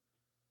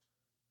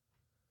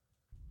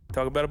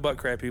Talk about a butt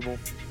crack, people.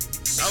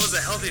 I was the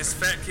healthiest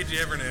fat kid you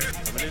ever knew.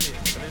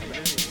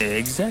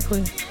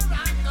 Exactly. I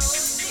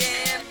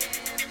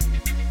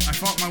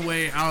fought my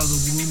way out of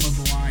the womb of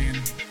the lion.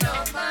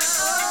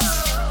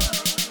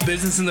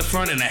 Business in the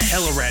front and a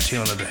hella ratchet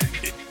on the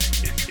back.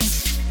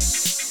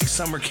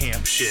 Summer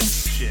camp shit.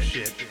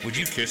 Would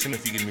you kiss him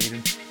if you could meet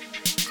him?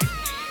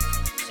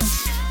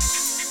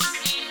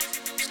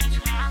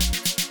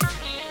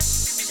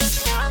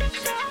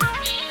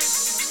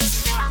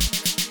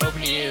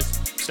 Open your ears,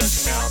 shut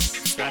your mouth.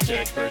 Snatch your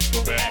experts,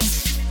 we're back.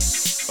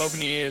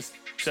 Open your ears,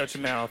 shut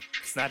your mouth.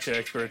 Snatch your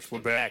experts, we're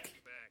back.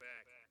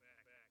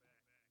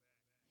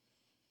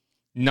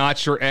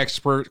 Not Your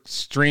Expert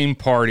Stream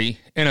Party,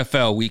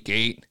 NFL Week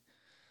 8.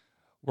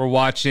 We're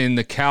watching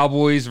the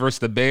Cowboys versus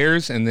the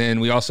Bears, and then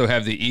we also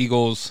have the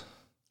Eagles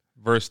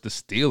versus the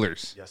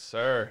Steelers. Yes,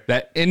 sir.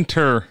 That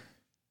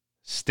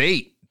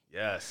interstate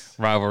Yes.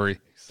 rivalry.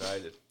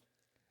 Excited.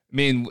 I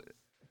mean,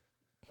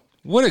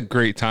 what a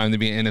great time to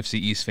be an NFC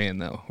East fan,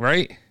 though,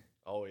 right?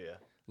 Oh, yeah.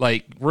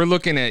 Like, we're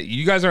looking at,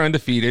 you guys are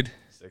undefeated.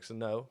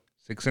 6-0.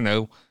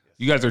 6-0.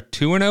 You guys are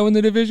 2-0 in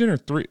the division, or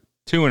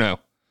 2-0?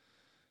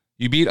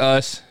 You beat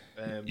us.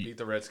 And beat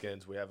the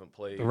Redskins. We haven't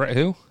played.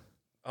 Who?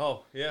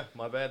 Oh, yeah.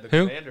 My bad. The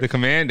Who? Commanders. The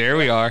Command. There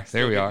we are. Still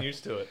There we getting are.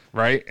 used to it.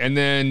 Right? And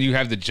then you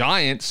have the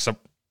Giants. So,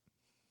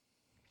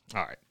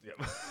 all right.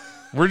 Yep.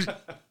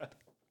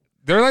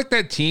 They're like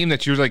that team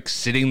that you're like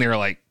sitting there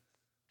like,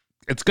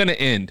 it's going to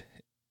end.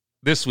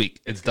 This week,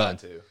 it's done.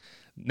 To.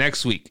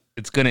 Next week,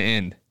 it's going to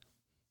end.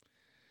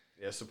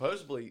 Yeah,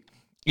 supposedly.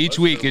 Each most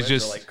of week the is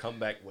wins just. are like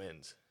comeback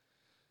wins.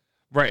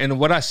 Right. And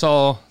what I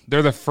saw,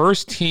 they're the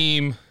first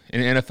team in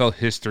NFL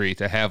history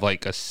to have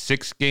like a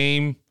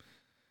 6-1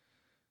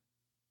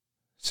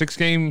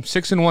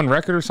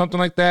 record or something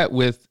like that,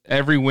 with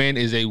every win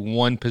is a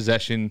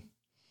 1-possession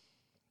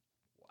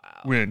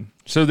win.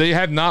 So they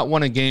have not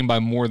won a game by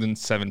more than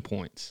 7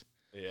 points.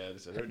 Yeah,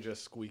 so they're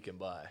just squeaking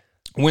by.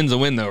 Win's a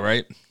win, though,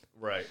 right?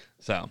 Right.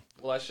 So.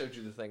 Well, I showed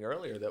you the thing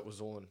earlier that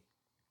was on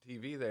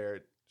TV there.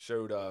 It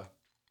showed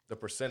the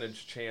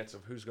percentage chance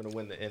of who's going to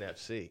win the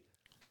NFC.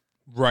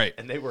 Right.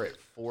 And they were at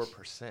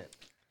 4%.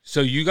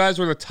 So you guys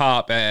were the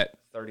top at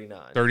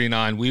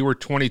 39. We were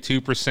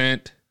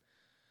 22%.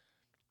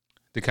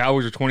 The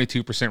Cowboys are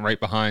 22% right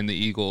behind the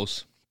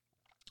Eagles.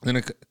 Then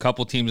a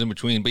couple teams in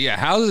between. But yeah,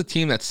 how does a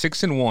team that's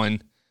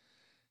 6-1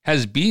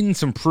 has beaten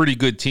some pretty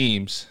good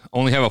teams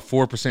only have a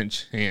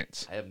 4%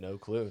 chance? I have no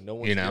clue. No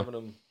one's You know? giving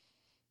them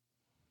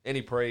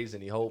any praise,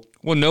 any hope.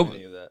 Well,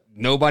 any of that.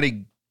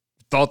 nobody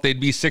thought they'd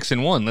be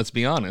 6-1, let's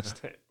be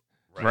honest.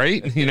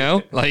 Right? You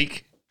know?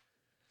 Like,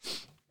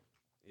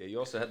 yeah, you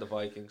also had the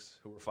Vikings,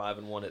 who were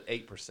 5-1 at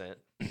 8%.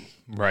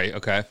 right,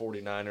 okay.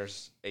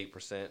 49ers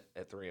 8%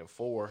 at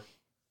 3-4,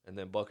 and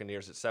then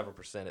Buccaneers at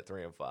 7% at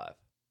 3-5.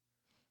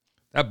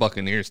 That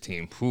Buccaneers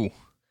team, whew,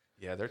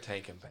 Yeah, they're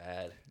tanking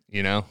bad.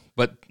 you know?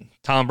 But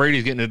Tom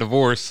Brady's getting a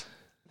divorce.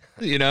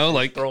 You know,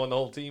 like Throwing the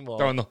whole team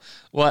off.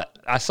 Well,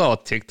 I saw a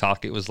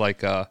TikTok. It was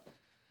like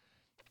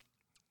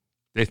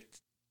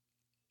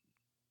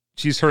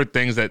she's heard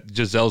things that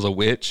Gisele's a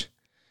witch,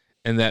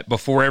 and that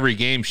before every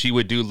game she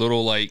would do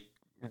little like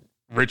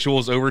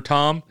rituals over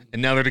Tom,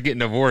 and now they're getting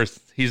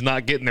divorced. He's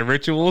not getting the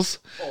rituals,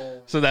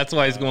 so that's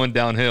why he's going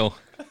downhill.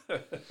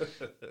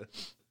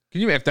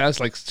 Can you if that's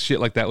like shit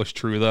like that was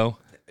true though?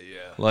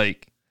 Yeah.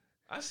 Like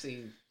I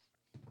think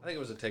it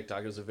was a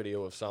TikTok. It was a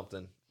video of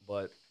something,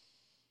 but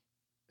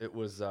it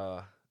was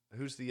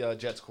who's the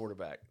Jets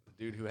quarterback? The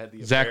dude who had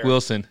the Zach affair.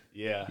 Wilson.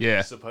 Yeah.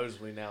 Yeah.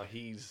 Supposedly now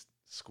he's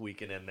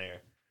squeaking in there,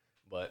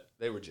 but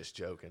they were just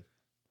joking.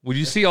 Would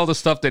you see all the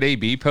stuff that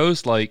AB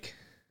posts, like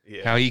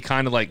Yeah. how he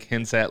kind of like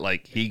hints at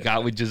like he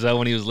got with Giselle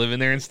when he was living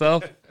there and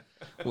stuff?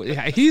 Well,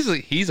 yeah,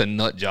 he's a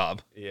nut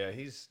job. Yeah,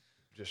 he's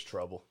just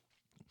trouble.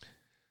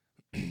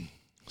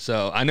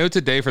 So I know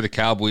today for the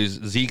Cowboys,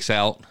 Zeke's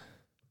out.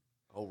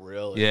 Oh,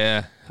 really?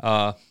 Yeah.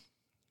 I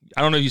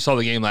don't know if you saw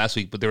the game last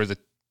week, but there was a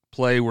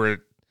play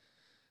where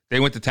they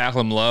went to tackle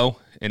him low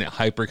and it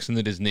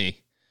hyperextended his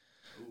knee.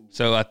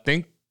 So I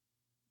think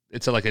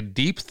it's like a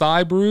deep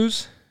thigh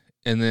bruise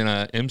and then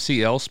a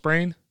MCL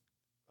sprain.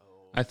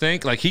 I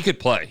think like he could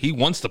play. He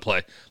wants to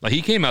play. Like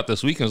he came out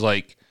this week and was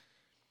like,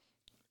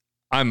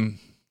 I'm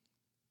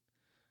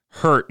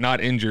hurt, not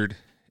injured.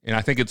 And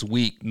I think it's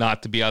weak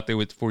not to be out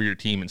there for your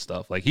team and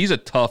stuff. Like he's a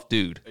tough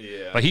dude.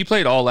 Yeah. Like he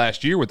played all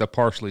last year with a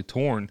partially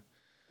torn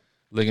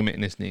ligament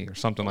in his knee or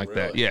something like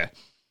that. really? Yeah.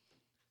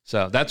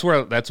 So that's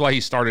why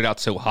he started out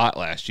so hot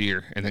last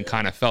year and then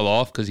kind of fell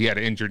off because he had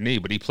an injured knee,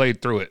 but he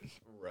played through it.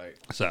 Right.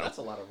 So That's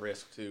a lot of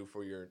risk too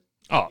for your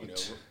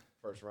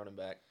first running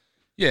back.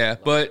 yeah,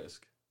 but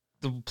Risk.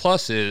 the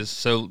plus is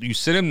so you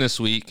sit him this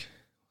week,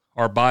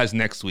 our bye's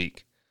next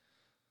week.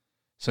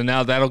 So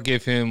now that'll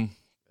give him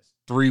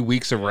 3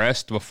 weeks of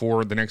rest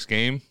before the next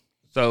game.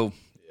 So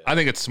I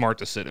think it's smart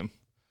to sit him.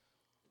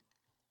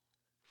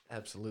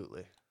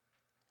 Absolutely.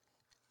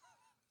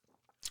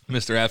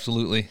 Mr.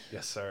 Absolutely.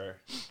 Yes, sir.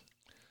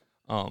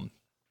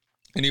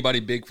 Anybody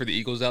big for the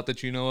Eagles out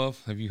that you know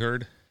of? Have you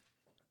heard?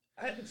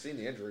 I haven't seen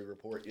the injury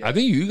report yet. I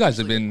think you guys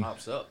have Usually it been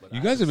pops up, but I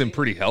you guys haven't have been seen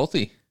pretty it.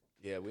 healthy.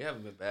 Yeah, we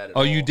haven't been bad at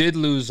Oh, all. you did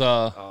lose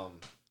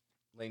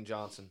Lane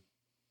Johnson.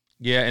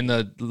 yeah, and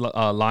the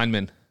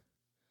lineman.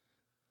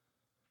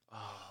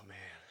 Oh man.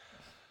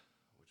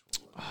 Which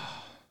one?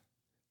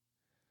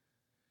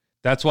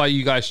 That's why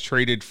you guys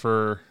traded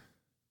for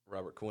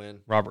Robert Quinn.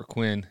 Robert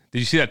Quinn. Did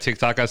you see that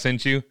TikTok I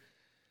sent you?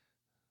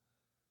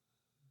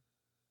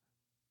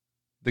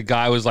 The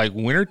guy was like,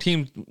 when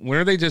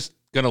are they just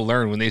going to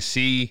learn when they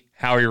see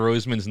Howie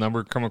Roseman's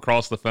number come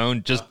across the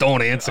phone? Just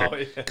don't answer. Oh,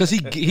 yeah. Because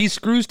he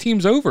screws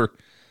teams over.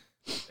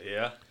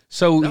 Yeah.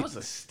 So, That was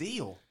a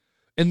steal.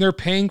 and they're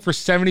paying for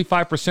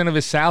 75% of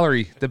his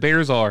salary. The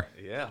Bears are.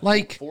 Yeah.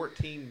 Like,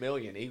 $14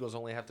 million. Eagles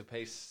only have to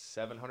pay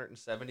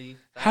 $770,000.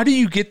 how do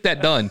you get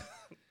that done?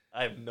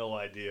 I have no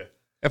idea.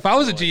 If I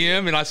was a No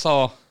idea. GM and I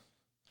saw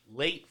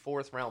Late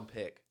 4th round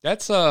pick.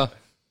 that's an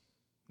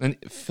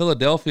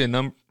Philadelphia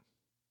number.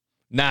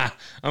 Nah,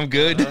 I'm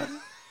good.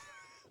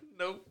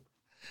 Nope.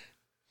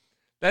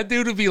 That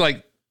dude would be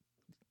like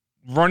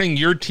running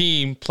your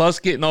team plus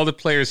getting all the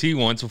players he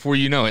wants before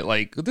you know it.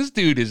 Like, this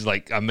dude is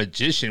like a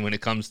magician when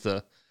it comes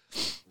to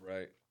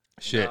Right.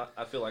 shit. No,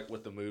 I feel like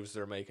with the moves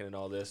they're making and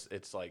all this,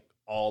 it's like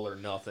all or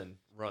nothing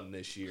run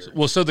this year.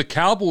 Well, so the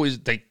Cowboys,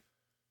 they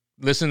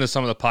listen to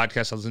some of the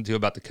podcasts I listen to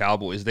about the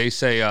Cowboys. They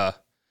say,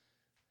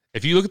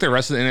 if you look at the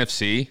rest of the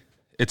NFC,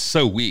 it's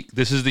so weak.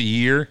 This is the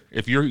year.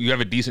 If you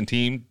have a decent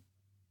team,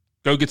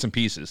 go get some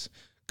pieces.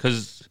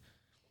 Because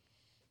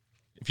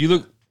if you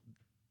look,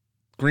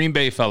 Green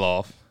Bay fell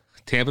off,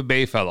 Tampa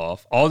Bay fell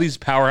off. All these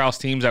powerhouse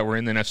teams that were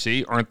in the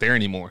NFC aren't there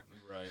anymore.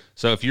 Right.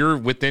 So if you're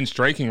within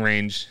striking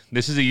range,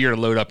 this is a year to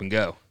load up and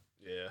go.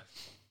 Yeah.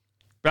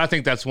 But I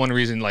think that's one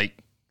reason, like,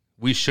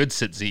 we should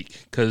sit Zeke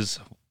because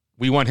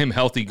we want him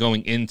healthy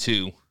going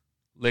into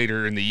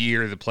later in the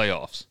year, the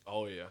playoffs.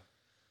 Oh yeah.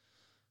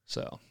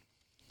 So,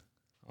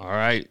 all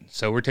right.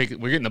 So we're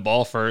getting the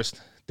ball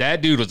first.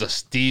 That dude was a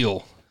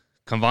steal.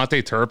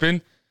 Convante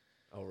Turpin.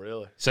 Oh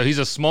really? So he's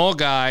a small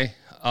guy.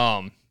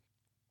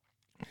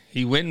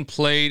 He went and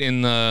played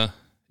in the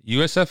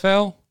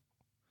USFL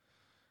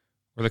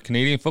or the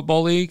Canadian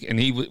Football League, and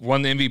he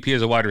won the MVP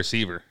as a wide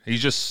receiver.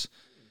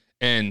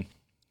 And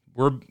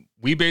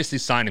we basically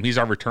signed him. He's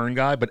our return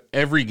guy, but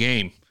every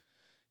game,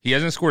 he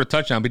hasn't scored a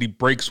touchdown, but he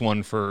breaks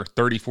one for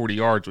 30, 40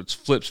 yards, which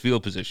flips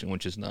field position,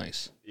 which is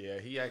nice. Yeah,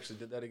 he actually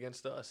did that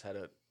against us. Had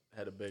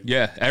a big.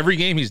 Yeah, every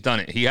game he's done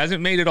it. He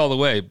hasn't made it all the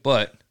way,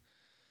 but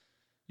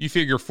you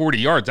figure 40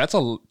 yards, that's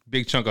a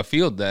big chunk of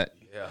field that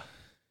Yeah.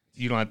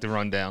 you don't have to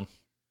run down.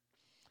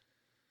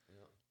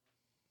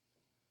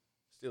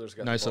 Steelers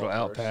got Nice the little ball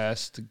out first.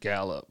 pass to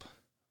Gallup.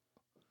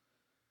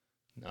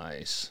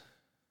 Nice.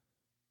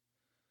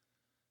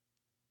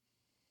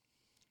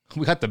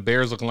 We got the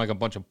Bears looking like a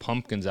bunch of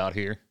pumpkins out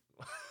here.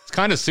 It's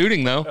kind of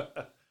suiting, though.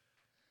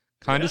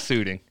 Kind of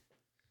suiting.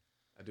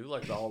 I do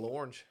like the all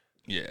orange.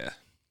 Yeah.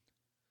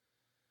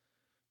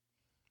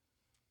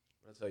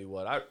 I'll tell you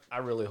what, I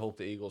really hope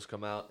the Eagles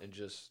come out and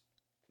just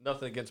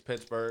nothing against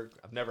Pittsburgh.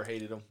 I've never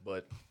hated them,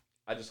 but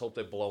I just hope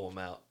they blow them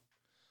out.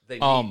 They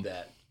need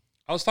that.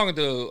 I was talking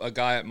to a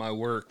guy at my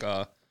work.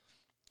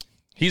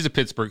 He's a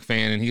Pittsburgh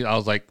fan, and I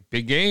was like,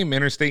 big game,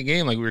 interstate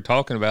game, like we were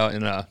talking about.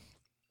 And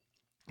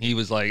he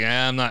was like,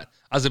 I'm not.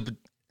 The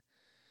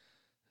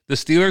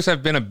Steelers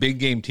have been a big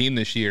game team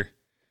this year.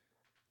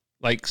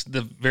 Like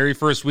the very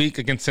first week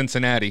against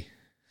Cincinnati,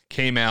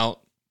 came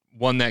out,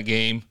 won that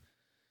game.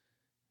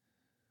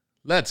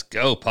 Let's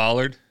go,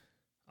 Pollard.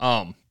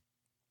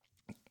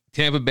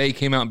 Tampa Bay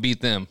came out and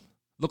beat them.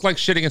 Looked like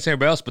shit against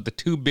everybody else, but the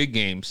two big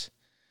games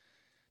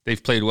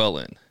they've played well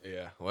in.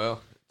 Yeah,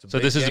 well, it's a So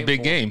big this is a game big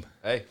for 'em. game.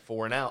 Hey,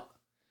 4 and out.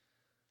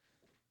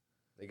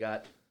 They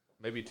got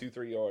maybe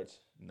 2-3 yards.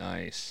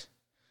 Nice.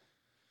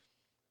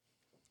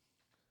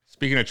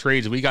 Speaking of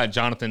trades, we got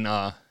Jonathan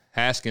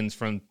Haskins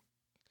from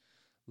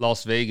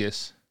Las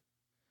Vegas,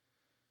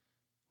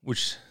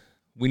 which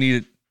we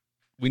need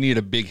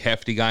a big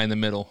hefty guy in the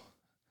middle.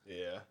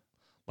 Yeah.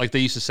 Like they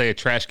used to say, a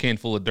trash can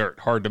full of dirt,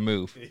 hard to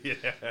move. Yeah.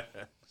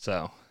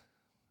 So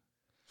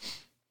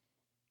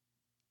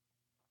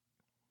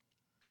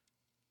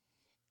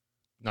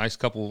nice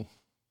couple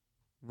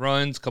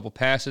runs, couple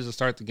passes to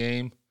start the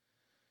game.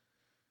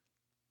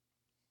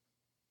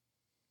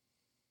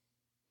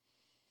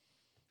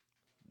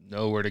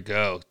 Nowhere to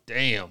go.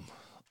 Damn.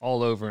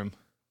 All over him.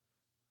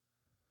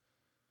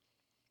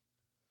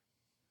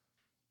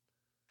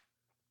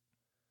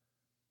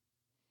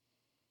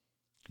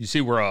 You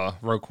see where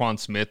Roquan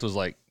Smith was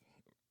like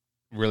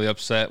really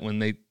upset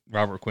when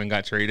Robert Quinn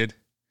got traded?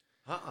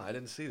 I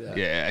didn't see that.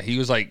 Yeah, he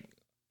was like,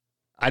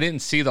 I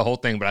didn't see the whole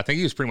thing, but I think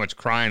he was pretty much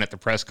crying at the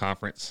press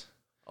conference.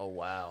 Oh,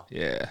 wow.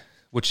 Yeah,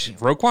 which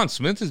Roquan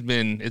Smith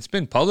it's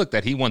been public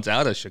that he wants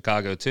out of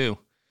Chicago too.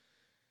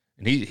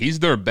 And he's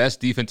their best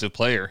defensive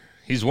player.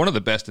 He's one of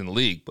the best in the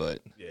league, but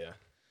Yeah.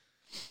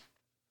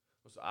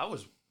 So I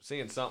was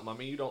seeing something. I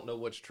mean, you don't know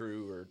what's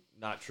true or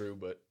not true,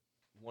 but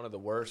one of the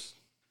worst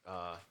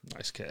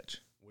nice catch.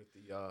 with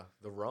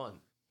the run.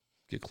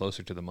 Get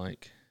closer to the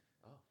mic.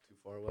 Oh, too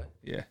far away.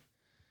 Yeah.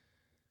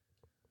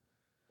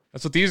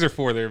 That's what these are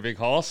for. They're big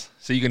halls,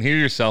 so you can hear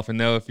yourself and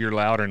know if you're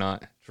loud or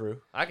not.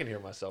 True. I can hear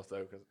myself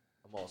though because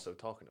I'm also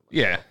talking to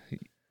Yeah,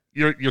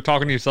 myself. you're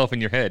talking to yourself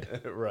in your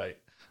head. Right.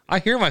 I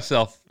hear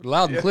myself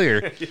loud and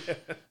clear. Yeah.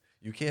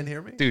 You can't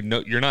hear me, Dude,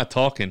 no, you're not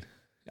talking.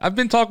 I've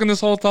been talking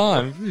this whole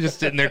time. You're just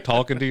sitting there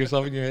talking to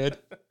yourself in your head.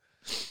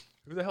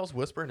 Who the hell's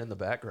whispering in the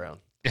background?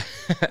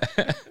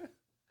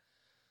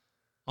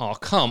 Oh,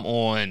 come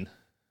on.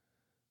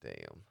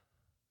 Damn.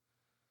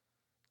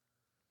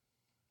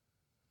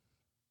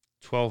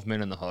 12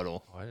 men in the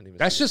huddle. Oh, I didn't even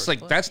That's see the just first like,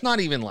 play. that's not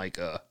even like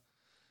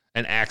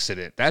an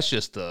accident. That's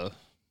just a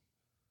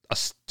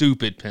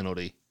stupid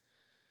penalty.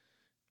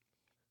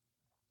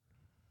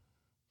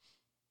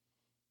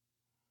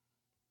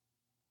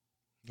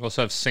 We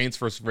also have Saints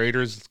versus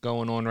Raiders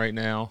going on right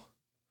now.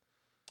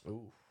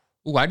 Ooh.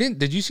 Ooh,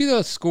 did you see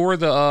the score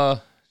of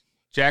the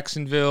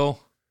Jacksonville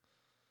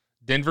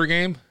Denver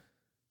game?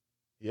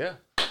 Yeah.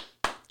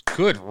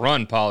 Good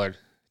run, Pollard.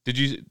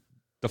 The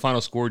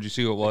final score, did you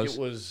see what it was? It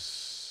was.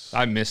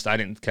 I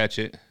didn't catch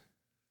it.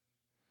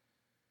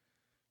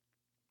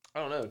 I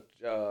don't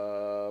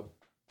know.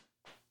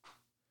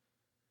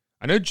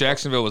 I know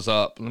Jacksonville was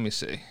up. Let me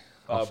see.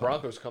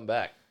 Broncos come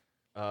back.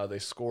 They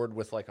scored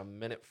with like a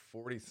minute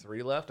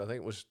 43 left. I think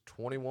it was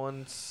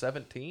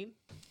 21-17.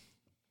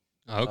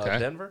 Okay.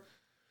 Denver.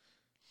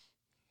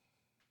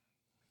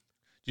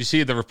 Did you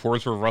see the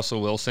reports where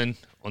Russell Wilson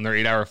on their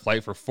 8-hour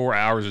flight for 4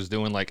 hours was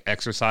doing like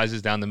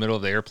exercises down the middle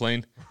of the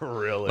airplane?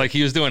 Really? Like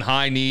he was doing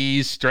high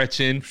knees,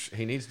 stretching.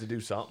 He needs to do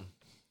something.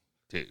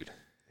 Dude.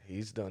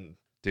 He's done.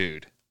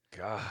 Dude.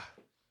 God.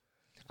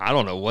 I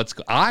don't know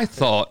I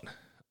thought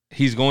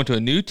he's going to a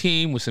new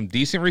team with some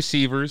decent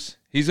receivers.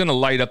 He's going to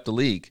light up the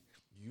league.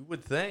 You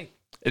would think.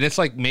 And it's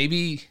like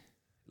maybe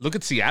look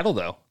at Seattle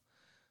though.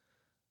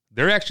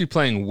 They're actually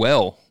playing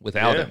well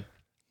without him.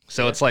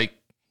 So it's like,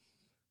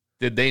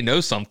 did they know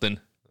something?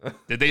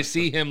 Did they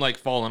see him like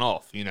falling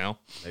off, you know?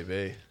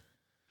 Maybe.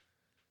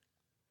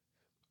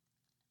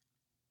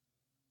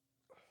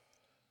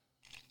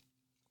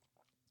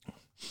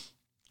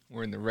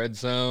 We're in the red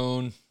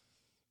zone.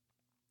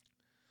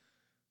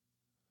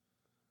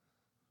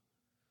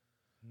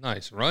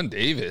 Nice run,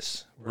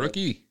 Davis.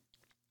 Rookie.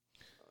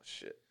 Oh,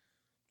 shit.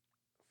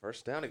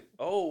 First down.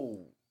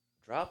 Oh,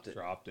 dropped it.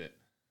 Dropped it.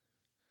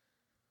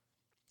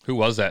 Who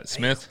was that?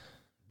 Smith?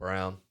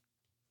 Brown.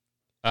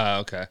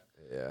 Okay.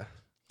 Yeah.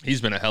 He's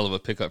been a hell of a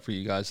pickup for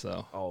you guys,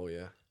 though. Oh,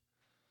 yeah.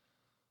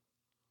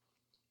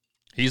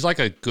 He's like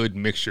a good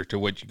mixture to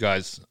what you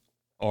guys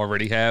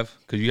already have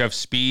because you have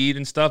speed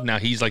and stuff. Now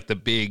he's like the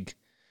big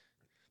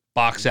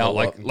box out,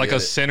 like a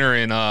center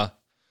in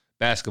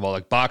basketball,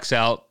 like box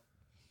out,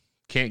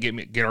 can't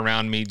get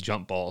around me,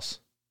 jump balls.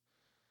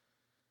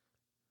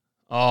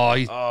 Oh,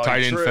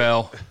 tight end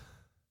fell.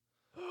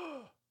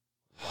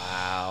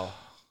 Wow.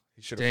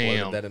 He should have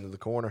floated that into the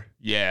corner.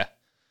 Yeah.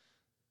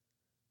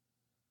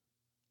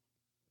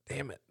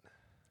 Damn it.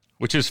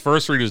 Which his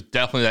first read was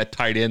definitely that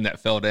tight end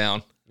that fell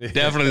down.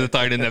 Definitely the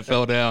tight end that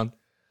fell down.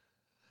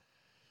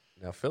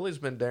 Now, Philly's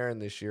been daring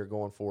this year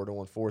going forward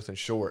on 4th and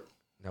short.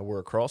 Now we're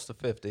across the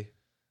 50,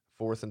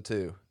 4th and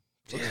 2.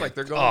 Looks like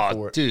they're going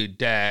for it. Dude,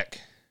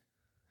 Dak.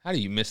 How do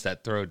you miss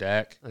that throw,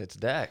 Dak? It's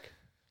Dak.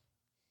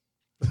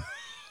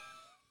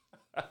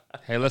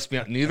 Hey, let's be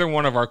honest. Neither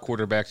one of our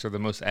quarterbacks are the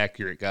most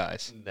accurate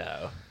guys.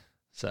 No.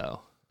 So,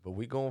 But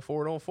we going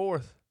forward on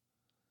 4th.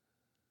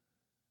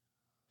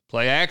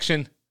 play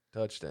action.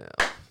 Touchdown.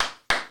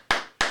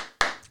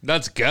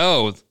 Let's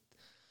go.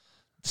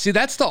 See,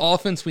 that's the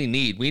offense we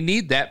need. We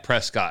need that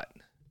Prescott.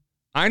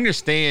 I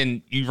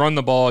understand you run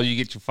the ball, you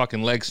get your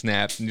fucking leg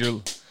snapped, and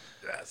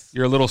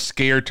you're a little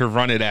scared to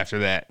run it after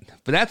that.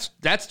 But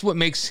that's what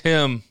makes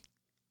him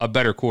a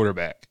better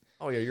quarterback.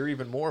 Oh, yeah, you're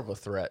even more of a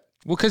threat.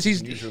 Well, because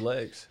Use your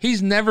legs.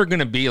 he's never going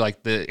to be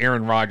like the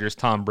Aaron Rodgers,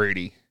 Tom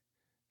Brady,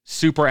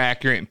 super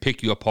accurate and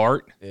pick you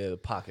apart. Yeah, the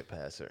pocket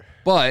passer.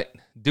 But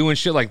doing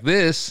shit like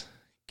this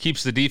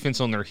keeps the defense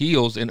on their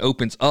heels and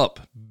opens up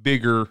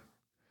bigger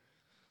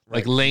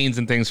like lanes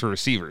and things for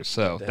receivers.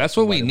 So that's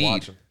what we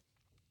need.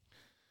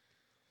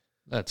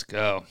 Let's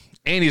go.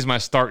 And he's my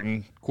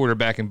starting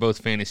quarterback in both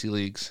fantasy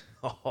leagues.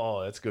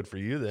 Oh, that's good for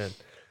you then.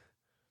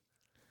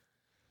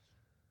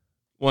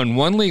 Well, in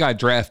one league, I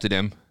drafted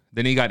him.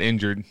 Then he got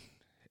injured.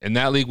 In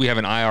that league, we have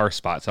an IR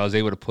spot, so I was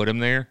able to put him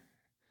there.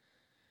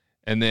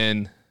 And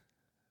then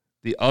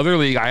the other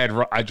league,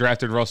 I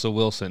drafted Russell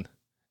Wilson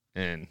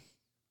and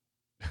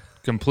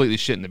completely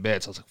shit in the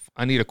bed. So I was like,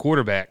 I need a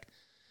quarterback.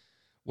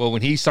 Well,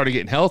 when he started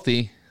getting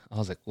healthy, I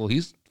was like, well,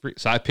 he's free.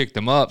 So I picked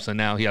him up. So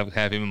now I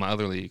have him in my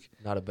other league.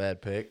 Not a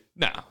bad pick.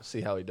 No. See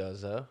how he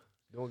does, though.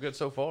 Doing good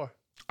so far.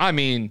 I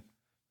mean,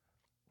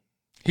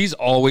 he's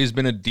always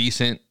been a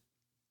decent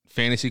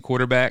fantasy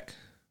quarterback,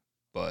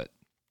 but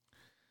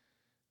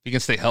if he can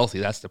stay healthy,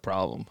 that's the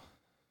problem.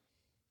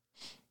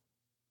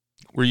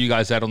 Where are you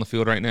guys at on the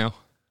field right now?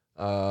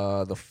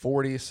 The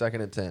 40,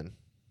 2nd and 10.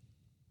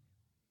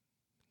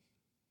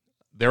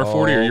 They're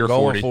 40 or you're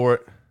going 40? For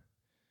it.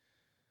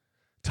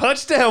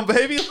 Touchdown,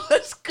 baby.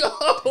 Let's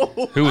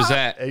go. Who was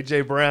that?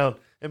 A.J. Brown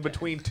in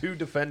between two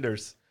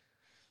defenders.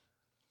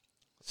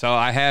 So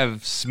I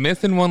have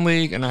Smith in one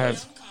league, and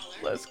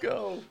Let's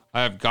go.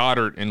 I have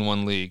Goddard in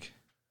one league.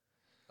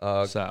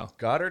 So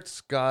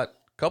Goddard's got a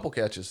couple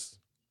catches.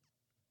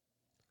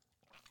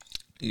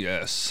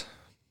 yes.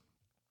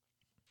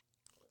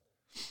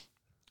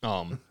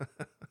 Did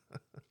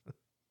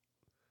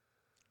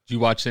you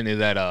watch any of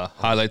that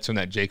highlights from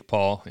that Jake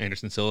Paul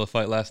Anderson Silva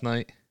fight last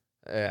night?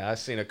 Yeah, I've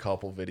seen a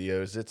couple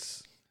videos.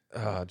 It's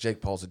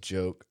Jake Paul's a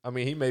joke. I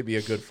mean, he may be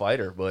a good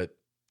fighter, but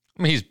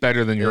I mean, he's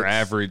better than your It's-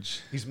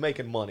 average. he's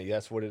making money.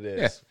 That's what it is.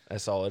 Yeah.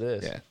 That's all it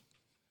is. Yeah.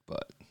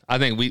 But I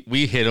think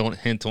we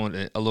hint on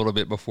it a little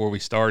bit before we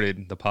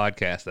started the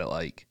podcast that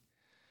like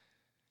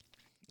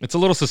it's a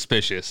little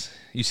suspicious.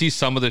 You see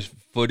some of the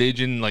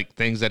footage and like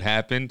things that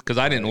happened because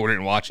I didn't order it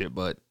and watch it,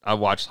 but I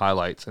watched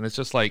highlights and it's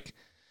just like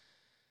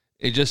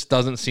it just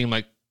doesn't seem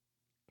like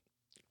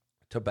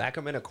To back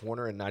him in a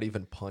corner and not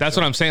even punch that's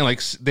him. what I'm saying.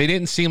 Like they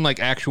didn't seem like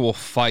actual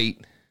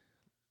fight,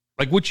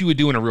 like what you would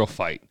do in a real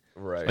fight.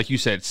 Right. Like you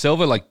said,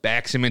 Silva like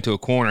backs him into a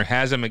corner,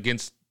 has him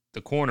against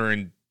the corner,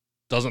 and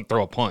doesn't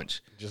throw a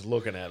punch. Just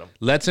looking at him.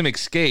 Lets him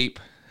escape,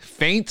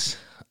 feints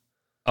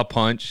a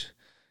punch,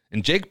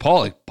 and Jake Paul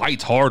like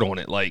bites hard on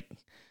it. Like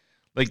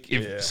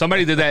if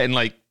somebody did that in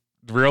like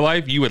real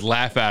life, you would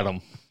laugh at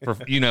him for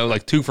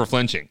like 2 for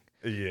flinching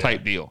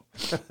type deal.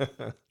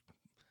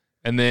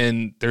 And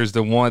then there's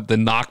the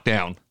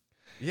knockdown.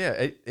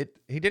 Yeah,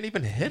 he didn't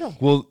even hit him.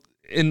 Well,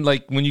 and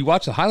like when you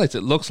watch the highlights,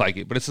 it looks like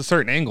it, but it's a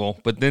certain angle.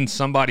 But then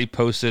somebody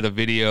posted a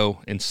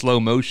video in slow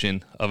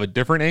motion of a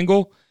different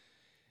angle,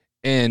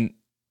 and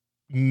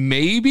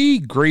maybe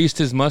grazed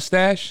his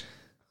mustache.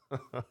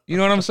 You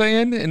know what I'm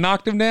saying? And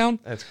knocked him down.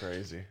 That's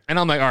crazy. And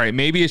I'm like, all right,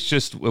 maybe it's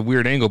just a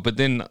weird angle. But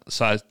then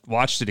so I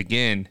watched it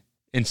again,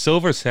 and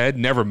Silva's head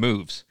never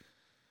moves.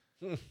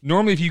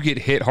 Normally, if you get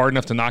hit hard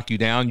enough to knock you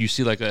down, you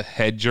see like a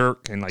head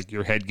jerk and like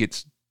your head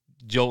gets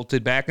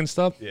jolted back and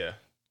stuff. Yeah.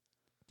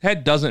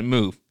 Head doesn't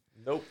move.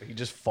 Nope. He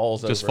just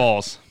falls Just over.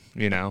 falls,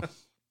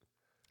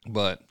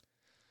 But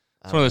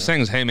it's one of those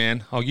things. Hey,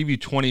 man, I'll give you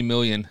 $20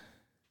 million.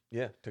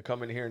 Yeah, to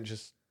come in here and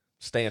just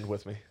stand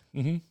with me.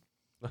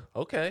 Mm-hmm.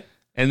 Okay.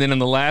 And then in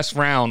the last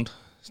round,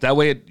 so that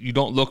way you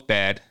don't look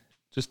bad.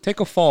 Just take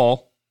a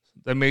fall.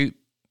 That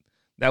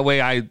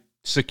way I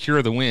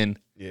secure the win.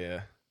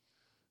 Yeah.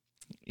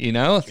 Yep.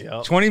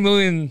 $20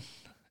 million,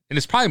 and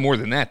it's probably more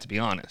than that, to be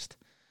honest.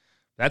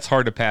 That's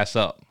hard to pass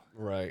up.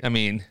 Right. I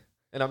mean,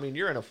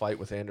 you're in a fight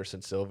with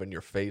Anderson Silva and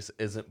your face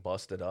isn't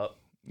busted up.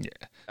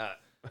 yeah.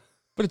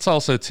 But it's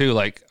also, too,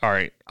 like, all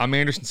right, I'm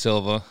Anderson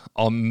Silva.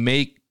 I'll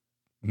make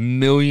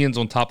millions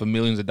on top of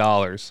millions of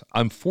dollars.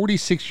 I'm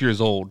 46 years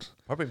old.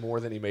 Probably more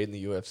than he made in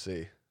the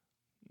UFC.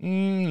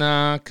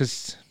 Nah,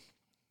 because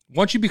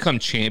once you become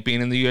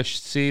champion in the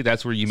UFC,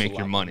 that's where you make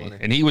your money.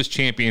 And he was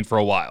champion for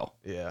a while.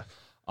 Yeah.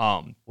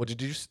 Well,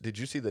 did you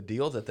see the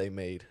deal that they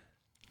made?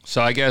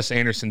 So I guess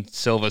Anderson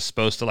Silva's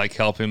supposed to like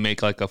help him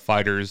make like a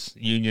fighters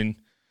union.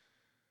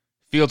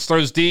 Fields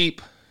throws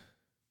deep.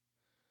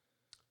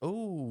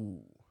 Ooh.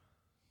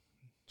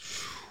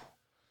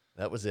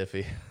 That was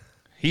iffy.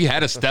 He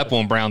had a step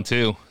on Brown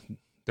too.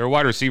 Their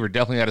wide receiver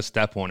definitely had a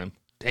step on him.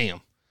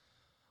 Damn.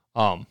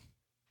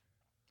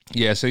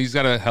 Yeah, so he's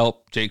got to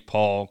help Jake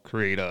Paul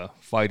create a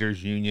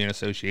fighters union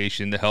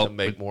association to help To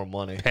make with more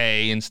money.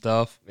 pay and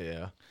stuff.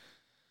 Yeah.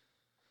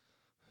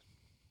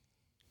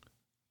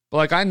 But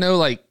like I know,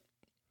 like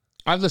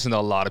I've listened to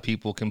a lot of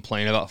people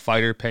complain about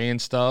fighter pay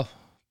and stuff,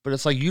 but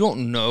it's like you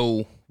don't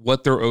know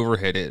what their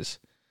overhead is.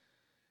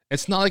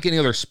 It's not like any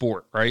other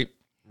sport, right?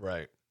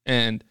 Right.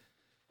 And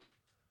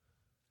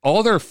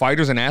all their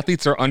fighters and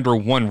athletes are under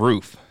one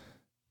roof.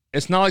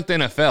 It's not like the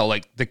NFL.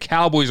 Like the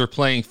Cowboys are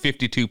playing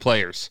 52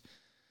 players.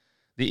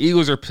 The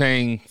Eagles are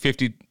paying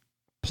 50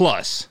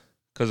 plus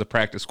because of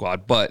practice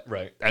squad, but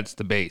Right. that's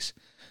the base.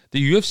 The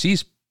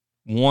UFC's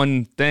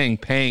one thing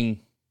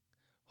paying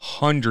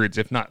hundreds,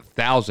 if not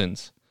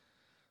thousands,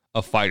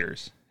 of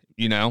fighters,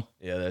 Yeah,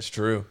 that's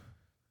true.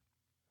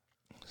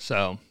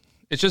 So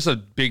it's just a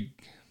big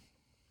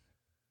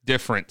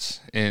difference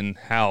in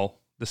how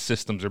the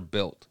systems are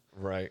built.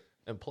 Right.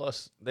 And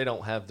plus, they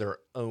don't have their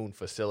own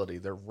facility.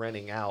 They're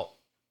renting out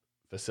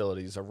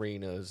facilities,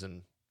 arenas,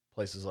 and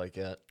places like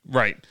that.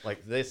 Right.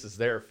 Like, this is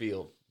their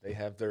field. They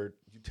have their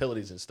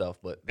utilities and stuff,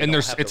 but they And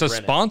don't have it's to a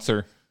rent it.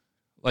 sponsor.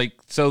 Like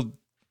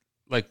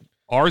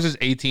ours is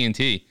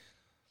AT&T.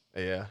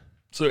 Yeah.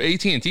 So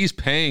AT&T's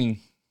paying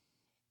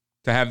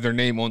to have their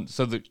name on,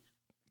 so that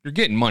you're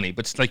getting money,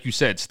 but like you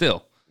said,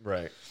 still,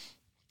 Right.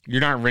 you're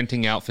not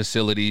renting out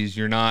facilities.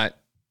 You're not,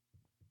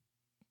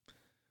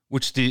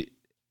 which the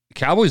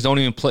Cowboys don't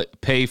even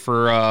pay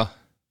for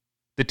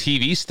the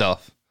TV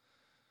stuff.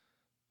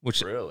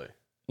 Which, Really?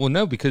 well,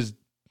 no, because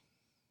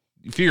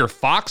if your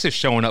Fox is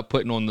showing up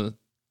putting on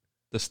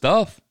the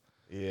stuff,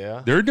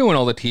 Yeah. they're doing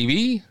all the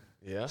TV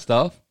Yeah.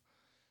 stuff.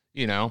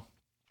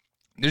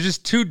 There's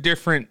just two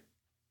different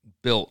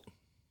built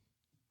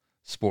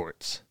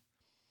sports.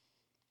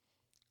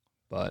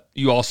 But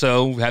you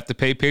also have to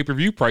pay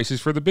pay-per-view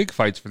prices for the big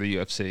fights for the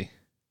UFC.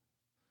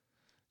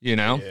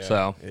 Yeah.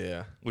 So,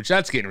 Yeah. which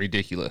that's getting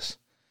ridiculous.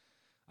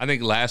 I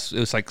think it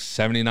was like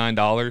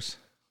 $79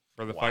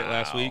 for the fight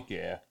last week.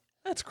 Yeah.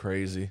 That's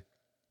crazy.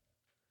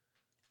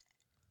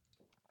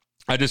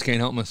 I just can't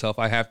help myself.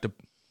 I have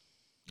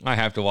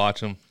to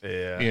watch them.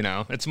 Yeah. You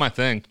know, it's my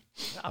thing.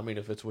 I mean,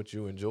 if it's what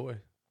you enjoy,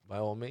 by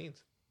all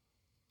means.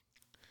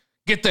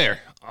 Get there.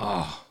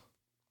 Oh,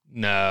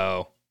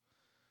 no.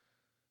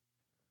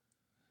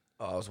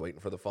 Oh, I was waiting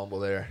for the fumble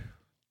there.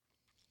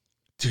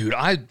 Dude,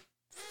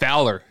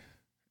 Fowler,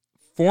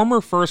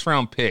 former first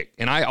round pick,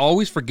 and I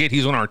always forget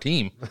he's on our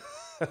team.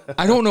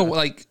 I don't know,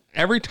 like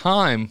every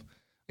time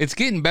it's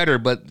getting better,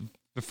 but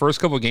the first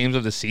couple of games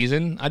of the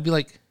season, I'd be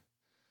like,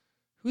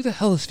 who the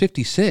hell is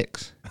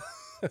 56?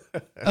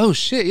 Oh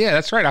shit, yeah,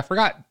 that's right. I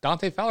forgot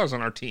Dante Fowler's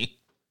on our team.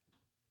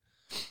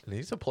 And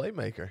he's a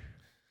playmaker.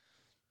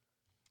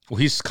 Well,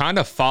 he's kind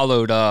of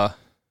followed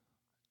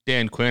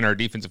Dan Quinn, our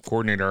defensive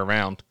coordinator,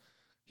 around.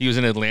 He was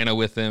in Atlanta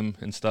with him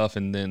and stuff,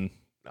 and then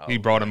he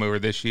brought him over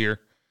this year.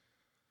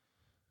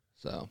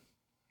 So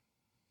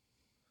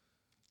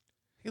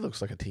he looks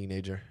like a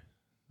teenager.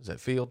 Is that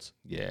Fields?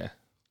 yeah.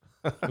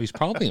 He's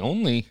probably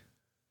only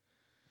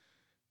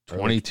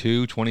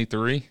 22,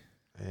 23.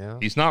 Yeah.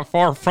 He's not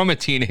far from a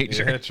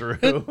teenager. Yeah,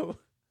 true.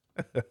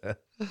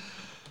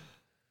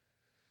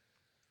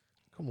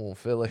 Come on,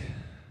 Philly.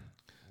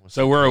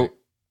 So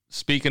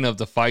speaking of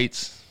the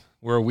fights,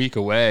 we're a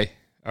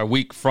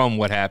week from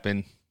what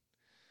happened.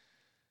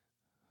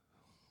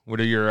 What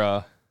are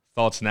your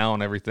thoughts now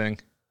on everything?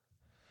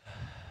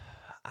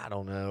 I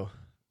don't know.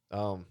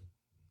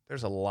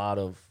 There's a lot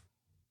of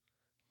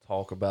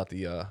talk about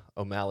the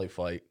O'Malley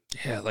fight.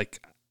 Yeah, like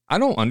I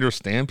don't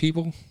understand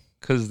people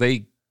because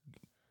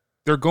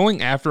they're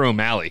going after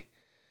O'Malley.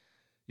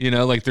 You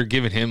know, like they're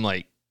giving him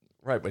like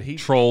Right, but he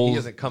trolls.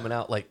 isn't coming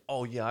out like,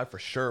 oh yeah, I for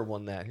sure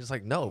won that. He's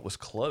like, no, it was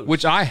close.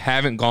 Which I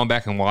haven't gone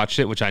back and watched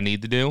it, which I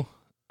need to do.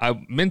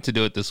 I meant to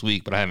do it this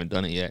week, but I haven't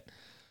done it yet.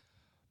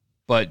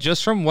 But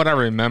just from what I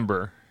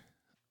remember,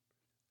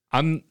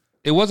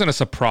 it wasn't a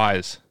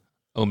surprise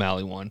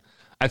O'Malley won.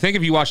 I think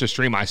if you watch the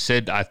stream, I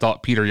said I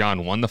thought Peter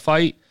Yan won the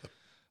fight,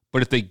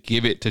 but if they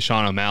give it to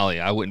Sean O'Malley,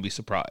 I wouldn't be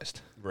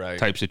surprised. right.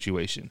 Type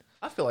situation.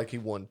 I feel like he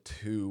won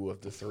 2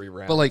 of the 3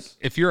 rounds. But like,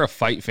 if you're a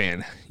fight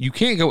fan, you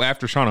can't go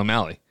after Sean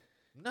O'Malley.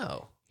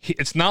 no.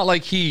 It's not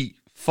like he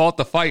fought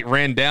the fight,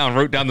 ran down,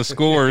 wrote down the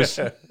scores,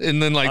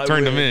 and then like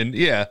turned them in.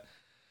 Yeah.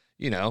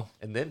 You know.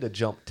 And then to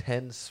jump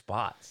 10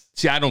 spots.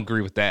 See, I don't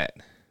agree with that.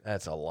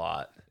 That's a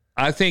lot.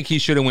 I think he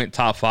should have went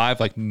top 5,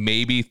 like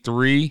maybe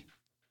 3.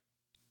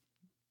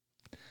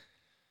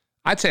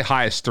 I'd say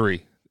highest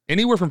 3.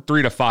 Anywhere from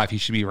 3 to 5, he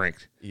should be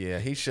ranked. Yeah,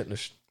 he shouldn't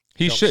have.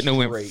 He shouldn't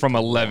have went from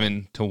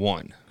 11 to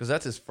 1. Because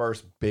that's his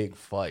first big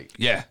fight.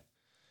 Yeah,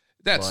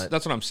 that's But-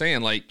 what I'm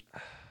saying. Like,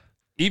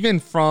 even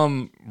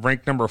from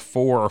rank number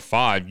 4 or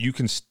 5, you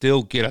can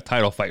still get a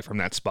title fight from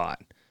that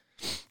spot.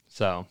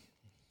 So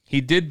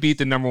he did beat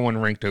the number 1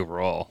 ranked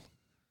overall,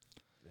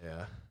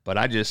 Yeah. but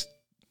I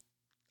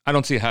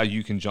don't see how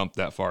you can jump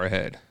that far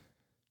ahead.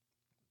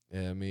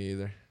 Yeah, me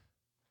either.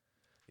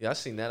 Yeah, I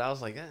seen that. I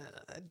was like,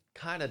 that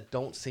kind of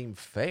don't seem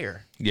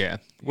fair. Yeah.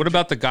 What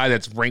about the guy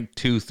that's ranked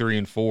 2, 3,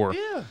 and 4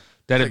 Yeah.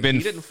 that Like, have been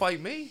he didn't fight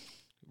me.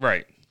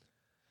 right?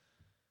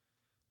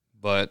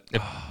 But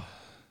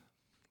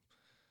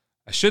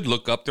I should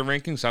look up the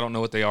rankings. I don't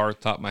know what they are at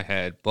the top of my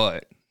head,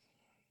 but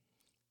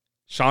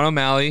Sean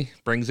O'Malley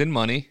brings in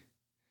money.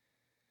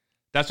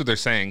 That's what they're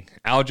saying.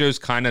 Aljo's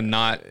kind of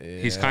not.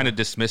 He's Yeah. kind of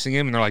dismissing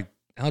him, and they're like,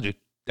 Aljo,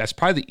 that's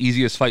probably the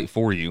easiest fight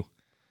for you.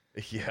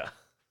 Yeah.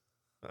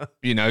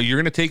 You know, you're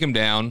going to take him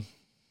down,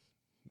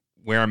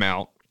 wear him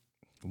out.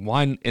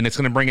 Why? And it's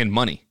going to bring in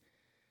money.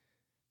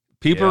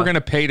 People Yeah. are going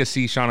to pay to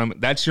see Sean O'Malley.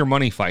 That's your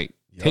money fight.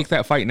 Yep. Take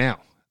that fight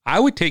now. I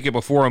would take it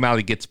before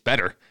O'Malley gets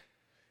better.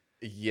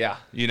 Yeah.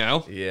 You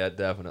know? Yeah,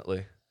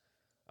 definitely.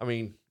 I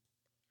mean,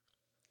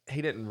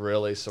 he didn't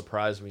really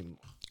surprise me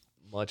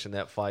much in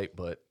that fight,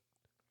 but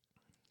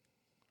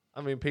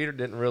I mean, Peter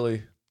didn't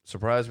really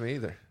surprise me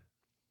either.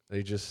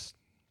 They just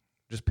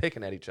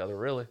picking at each other,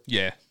 really.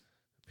 Yeah.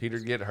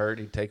 Peter'd get hurt,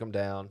 he'd take him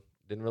down.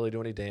 Didn't really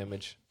do any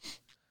damage.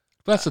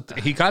 But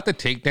he got the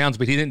takedowns,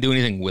 but he didn't do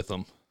anything with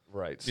them.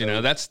 Right. You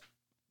know, that's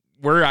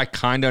where I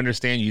kind of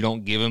understand you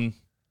don't give him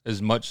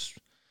as much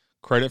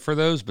credit for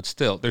those, but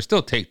still, they're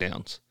still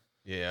takedowns.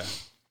 yeah.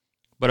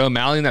 But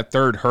O'Malley in that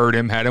third hurt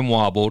him, had him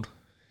wobbled,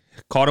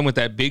 caught him with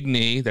that big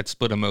knee that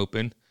split him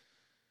open.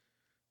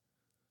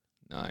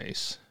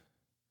 Nice.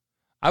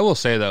 I will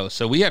say, though,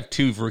 so we have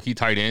 2 rookie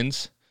tight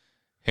ends,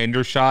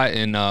 Hendershot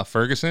and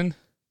Ferguson.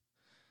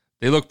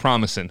 They look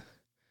promising.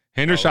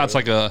 Hendershot's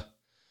like a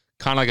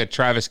kind of like a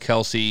Travis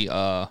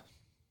Kelce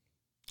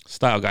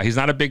style guy. He's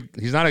not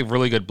a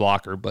really good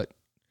blocker, but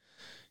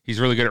he's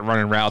really good at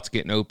running routes,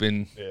 getting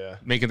open, Yeah.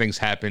 making things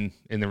happen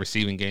in the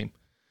receiving game.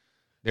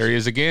 There he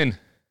is again.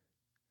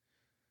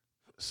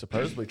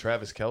 Supposedly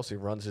Travis Kelce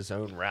runs his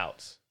own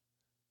routes.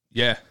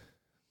 Yeah.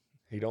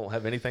 He don't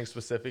have anything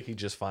specific. He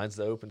just finds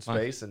the open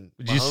space, and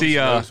Did you Mahomes see,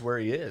 knows where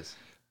he is.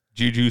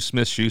 Juju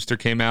Smith-Schuster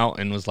came out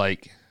and was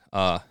like,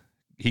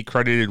 he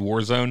credited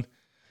Warzone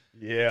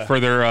Yeah. for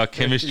their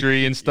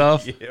chemistry and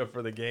stuff. Yeah,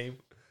 for the game.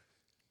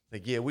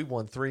 Like, yeah, we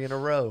won 3 in a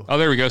row. Oh,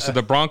 there we go. So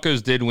the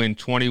Broncos did win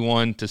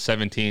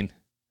 21-17.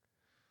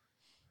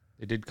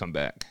 They did come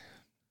back,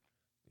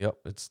 Yep,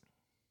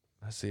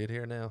 I see it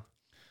here now.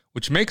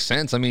 which makes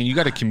sense. I mean, you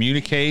got to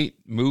communicate,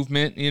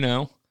 movement, you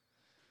know.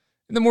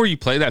 And the more you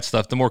play that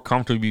stuff, the more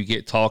comfortable you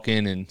get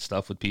talking and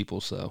stuff with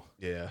people. So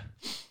Yeah.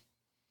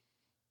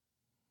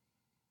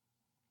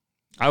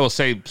 I will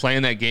say,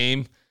 playing that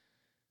game,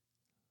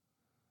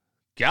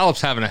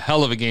 Gallup's having a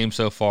hell of a game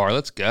so far.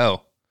 Let's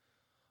go.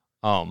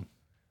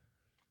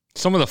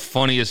 Some of the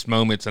funniest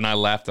moments, and I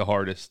laughed the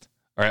hardest,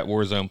 are at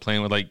Warzone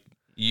playing with like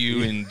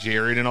you and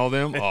Jared and all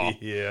them. Oh,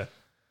 Yeah.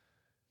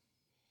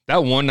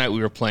 that one night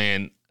we were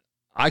playing,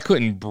 I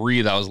couldn't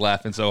breathe. I was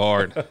laughing so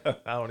hard.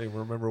 I don't even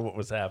remember what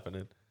was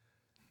happening.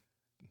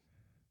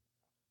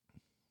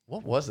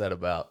 What was that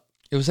about?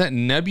 It was that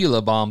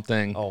Nebula bomb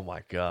thing. Oh,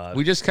 my God.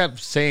 We just kept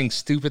saying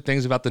stupid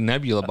things about the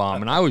Nebula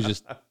bomb, and I was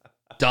just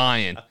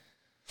dying.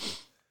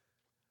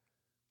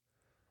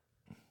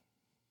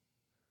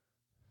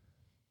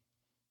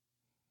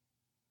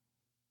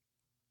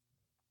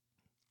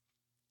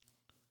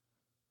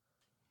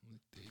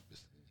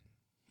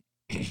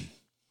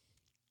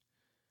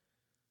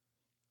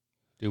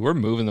 Dude, we're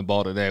moving the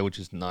ball today, which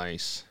is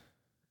nice.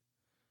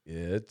 Yeah,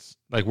 it's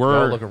Like we're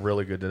all we're looking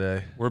really good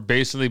today. we're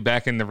basically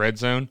back in the red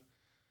zone.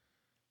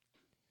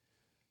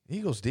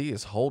 Eagles D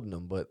is holding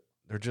them, but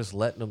they're just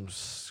letting them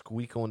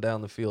squeak on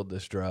down the field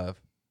this drive.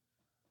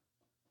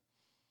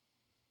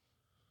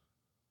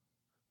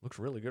 Looks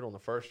really good on the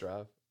first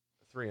drive.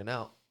 3 and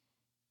out.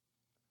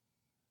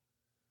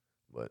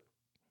 But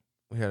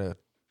we had a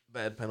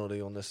bad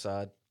penalty on this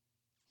side.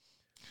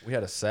 We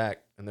had a sack,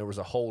 and there was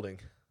a holding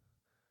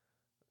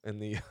in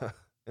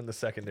the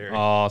secondary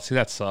Oh, see,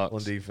 that sucks.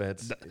 on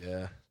defense.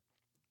 Yeah.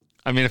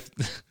 I mean, if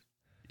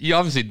you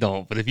obviously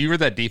don't, but if you were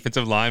that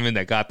defensive lineman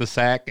that got the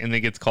sack and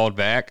then gets called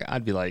back,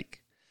 I'd be like,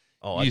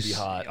 Oh, I'd be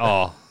hot.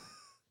 Oh,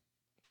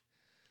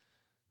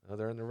 Oh,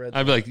 they're in the red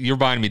I'd be like, you're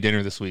buying me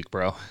dinner this week,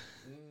 bro.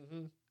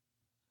 Mm-hmm.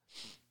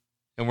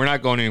 And we're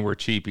not going anywhere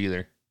cheap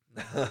either.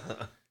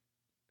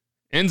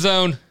 End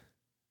zone,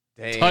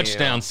 Damn.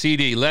 touchdown,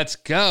 CD. Let's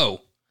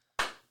go.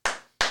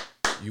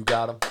 You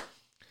got him.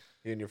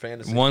 You in your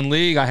fantasy. One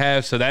league I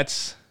have, so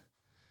that's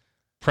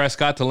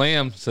Prescott to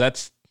Lamb. So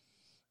that's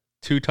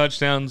 2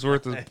 touchdowns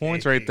worth of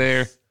points right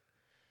there.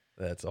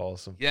 That's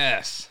awesome.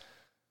 Yes.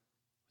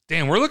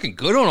 Damn, we're looking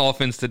good on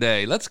offense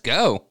today. Let's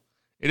go.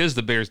 It is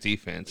the Bears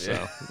defense,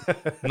 so I'm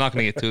not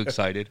going to get too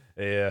excited.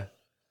 Yeah.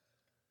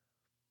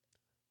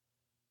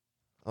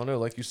 I don't know.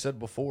 Like you said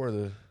before,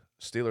 the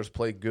Steelers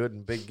play good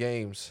in big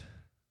games.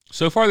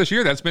 So far this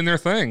year, that's been their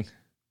thing.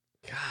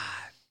 God.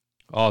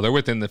 Oh, they're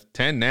within the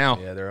 10 now.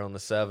 Yeah, they're on the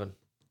 7.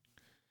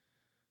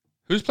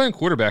 Who's playing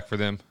quarterback for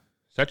them?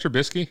 Is that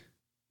Trubisky?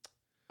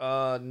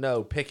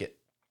 No, Pickett.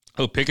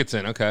 Oh, Pickett's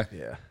in. Okay.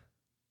 Yeah.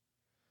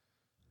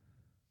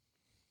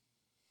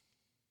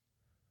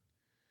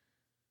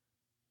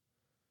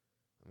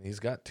 I mean, he's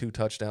got 2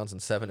 touchdowns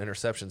and 7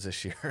 interceptions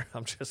this year.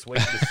 I'm just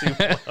waiting to see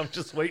one. I'm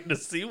just waiting to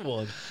see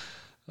one.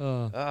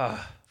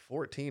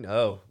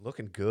 14-0.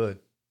 Looking good.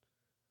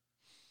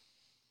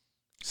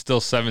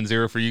 Still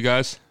 7-0 for you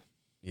guys?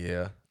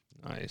 Yeah.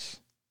 Nice.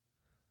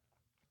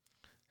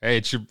 Hey,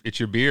 it's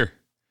your beer.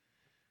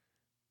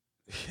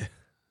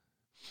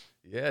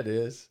 Yeah, it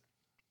is.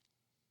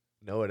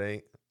 No, it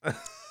ain't.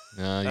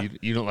 No,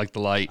 you don't like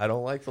the light. I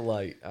don't like the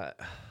light.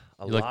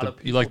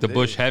 You like the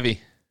Bush Heavy.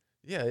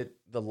 Yeah,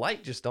 the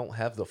light just don't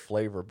have the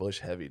flavor Bush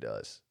Heavy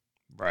does.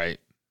 Right.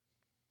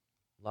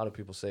 A lot of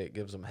people say it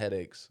gives them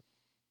headaches.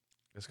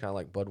 It's kind of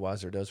like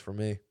Budweiser does for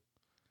me.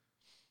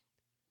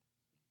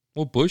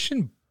 Well, Bush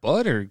and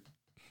Bud are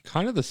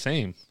kind of the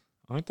same,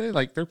 aren't they?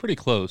 Like, they're pretty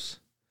close.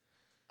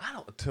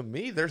 To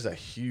me, there's a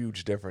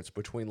huge difference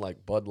between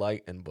like Bud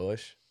Light and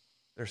Bush.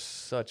 There's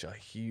such a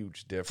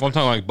huge difference. Well, I'm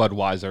talking like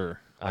Budweiser.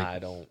 Like, I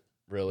don't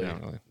really. You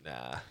don't really.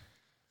 Nah.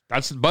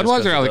 That's 'cause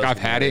Budweiser. it Like, does I've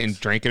the had it and headaches.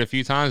 drank it a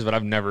few times, but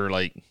I've never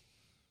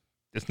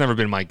it's never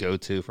been my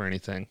go-to for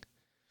anything.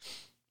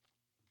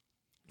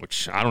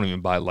 Which I don't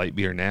even buy light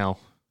beer now.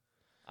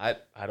 I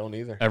don't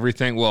either.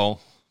 Everything. Well,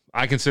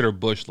 I consider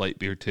Bush light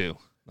beer too,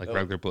 like Oh,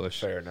 regular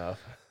Bush. Fair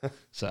enough.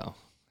 So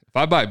if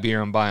I buy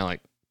beer, I'm buying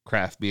like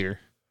craft beer.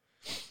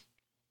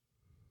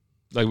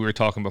 Like we were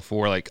talking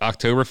before, like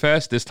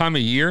Oktoberfest, this time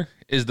of year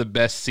is the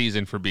best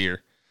season for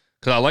beer.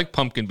 Because I like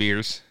pumpkin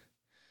beers.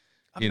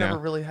 I've You never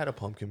know. really had a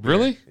pumpkin beer.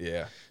 Really?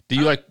 Yeah. Do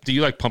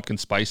you like pumpkin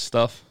spice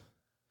stuff?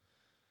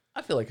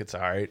 I feel like it's all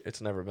right.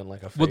 It's never been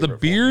like a Well, favorite the for me.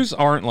 beers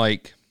aren't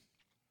like,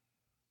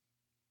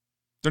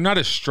 they're not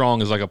as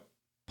strong as like a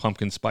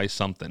pumpkin spice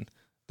something.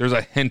 There's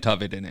a hint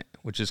of it in it,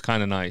 which is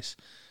kind of nice.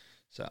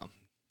 So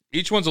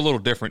each one's a little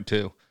different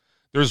too.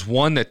 There's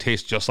one that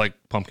tastes just like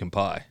pumpkin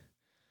pie.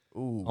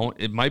 Ooh.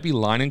 It might be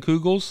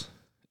Leinenkugel's,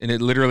 and it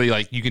literally,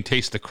 like, you can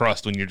taste the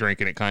crust when you're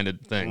drinking it kind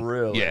of thing.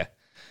 Really? Yeah.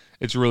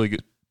 It's really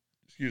good.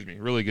 Excuse me.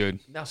 Really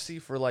good. Now, see,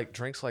 for like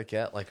drinks like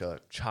that, like a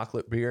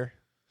chocolate beer,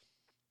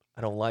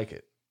 I don't like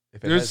it.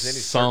 If it There's has any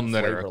some certain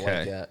that are flavor like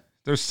okay. that.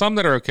 There's some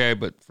that are okay,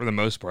 but for the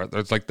most part,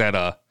 there's like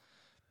that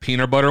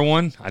peanut butter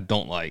one I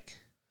don't like.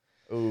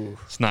 Ooh,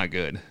 It's not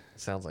good.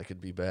 sounds like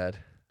it'd be bad.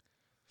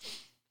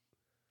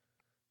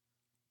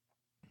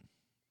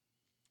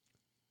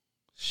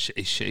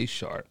 Shay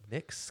Sharp.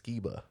 Nick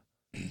Skiba.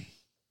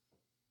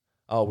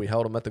 Oh, we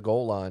held him at the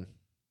goal line.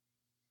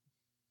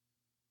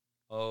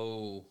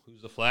 Oh,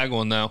 who's the flag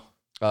on now?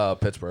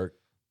 Pittsburgh.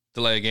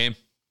 Delay a game.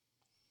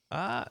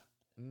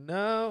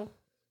 No.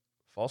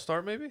 False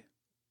start, maybe?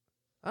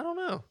 I don't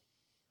know.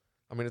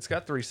 I mean, it's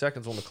got 3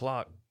 seconds on the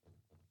clock.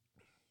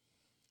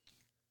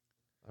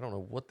 I don't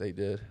know what they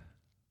did.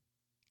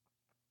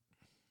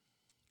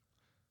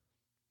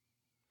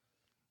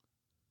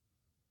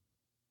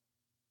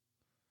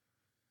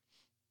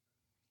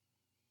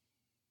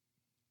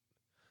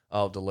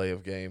 Oh, delay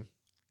of game.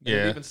 And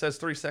Yeah. It even says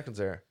 3 seconds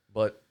there.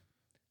 But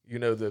you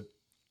know the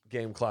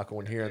game clock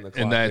on here and the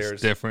clock And that's there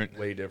is different.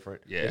 way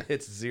different. Yeah. It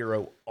hits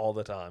 0 all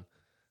the time.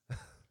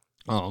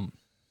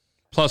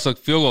 Plus, a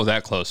field goal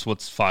that close.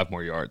 What's 5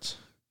 more yards?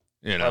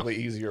 You know, Probably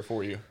easier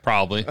for you.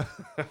 probably.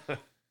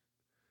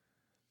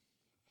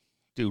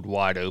 Dude,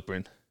 wide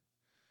open.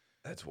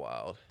 That's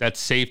wild. That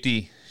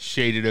safety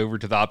shaded over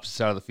to the opposite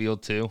side of the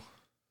field, too.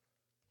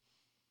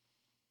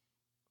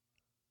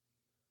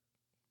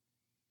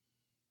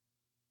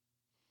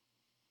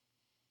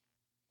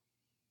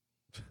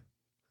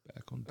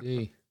 Back on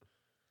D.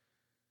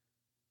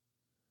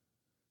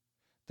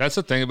 That's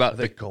the thing Are about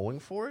they the going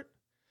for it?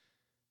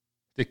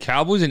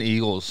 Cowboys and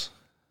Eagles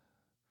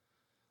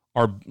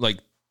are like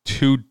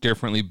 2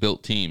 differently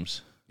built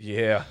teams.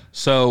 Yeah.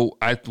 So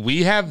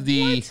we have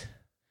the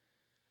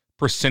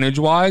percentage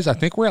wise, I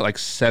think we're at like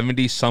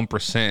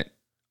 70%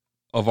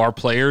 of our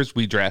players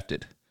we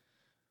drafted.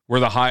 We're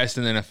the highest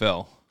in the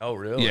NFL. Oh,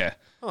 really? Yeah.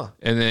 Huh.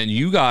 And then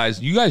you guys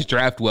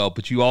draft well,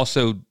 but you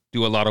also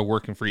do a lot of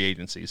work in free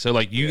agency. So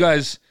like you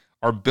guys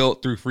are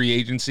built through free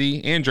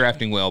agency and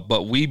drafting well,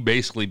 but we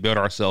basically built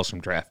ourselves from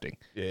drafting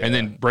and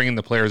then bringing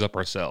the players up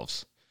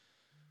ourselves.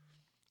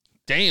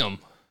 Damn.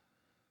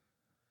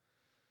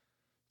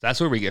 That's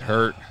where we get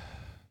hurt.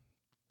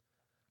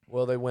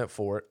 Well, they went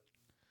for it.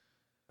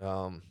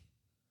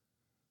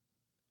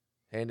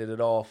 Handed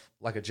it off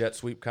like a jet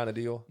sweep kind of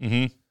deal.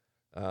 Mm-hmm.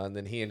 And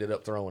then he ended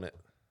up throwing it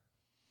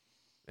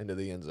into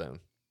the end zone.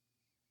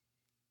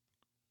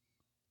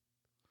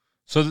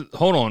 So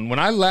hold on. When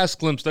I last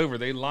glimpsed over,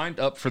 they lined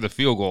up for the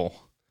field goal.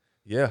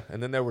 Yeah,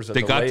 and then there was a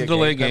They got the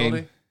delay game,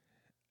 penalty,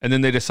 and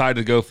then they decided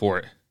to go for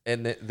it.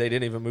 and they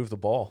didn't even move the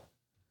ball.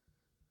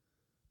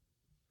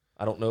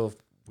 I don't know if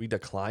we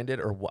declined it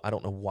or I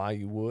don't know why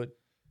you would.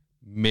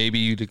 Maybe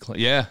you decline.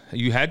 Yeah,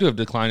 you had to have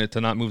declined it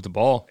to not move the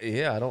ball.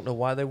 Yeah, I don't know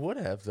why they would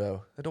have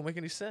though. That don't make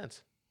any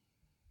sense.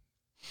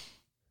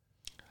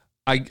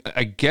 I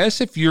guess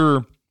if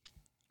you're,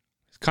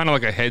 it's kind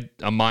of like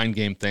a mind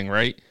game thing,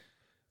 right?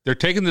 They're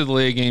taking the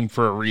delay game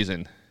for a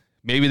reason.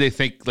 Maybe they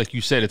think, like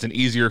you said, it's an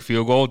easier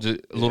field goal,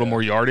 just a little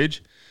more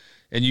yardage,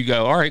 and you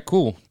go, all right,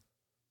 cool.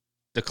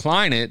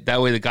 Decline it.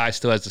 That way the guy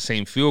still has the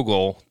same field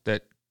goal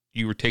that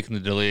you were taking the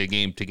delay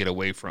game to get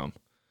away from.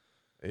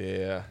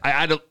 Yeah,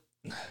 I don't.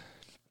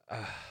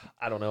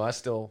 I don't know. I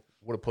still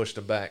would have pushed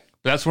him back.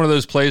 That's one of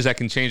those plays that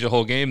can change a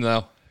whole game,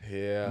 though.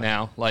 Yeah.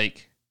 Now,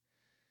 like,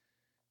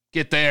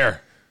 get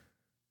there.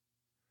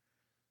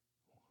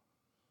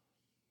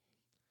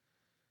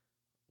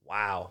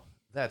 Wow,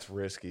 that's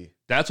risky.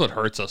 That's what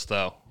hurts us,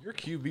 though. You're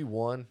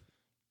QB1.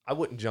 I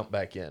wouldn't jump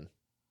back in.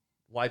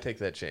 Why take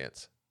that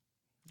chance?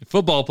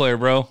 Football player,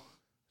 bro.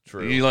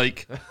 True. You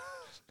like.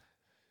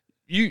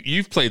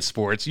 You've played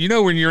sports. You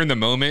know when you're in the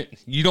moment,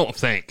 you don't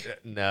think.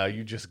 No,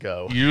 you just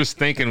go. You're just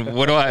thinking,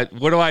 what do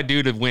I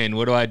do to win?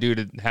 What do I do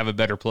to have a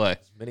better play?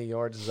 As many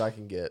yards as I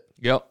can get.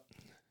 Yep.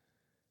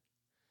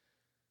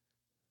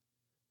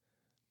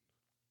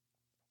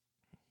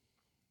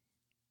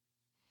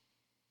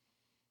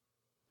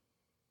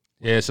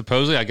 Yeah,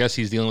 supposedly, I guess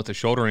he's dealing with a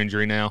shoulder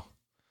injury now.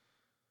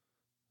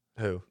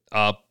 Who?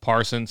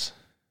 Parsons.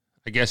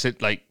 I guess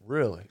it like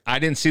Really? I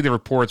didn't see the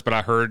reports, but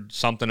I heard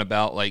something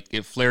about like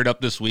it flared up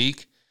this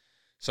week,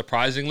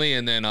 surprisingly,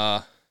 and then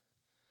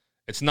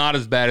it's not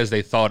as bad as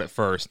they thought at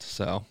first.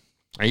 So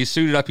he's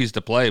suited up, he's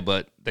to play,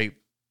 but they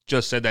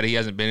just said that he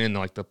hasn't been in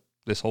like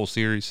this whole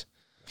series.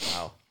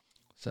 Wow.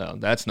 So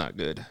that's not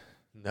good.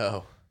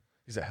 No.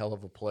 He's a hell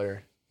of a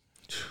player.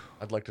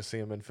 I'd like to see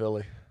him in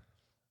Philly.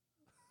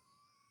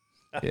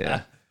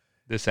 Yeah,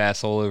 this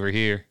asshole over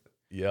here.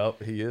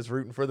 Yep, he is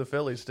rooting for the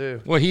Phillies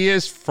too. Well, he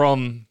is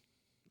from.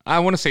 I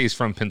want to say he's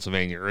from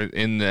Pennsylvania or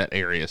in that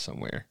area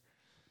somewhere.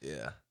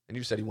 Yeah. And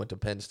you said he went to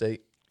Penn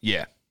State?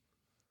 Yeah.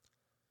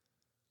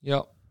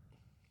 Yep.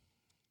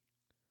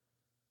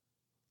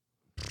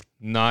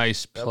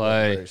 Nice That was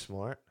play. very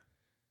smart.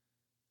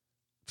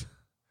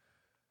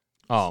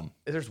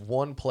 There's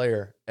one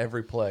player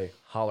every play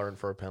hollering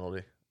for a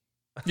penalty.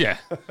 Yeah.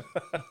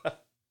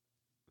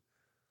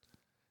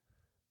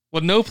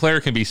 Well, no player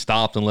can be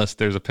stopped unless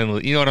there's a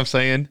penalty. You know what I'm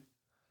saying?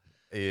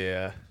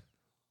 Yeah.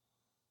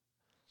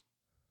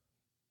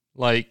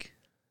 Like,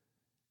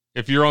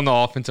 if you're on the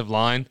offensive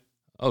line,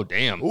 oh,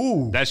 damn.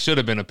 Ooh. That should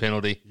have been a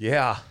penalty.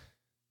 Yeah.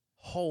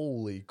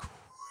 Holy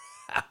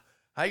crap.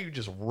 How you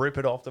just rip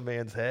it off the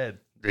man's head?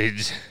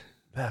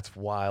 That's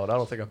wild. I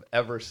don't think I've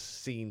ever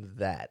seen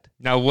that.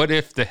 Now, what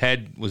if the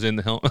head was in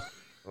the helmet?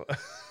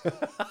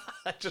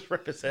 I just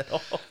ripped his head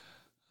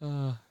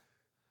off.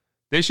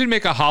 They should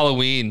make a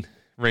Halloween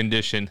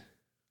rendition.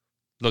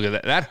 Look at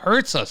that. That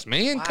hurts us,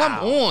 man. Wow. Come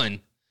on.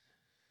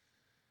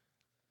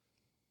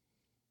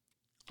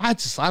 I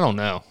don't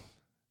know.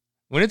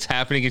 When it's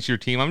happening against your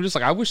team, I'm just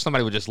like, I wish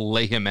somebody would just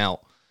lay him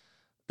out.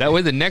 That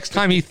way, the next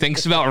time he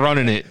thinks about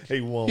running it,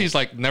 He won't. he's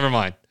like, never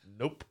mind.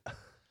 Nope.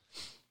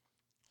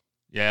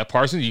 Yeah,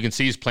 Parsons, you can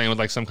see he's playing with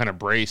like some kind of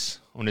brace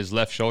on his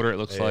left shoulder, it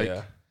looks like.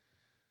 Yeah.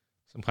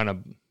 Some kind of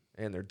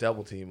And they're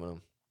double teaming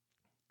him.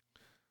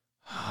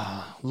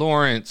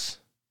 Lawrence.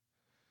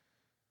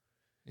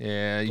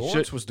 Yeah, you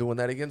Lawrence should. was doing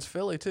that against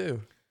Philly,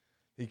 too.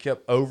 He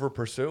kept over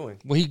pursuing.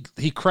 Well,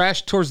 he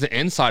crashed towards the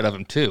inside of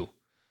him too.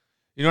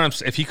 You know what I'm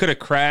saying? If he could have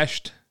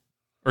crashed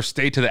or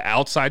stayed to the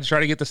outside to try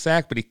to get the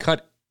sack, but he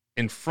cut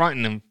in front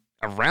and him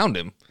around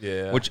him,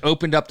 Yeah. which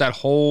opened up that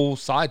whole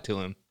side to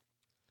him.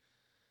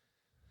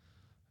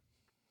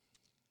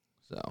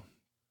 So,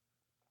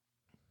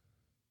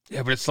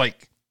 yeah, but it's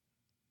like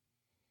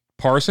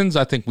Parsons,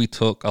 I think we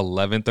took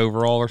 11th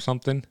overall or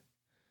something.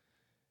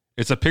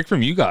 It's a pick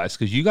from you guys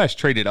because you guys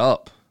traded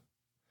up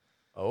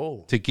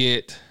Oh. to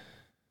get,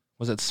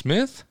 was it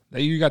Smith?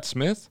 That you got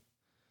Smith?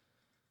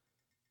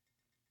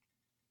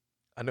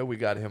 I know we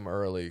got him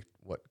early,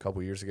 a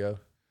couple years ago?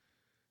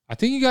 I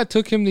think you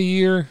took him the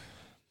year.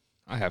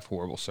 I have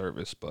horrible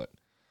service, but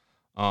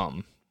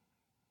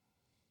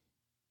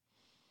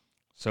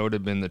so it would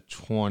have been the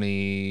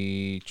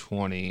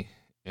 2020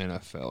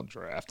 NFL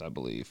draft, I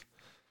believe.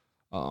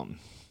 But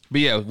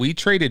yeah, we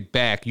traded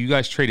back. You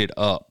guys traded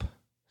up.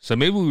 So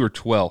maybe we were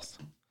 12th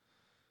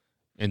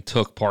and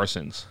took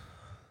Parsons.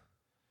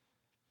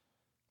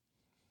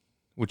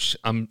 Which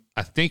I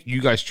think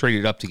you guys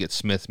traded up to get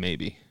Smith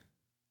maybe.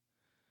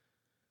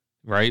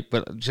 Right?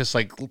 But just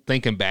like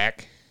thinking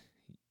back,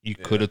 you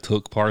could have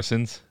took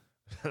Parsons.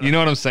 You know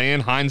what I'm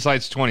saying?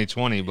 Hindsight's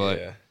 2020, but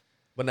Yeah.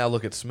 But now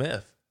look at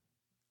Smith.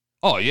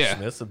 oh yeah.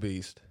 Smith's a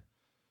beast.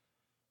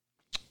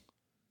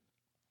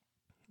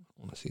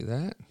 Want to see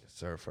that? Yes,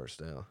 sir. First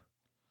down.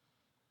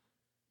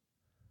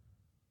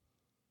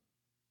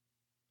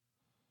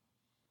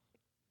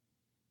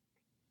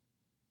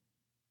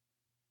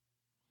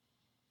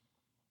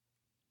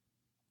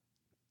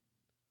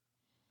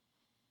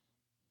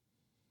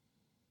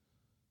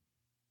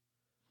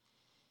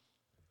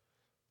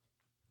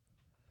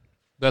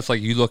 That's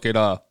like you look at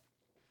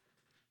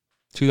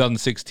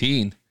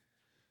 2016.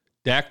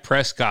 Dak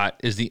Prescott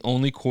is the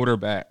only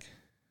quarterback,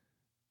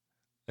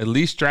 at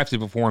least drafted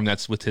before him,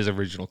 that's with his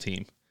original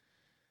team.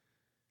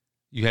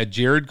 You had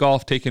Jared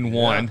Goff taking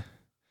one.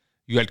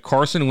 You had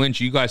Carson Wentz.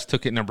 You guys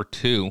took it number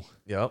 2.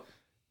 Yep.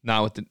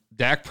 Now with the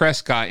Dak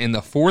Prescott in the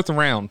 4th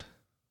round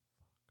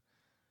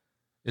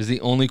is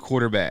the only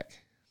quarterback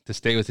to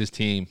stay with his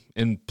team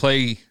and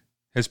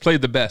has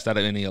played the best out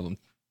of any of them.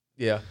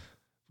 Yeah.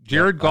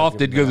 Jared Yep, I'll Goff give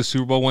did him go to that. the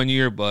Super Bowl one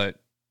year, but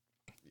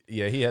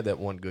Yeah, he had that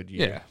one good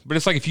year. yeah. But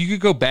it's like if you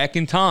could go back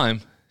in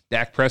time,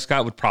 Dak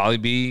Prescott would probably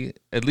be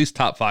at least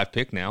top 5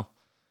 pick now.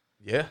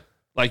 Yeah.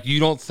 Like you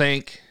don't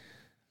think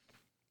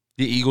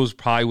the Eagles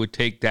probably would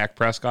take Dak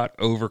Prescott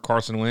over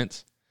Carson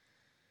Wentz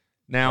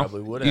now?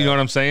 Probably would You know have.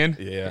 what I'm saying?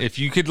 Yeah. If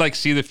you could like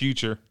see the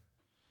future.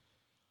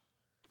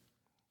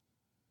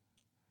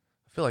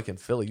 I feel like in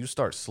Philly, you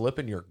start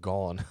slipping, you're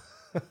gone.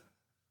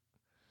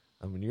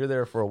 I mean, you're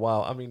there for a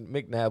while. I mean,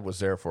 McNabb was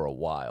there for a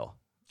while.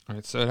 All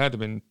right, so it had to have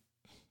been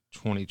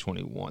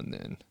 2021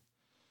 then.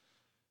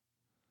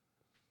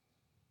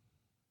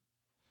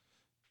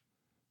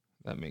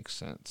 That makes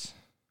sense.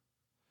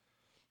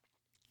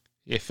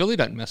 Yeah, Philly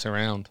doesn't mess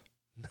around.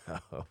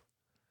 No.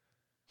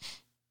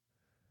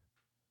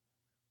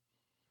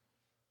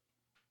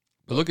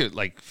 But look at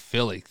like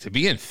Philly. To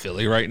be in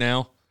Philly right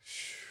now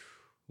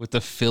with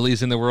the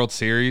Phillies in the World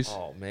Series.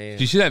 Oh, man.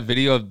 Did you see that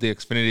video of the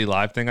Xfinity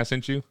Live thing I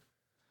sent you?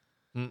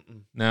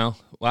 Mm-mm. No?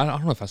 Well, I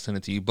don't know if I sent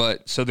it to you,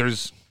 but so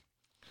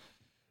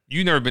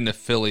you've never been to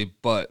Philly,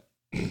 but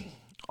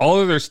all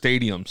of their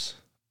stadiums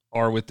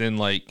are within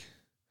like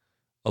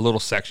a little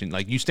section.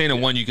 Like you stand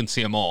in one, you can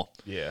see them all.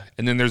 Yeah.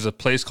 And then there's a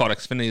place called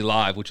Xfinity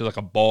Live, which is like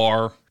a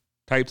bar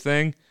type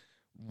thing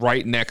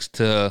right next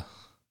to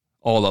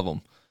all of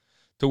them.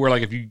 To where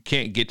like if you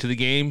can't get to the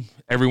game,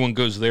 everyone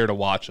goes there to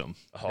watch them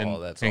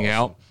and that's hang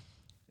awesome. out.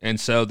 And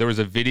so there was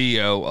a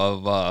video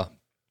of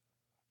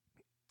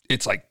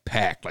it's like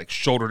packed, like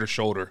shoulder to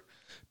shoulder,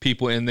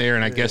 people in there.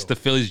 And I guess the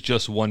Phillies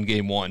just won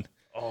game 1.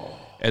 Oh.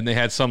 And they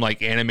had some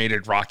like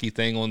animated Rocky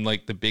thing on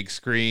like the big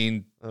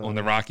screen on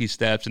the Rocky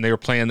steps, and they were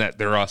playing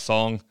their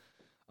song,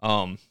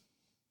 their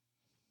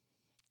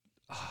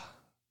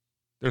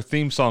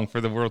theme song for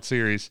the World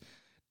Series,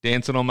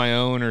 "Dancing on My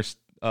Own" or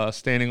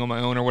 "Standing on My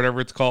Own" or whatever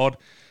it's called.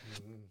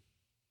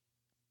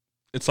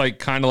 It's like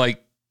kind of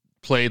like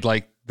played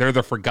like they're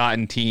the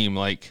forgotten team,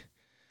 like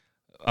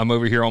I'm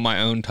over here on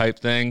my own type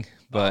thing.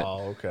 But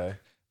Oh, okay.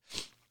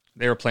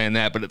 they were playing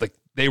that, but like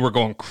they were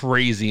going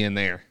crazy in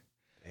there.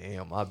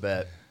 Damn, I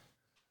bet.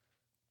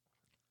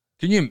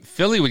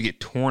 Philly would get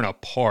torn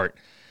apart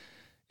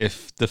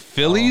if the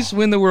Phillies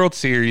win the World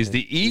Series,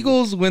 the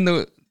Eagles win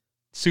the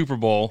Super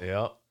Bowl.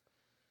 Yeah.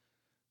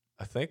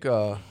 I think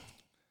what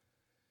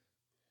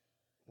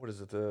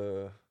is it?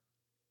 The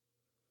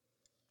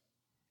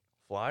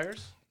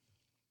Flyers?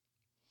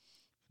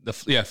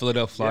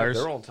 Philadelphia Flyers.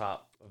 Yeah, they're on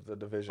top of the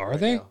division. Are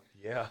they? Now.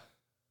 Yeah. I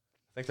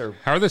think they're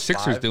How are the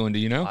Sixers doing? Do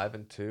you know?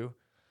 5-2.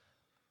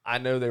 I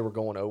know they were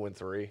going 0-3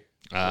 when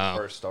they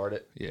first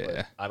started. Yeah.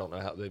 But I don't know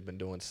how they've been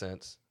doing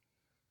since.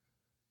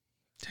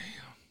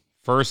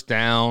 First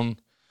down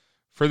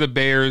for the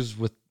Bears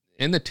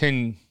in the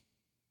 10.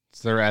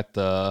 They're at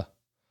the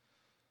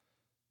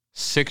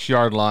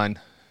 6-yard line.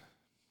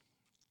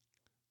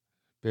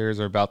 Bears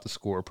are about to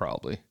score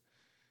probably.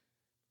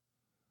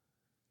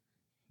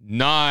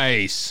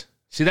 Nice.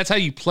 See, that's how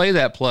you play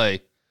that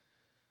play.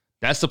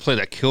 That's the play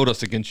that killed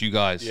us against you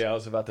guys. Yeah, I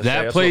was about to that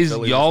say that's plays what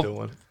Philly y'all was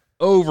doing.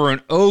 over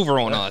and over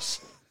on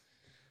us.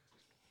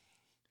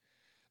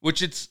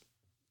 Which it's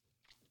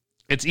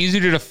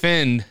easier to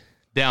defend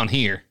down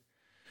here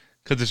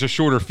because it's a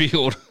shorter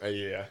field.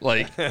 Yeah.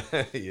 Like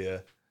yeah.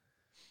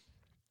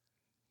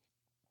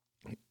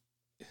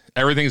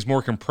 everything's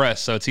more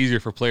compressed, so it's easier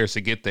for players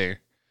to get there.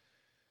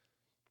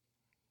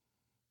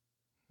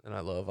 And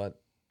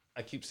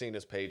I keep seeing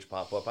this page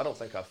pop up. I don't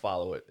think I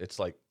follow it. It's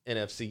like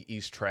NFC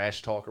East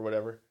trash talk or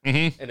whatever.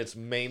 Mm-hmm. And it's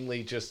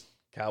mainly just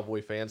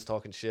Cowboy fans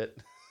talking shit.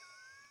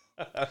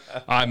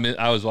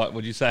 I was what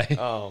would you say?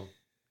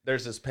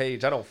 There's this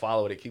page. I don't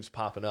follow it. It keeps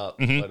popping up.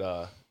 Mhm.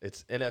 But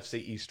it's NFC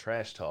East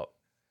trash talk.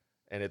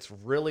 And it's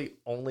really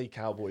only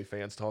Cowboy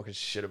fans talking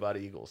shit about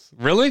Eagles.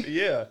 Really?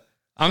 Yeah.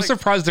 I'm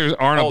surprised there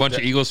aren't a Oh, bunch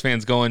of Eagles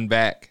fans going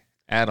back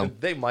at them.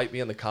 They might be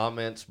in the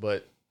comments,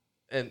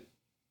 and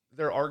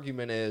their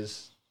argument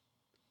is,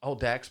 oh,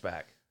 Dak's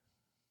back.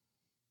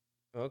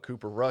 Well,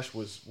 Cooper Rush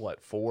was,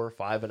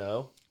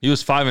 4-5-0? He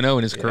was 5-0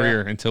 in his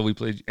career until we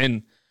played.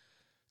 And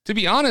to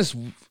be honest,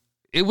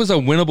 it was a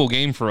winnable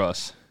game for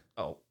us.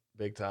 Oh,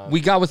 big time. We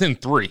got within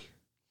 3.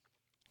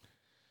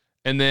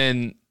 And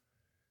then,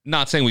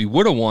 not saying we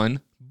would have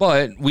won,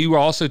 but we were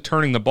also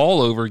turning the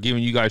ball over,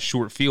 giving you guys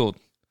short field.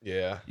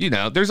 Yeah. You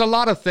know, there's a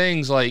lot of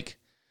things like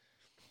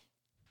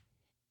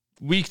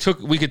we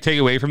could take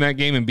away from that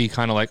game and be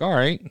kind of like, all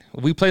right,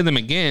 if we play them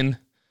again,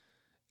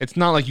 it's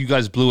not like you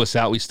guys blew us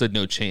out. We stood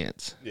no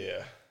chance.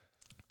 Yeah.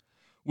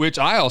 Which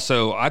I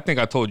think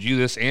I told you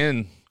this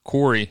and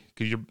Corey,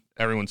 because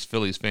everyone's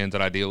Phillies fans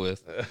that I deal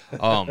with.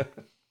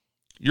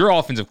 Your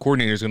offensive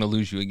coordinator is going to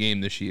lose you a game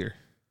this year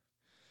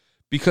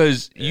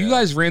because you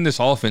guys ran this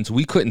offense.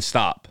 We couldn't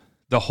stop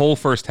the whole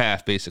first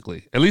half,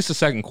 basically, at least the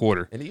second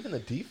quarter. And even the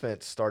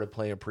defense started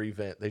playing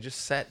prevent. They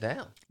just sat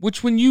down.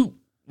 Which when you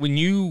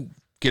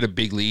get a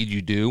big lead,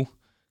 you do,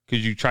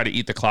 because you try to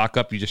eat the clock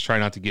up. You just try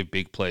not to give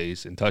big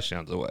plays and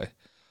touchdowns away.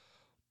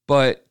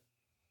 But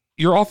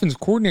your offensive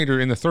coordinator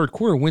in the third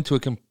quarter went to a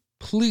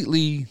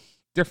completely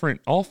different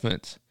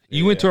offense.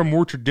 You went to a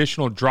more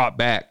traditional drop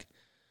back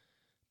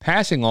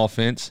passing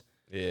offense,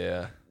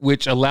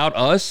 which allowed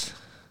us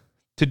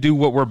to do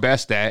what we're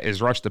best at,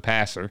 is rush the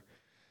passer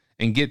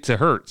and get to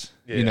Hurts,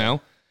 you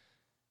know?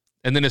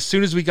 And then as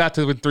soon as we got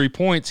to the 3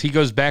 points, he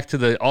goes back to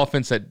the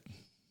offense that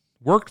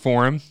worked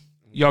for him.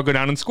 Y'all go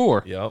down and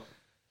score. Yep.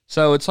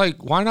 So it's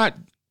like, why not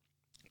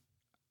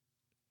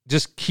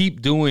just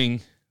keep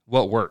doing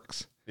what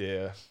works?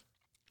 Yeah.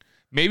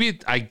 Maybe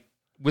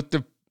with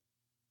the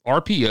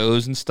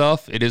RPOs and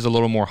stuff, it is a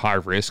little more high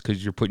risk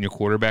because you're putting your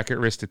quarterback at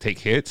risk to take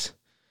hits.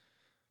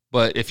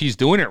 But if he's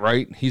doing it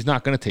right, he's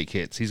not going to take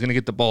hits. He's going to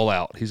get the ball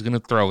out. He's going to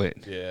throw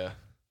it. Yeah.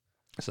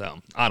 So,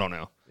 I don't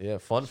know. Yeah,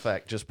 fun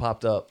fact just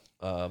popped up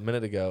a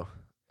minute ago.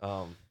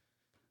 The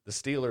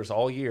Steelers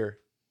all year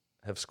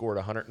have scored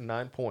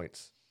 109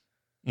 points.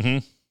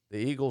 Mm-hmm. The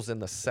Eagles in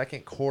the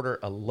second quarter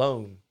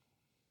alone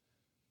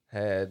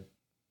had,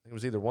 it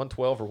was either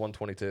 112 or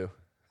 122,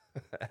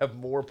 have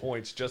more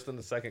points just in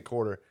the second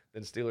quarter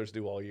than Steelers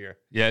do all year.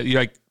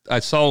 Yeah, I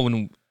saw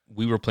when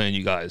we were playing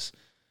you guys,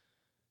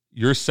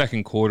 your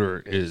second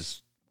quarter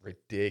is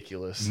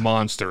ridiculous,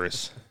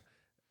 monstrous.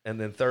 And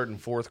then third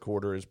and fourth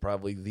quarter is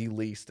probably the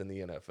least in the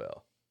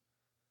NFL,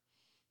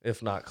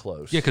 if not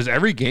close. Yeah, because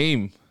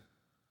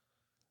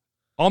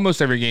almost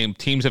every game,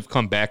 teams have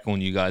come back on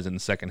you guys in the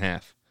second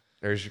half.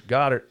 There's your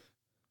Goddard.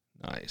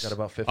 Nice. Got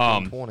about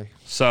 15, 20.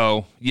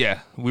 So, yeah,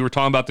 we were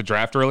talking about the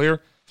draft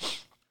earlier.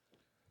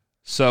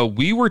 So,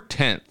 we were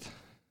 10th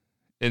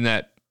in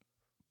that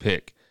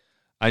pick.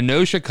 I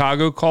know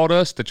Chicago called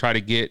us to try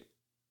to get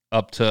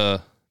up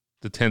to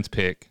the 10th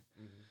pick.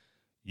 Mm-hmm.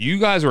 You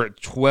guys were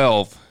at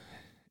 12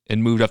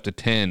 and moved up to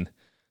 10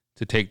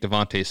 to take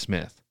Devontae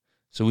Smith.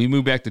 So, we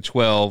moved back to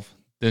 12.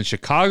 Then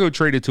Chicago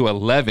traded to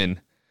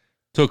 11,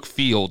 took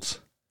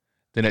Fields.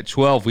 Then at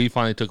 12, we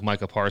finally took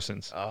Micah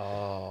Parsons.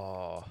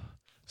 Oh.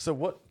 So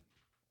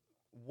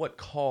what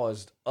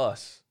caused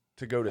us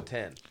to go to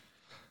 10?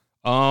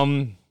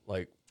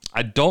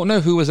 I don't know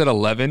who was at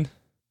 11,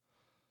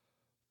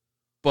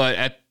 but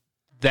at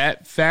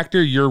that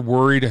factor, you're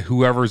worried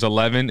whoever's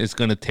 11 is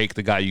going to take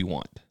the guy you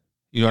want.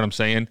 You know what I'm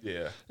saying?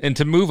 Yeah. And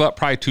to move up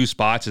probably 2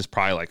 spots is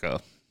probably like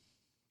a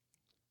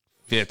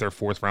 5th or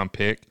 4th round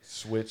pick.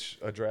 Switch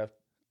a draft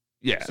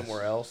Yeah.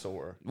 somewhere else,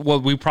 or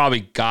Well, we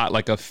probably got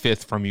like a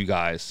 5th from you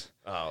guys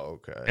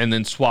okay. and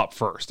then swap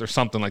first or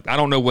something like that. I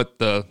don't know what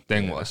the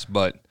thing was,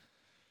 but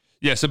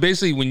yeah. So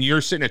basically, when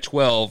you're sitting at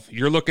 12,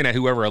 you're looking at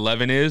whoever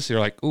 11 is. You're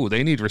like, ooh,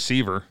 they need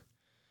receiver,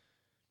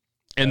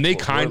 and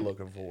That's what we're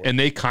looking for.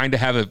 they kind of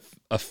have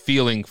a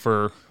feeling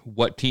for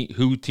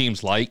who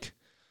teams like.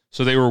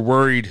 So they were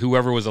worried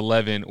whoever was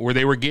 11, or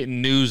they were getting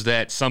news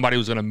that somebody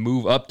was going to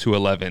move up to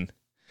 11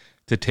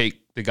 to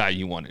take the guy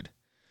you wanted.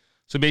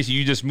 So basically,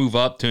 you just move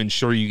up to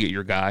ensure you get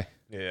your guy.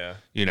 Yeah.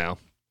 You know.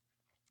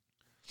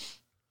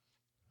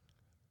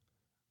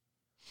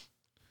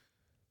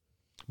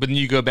 But then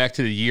you go back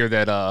to the year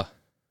that I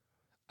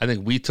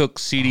think we took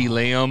CeeDee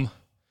Lamb.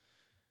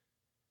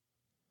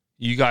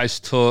 You guys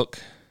took.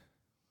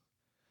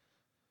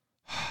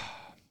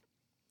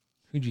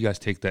 Who'd you guys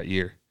take that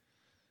year?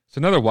 It's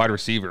another wide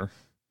receiver.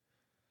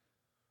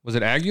 Was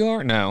it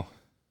Aguilar? No.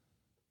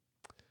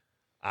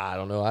 I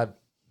don't know. I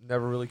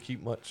never really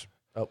keep much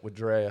up with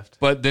draft.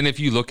 But then if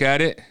you look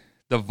at it,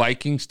 the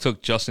Vikings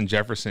took Justin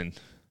Jefferson.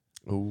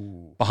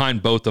 Ooh.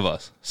 Behind both of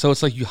us. So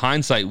it's like you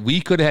hindsight,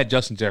 we could have had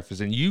Justin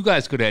Jefferson. You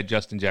guys could have had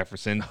Justin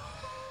Jefferson.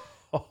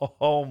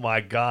 Oh my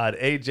God.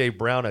 AJ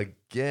Brown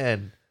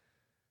again.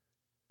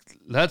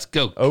 Let's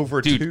go.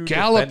 Over Dude, two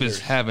Gallup defenders. is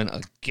having a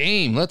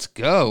game. Let's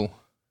go.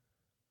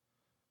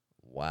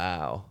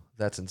 Wow.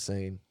 That's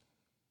insane.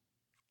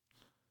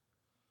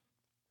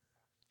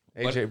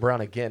 What? AJ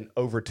Brown again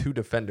over 2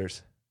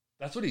 defenders.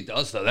 That's what he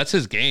does, though. That's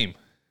his game.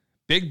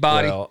 Big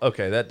body. Well,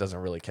 okay, that doesn't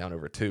really count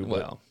over 2. But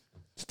Well,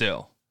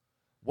 still.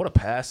 what a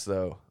pass,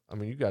 though. I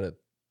mean, you got to.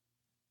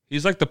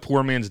 He's like the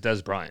poor man's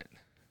Des Bryant.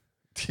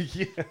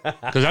 Yeah.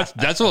 Because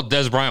that's what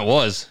Des Bryant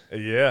was.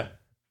 Yeah.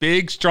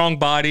 Big, strong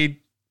bodied.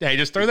 Hey,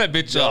 just throw that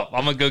bitch up.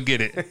 I'm going to go get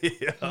it.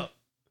 Yeah.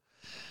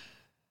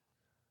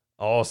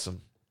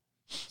 Awesome.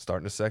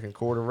 Starting the second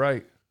quarter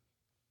right.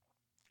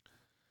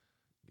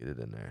 Get it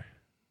in there.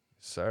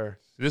 Yes, sir.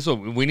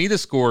 We need to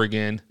score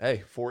again.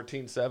 Hey,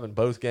 14-7,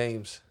 both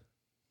games.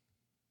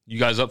 You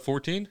guys up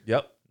 14?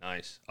 Yep.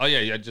 Nice. Oh,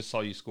 yeah. I just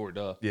saw you scored.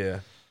 Yeah.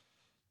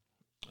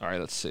 All right,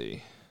 let's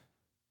see.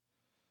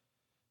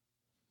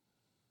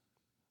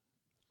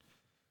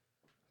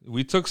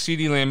 We took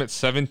CeeDee Lamb at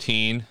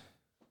 17.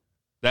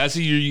 That's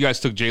the year you guys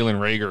took Jalen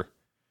Reagor.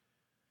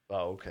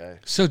 Oh, okay.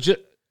 So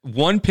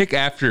one pick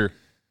after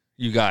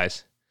you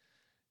guys,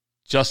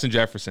 Justin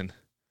Jefferson.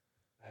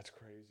 That's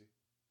crazy.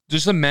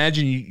 Just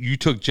imagine you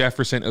took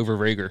Jefferson over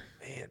Reagor.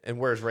 Man, and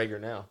where's Rager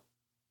now?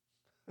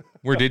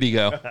 Where did he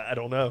go? I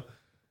don't know.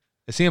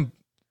 Is he in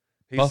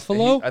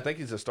Buffalo? I think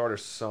he's a starter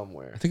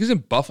somewhere. I think he's in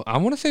Buffalo. I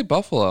want to say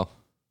Buffalo.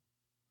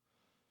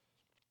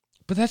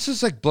 But that's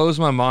just like blows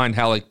my mind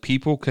how like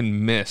people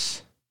can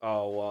miss.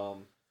 Oh,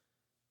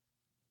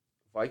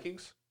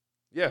 Vikings?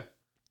 Yeah.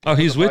 Oh,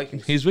 he's the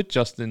Vikings. with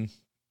Justin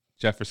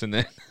Jefferson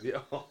then. Yeah.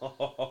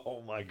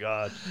 Oh my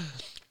God.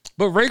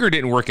 But Reagor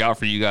didn't work out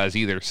for you guys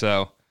either,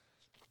 so.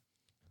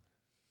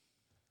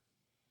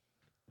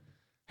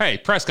 Hey,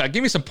 Prescott,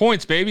 give me some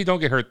points, baby. Don't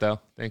get hurt, though.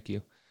 Thank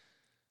you.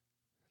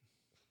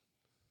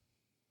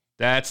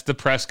 That's the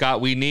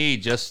Prescott we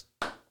need. Just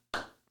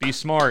be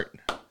smart.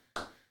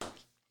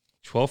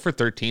 12 for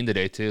 13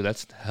 today, too.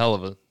 That's hell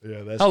of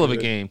a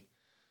game.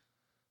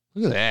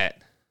 Look at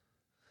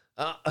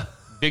that.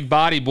 Big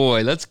body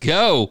boy. Let's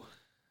go.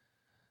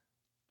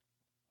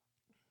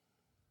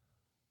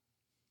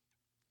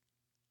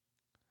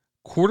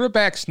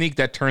 Quarterback sneak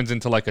that turns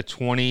into like a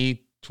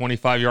 20,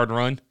 25-yard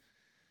run.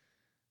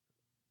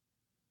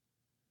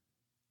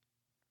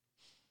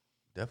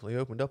 Definitely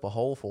opened up a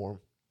hole for him.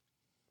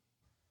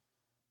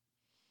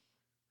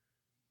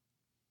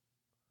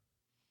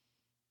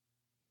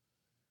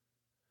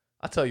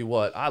 I tell you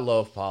what, I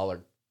love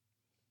Pollard.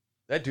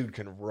 That dude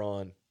can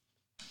run.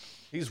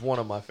 He's one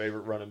of my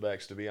favorite running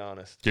backs, to be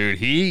honest. Dude,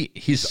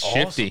 he's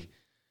shifty. Awesome.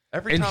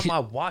 Every And time I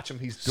watch him,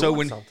 he's doing So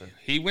when something.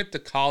 he went to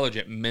college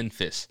at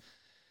Memphis,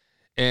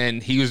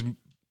 and he was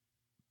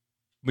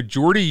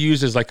majority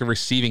used as like a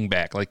receiving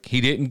back. Like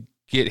he didn't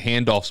get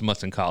handoffs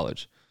much in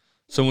college.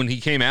 So when he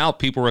came out,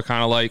 people were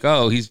kind of like,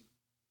 "Oh,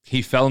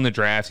 he fell in the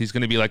draft. He's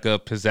going to be like a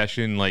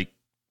possession, like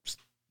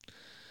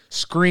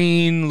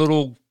screen,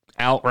 little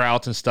out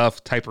routes and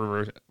stuff type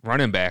of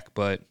running back."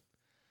 But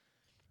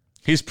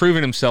he's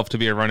proven himself to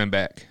be a running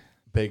back,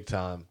 Big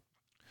time.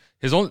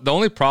 the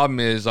only problem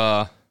is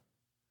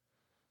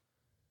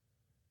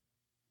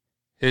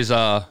his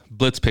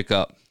blitz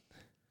pickup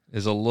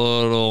is a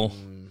little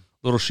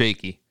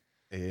shaky.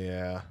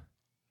 Yeah.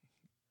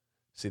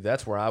 See,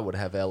 that's where I would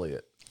have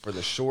Elliott for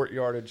the short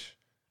yardage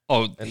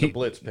Oh, and the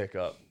blitz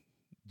pickup.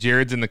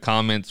 Jared's in the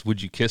comments.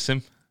 Would you kiss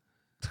him?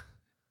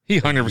 He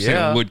 100%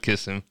 Yeah. would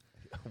kiss him.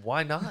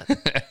 Why not?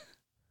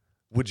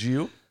 Would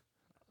you?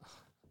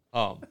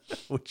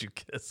 Would you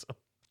kiss him?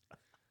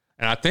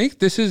 And I think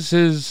this is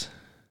his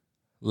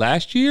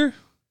last year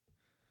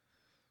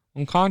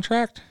on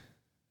contract.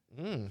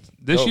 This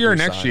They'll year or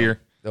next re-sign him.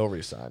 year? They'll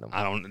resign him.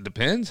 I don't. It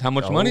depends. How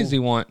much money does he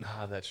want?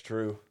 Ah, that's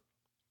true.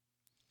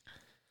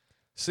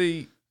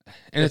 See,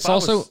 And if it's I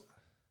also. was-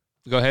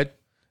 Go ahead.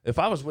 if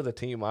I was with a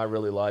team I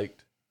really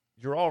liked,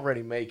 you're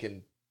already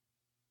making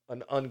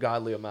an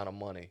ungodly amount of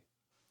money.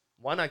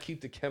 Why not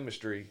keep the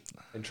chemistry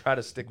and try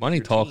to stick Money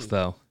with your talks, team?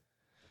 though.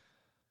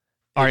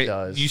 All right,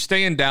 does. you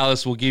stay in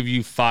Dallas, we'll give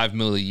you $5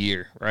 million a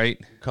year, right?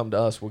 Come to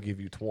us, we'll give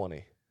you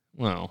 20.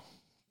 Well,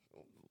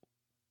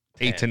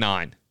 8 to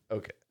 9.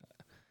 Okay.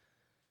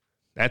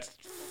 That's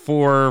 $4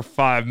 or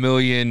 $5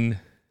 million.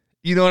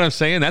 You know what I'm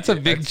saying? That's a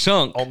big That's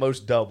chunk.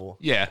 Almost double.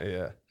 Yeah.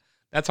 Yeah.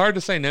 That's hard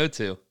to say no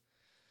to.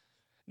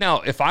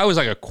 Now, if I was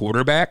like a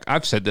quarterback,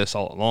 I've said this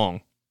all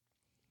along.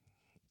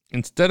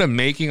 Instead of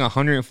making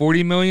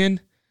 $140 million,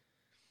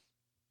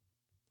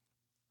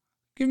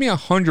 give me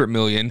 $100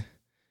 million.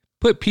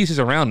 Put pieces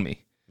around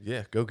me.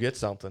 Yeah, go get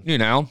something. You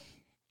know,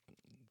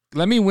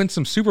 let me win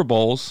some Super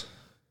Bowls.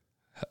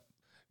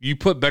 You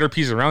put better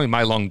pieces around me,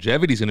 my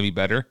longevity is going to be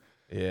better.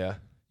 Yeah.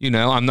 You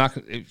know, I'm not.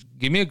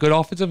 Give me a good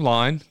offensive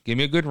line. Give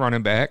me a good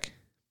running back.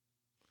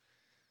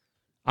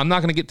 I'm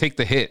not going to take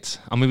the hits.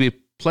 I'm going to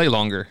play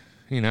longer.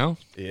 You know.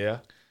 Yeah.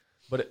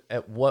 But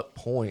at what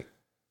point,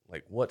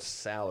 like, what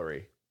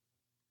salary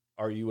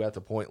are you at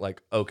the point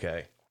like,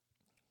 okay,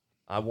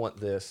 I want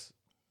this.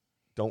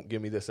 Don't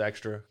give me this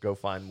extra. Go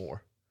find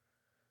more.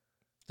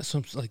 That's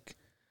what I'm like.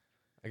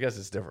 I guess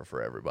it's different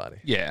for everybody.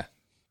 Yeah.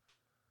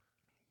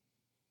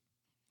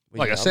 But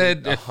Like I yeah,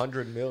 said, if-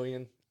 $100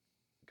 million.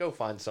 Go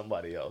find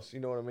somebody else. You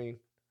know what I mean?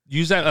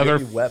 Use that other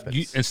me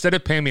weapons. instead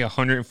of paying me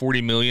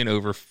 $140 million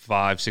over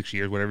 5-6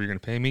 years, whatever you're going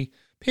to pay me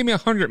me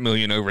 $100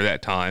 million over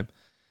that time.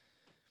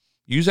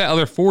 Use that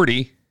other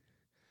 40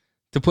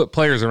 to put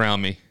players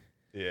around me.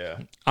 Yeah.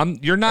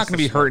 You're not That's going to the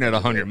be smart hurting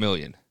at thing to $100 do.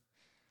 million.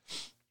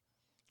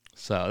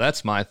 So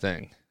that's my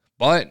thing.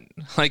 But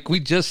like we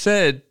just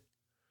said,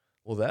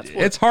 Well, that's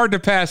what, it's hard to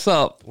pass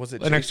up Was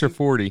it an extra Jason?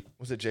 40.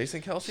 was it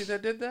Jason Kelsey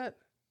that did that?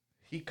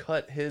 He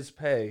cut his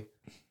pay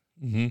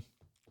Mm-hmm.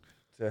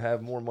 to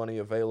have more money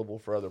available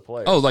for other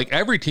players. Oh, like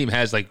every team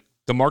has, like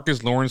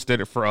DeMarcus Lawrence did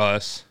it for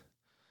us.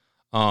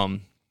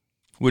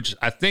 Which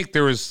I think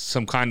there was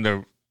some kind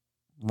of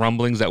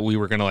rumblings that we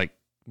were going to like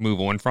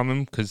move on from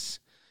him because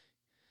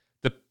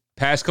the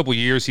past couple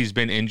years he's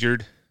been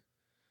injured.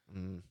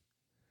 Mm.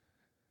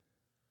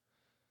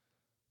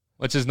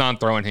 What's his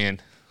non-throwing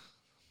hand?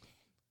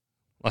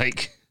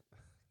 Like,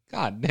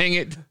 God dang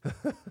it.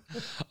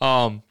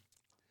 But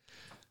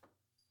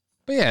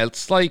yeah,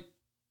 it's like,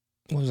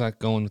 what was I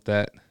going with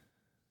that?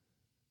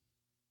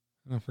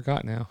 I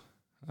forgot now.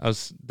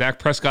 Dak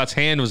Prescott's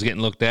hand was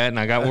getting looked at, and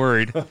I got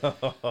worried.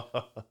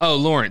 Oh,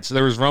 Lawrence.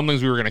 There was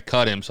rumblings we were going to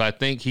cut him, so I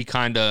think he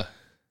kind of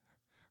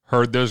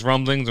heard those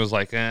rumblings. Was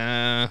like,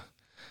 I'll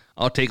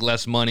take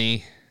less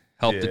money,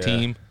 help the Yeah.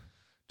 team,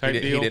 type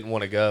He deal. didn't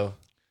want to go.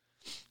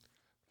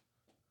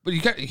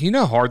 But you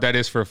know how hard that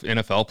is for an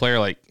NFL player.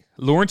 Like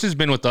Lawrence has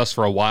been with us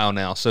for a while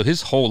now, so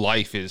his whole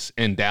life is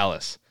in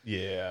Dallas,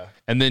 Yeah.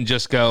 and then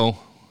just go,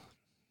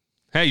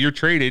 hey, you're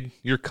traded,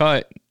 you're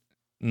cut.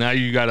 Now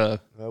you gotta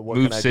What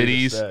move can I do to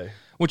cities. stay?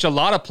 Which a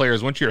lot of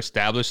players, once you're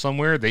established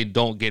somewhere, they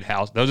don't get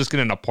house. They'll just get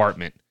an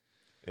apartment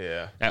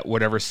Yeah. at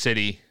whatever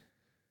city.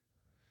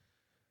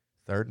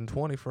 3rd and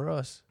 20 for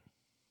us.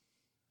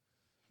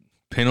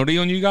 Penalty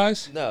on you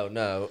guys? No.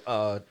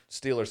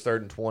 Steelers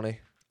 3rd and 20.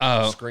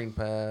 Oh, Screen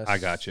pass. I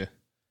got you.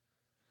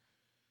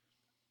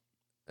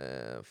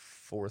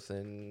 4th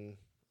and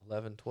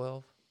 11,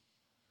 12.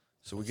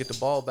 So we get the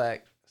ball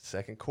back.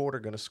 Second quarter,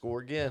 going to score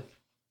again.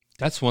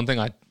 That's one thing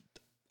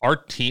our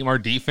team, our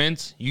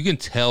defense, you can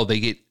tell they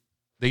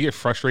get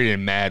frustrated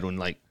and mad when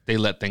like they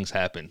let things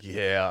happen.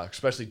 Yeah,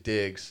 especially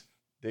Diggs.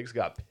 Diggs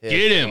got pissed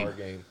Get in him. our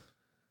game.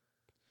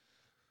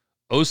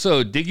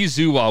 Oso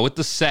Diggy with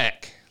the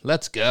sack.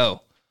 Let's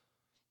go.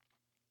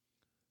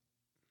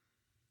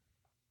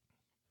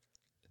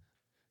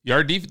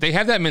 They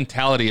have that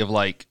mentality of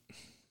like,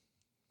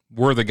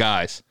 we're the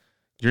guys.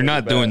 You're We're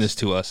not the doing best.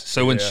 this to us.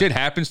 So when Yeah. shit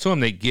happens to them,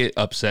 they get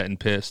upset and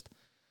pissed.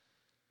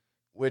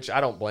 Which I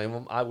don't blame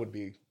them. I would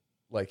be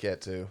like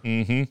that too.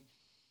 Mm-hmm.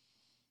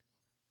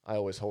 I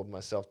always hold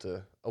myself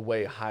to a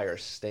way higher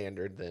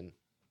standard than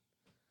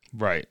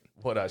Right.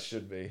 what I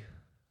should be.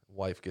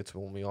 Wife gets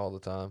on me all the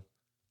time.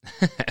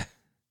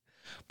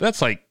 But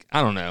that's like,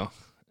 I don't know.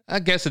 I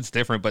guess it's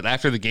different, but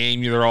after the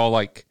game, they're all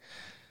like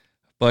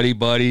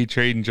buddy,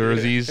 trading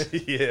jerseys.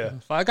 Yeah.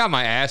 If I got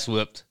my ass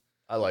whipped.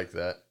 I like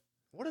that.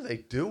 What are they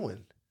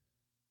doing?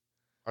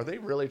 Are they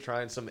really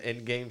trying some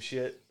end game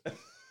shit?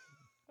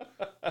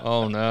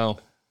 Oh, no.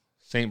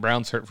 St.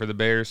 Brown's hurt for the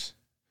Bears.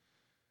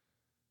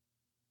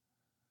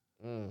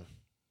 It's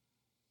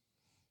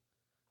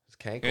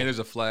Cankle. And there's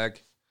a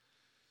flag.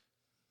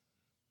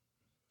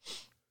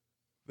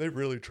 They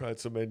really tried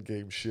some end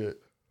game shit.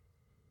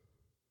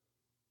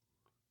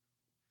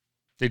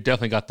 They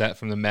definitely got that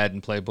from the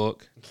Madden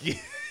playbook.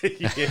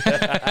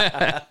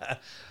 Yeah.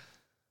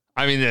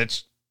 I mean,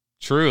 that's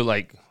true.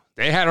 Like,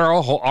 they had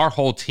our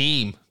whole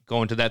team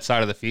going to that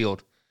side of the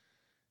field.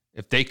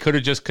 If they could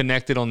have just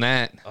connected on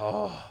that.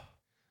 Oh.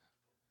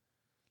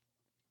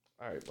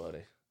 All right,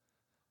 buddy.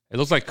 It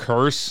looks like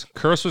Curse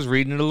was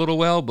reading it a little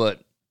well,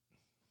 but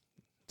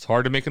it's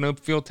hard to make an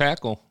open field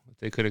tackle.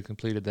 they could have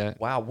completed that.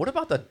 Wow. What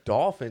about the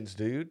Dolphins,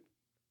 dude?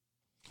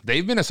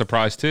 They've been a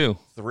surprise too.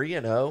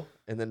 3-0,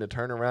 and then to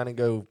turn around and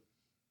go,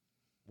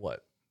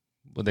 what?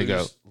 Would they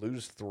go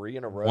Lose 3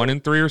 in a row?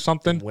 1-3 or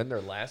something? Win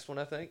their last one,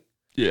 I think.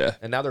 Yeah.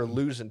 And now they're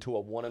losing to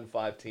a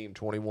 1-5 team,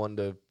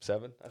 21-7.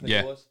 I think Yeah.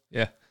 it was.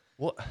 Yeah.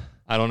 What?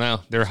 I don't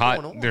know. They're What's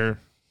hot. going on?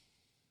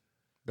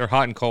 They're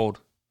hot and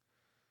cold.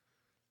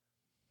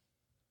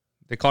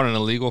 They caught an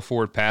illegal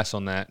forward pass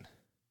on that.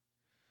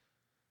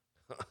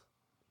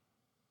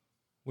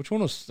 Which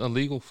one was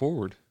illegal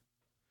forward?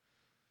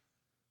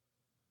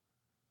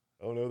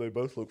 Oh no, they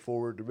both look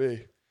forward to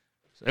me.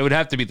 It would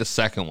have to be the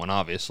second one,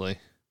 obviously.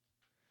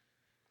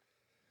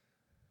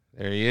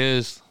 There he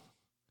is.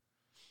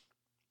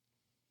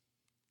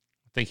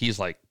 I think he's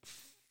like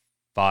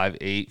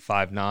 5'8",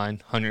 5'9",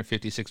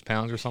 156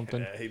 pounds or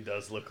something. Yeah, he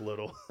does look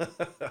little.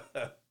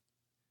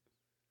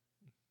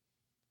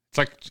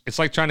 It's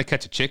like trying to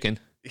catch a chicken.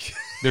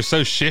 They're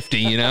so shifty,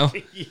 you know?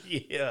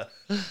 Yeah.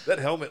 That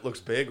helmet looks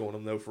big on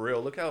him, though, for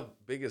real. Look how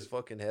big his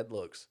fucking head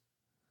looks.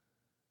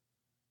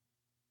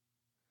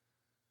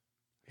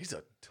 He's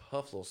a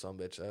tough little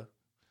sumbitch, though.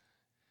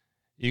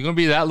 You're going to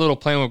be that little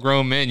playing with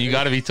grown men. You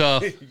got to be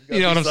tough. You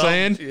know what I'm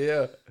saying?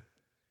 Yeah.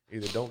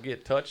 Either don't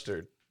get touched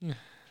or...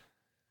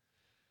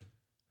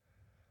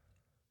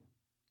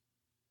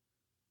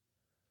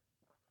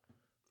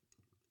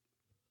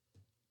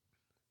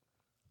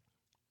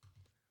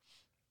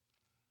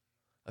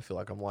 I feel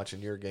like I'm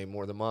watching your game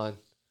more than mine.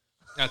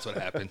 That's what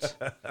happens.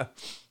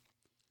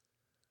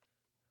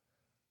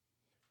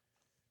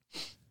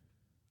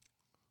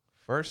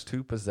 First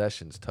 2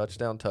 possessions,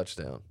 touchdown.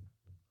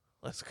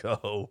 Let's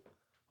go.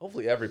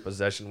 Hopefully every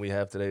possession we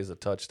have today is a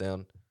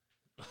touchdown.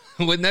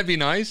 Wouldn't that be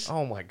nice?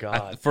 Oh, my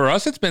God. For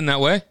us, it's been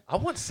that way. I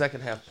want second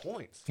half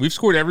points. We've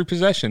scored every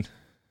possession.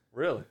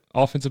 Really?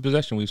 Offensive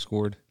possession we've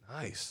scored.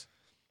 Nice.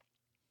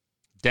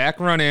 Dak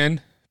run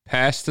in,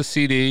 pass to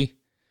CD,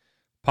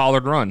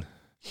 Pollard run.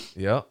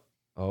 Yep.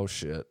 Oh,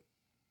 shit.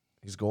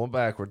 He's going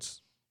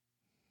backwards.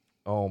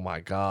 Oh, my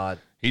God.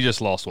 He just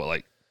lost, what,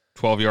 like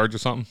 12 yards or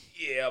something?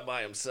 Yeah,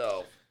 by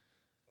himself.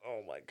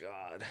 Oh, my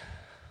God.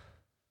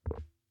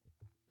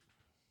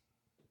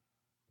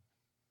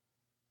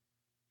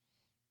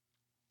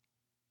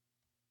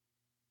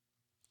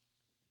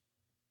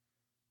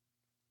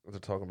 They're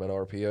talking about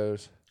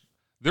RPOs.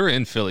 They're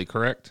in Philly,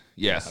 correct?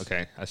 Yeah, Yes.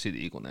 okay. I see the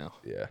Eagle now.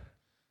 Yeah.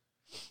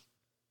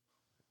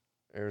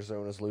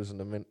 Arizona's losing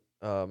to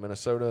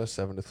Minnesota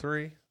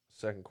 7-3,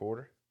 second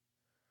quarter.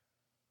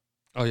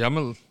 Oh, yeah,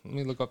 let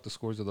me look up the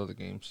scores of the other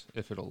games,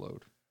 if it'll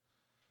load.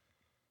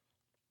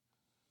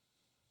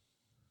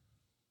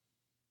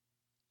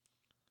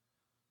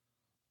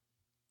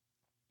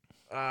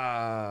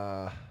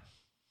 That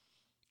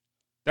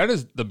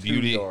is the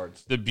beauty.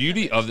 yards. The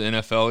beauty of the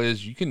NFL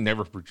is you can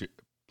never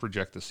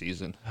project the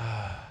season.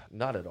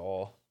 Not at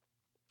all.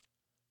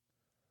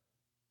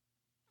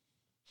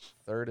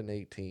 3rd and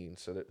 18,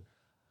 so that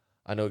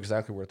I know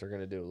exactly what they're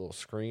going to do. A little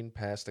screen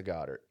pass to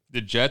Goddard.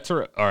 The Jets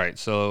are all right.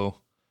 So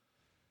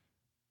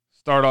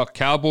start off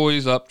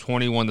Cowboys up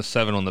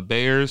 21-7 on the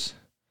Bears.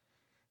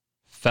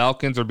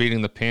 Falcons are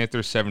beating the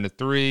Panthers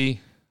 7-3.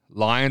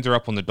 Lions are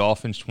up on the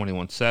Dolphins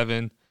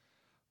 21-7.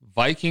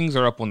 Vikings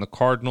are up on the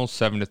Cardinals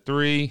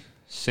 7-3.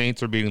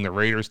 Saints are beating the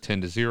Raiders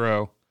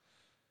 10-0.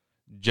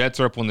 Jets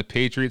are up on the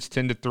Patriots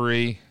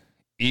 10-3.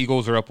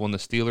 Eagles are up on the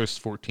Steelers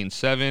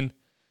 14-7.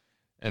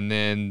 And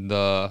then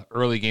the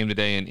early game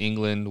today in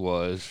England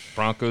was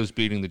Broncos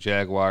beating the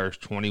Jaguars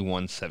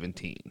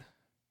 21-17.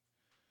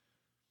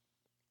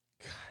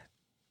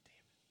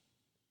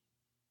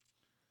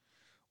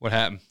 What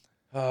happened?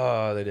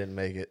 Oh, they didn't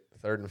make it.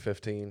 3rd and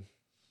 15.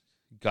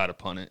 Got to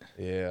punt it.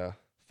 Yeah.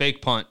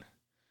 Fake punt.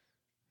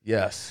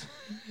 Yes.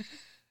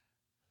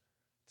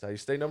 That's how you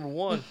stay number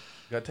 1. You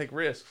got to take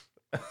risks.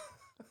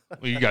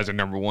 Well, you guys are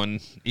number 1,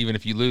 even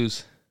if you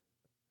lose.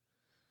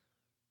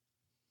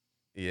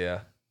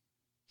 Yeah.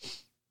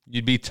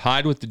 You'd be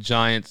tied with the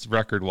Giants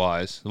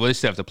record-wise. Well, they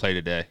still have to play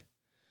today.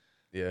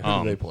 Yeah.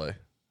 Who do they play?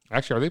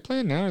 Actually, are they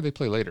playing now or they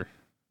play later?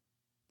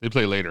 They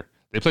play later.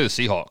 They play the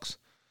Seahawks.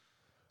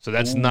 So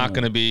that's not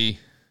going to be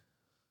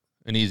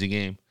an easy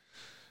game.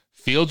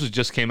 Fields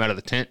just came out of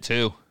the tent,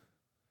 too.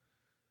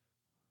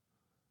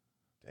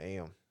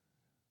 Damn.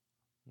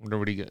 Wonder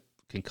what he got.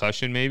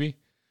 Concussion, maybe?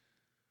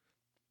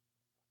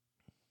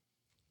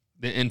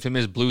 The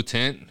infamous blue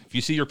tent. If you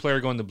see your player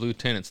go in the blue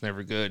tent, it's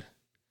never good.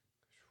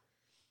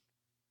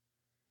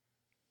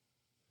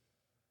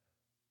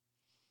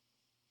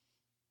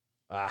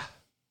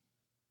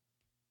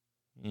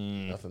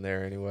 Nothing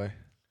there anyway.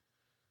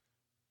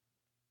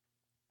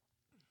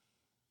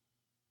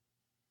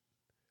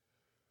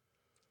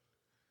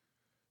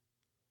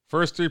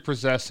 First 3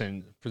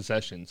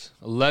 possessions.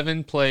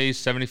 11 plays,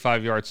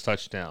 75 yards,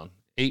 touchdown.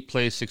 8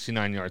 plays,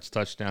 69 yards,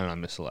 touchdown. I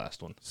missed the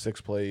last one.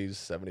 6 plays,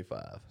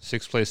 75.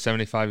 6 plays,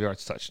 75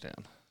 yards,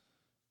 touchdown.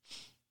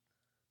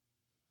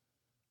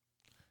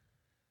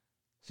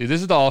 See,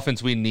 this is the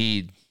offense we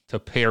need to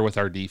pair with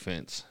our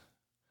defense.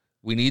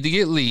 We need to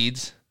get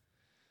leads,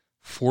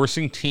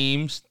 forcing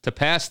teams to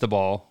pass the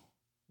ball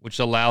which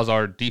allows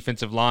our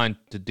defensive line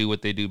to do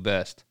what they do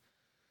best.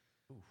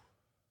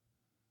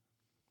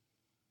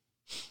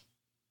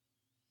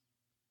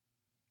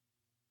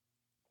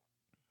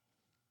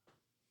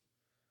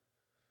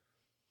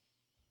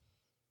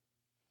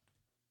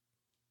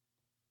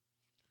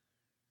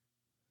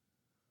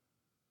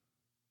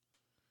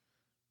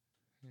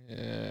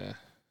 Yeah.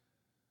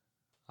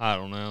 I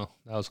don't know.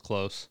 That was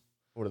close.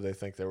 What do they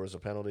think? There was a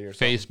penalty or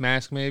something? Face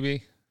mask,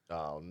 maybe.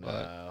 Oh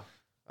no!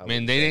 I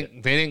mean, they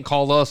didn't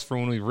call us for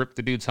when we ripped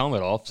the dude's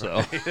helmet off,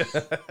 so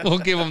we'll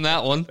give them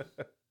that one.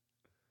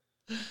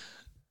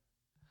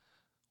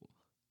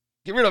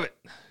 Get rid of it.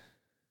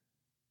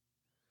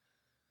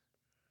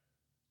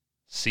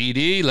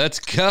 CD, let's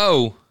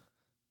go.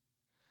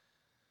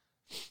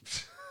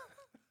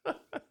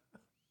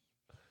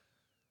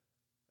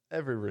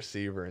 Every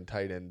receiver and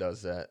tight end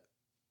does that.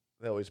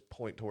 They always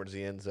point towards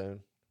the end zone.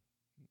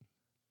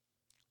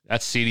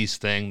 That's CD's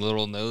thing,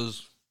 little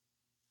nose.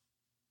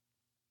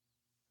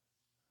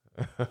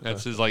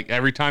 That's his, like,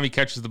 every time he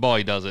catches the ball,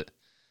 he does it.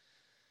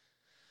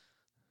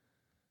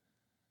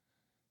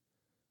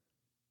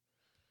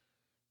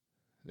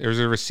 There's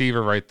a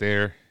receiver right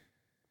there.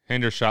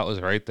 Hendershot was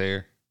right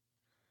there.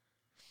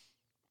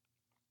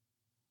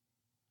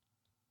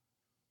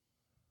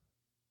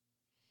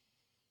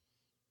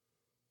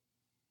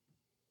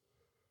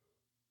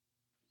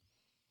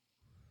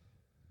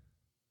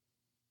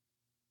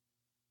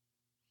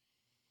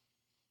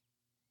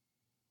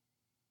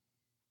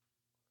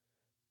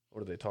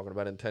 What are they talking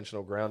about?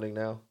 Intentional grounding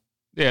now?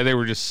 Yeah, they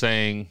were just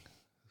saying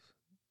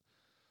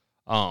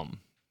there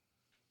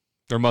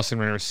must have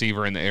been a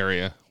receiver in the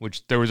area,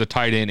 which there was a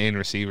tight end and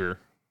receiver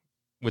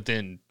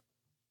within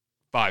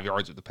 5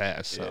 yards of the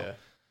pass. So. Yeah.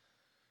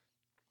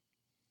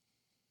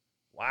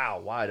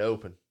 Wow, wide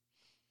open.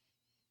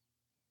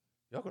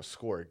 Y'all gonna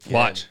score again.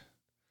 Watch.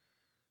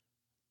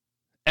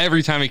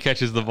 Every time he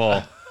catches the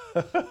ball.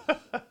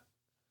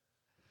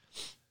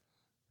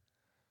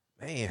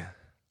 Man.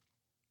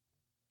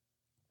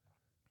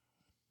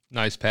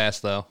 Nice pass,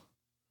 though.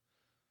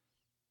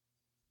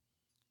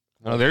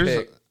 What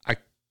a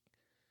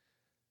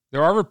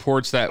there are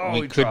reports that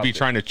we could be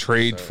trying to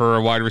trade for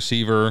a wide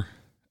receiver.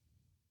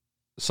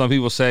 Some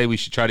people say we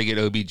should try to get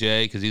OBJ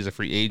because he's a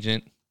free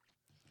agent.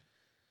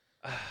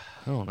 I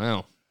don't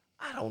know.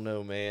 I don't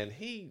know, man.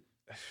 He's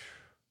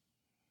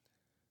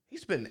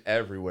been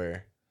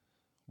everywhere.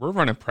 We're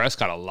running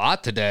Prescott a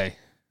lot today.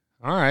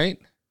 All right.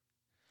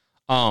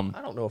 I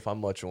don't know if I'm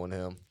much on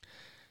him.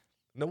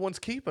 No one's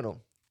keeping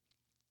him.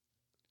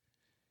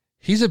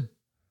 He's a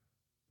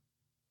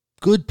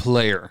good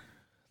player,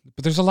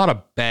 but there's a lot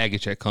of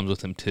baggage that comes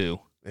with him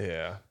too.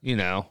 Yeah. You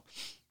know.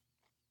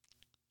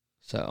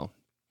 So,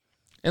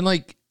 and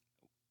like,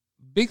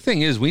 big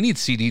thing is we need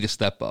CD to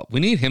step up. We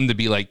need him to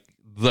be like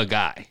the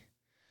guy.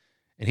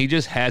 And he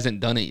just hasn't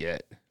done it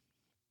yet.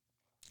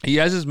 He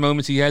has his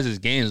moments, he has his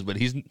games, but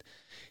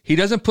he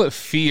doesn't put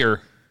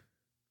fear.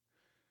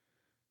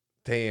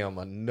 Damn,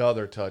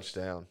 another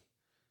touchdown.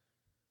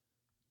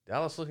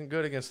 Dallas looking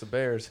good against the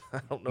Bears. I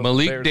don't know.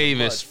 Malik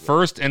Davis,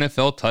 first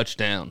NFL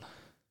touchdown.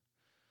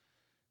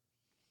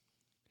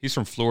 He's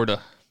from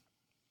Florida.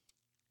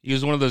 He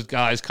was one of those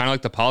guys, kind of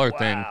like the Pollard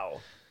thing.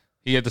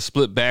 He had the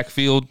split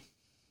backfield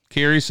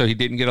carry, so he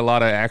didn't get a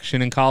lot of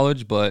action in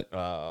college, but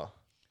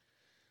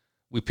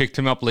we picked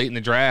him up late in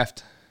the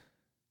draft.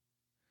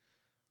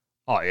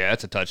 Oh, yeah,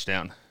 that's a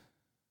touchdown.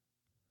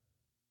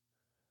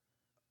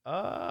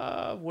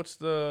 What's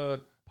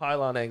the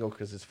pylon angle?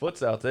 Because his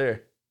foot's out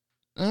there.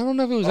 I don't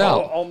know if it was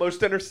out.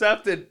 Almost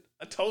intercepted.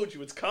 I told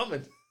you it's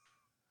coming.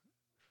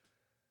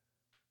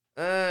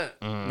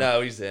 No,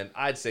 he's in.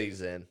 I'd say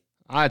he's in.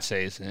 I'd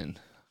say he's in.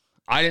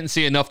 I didn't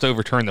see enough to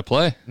overturn the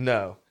play.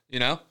 No. You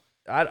know?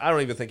 I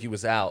don't even think he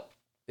was out.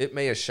 It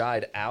may have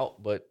shied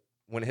out, but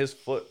when his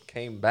foot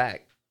came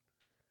back.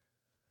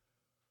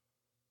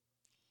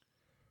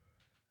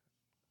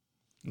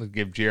 Let's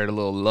give Jared a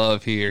little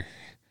love here.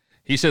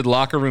 He said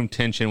locker room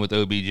tension with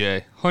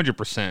OBJ.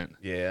 100%.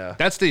 Yeah.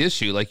 That's the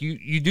issue. Like,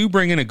 you do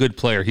bring in a good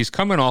player. He's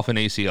coming off an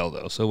ACL,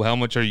 though. So how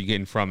much are you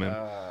getting from him?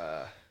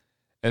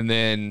 And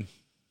then,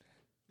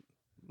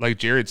 like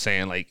Jared's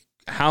saying, like,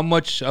 how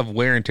much of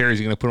wear and tear is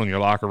he going to put on your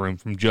locker room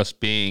from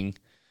just being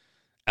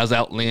as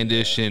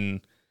outlandish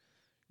and,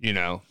 you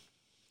know,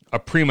 a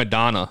prima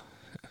donna?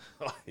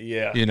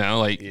 Yeah. You know,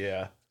 like.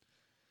 Yeah.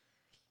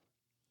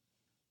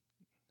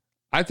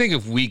 I think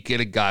if we get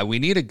a guy, we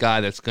need a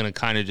guy that's going to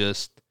kind of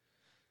just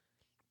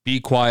be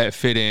quiet,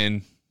 fit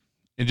in,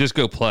 and just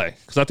go play.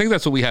 Because I think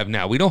that's what we have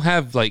now. We don't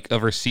have, like, a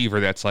receiver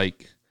that's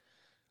like,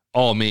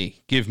 all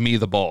me, give me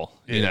the ball,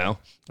 you know?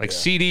 Like,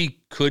 CD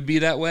could be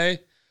that way,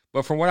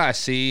 but from what I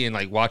see and,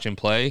 like, watch him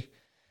play,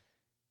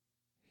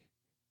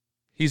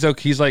 he's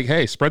like,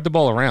 hey, spread the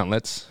ball around.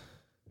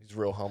 He's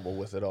real humble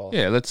with it all.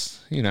 Yeah,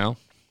 let's, you know,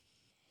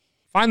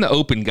 find the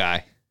open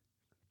guy,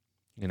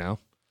 you know?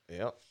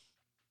 Yep.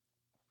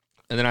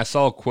 And then I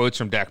saw quotes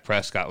from Dak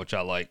Prescott, which I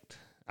liked.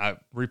 I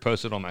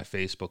reposted on my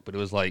Facebook, but it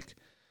was like,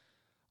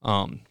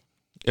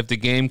 if the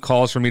game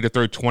calls for me to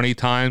throw 20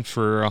 times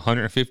for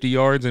 150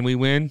 yards and we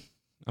win,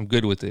 I'm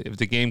good with it. If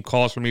the game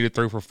calls for me to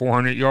throw for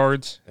 400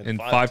 yards and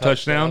 5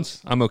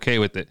 touchdowns, I'm okay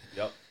with it.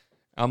 Yep.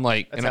 I'm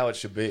like, That's how it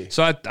should be.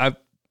 So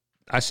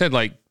I said,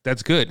 like,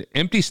 that's good.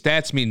 Empty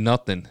stats mean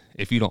nothing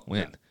if you don't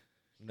win.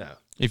 No.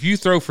 If you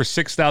throw for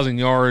 6,000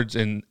 yards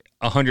and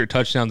 100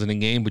 touchdowns in a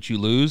game, but you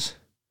lose,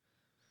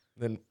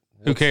 Then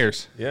who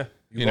cares? Yeah.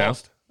 You know?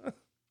 lost.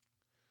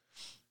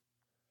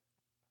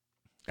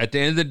 At the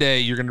end of the day,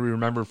 you're going to be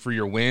remembered for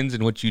your wins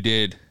and what you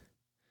did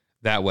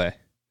that way.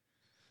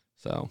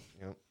 So,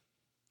 Yep.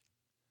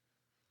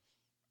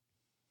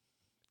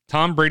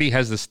 Tom Brady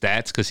has the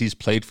stats because he's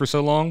played for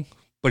so long,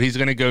 but he's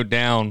going to go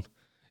down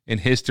in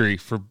history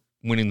for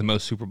winning the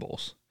most Super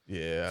Bowls.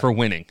 Yeah. For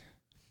winning.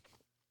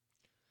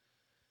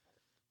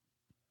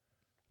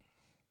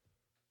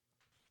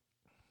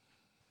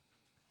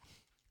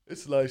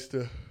 It's nice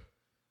to.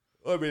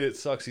 I mean, it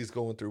sucks he's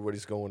going through what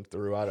he's going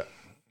through.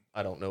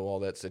 I don't know all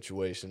that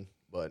situation,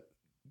 but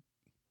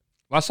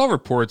I saw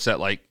reports that,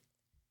 like,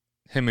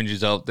 him and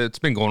Giselle, that's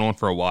been going on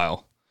for a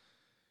while.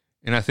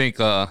 And I think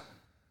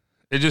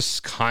it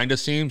just kind of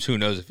seems, who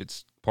knows if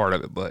it's part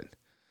of it, but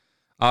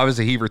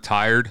obviously he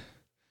retired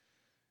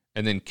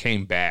and then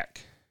came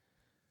back.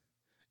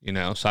 You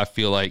know, so I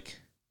feel like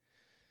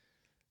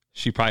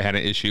she probably had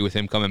an issue with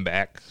him coming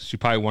back. She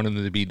probably wanted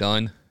him to be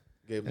done.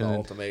 gave him the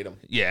ultimatum.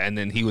 Yeah, and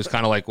then he was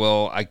kind of like,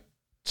 well, I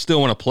still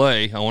want to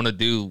play. I want to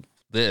do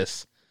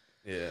this.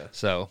 Yeah.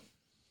 So,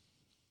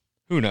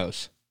 who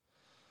knows?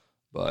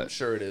 I'm But,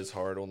 sure it is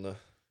hard on the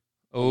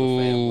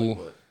family, oh,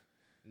 but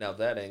now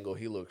that angle,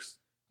 he looks.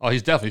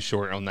 he's definitely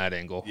short on that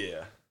angle.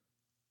 Yeah.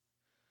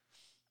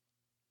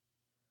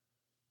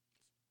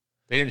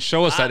 They didn't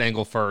show us that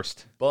angle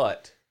first.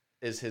 But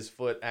is his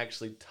foot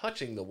actually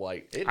touching the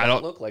white? It I don't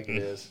don't- look like it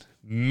is.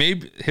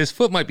 Maybe his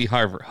foot might be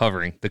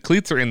hovering. The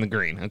cleats are in the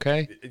green,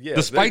 okay? Yeah,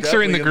 The spikes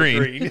are in the they're green.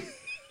 definitely in the green.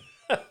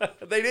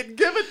 They didn't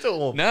give it to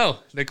him. No,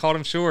 they called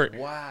him short.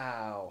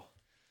 Wow.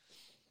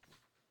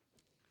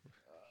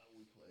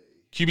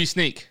 QB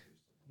sneak.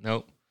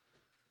 Nope.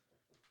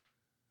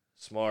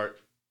 Smart.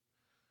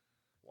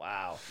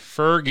 Wow.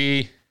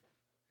 Fergie.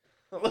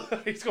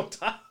 He's going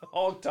to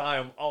hog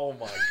time. Oh,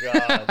 my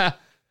God.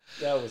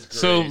 That was great.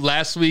 So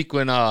last week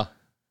when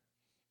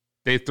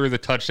they threw the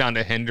touchdown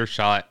to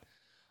Hendershot,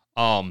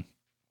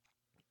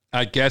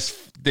 I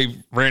guess they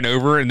ran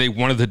over and they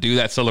wanted to do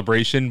that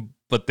celebration,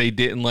 but they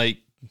didn't, like,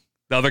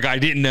 the other guy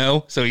didn't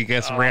know, so he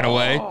ran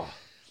away. Oh.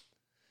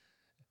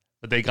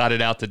 But they got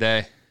it out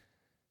today.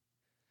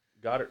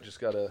 Goddard just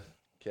got a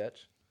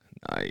catch.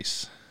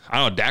 Nice. I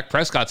don't know. Dak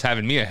Prescott's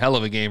having me a hell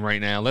of a game right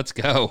now. Let's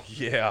go.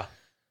 Yeah.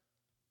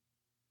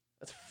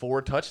 That's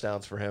 4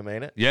 touchdowns for him,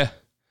 ain't it? Yeah.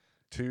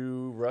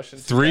 2 rushing.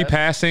 3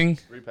 passing,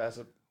 3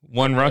 passing.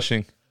 1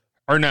 rushing.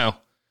 Or no.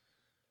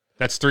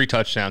 That's 3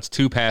 touchdowns.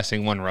 2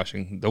 passing, 1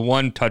 rushing. The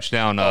 1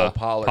 touchdown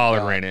Pollard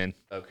got. ran in.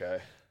 Okay.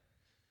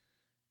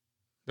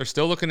 They're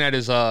still looking at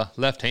his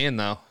left hand,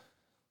 though.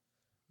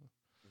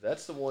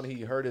 That's the one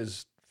he hurt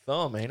his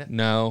thumb, ain't it?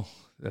 No.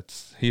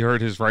 He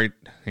hurt his right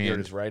He hurt hand.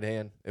 his right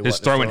hand. It His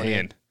wasn't throwing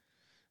hand.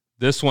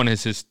 This one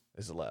is his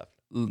Is the left.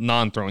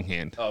 non-throwing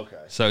hand.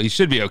 Okay. So he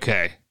should be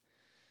okay.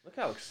 Look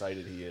how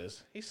excited he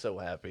is. He's so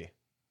happy.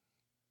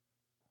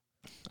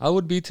 I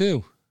would be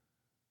too.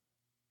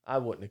 I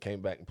wouldn't have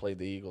came back and played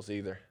the Eagles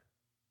either.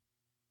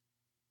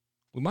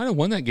 We might have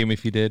won that game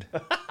if you did.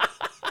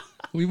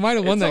 We might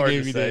have won It's that hard game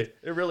to if you say. did.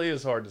 It really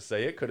is hard to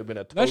say. It could have been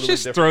a totally Let's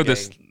just different throw game.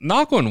 this,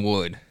 knock on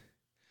wood.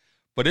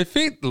 But if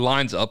it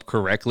lines up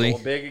correctly,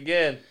 Going big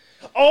again.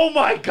 Oh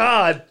my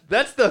God.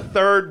 That's the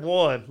 3rd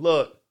one.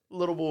 Look,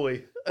 little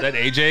boy. that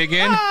AJ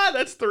again?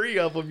 That's 3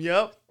 of them.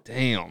 Yep.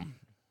 Damn.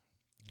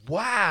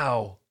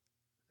 Wow.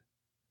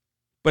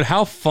 But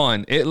how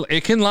fun.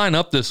 It can line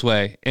up this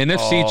way.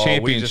 NFC We just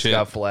Championship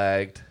got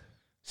flagged.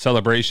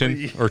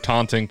 celebration or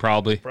taunting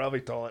probably. Probably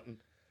taunting.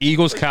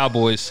 Eagles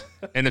Cowboys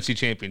NFC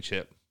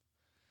Championship.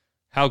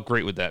 How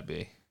great would that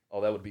be?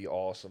 Oh, that would be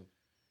awesome.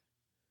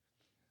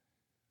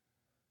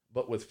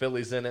 But with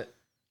Phillies in it,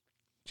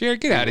 Jared,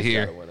 get out of Eagles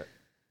here. gotta win it.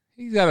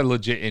 He's got a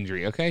legit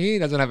injury, okay? He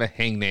doesn't have a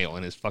hangnail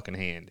in his fucking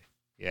hand.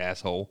 You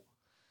asshole.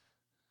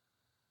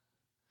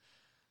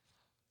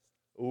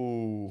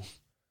 Ooh.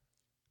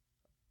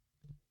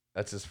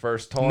 That's his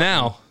first taunt.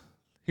 Now,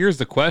 here's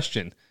the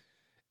question.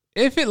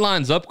 If it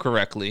lines up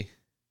correctly,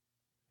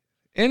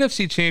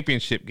 NFC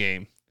Championship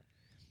game,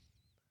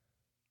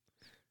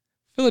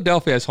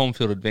 Philadelphia has home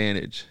field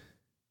advantage.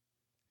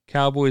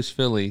 Cowboys,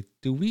 Philly.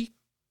 Do we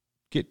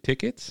get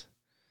tickets?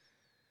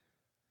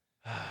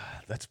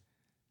 That's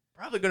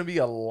probably going to be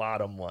a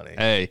lot of money.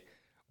 Hey,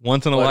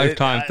 once in a But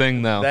lifetime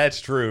thing, though. That's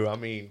true. I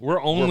mean,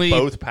 We're only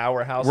both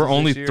powerhouses. We're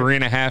only this year.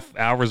 3.5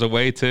 hours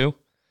away, too.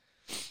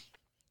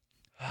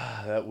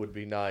 That would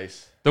be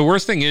nice. The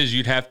worst thing is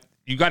you got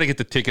to get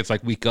the tickets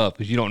like week up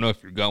because you don't know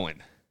if you're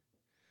going.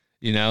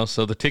 You know,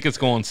 so the tickets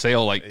go on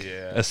sale like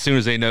as soon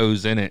as they know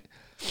who's in it.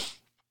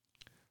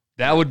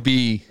 That would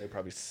be, They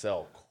probably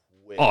sell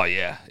quick. oh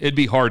yeah, it'd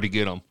be hard to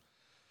get them.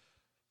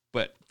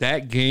 But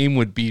that game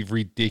would be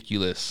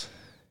ridiculous.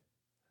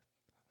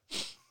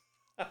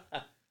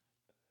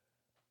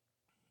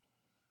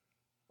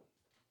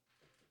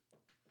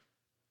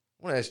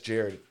 want to ask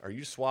Jared, are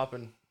you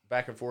swapping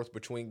back and forth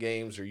between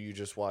games, or are you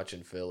just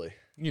watching Philly?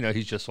 You know,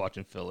 he's just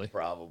watching Philly.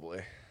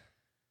 Probably.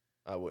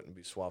 I wouldn't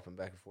be swapping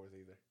back and forth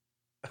either.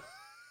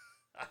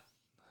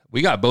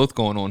 We got both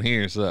going on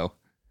here, so.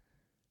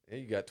 Yeah,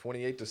 you got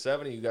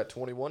 28-7, you got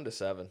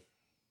 21-7.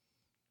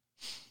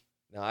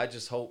 Now, I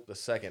just hope the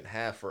second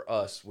half for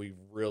us, we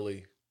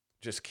really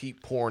just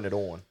keep pouring it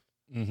on.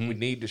 Mm-hmm. We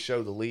need to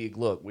show the league,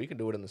 look, we can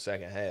do it in the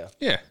second half.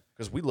 Yeah.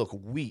 Because we look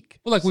weak.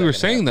 Well, like we were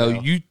saying, though,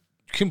 now. you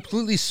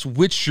completely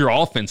switched your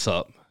offense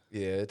up.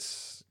 Yeah,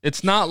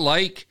 It's not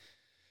like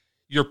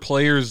your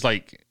players,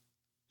 like,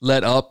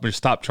 let up or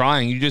stop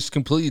trying. You just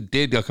completely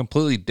did a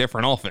completely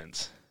different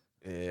offense.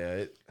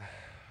 Yeah.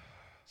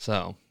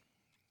 So,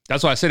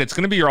 that's why I said it's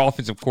going to be your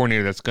offensive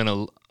coordinator that's going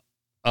to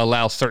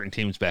allow certain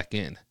teams back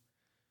in.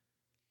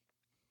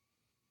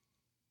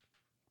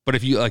 But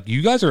if you, like,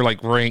 you guys are,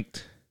 like,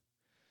 ranked,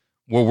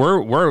 well,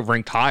 we're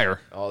ranked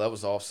higher. Oh, that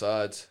was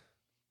offsides.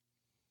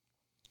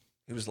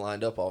 He was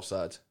lined up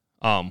offsides.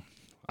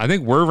 I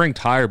think we're ranked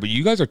higher, but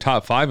you guys are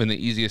top 5 in the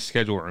easiest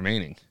schedule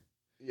remaining.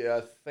 Yeah,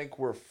 I think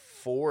we're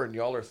 4 and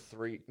y'all are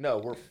 3. No,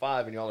 we're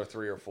 5 and y'all are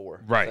 3 or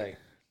 4. Right. I think.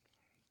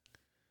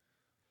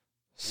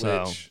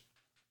 So, Which,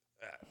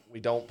 we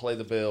don't play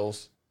the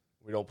Bills.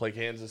 We don't play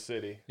Kansas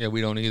City. yeah,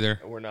 we don't either.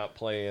 And we're not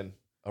playing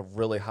a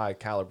really high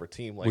caliber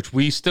team like Which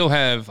we still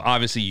have,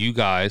 obviously, you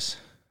guys.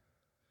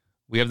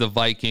 We have the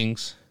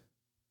Vikings.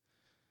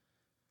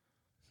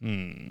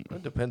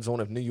 It depends on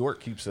if New York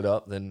keeps it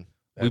up. Then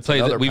We've that's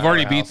another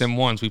already beat powerhouse. them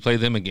once. We play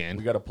them again.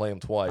 We got to play them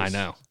twice. I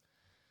know.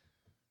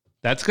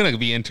 That's going to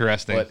be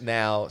interesting. But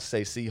now,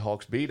 say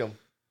Seahawks beat them,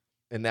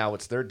 and now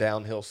it's their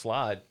downhill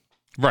slide,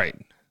 right.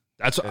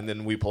 That's and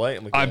then we play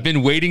them again. I've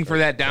been waiting for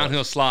that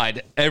downhill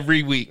slide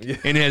every week,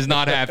 and it has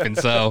not happened.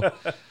 So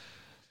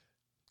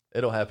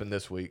It'll happen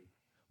this week.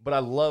 But I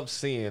love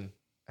seeing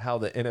how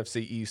the NFC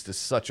East is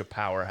such a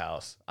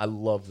powerhouse. I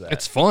love that.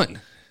 it's fun.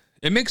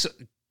 It makes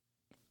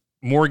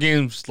more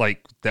games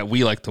like that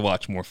we like to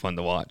watch more fun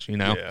to watch, you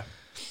know? Yeah.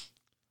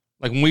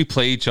 Like when we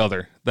play each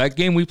other. That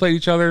game we played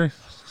each other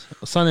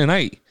Sunday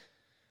night.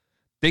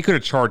 They could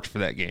have charged for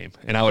that game,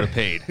 and I would have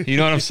paid. You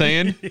know what I'm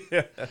saying?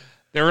 Yeah.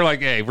 They were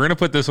like, hey, we're going to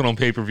put this one on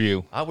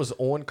pay-per-view. I was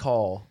on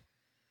call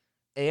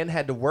and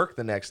had to work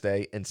the next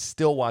day and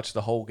still watch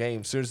the whole game.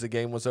 As soon as the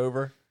game was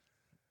over,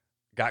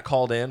 got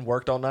called in,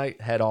 worked all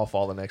night, head off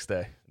all the next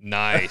day.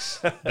 Nice.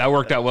 That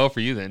worked out well for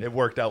you then. It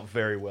worked out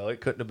very well.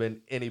 It couldn't have been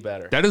any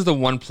better. That is the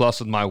one plus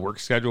with my work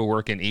schedule,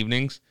 working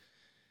evenings,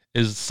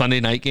 is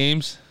Sunday night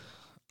games.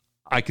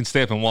 I can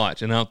stay up and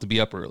watch, and I don't have to be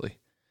up early.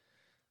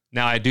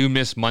 Now, I do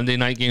miss Monday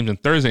night games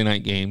and Thursday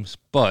night games,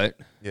 but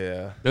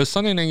Yeah. those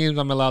Sunday night games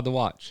I'm allowed to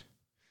watch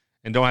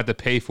and don't have to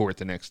pay for it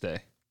the next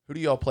day. Who do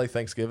y'all play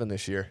Thanksgiving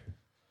this year?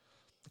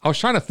 I was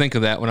trying to think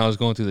of that when I was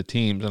going through the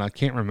teams, and I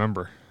can't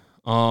remember.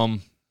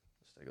 Let's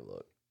take a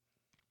look.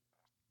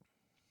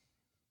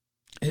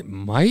 It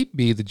might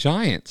be the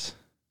Giants.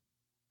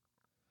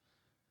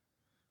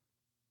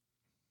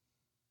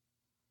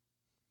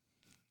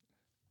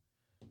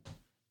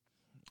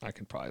 I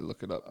can probably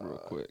look it up real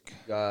quick.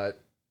 Got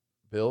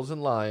Bills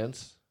and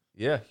Lions.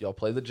 Yeah, y'all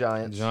play the The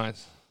Giants.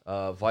 Giants.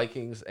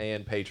 Vikings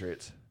and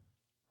Patriots.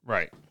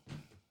 Right.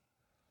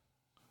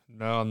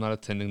 No, I'm not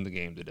attending the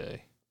game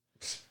today.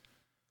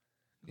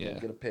 Yeah.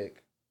 Get a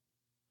pick.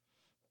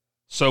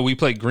 So we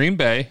play Green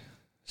Bay.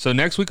 So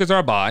next week is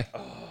our bye.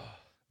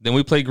 Then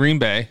we play Green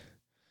Bay.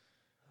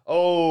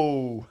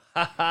 Oh,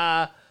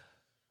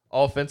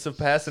 offensive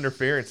pass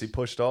interference. He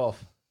pushed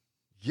off.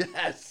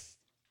 Yes.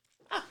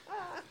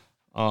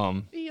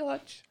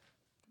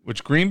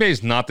 Which Green Bay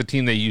is not the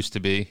team they used to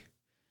be.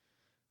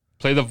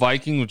 Play the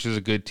Vikings, which is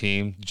a good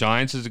team.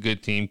 Giants is a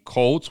good team.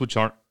 Colts, which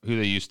aren't who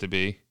they used to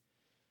be.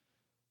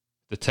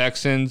 The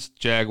Texans,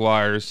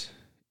 Jaguars,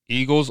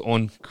 Eagles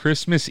on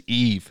Christmas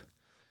Eve.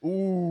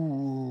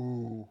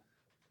 Ooh.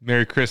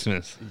 Merry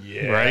Christmas.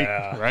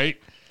 Yeah. Right?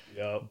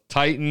 Yep.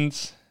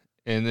 Titans,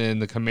 and then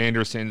the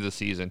Commanders end of the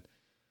season.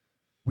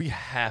 We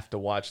have to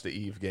watch the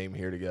Eve game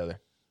here together.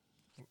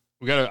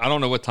 I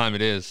don't know what time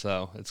it is,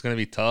 so it's going to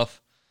be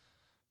tough,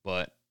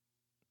 but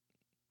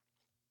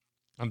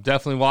I'm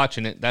definitely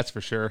watching it. That's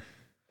for sure.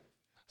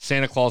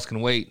 Santa Claus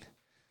can wait.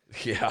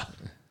 Yeah.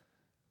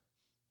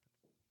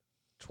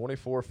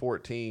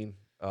 24-14.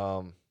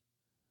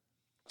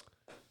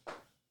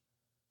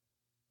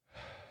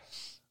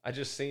 I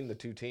just seen the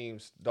two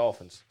teams.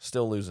 Dolphins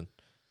still losing.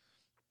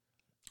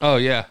 Oh,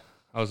 yeah.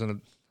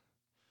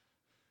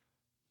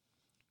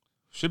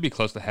 Should be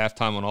close to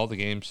halftime on all the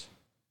games.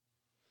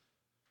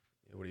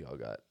 What do y'all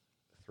got?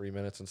 3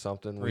 minutes and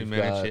something? 3 We've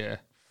minutes, got yeah.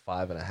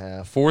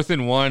 5.5. 4th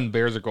and 1,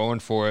 Bears are going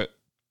for it.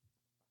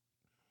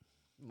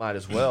 Might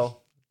as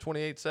well.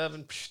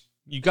 28-7. Psh.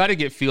 You got to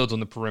get Fields on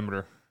the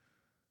perimeter.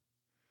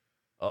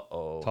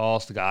 Uh-oh.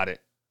 Toss got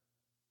it.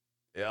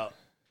 Yeah.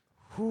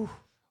 Whew.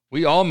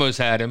 We almost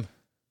had him.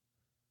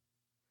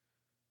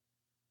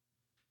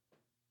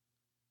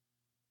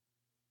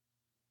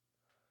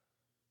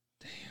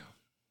 Damn.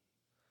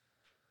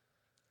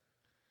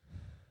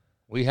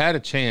 We had a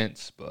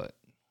chance, but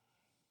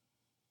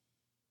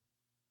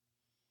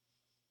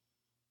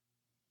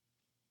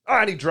Oh,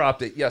 and he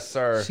dropped it. Yes,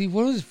 sir. See,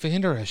 what is Van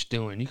Der Esch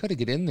doing? You got to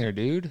get in there,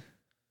 dude. You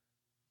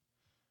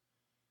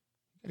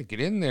got to get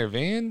in there,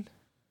 Van.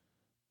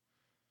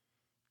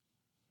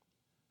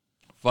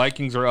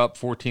 Vikings are up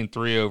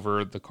 14-3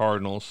 over the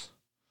Cardinals.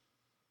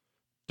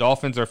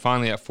 Dolphins are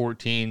finally at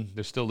 14.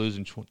 They're still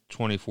losing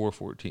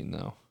 24-14,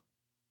 though.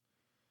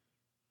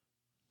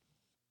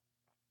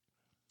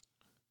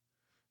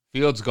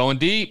 Fields going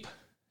deep.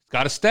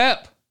 Got a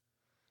step.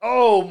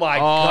 Oh, my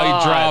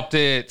God. He dropped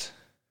it.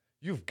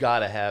 You've got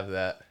to have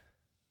that.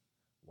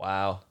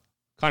 Wow.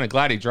 Kind of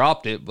glad he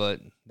dropped it, but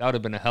that would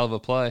have been a hell of a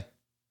play.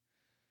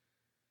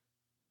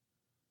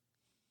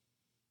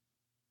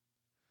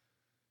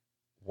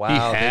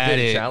 Wow, they had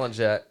didn't it. challenge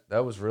that.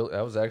 That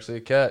was actually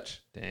a catch.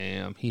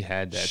 Damn, he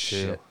had that too.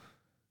 Shit.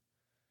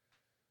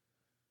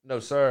 No,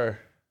 sir.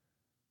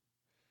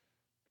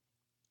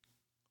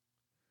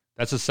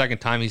 That's the second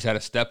time he's had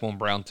a step on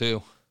Brown,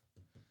 too.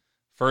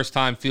 First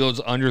time Fields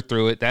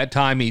underthrew it. That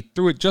time he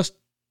threw it just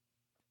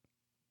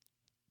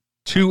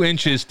 2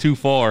 inches too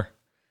far.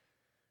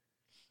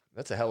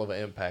 That's a hell of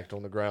an impact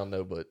on the ground,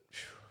 though, but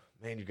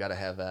man, you got to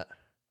have that.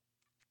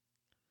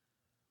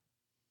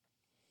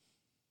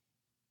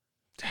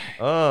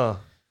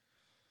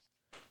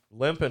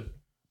 Limping.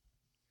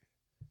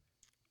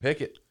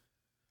 Pickett.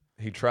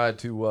 He tried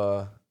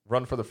to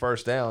run for the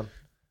first down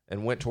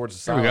and went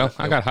towards the There we sideline.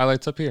 go. I got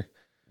highlights up here.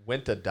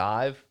 Went to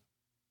dive,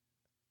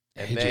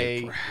 and AJ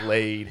they Brown.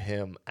 laid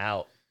him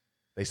out.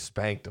 They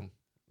spanked him.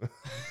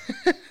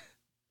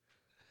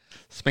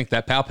 Spank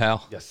that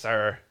pow. Yes,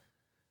 sir.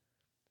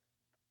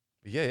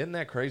 Yeah, isn't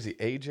that crazy?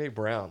 A.J.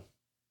 Brown.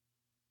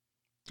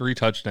 3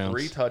 touchdowns.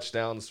 3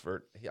 touchdowns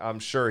for. I'm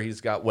sure he's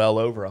got well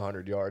over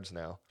 100 yards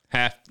now.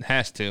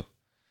 Has to.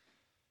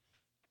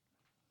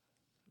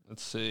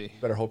 Let's see.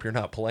 Better hope you're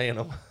not playing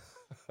him.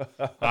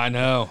 I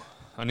know.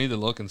 I need to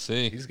look and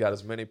see. He's got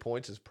as many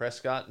points as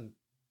Prescott. And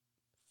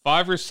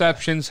 5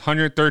 receptions,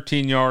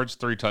 113 yards,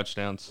 3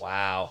 touchdowns.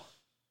 wow,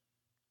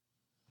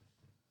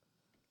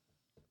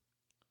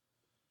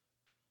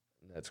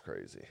 that's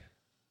crazy.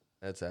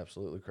 That's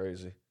absolutely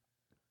crazy. I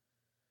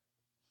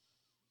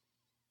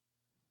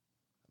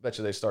bet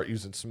you they start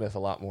using Smith a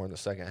lot more in the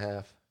second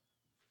half.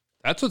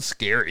 That's what's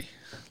scary.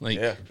 Like,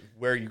 Yeah,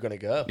 where are you going to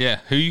go?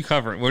 yeah, who you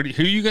covering? Who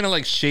are you going to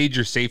like shade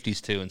your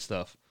safeties to and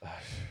stuff?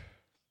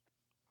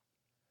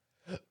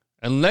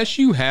 Unless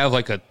you have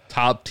like a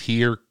top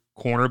tier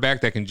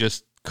cornerback that can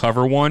just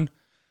cover one,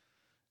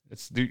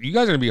 you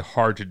guys are going to be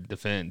hard to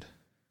defend.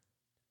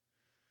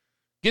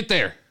 Get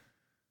there.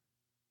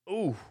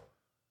 Ooh,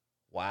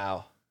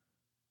 wow.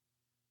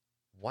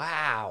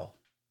 I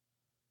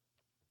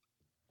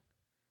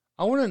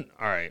want to.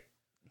 All right.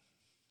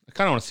 I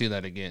kind of want to see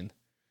that again.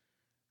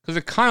 Because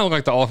it kind of looked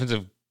like the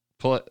offensive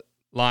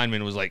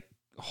lineman was like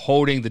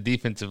holding the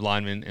defensive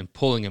lineman and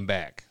pulling him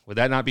back. Would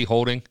that not be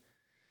holding?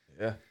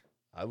 Yeah,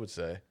 I would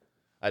say.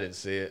 I didn't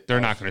see it. They're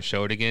not going to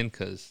show it again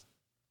because,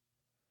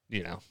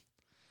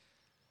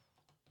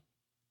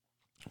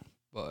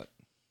 But,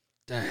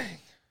 dang.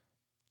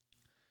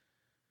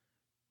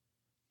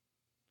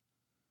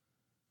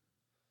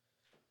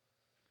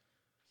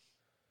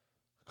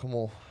 Come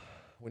on.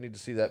 We need to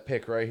see that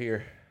pick right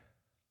here.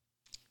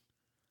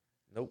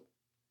 Nope.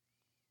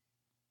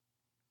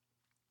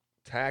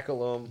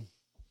 Tackle him.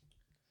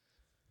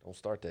 Don't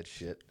start that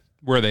shit.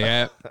 Where are they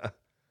at?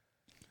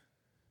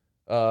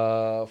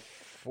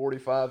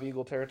 45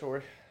 Eagle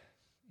territory.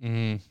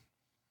 Uh-oh.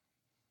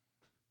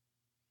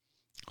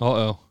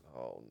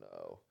 Oh,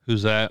 no.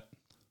 Who's that?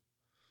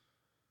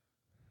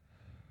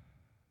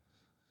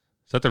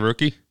 Is that the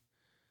rookie?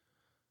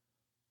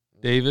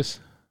 Davis?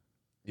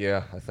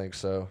 Yeah, I think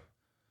so.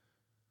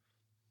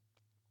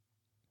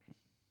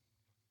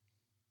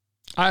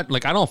 I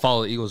don't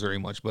follow the Eagles very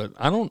much, but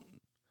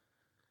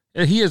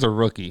he is a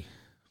rookie,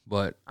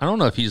 but I don't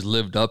know if he's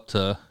lived up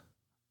to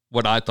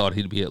what I thought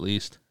he'd be at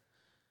least.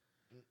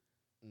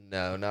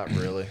 No, not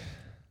really.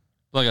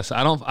 Like I said,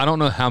 I don't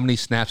know how many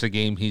snaps a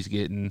game he's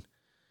getting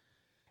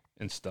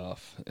and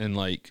stuff. And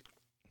like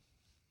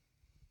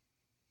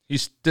he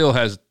still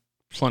has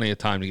plenty of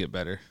time to get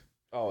better.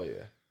 Oh,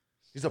 yeah.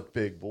 He's a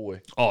big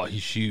boy. Oh,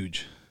 he's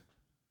huge.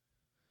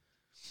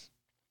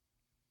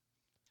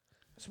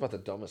 It's about the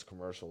dumbest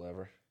commercial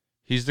ever.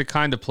 He's the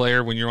kind of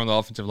player when you're on the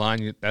offensive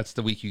line, that's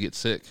the week you get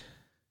sick.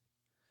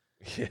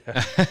 Yeah.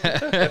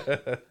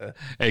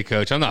 Hey,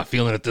 coach, I'm not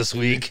feeling it this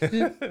week.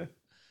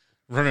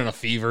 Running a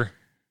fever.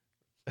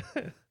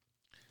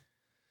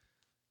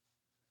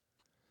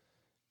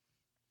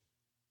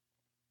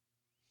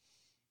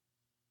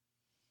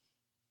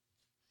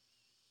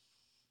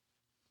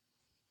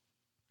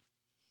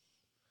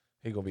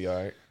 He gonna be all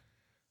right.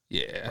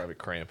 Yeah. Probably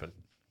cramping.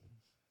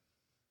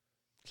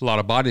 It's a lot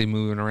of body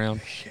moving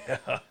around.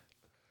 Yeah.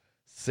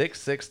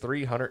 6'6",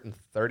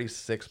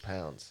 336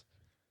 pounds.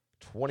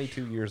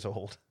 22 years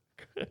old.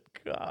 Good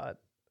God.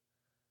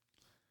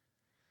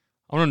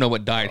 I want to know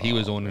what diet he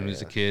was Oh, on when he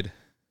was a man. kid.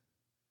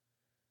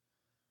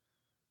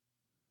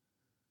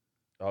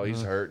 Oh,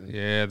 he's hurting.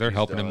 Yeah, they're He's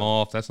helping him done.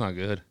 off. That's not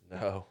good.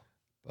 No.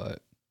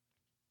 But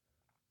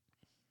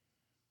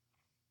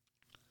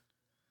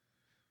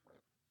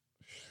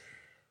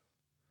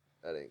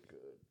That ain't good.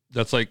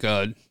 That's like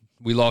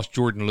we lost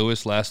Jordan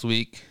Lewis last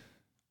week.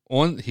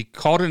 He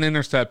caught an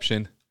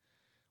interception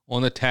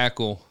on the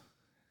tackle.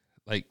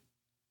 Like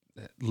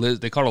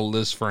they call it a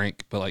Liz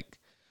Frank, but like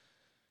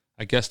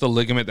I guess the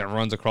ligament that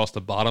runs across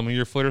the bottom of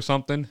your foot or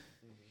something,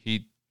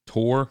 he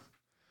tore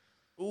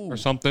or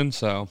something.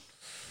 So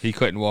he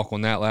couldn't walk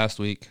on that last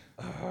week.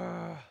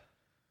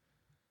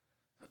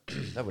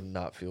 That would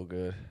not feel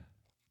good.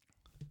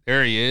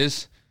 There he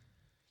is.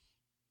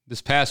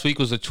 This past week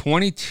was a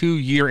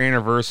 22-year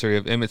anniversary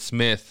of Emmitt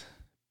Smith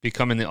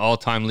becoming the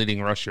all-time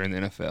leading rusher in the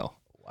NFL.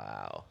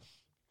 Wow.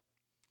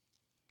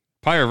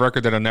 Probably a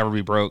record that'll never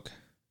be broke.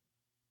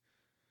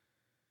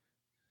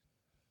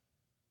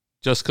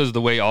 Just because of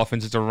the way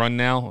offenses are run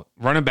now,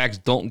 running backs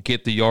don't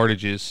get the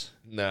yardages.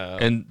 No.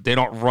 And they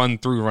don't run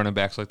through running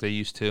backs like they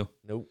used to.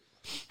 Nope.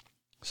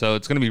 So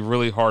it's going to be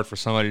really hard for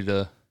somebody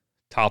to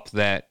top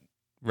that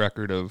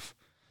record of,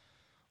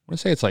 I want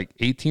to say it's like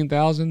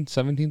 18,000,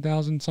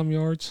 17,000 some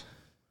yards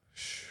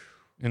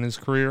in his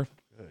career.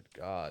 Good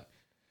God.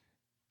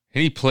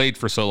 And he played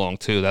for so long,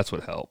 too. That's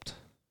what helped.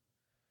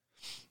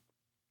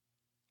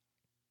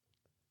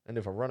 And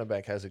if a running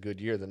back has a good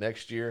year, the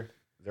next year,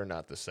 they're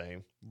not the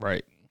same.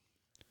 Right.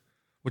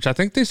 Which I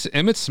think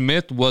Emmitt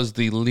Smith was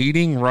the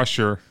leading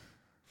rusher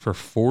for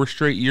 4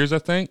 straight years, I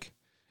think,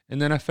 in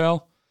the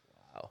NFL.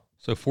 Wow.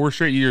 So 4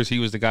 straight years, he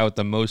was the guy with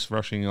the most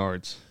rushing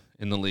yards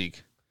in the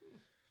league.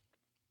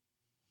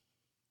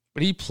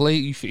 But he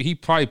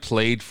probably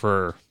played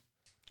for,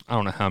 I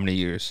don't know how many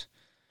years.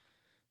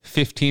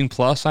 15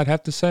 plus, I'd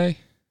have to say.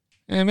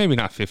 Maybe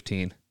not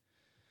 15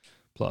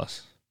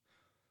 plus.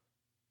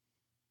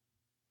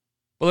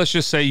 But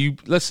let's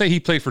say he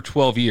played for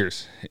 12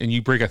 years and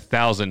you break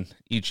 1,000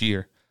 each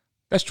year.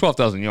 That's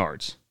 12,000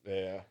 yards.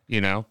 Yeah.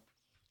 You know?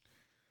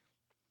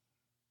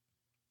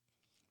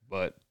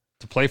 But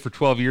to play for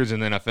 12 years in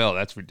the NFL,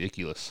 that's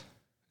ridiculous.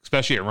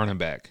 Especially at running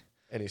back.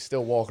 And he's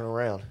still walking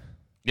around.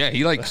 Yeah,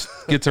 he like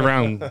gets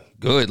around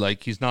good.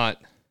 Like he's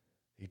not.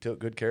 He took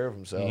good care of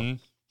himself.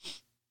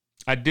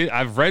 Mm-hmm.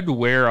 I've read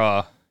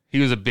where he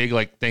was a big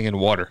like thing in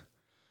water.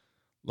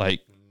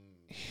 Like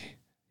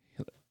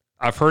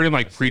I've heard him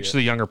like preach to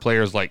the younger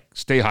players like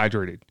stay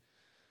hydrated,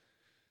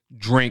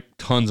 drink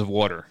tons of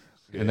water,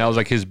 and that was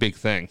like his big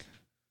thing.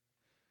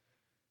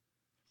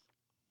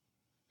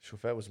 So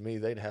if that was me,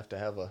 they'd have to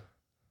have a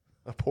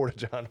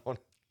porta-john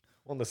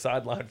on the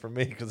sideline for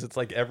me because it's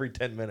like every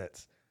 10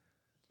 minutes.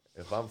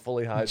 If I'm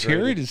fully hydrated.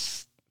 Jared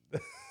is.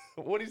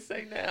 What do you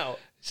say now?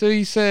 So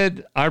he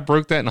said, I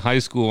broke that in high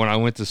school when I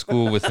went to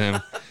school with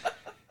him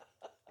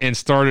and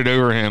started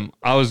over him.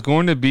 I was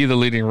going to be the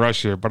leading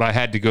rusher, but I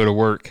had to go to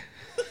work.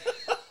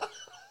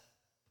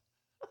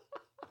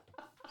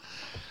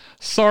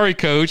 Sorry,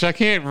 coach. I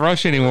can't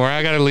rush anymore.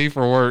 I got to leave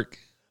for work.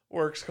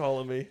 Work's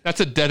calling me.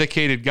 That's a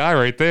dedicated guy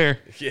right there.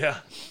 Yeah.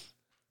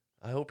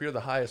 I hope you're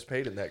the highest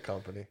paid in that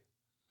company.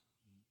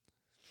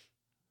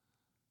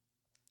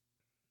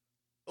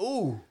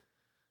 Ooh.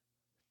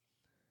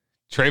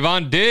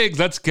 Trayvon Diggs,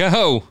 let's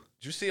go.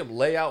 Did you see him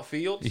lay out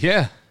fields?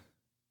 Yeah.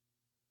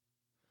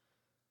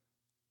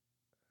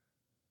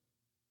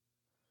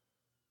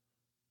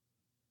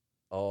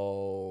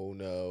 Oh,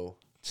 no.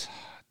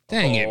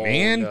 Dang it,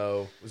 man.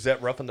 No. Was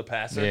that roughing the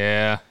passer?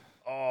 Yeah.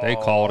 They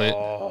called it.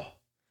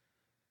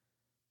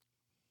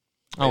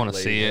 I want to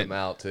see it. Him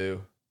out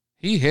too.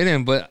 He hit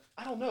him, but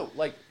I don't know.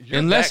 Like you're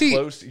unless that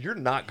close, you're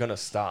not gonna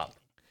stop.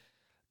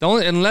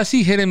 Unless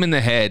he hit him in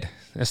the head.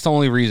 That's the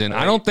only reason.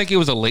 I don't think it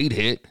was a late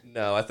hit.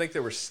 No, I think they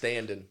were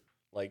standing.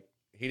 Like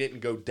he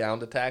didn't go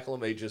down to tackle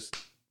him. They just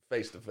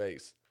face to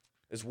face.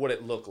 Is what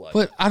it looked like.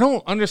 But I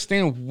don't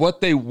understand what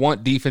they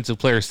want defensive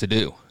players to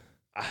do.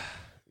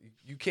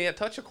 You can't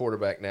touch a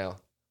quarterback now.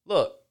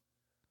 Look,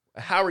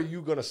 how are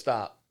you gonna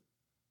stop?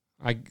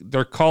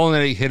 They're calling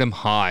that he hit him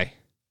high.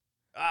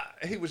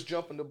 He was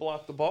jumping to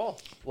block the ball.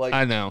 Like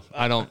I know.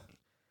 I don't.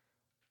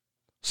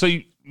 So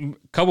a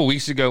couple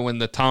weeks ago when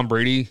the Tom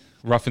Brady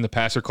roughing the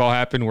passer call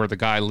happened where the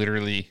guy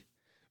literally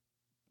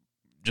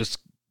just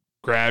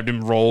grabbed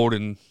him, rolled,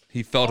 and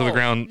he fell to the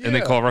ground and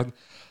they call rough.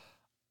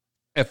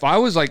 If I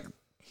was like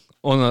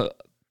on the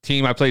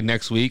team I played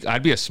next week,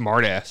 I'd be a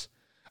smart ass.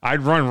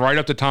 I'd run right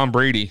up to Tom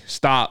Brady,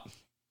 stop,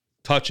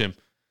 touch him.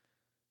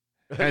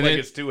 like then,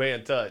 it's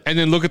 2-hand touch. And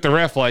then look at the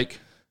ref like,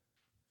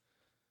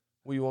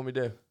 what do you want me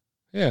to do?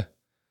 yeah.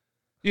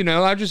 You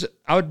know,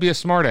 I would be a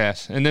smart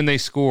ass. And then they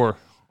score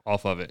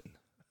off of it.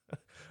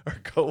 Or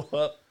go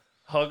up,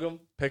 hug him,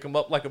 pick him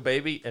up like a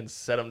baby, and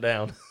set him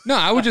down. No,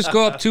 I would just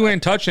go up to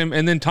and touch him,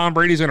 and then Tom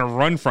Brady's going to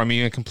run from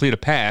you and complete a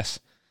pass.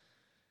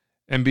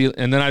 And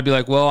then I'd be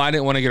like, well, I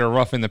didn't want to get a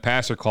rough in the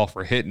passer call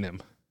for hitting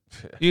him.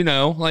 You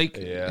know, like,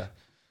 Yeah.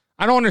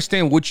 I don't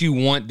understand what you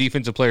want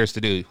defensive players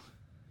to do.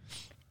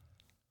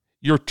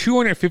 You're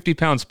 250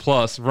 pounds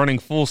plus running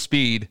full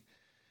speed.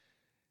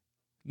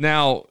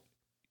 Now,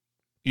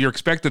 you're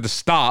expected to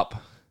stop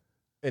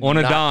And on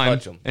a not dime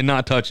touch him. and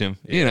not touch him.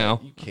 Yeah, You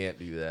know, you can't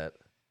do that.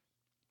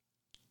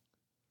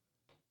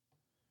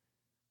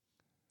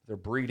 They're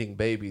breeding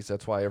babies.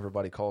 That's why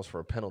everybody calls for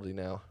a penalty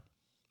now.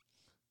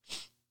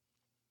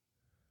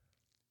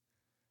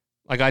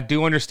 Like, I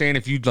do understand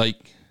if he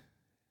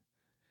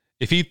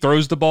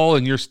throws the ball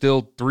and you're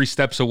still 3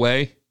 steps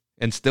away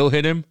and still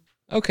hit him,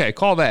 okay,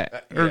 call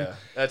that. Yeah,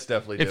 that's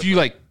definitely if different. you,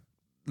 like,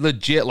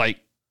 legit, like,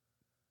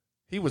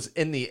 He was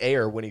in the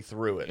air when he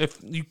threw it. if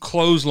you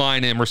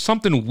clothesline him or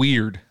something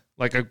weird,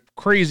 like a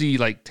crazy,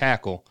 like,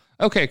 tackle,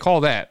 okay, call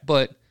that.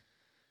 But,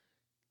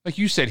 like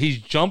you said, he's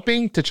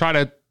jumping to try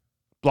to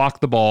block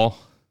the ball.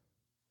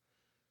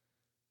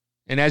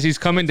 And as he's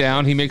coming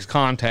down, he makes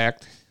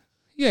contact.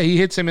 Yeah, he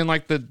hits him in,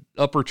 like, the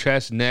upper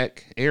chest,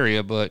 neck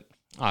area, but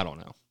I don't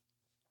know.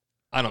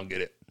 I don't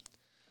get it.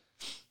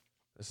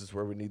 This is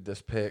where we need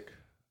this pick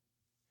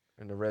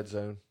in the red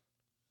zone.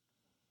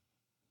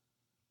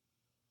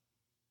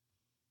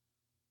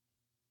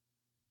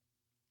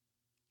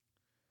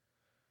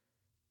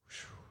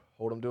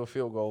 Hold him to a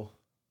field goal.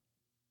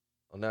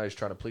 Well, now he's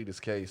trying to plead his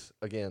case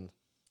again.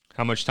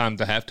 How much time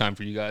to halftime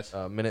for you guys?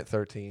 Minute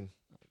 13.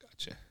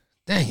 Gotcha.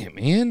 Dang it,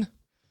 man.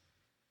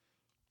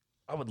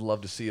 I would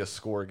love to see us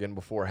score again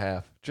before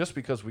half, just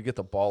because we get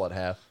the ball at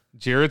half.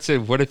 Jared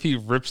said, what if he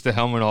rips the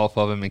helmet off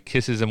of him and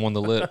kisses him on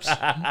the lips?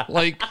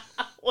 Like,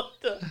 What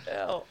the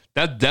hell?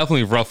 that's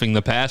definitely roughing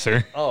the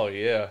passer. Oh,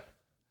 yeah.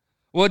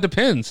 Well, it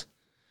depends.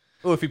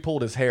 Oh, if he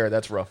pulled his hair,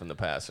 that's roughing the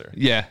passer.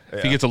 Yeah,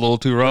 if he Yeah. gets a little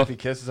too If rough. he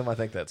kisses him, I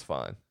think that's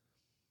fine.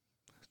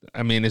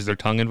 I mean, is there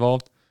tongue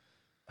involved?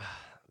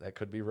 That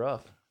could be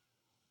rough.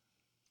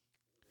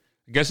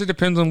 I guess it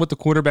depends on what the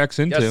quarterback's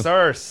into. Yes,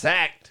 sir.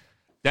 Sacked.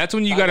 That's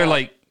when you got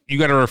to, you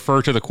got to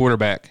refer to the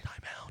quarterback.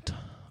 Timeout.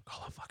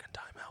 Call a fucking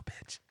timeout,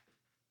 bitch.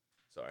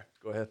 Sorry.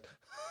 Go ahead.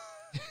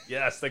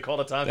 Yes, they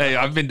called a timeout. Hey,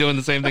 I've been doing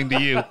the same thing to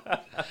you.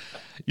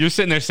 You're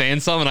sitting there saying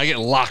something, I get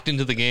locked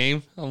into the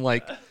game. I'm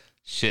like,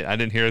 shit, I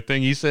didn't hear a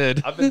thing you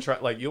said. I've been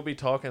trying, like, you'll be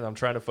talking, I'm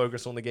trying to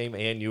focus on the game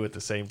and you at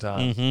the same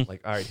time.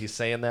 Like, all right, he's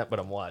saying that, but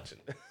I'm watching.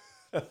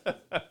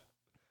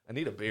 I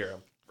need a beer.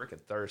 I'm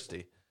freaking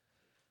thirsty.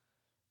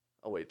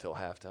 I'll wait till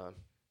halftime.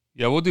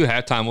 Yeah, we'll do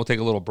halftime. We'll take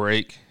a little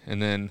break,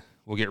 and then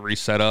we'll get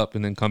reset up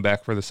and then come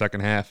back for the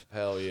second half.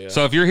 Hell yeah.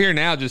 So if you're here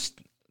now, just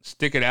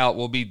stick it out.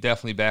 We'll be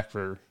definitely back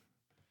for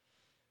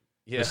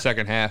yeah. the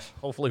second half.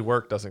 Hopefully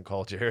work doesn't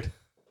call Jared.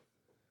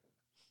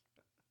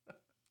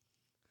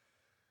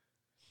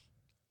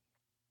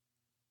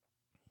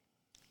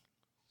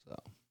 So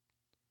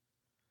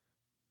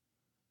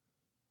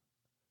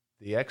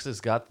The X's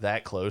got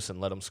that close and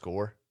let him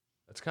score.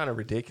 That's kind of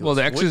ridiculous. Well,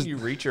 the X's- Wouldn't you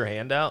reach your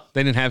hand out?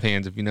 they didn't have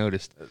hands, if you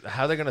noticed.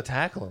 How are they going to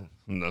tackle him?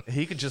 No.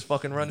 He could just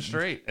fucking run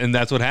straight. And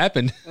that's what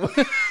happened.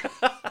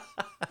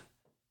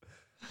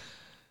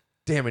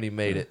 Damn it, he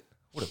made it.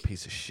 What a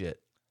piece of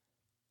shit.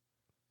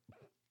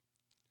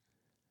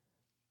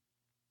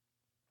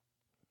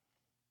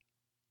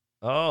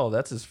 Oh,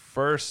 that's his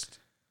first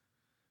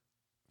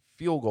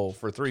field goal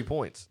for 3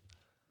 points.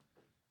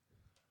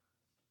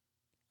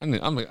 I mean,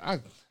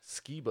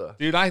 Skiba.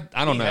 dude, I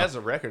don't know. He has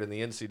a record in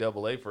the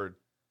NCAA for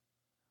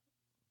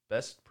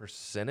best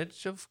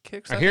percentage of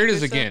kicks. I Here it think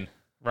is they said. again,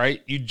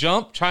 right? You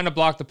jump trying to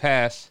block the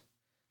pass.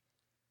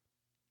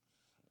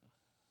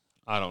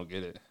 I don't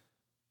get it.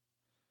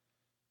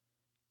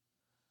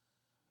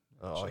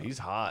 Oh, he's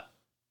hot.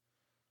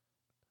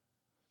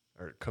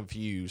 Or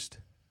confused.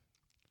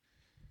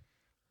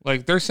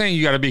 Like, they're saying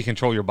you got to be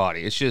control your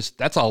body. It's just,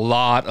 that's a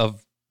lot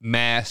of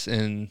mass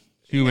and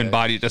human Yeah.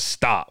 body to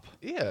stop.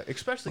 Yeah,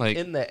 especially Like-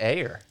 in the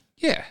air.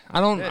 Yeah, I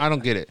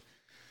don't get it.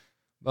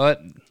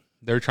 But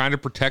they're trying to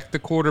protect the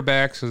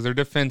quarterbacks because they're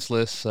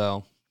defenseless.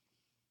 So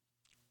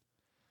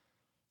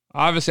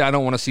obviously, I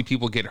don't want to see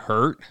people get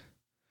hurt.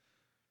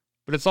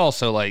 But it's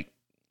also like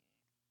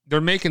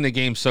they're making the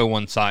game so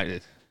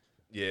one-sided.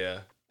 Yeah.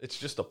 It's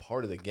just a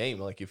part of the game.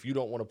 Like, if you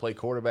don't want to play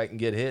quarterback and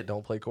get hit,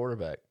 don't play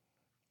quarterback.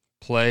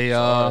 Play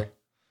Sorry.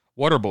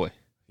 Waterboy.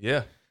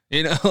 Yeah.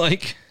 You know,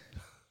 like,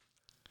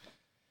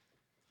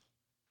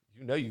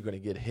 You know you're going to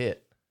get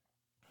hit.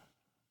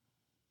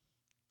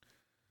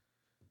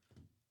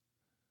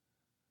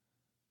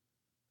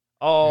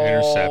 Oh,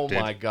 Intercepted.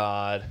 my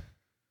God.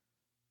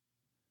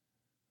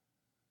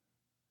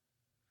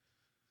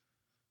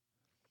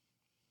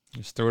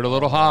 just threw it a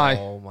little high.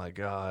 Oh, my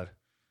God.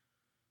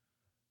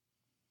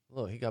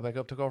 Look, he got back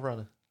up, took off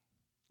running.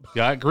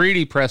 Got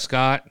greedy,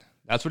 Prescott.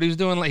 That's what he was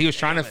doing. He was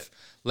trying to,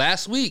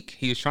 last week,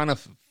 he was trying to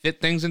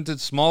fit things into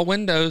small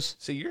windows.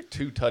 See, you're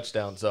 2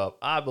 touchdowns up.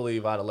 I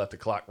believe I'd have let the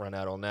clock run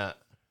out on that.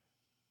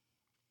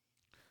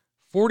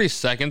 40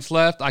 seconds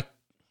left. I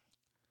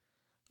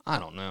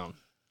don't know.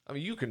 I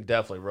mean, you can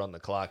definitely run the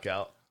clock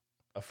out.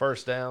 A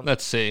first down.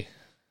 Let's see.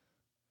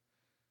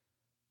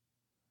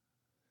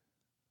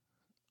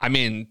 I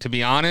mean, to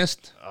be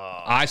honest,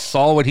 I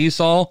saw what he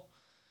saw.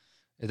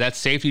 That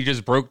safety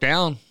just broke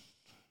down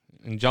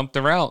and jumped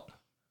the route.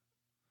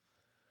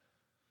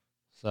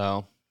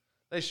 So,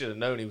 They should have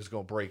known he was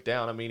going to break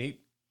down. I mean,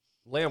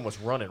 Lamb was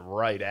running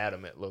right at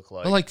him, it looked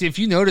like. but like if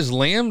you notice,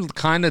 Lamb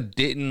kind of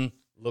didn't.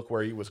 Look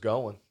where he was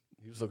going.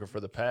 He was looking for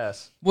the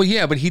pass. Well,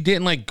 yeah, but he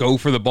didn't like go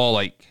for the ball.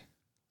 Like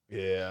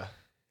Yeah.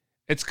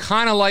 it's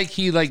kind of like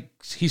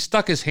he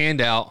stuck his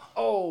hand out.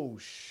 Oh,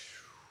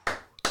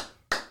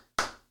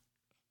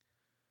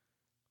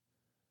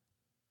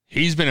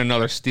 He's been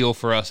another steal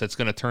for us that's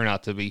going to turn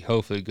out to be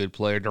hopefully a good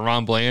player.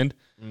 Deron Bland,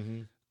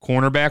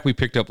 cornerback we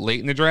picked up late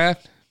in the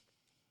draft.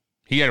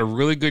 He had a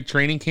really good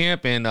training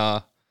camp, and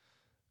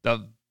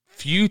the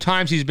few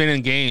times he's been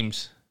in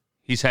games,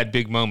 he's had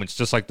big moments,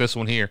 just like this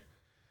one here.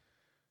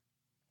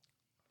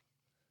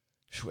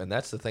 And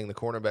that's the thing the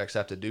cornerbacks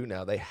have to do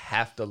now. They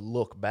have to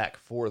look back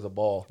for the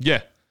ball.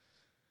 Yeah.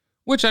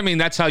 Which, I mean,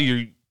 that's how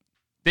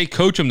they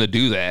coach him to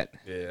do that.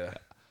 Yeah.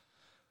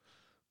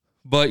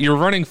 But you're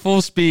running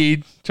full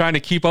speed, trying to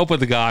keep up with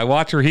the guy,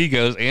 watch where he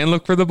goes, and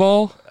look for the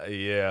ball.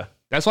 Yeah.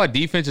 That's why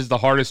defense is the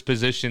hardest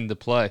position to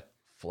play.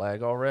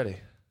 Flag already.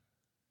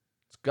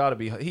 It's got to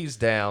be. He's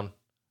down.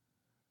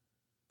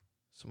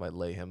 Somebody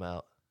lay him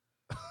out.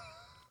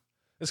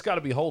 It's got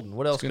to be holding.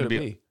 What else could it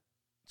be?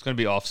 It's going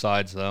to be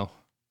offsides, though.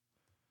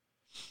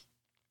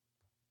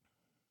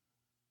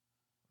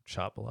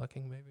 Shot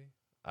blocking, maybe?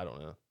 I don't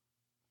know.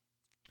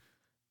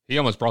 He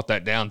almost brought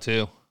that down,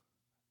 too.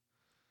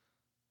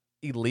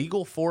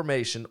 Illegal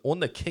formation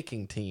on the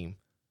kicking team.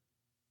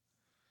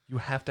 You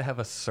have to have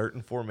a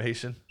certain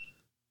formation.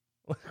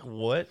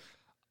 What?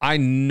 I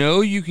know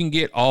you can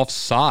get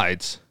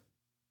offsides.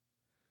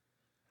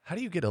 How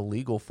do you get a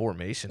legal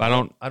formation? I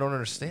don't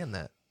understand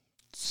that.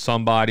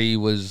 Somebody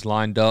was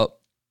lined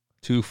up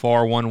too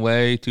far one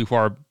way, too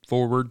far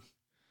forward.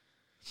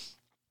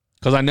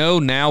 Because I know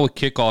now with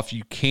kickoff,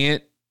 you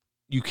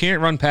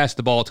can't run past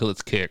the ball till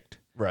it's kicked.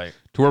 Right.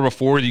 To where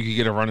before you could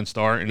get a running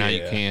start, and now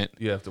you can't.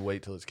 You have to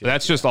wait till it's kicked. But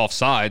that's just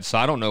offside, so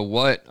I don't know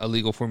what a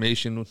legal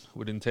formation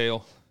would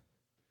entail.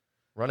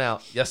 Run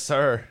out. Yes,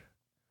 sir.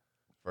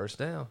 First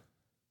down.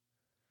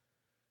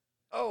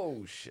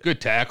 Oh, shit. Good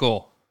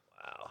tackle.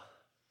 Wow.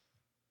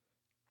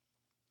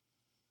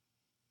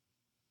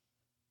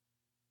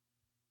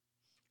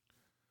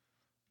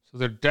 So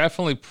they're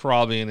definitely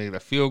probably going to get a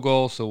field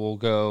goal, so we'll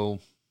go.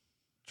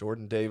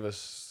 Jordan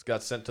Davis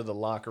got sent to the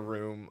locker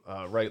room,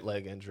 right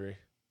leg injury.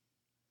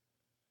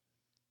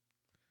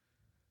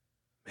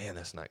 Man,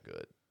 that's not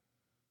good.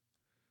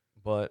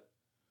 But,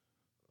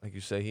 like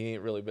you say, he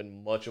ain't really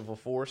been much of a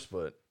force,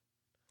 but.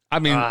 I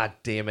mean.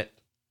 Damn it.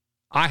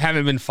 I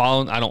haven't been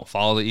following. I don't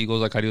follow the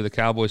Eagles like I do the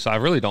Cowboys, so I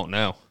really don't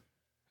know.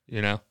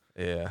 You know?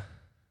 Yeah.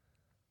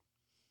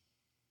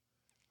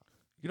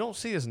 You don't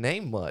see his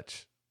name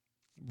much.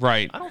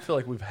 Right. I don't feel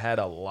like we've had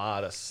a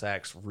lot of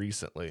sacks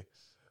recently.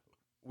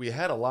 We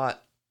had a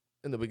lot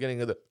in the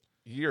beginning of the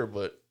year,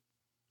 but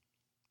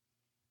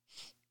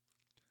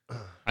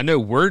I know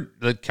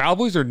the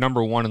Cowboys are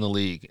number 1 in the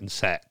league in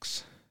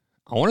sacks.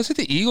 I want to say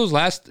the Eagles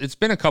it's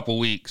been a couple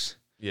weeks.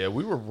 yeah,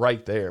 we were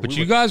right there. But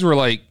you guys were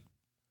like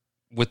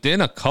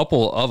within a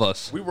couple of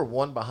us. We were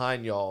one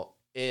behind y'all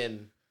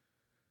in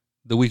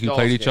The week we y'all's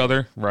played each game,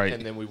 other? Right.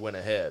 and then we went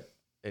ahead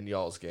in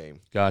y'all's game.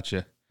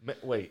 Gotcha.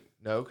 Wait,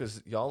 no,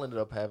 because y'all ended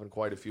up having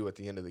quite a few at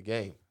the end of the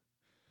game.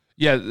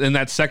 Yeah, in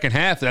that second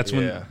half, that's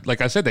when,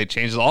 like I said, they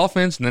changed the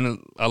offense and then it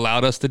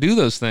allowed us to do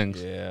those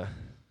things. Yeah.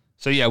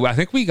 So, yeah, I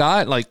think we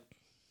got like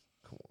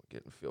Come on,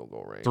 get in field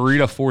goal range. 3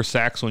 to 4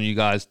 sacks when you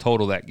guys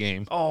total that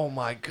game. Oh,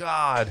 my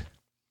God.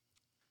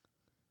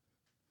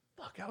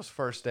 Fuck, I was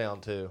first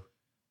down, too.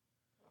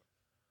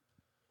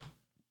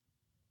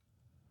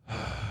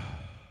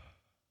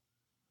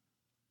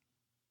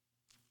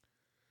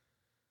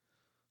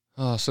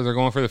 So they're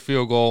going for the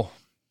field goal.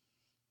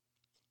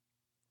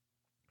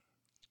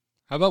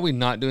 How about we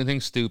not do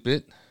anything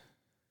stupid?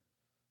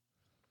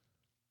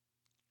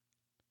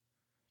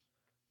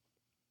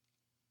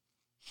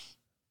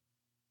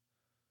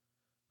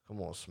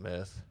 Come on,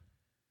 Smith.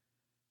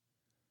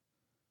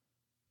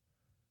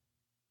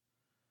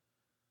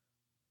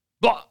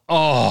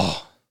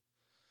 Oh.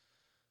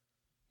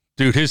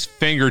 Dude, his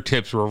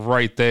fingertips were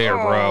right there,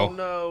 bro. Oh,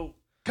 no.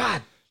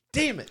 God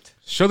damn it.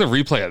 Show the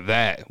replay of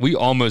that. We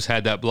almost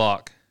had that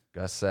block.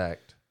 Got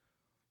sacked.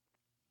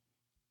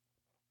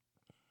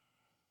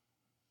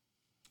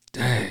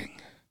 Dang.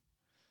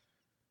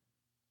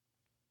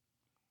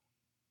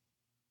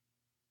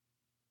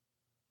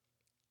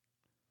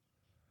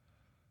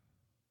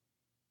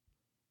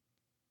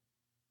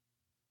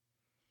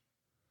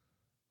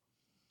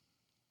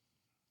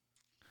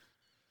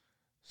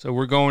 So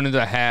we're going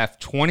into half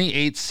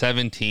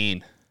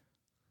 28-17.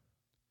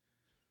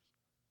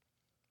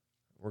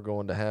 We're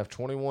going to have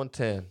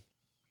 21-10.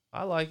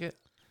 I like it.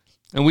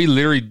 And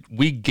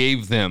we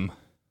gave them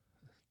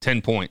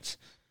 10 points.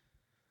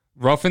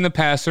 Roughing the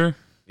passer,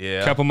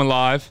 Yeah. kept them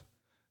alive.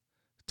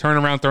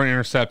 Turn around, throw an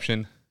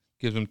interception,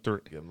 gives them 3.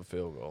 Give them a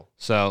field goal.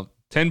 So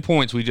 10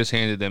 points we just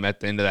handed them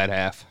at the end of that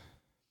half.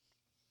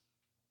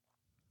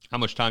 How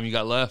much time you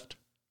got left?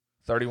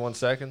 31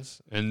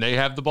 seconds. And they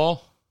have the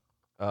ball?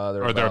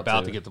 They're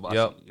about to get the ball.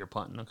 Yep. You're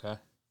punting, okay.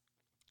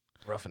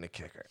 Roughing the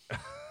kicker.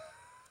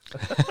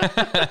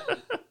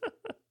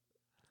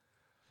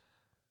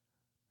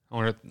 I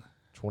wonder,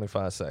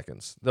 25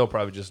 seconds. They'll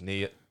probably just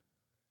knee it.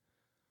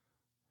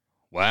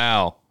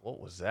 wow. What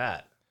was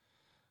that?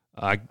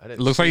 It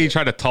looks like he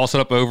tried to toss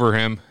it up over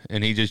him,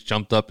 and he just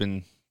jumped up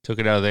and took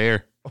it out of the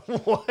air.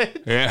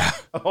 What? Yeah.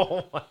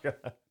 Oh, my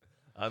God.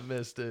 I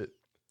missed it.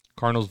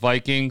 Cardinals,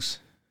 Vikings.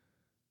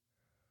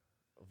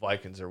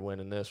 Vikings are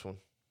winning this one.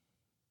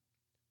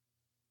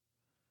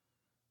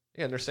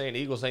 Yeah, and they're saying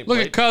Eagles ain't Look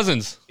played. at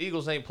Cousins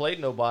Eagles ain't played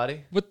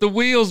nobody. with the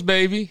wheels,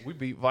 baby. We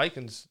beat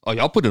Vikings. Oh,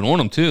 y'all put it on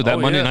them too. That Oh,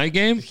 Monday yeah. night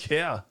game.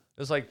 Yeah. It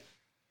was like,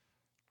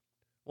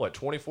 what,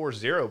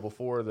 24-0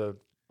 before the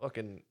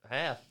fucking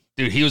half.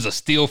 Dude, he was a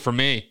steal for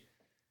me.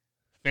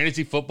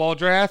 Fantasy football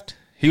draft.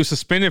 He was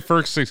suspended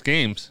first 6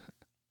 games.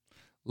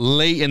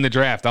 Late in the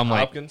draft, I'm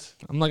Hopkins.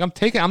 I'm going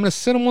to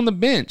sit him on the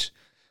bench.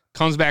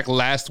 Comes back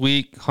last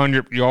week,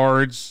 100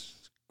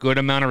 yards, good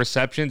amount of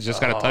receptions,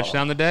 just got a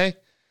touchdown today.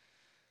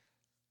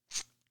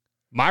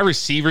 My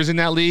receivers in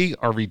that league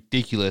are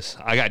ridiculous.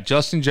 I got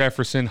Justin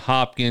Jefferson,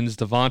 Hopkins,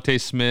 Devontae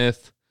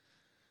Smith.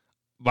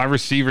 My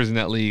receivers in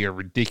that league are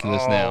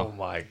ridiculous now. Oh,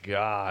 my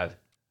God.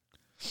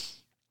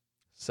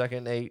 2nd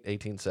and 8,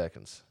 18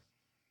 seconds.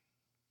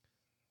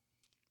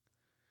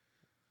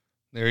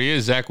 There he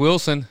is, Zach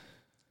Wilson.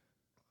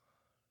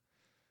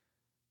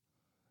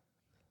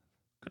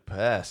 Good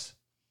pass.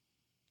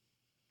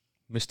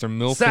 Mr.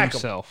 Milk Sack 'em.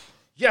 himself.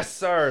 Yes,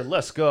 sir.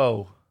 Let's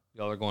go.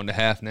 Y'all are going to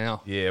half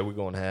now. Yeah, we're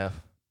going half.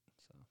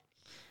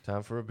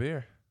 Time for a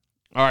beer.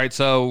 All right,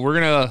 so we're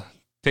going to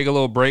take a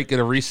little break, get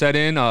a reset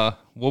in.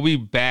 We'll be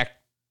back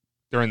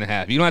during the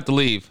half. You don't have to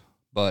leave,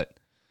 but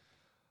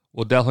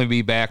we'll definitely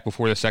be back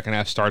before the second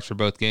half starts for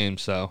both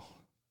games. So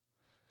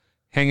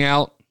hang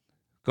out.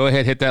 Go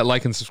ahead, hit that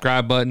like and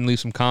subscribe button, leave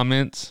some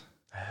comments.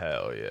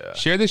 Hell yeah.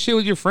 Share this shit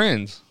with your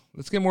friends.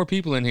 Let's get more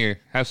people in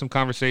here. Have some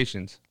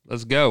conversations.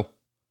 Let's go.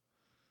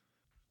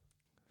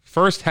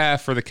 First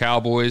half for the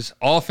Cowboys.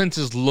 Offense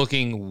is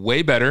looking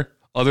way better,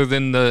 other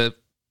than the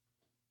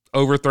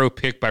overthrow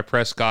pick by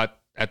Prescott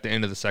at the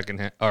end of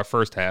the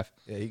first half.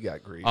 Yeah, he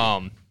got greedy.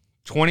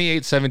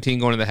 28-17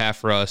 going to the half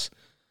for us.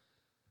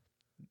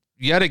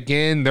 Yet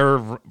again, their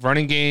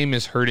running game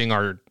is hurting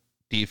our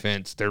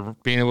defense. They're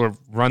being able to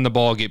run the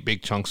ball, get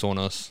big chunks on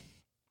us.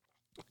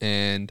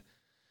 And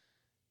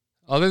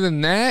other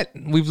than that,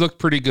 we've looked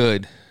pretty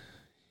good.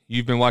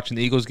 You've been watching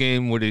the Eagles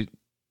game.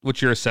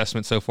 What's your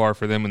assessment so far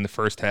for them in the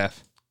first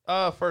half?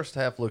 First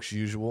half looks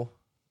usual.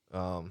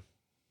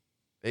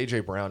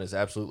 A.J. Brown is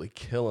absolutely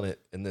killing it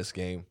in this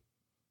game.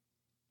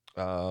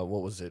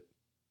 What was it?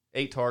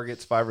 8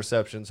 targets, 5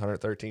 receptions,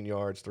 113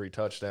 yards, 3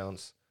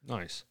 touchdowns.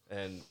 Nice.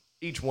 And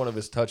each one of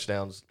his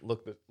touchdowns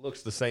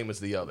looks the same as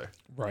the other.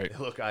 Right. They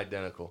look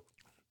identical.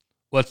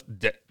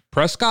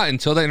 Prescott,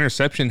 until that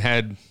interception,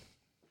 had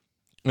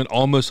an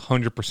almost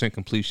 100%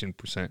 completion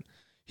percent.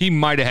 He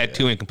might have had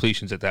 2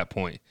 incompletions at that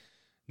point.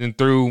 Then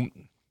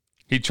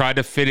he tried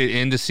to fit it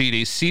into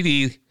CD.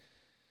 CD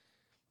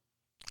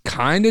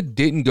kind of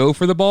didn't go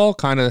for the ball,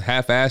 kind of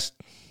half-assed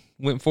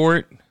went for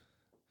it.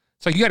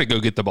 It's like, you got to go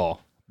get the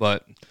ball.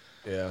 But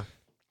Yeah.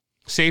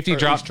 safety Or at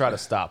dropped. least try to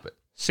stop it.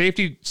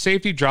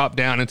 Safety dropped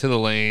down into the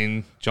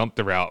lane, jumped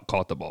the route,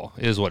 caught the ball.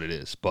 It is what it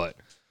is. But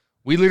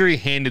we literally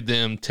handed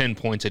them 10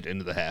 points at the end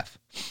of the half.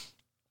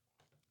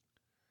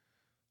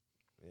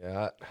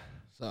 Yeah.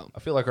 So I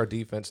feel like our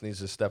defense needs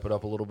to step it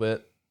up a little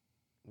bit.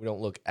 We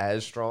don't look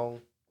as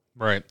strong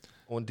right.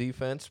 on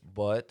defense,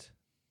 but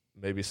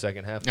maybe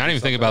second half. I didn't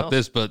even think about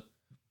this, but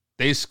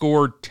they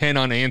scored 10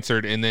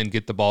 unanswered and then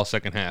get the ball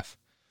second half.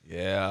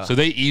 Yeah. So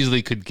they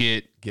easily could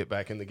get, Get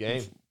back in the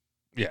game.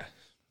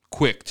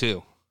 quick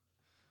too.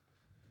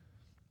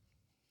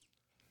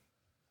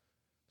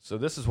 So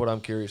this is what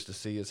I'm curious to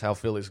see is how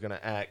Philly's going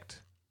to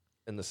act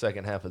in the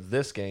second half of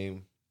this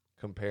game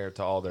compared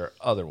to all their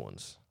other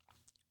ones.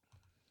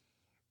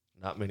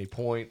 Not many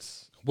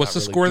points. What's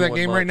not the really score of that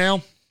doing game right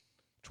much.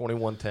 now?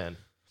 21-10.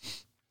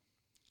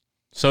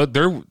 So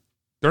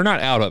they're not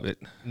out of it.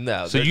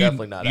 No, So they're you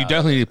definitely not you out.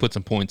 definitely need to put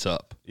some points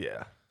up.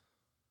 Yeah,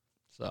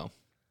 So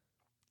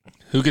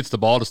who gets the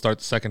ball to start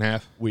the second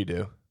half? we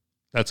do.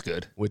 That's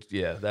good. Which,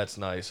 yeah, that's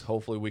nice.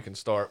 Hopefully we can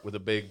start with a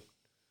big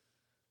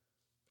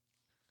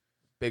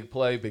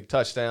play, big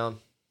touchdown,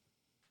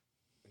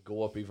 and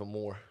go up even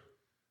more.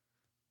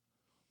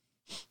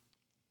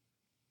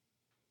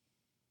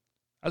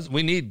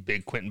 We need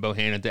big Quentin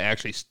Bohannon to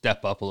actually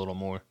step up a little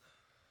more.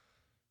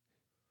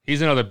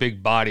 He's another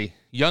big body.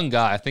 Young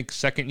guy, I think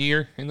second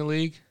year in the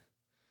league.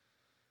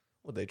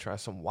 Would they try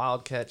some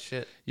wildcat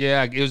shit?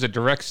 Yeah, it was a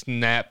direct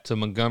snap to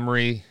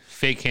Montgomery,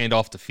 fake hand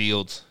off the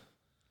Fields.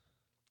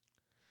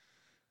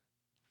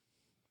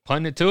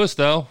 Punting it to us,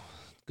 though.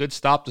 Good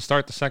stop to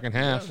start the second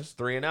Yeah, half. it was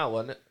 3 and out,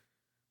 wasn't it?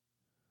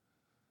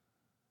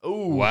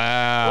 Ooh.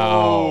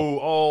 Wow.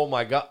 Oh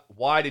my God.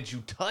 Why did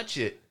you touch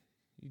it?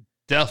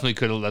 Definitely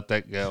could have let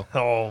that go.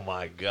 Oh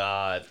my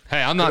God.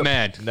 Hey, I'm not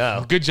mad.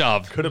 No. Good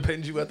job. Could have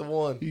pinned you at the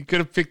 1. You could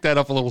have picked that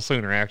up a little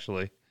sooner,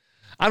 actually.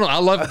 I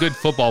love good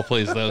football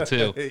plays, though,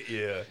 too.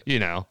 Yeah. You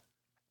know.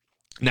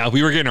 Now, if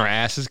we were getting our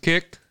asses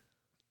kicked,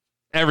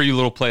 every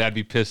little play I'd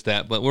be pissed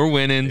at, but we're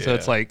winning, so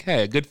it's Yeah. like,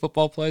 hey, a good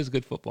football play is a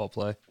good football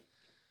play.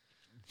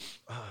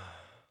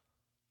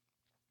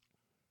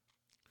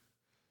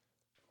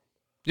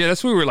 Yeah,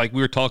 that's what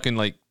we were talking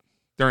like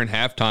during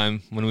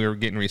halftime when we were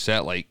getting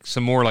reset, like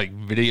some more like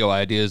video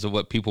ideas of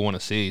what people want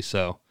to see.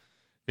 So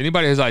if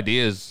anybody has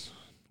ideas,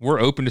 we're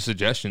open to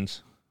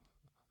suggestions.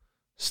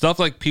 stuff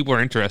like people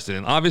are interested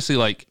in. Obviously,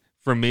 like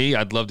for me,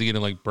 I'd love to get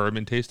in like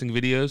bourbon tasting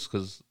videos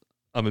because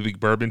I'm a big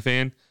bourbon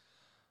fan.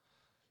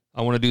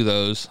 I want to do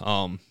those.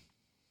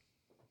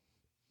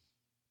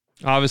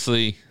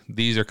 Obviously,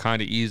 these are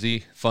kind of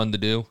easy, fun to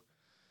do.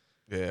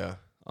 Yeah.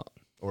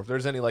 Or if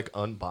there's any like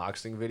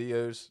unboxing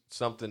videos,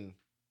 something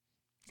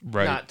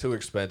Right. not too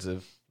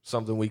expensive,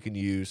 something we can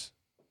use.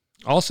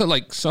 Also,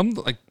 like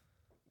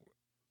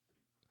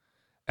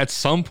at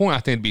some point, I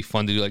think it'd be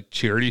fun to do like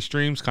charity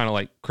streams, kind of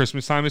like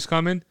Christmas time is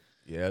coming.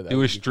 Yeah.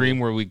 Do a stream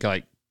where we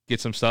like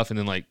get some stuff and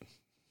then like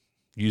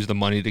use the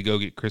money to go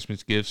get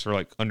Christmas gifts for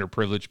like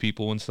underprivileged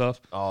people and stuff.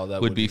 Oh, that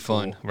would be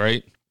fun, cool.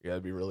 right? Yeah,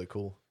 it'd be really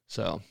cool.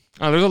 So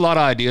there's a lot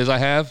of ideas I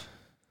have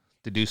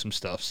to do some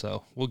stuff.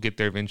 So we'll get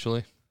there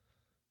eventually.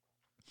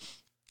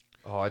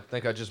 Oh, I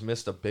think I just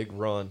missed a big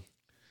run.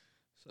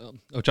 So,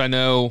 which I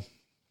know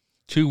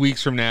 2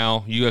 weeks from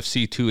now,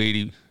 UFC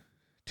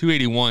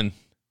 281.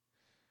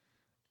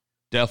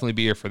 Definitely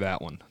be here for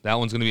that one. That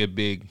one's going to be a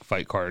big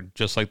fight card,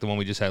 just like the one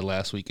we just had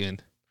last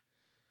weekend.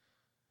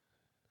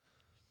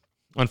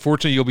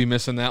 Unfortunately, you'll be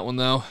missing that one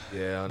though.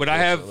 Yeah, but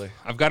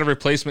I've got a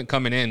replacement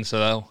coming in,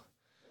 so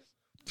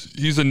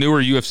he's a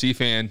newer UFC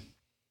fan.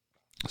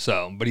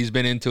 So, but he's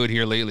been into it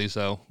here lately,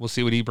 so we'll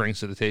see what he brings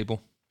to the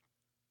table.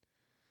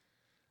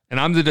 And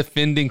I'm the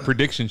defending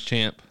predictions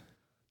champ.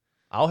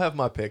 I'll have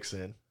my picks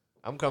in.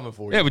 I'm coming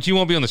for you. Yeah, but you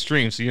won't be on the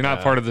stream, so you're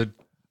not part of the.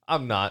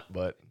 I'm not,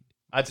 but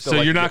I'd still. So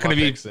like you're to not get going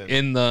my to be picks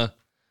in the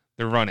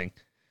running,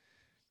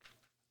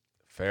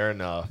 Fair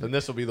enough. And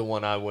this will be the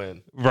one I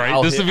win.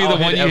 right? This will be the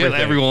one you hit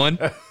everyone.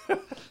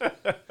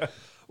 everyone.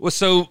 Well,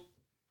 so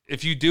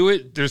if you do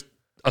it, there's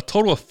a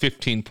total of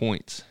 15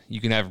 points you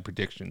can have in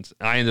predictions.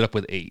 I ended up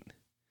with 8.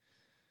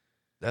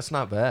 That's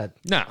not bad.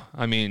 No,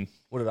 I mean,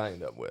 What did I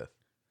end up with?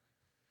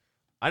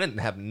 I didn't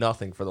have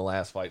nothing for the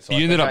last fight, so you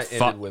I ended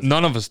think up I ended with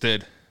none of us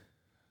did.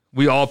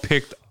 We all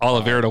picked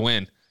Oliveira to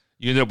win.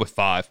 You ended up with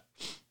 5.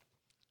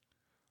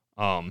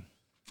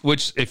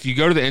 Which if you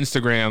go to the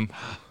Instagram,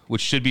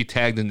 which should be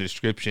tagged in the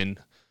description,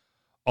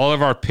 all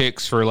of our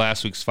picks for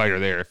last week's fight are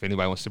there if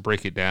anybody wants to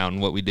break it down,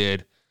 what we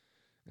did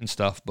and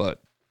stuff.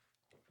 But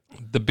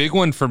the big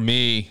one for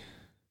me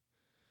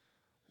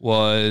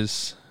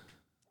was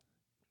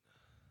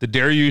the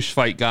Dariush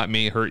fight got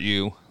me, hurt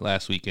you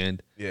last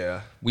weekend.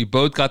 Yeah. We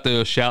both got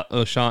the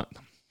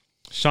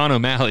Sean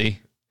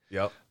O'Malley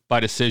Yep. by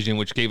decision,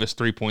 which gave us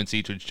 3 points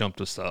each, which jumped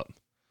us up.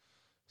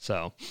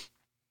 So,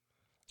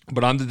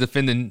 but I'm the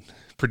defending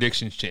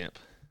predictions champ.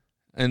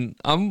 And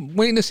I'm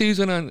waiting to see who's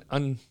going to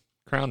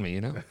uncrown me,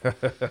 you know?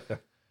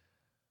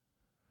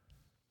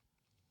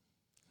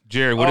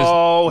 Jared, what is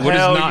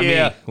not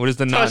me? What is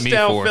the not me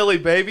Touchdown for? Philly,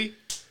 baby.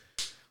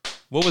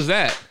 What was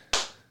that?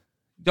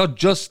 Y'all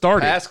just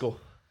started. Pascal.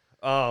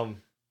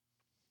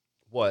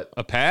 What?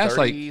 A pass?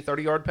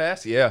 30-yard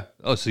pass? Yeah.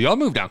 Oh, so y'all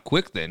moved out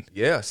quick then.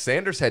 Yeah.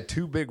 Sanders had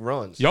 2 big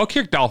runs. Y'all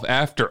kicked off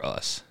after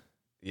us,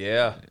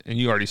 Yeah. and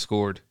you already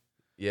scored.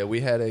 Yeah,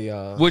 we had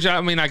a Which, I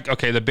mean,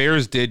 okay, the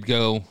Bears did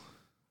go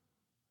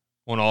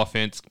on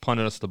offense,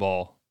 punted us the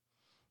ball.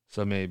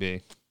 So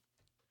maybe.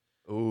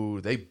 ooh,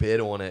 they bid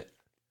on it.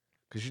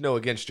 Because,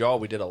 against y'all,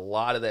 we did a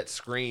lot of that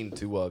screen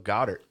to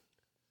Goddard.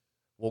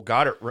 Well,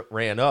 Goddard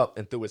ran up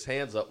and threw his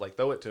hands up like,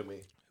 throw it to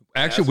me.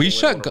 Actually, we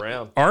shut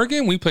our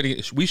game. We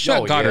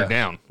shut Goddard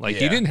down. Like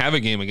he didn't have a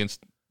game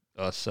against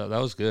us, so that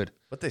was good.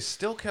 But they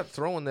still kept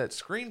throwing that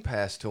screen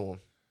pass to him.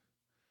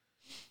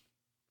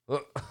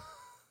 Look,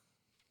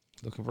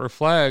 Looking for a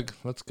flag.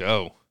 Let's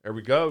go. there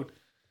we go.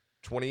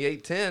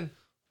 28-10.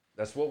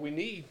 That's what we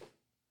need.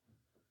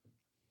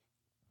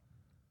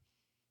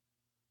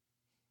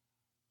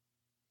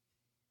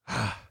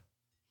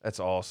 That's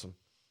awesome.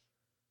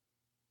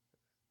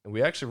 And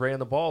we actually ran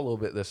the ball a little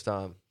bit this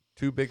time.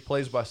 2 big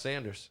plays by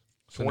Sanders.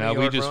 So now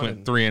we just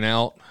went 3 and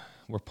out.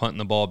 We're punting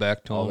the ball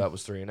back to Oh, him. that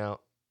was 3 and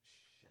out.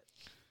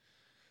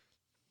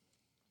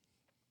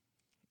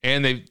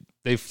 And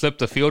they flipped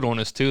the field on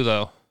us too,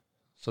 though.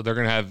 So they're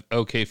gonna have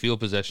okay field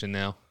possession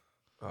now.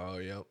 Oh,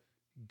 yep.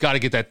 Got to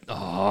get that.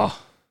 Oh,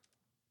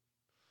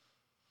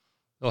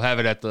 they'll have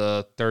it at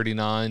the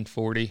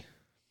 39-40.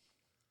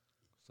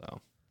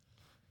 So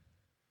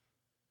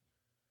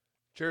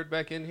Jared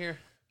back in here?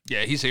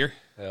 yeah, he's here.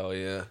 Hell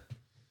yeah.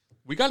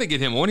 We got to get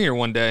him on here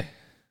one day.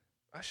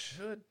 I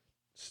should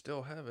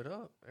still have it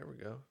up. There we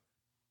go.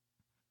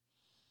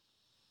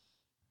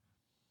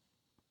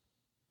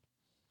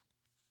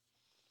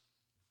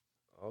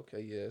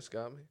 Okay, yeah, it's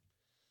got me.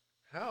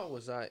 How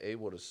was I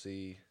able to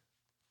see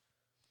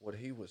what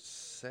he was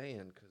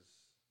saying? Because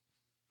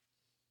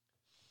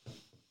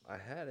I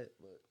had it,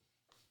 but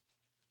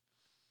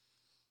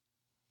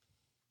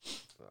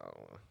I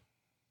don't know.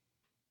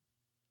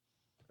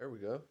 There we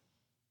go.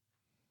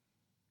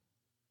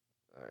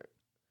 All right.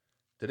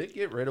 Did it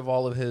get rid of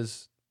all of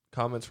his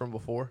comments from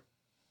before?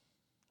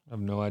 I have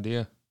no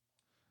idea.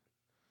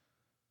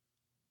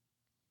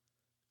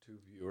 2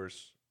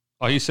 viewers.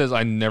 Oh, he says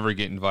I never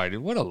get invited.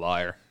 What a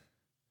liar.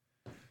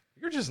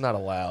 You're just not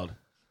allowed.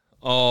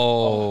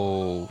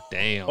 Oh,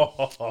 damn.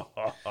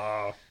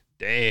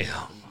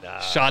 Damn. Nah.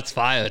 Shots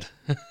fired.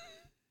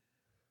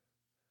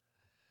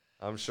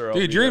 I'm sure.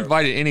 Dude, you're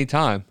invited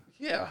anytime.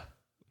 Yeah.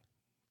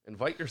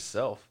 Invite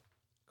yourself.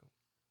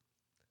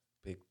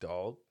 Big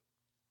dog.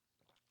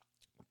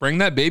 Bring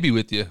that baby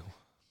with you.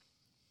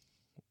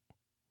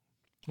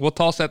 We'll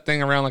toss that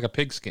thing around like a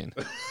pigskin.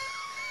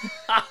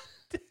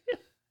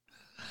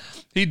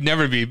 He'd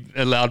never be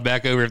allowed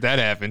back over if that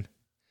happened.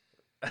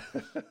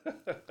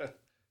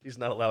 He's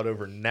not allowed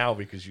over now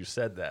because you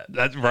said that.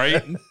 That's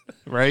right.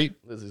 Right?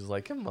 Lizzie's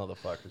like, him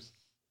motherfuckers.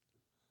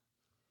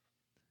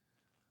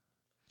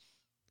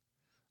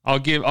 I'll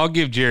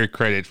give Jared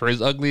credit for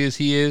as ugly as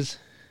he is.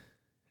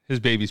 His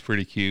baby's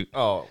pretty cute.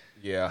 Oh,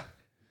 yeah.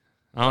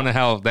 I don't know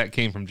how that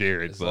came from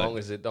Jared, As long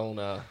as it don't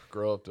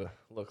grow up to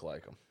look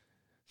like him.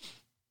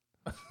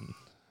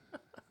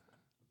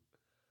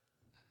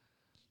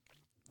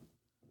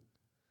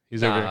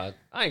 he's over.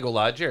 I ain't gonna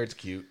lie. Jared's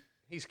cute.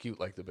 He's cute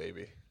like the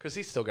baby because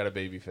he's still got a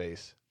baby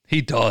face.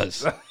 He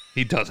does.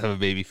 He does have a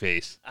baby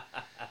face.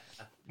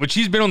 Which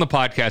he's been on the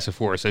podcast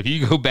before. So if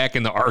you go back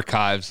in the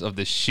archives of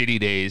the shitty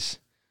days,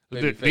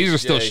 these are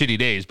still shitty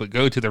days, but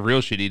go to the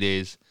real shitty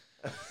days,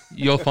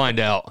 you'll find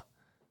out.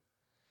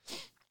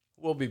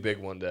 We'll be big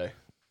one day.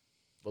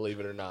 Believe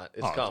it or not.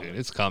 It's coming. Dude,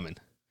 it's coming.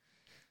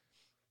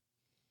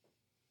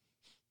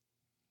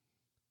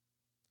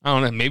 I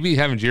don't know. Maybe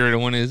having Jared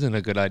on isn't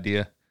a good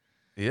idea.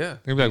 Yeah.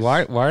 They're gonna be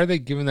like, why are they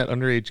giving that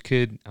underage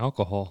kid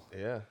alcohol?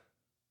 Yeah.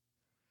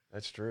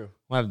 That's true.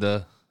 We'll have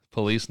the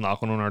police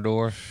knocking on our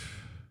door.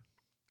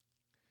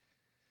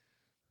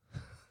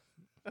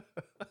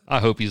 I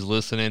hope he's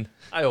listening.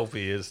 I hope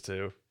he is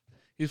too.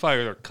 He's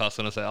probably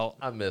cussing us out.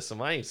 I miss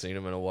him. I ain't seen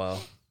him in a while.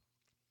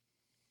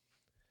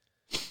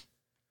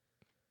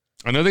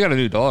 I know they got a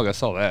new dog. I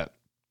saw that.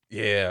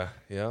 Yeah.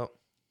 Yeah.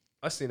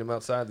 I seen him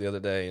outside the other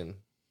day and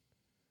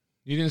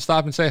You didn't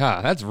stop and say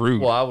hi. That's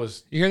rude. well, I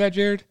was You hear that,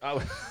 Jared?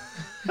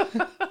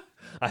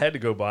 I had to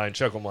go by and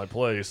check on my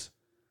place.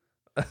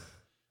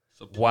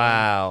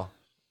 Wow.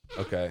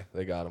 Okay,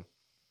 they got him.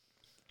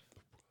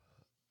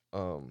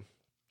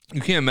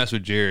 You can't mess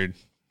with Jared.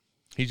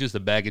 He's just a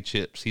bag of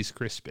chips. He's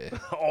crispy.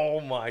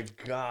 Oh my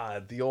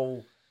God, the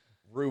old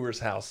Brewers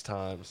house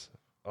times.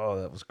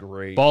 Oh, that was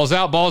great. Balls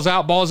out, balls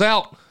out, balls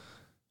out.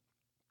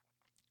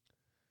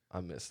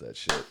 I miss that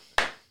shit.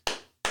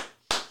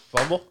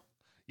 Fumble.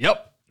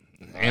 Yep.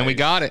 And we Nice.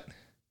 got it.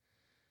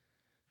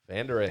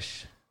 Van Der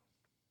Esch.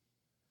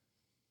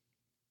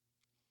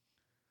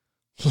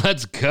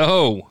 Let's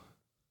go.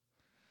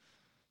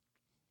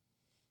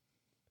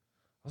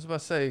 I was about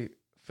to say,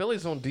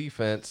 Philly's on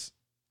defense,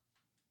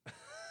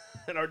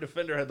 and our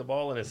defender had the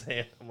ball in his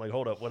hand. I'm like,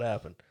 hold up, what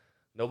happened?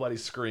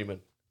 Nobody's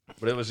screaming,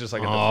 but it was just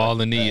like a Oh,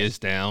 the deflected knee pass. is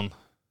down.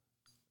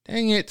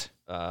 Dang it.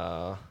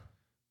 Uh,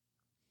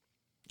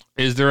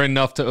 Is there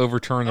enough to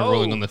overturn the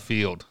ruling Oh. on the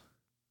field?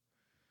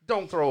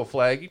 don't throw a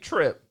flag, you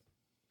trip.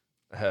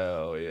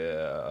 Hell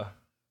yeah.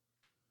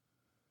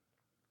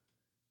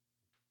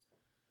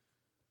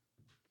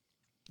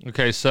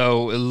 Okay,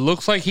 so it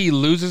looks like he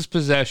loses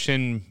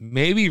possession,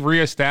 maybe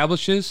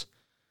reestablishes.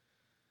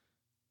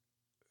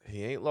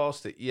 He ain't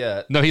lost it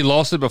yet. No, he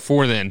lost it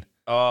before then,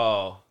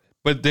 Oh,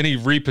 but then he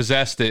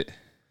repossessed it.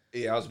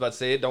 yeah, I was about to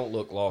say, it don't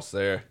look lost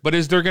there. But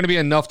is there going to be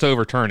enough to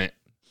overturn it?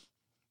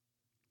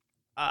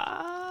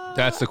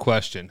 That's the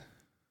question.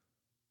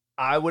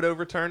 I would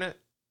overturn it,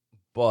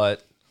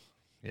 but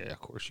Yeah, of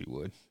course you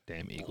would.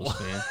 Damn Eagles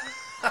fan.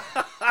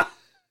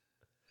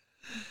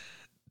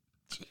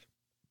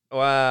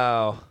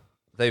 wow,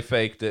 they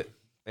faked it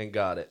and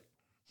got it.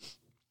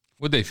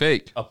 What'd they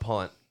fake? A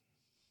punt.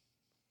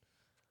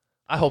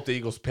 I hope the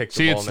Eagles pick the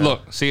See, ball it's now.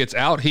 look. See, it's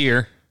out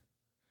here.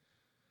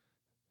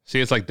 See,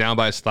 it's like down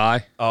by his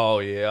thigh. Oh,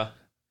 yeah.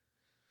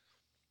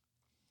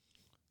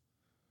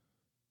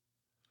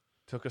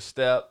 Took a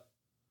step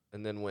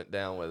and then went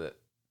down with it.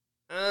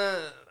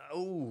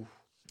 Oh.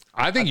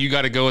 I think you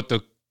got to go with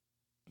the.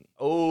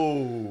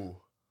 Oh.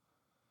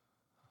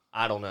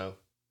 I don't know.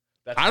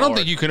 That's I don't hard.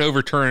 think you can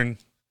overturn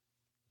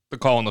the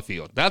call on the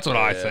field. That's what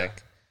I Yeah. think.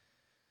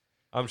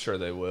 I'm sure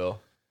they will.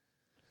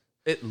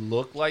 It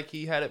looked like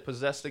he had it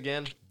possessed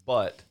again,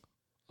 but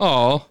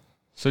Oh,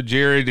 so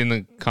Jared in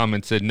the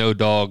comments said no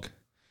dog.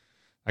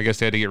 I guess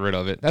they had to get rid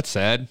of it. That's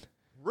sad.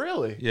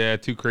 really? Yeah,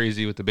 too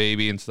crazy with the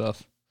baby and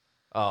stuff.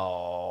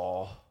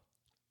 Oh.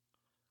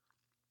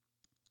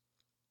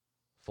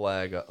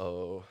 Flag.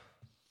 Uh-oh.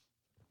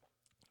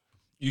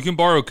 You can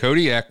borrow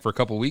Kodiak for a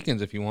couple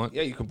weekends if you want.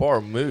 Yeah, you can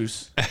borrow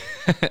Moose.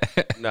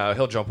 No,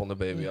 he'll jump on the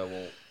baby.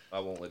 I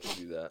won't let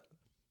you do that.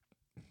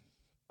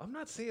 I'm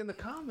not seeing the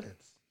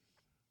comments.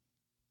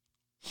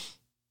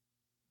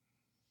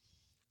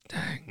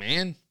 Dang,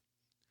 man.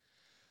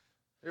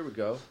 Here we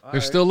go. All They're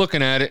right. still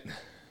looking at it.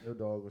 No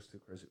dog was too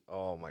crazy.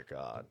 Oh my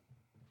God.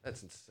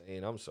 That's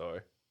insane. I'm sorry.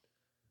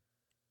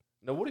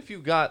 Now, what if you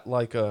got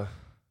like you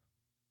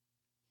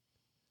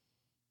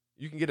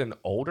can get an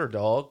older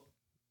dog,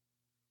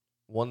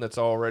 one that's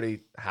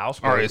already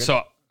housebroken. All right,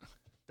 so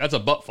that's a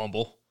butt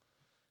fumble.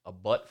 a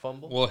butt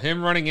fumble. Well,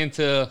 him running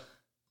into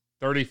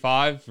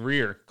 35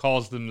 rear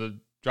caused them to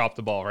drop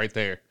the ball right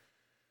there.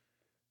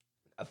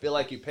 I feel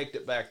like he picked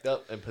it back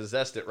up and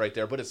possessed it right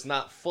there, but it's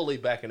not fully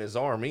back in his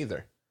arm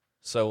either.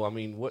 So, I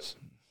mean, what?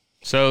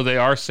 So they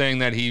are saying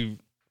that he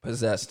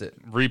Possessed it.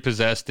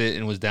 repossessed it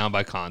and was down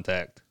by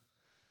contact.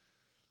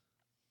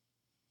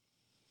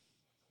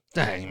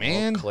 Dang,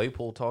 man. Well,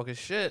 Claypool talking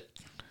shit.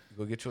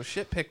 Go get your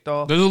shit picked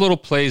off. Those are little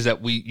plays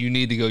that you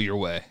need to go your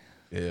way.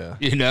 Yeah.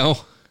 You know?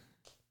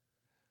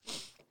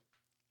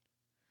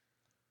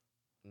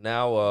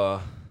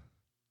 Now,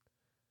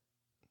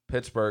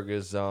 Pittsburgh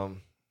is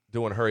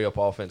doing hurry up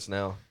offense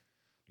now.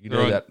 You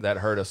know that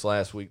hurt us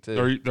last week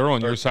too. They're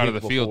on Or your side of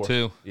the week field,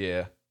 before. too.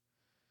 Yeah.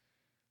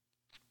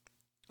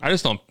 I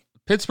just don't.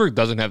 Pittsburgh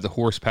doesn't have the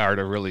horsepower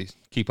to really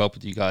keep up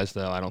with you guys,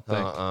 though, I don't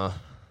think.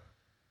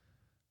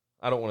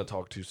 I don't want to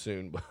talk too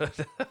soon,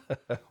 but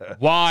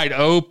Wide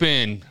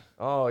open.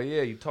 oh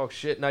yeah, you talk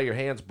shit. Now your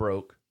hand's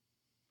broke.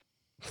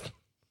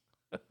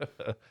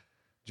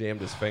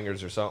 Jammed his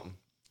fingers or something.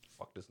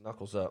 Fucked his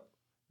knuckles up.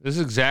 This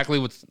is exactly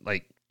what's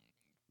like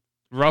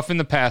roughing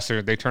the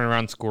passer. They turn around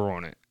and score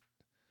on it.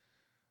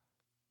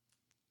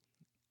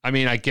 I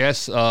mean, I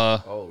guess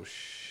Oh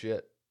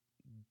shit.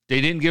 they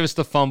didn't give us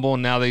the fumble,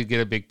 and now they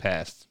get a big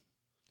pass.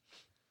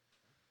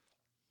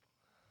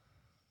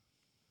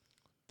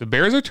 The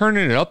Bears are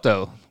turning it up,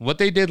 though. What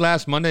they did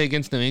last Monday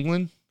against New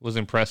England was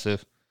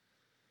impressive.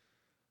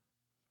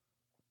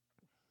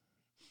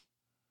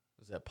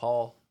 Is that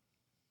Paul?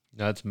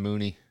 No, that's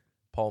Mooney.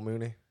 Paul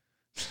Mooney?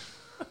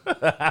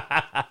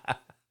 I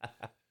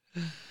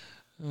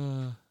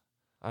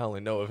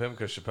only know of him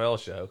because Chappelle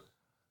Show.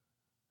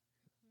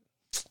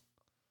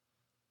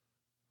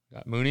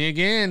 Got Mooney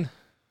again.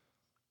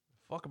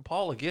 Fucking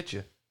Paul will get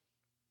you.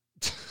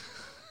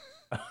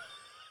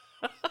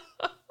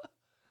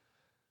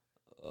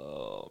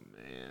 Oh,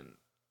 man.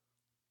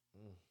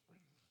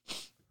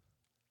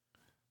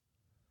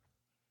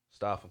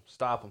 Stop him.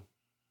 Stop him.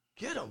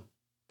 Get him.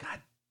 God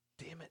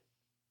damn it.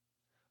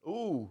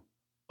 Ooh.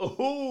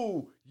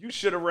 Ooh. You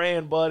should have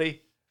ran,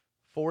 buddy.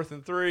 4th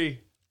and 3.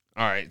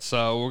 All right,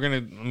 so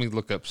let me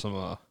look up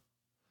some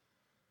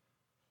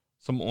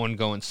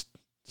ongoing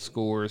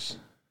scores.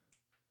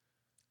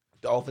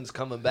 Dolphins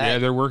coming back. Yeah,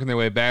 they're working their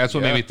way back. That's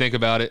what made me think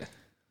about it.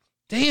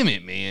 Damn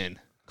it, man.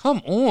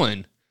 Come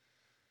on.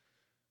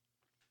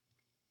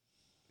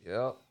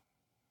 Yep.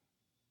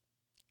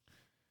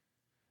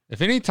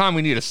 If any time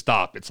we need a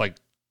stop, it's like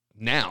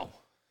now.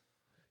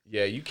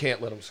 Yeah, you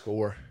can't let them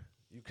score.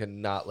 You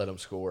cannot let them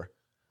score.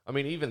 I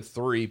mean, even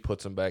 3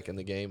 puts them back in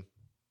the game.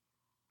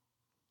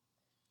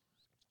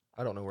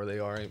 I don't know where they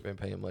are. I ain't been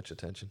paying much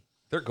attention.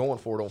 They're going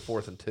for it on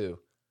 4th and 2.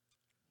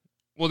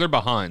 Well, they're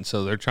behind,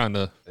 so they're trying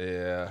to.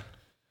 Yeah.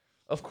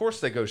 Of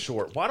course they go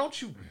short. Why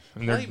don't you?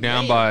 And they're play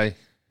down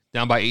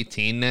man? by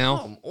 18 now.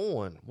 Come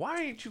on.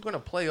 Why ain't you going to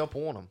play up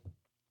on him?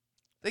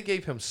 They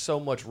gave him so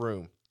much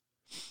room.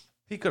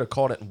 He could have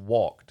caught it and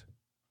walked.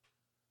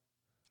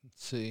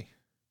 Let's see.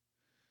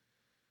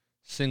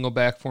 Single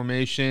back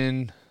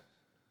formation.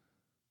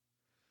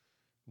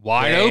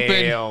 Wide open.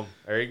 Damn.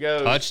 There he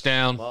goes.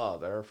 Touchdown.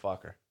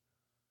 Motherfucker.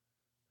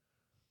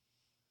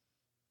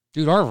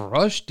 Dude, our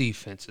rush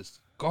defense is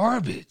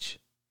garbage.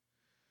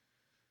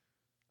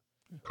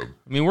 I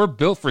mean, we're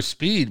built for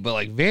speed, but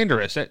like Van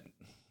Der Esch,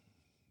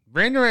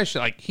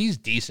 like he's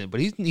decent, but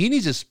he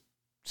needs to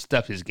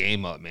step his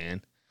game up,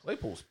 man.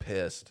 Claypool's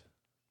pissed.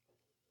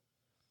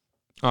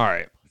 All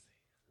right.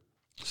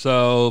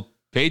 So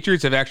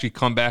Patriots have actually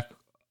come back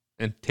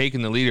and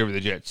taken the lead over the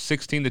Jets,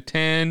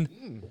 16-10.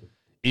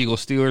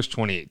 Eagles Steelers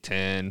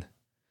 28-10.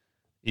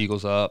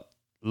 Eagles up.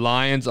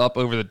 Lions up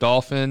over the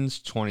Dolphins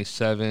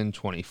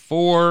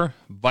 27-24.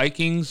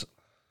 Vikings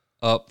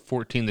up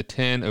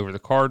 14-10 over the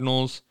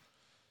Cardinals.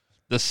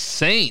 The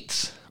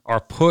Saints are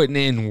putting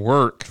in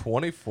work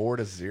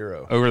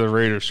 24-0. over the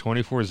Raiders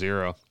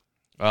 24-0.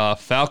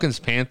 Falcons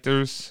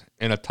Panthers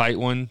in a tight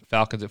one.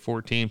 Falcons at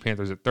 14,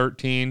 Panthers at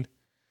 13.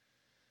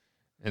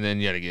 And then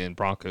yet again,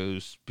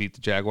 Broncos beat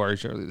the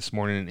Jaguars early this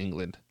morning in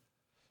England.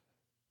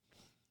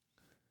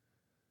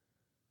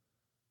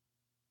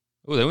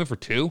 Oh, they went for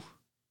 2?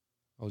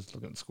 I was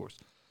looking at the scores.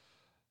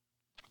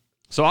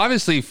 So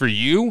obviously for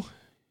you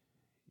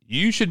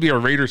should be a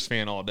Raiders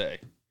fan all day.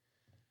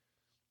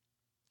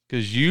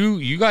 Because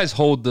you guys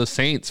hold the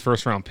Saints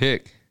first round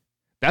pick.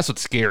 That's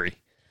what's scary.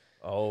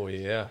 Oh,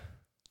 yeah.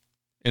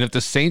 And if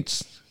the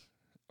Saints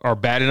are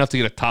bad enough to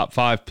get a top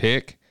 5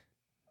 pick,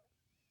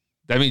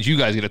 that means you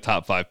guys get a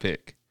top 5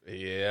 pick.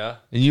 Yeah.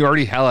 And you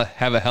already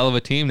have a hell of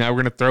a team. Now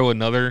we're going to throw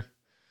another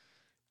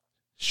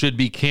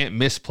should-be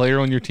can't-miss player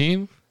on your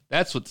team.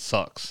 That's what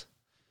sucks.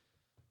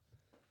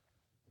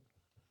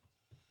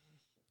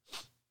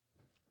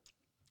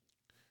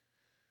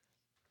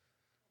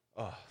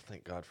 Oh,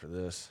 thank God for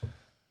this.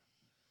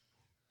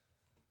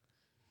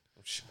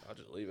 I'll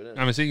just leave it in.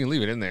 I mean, so you can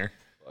leave it in there.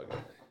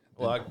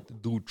 Well, The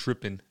dude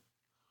tripping.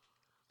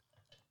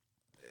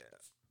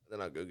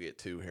 then I'll go get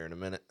 2 here in a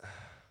minute.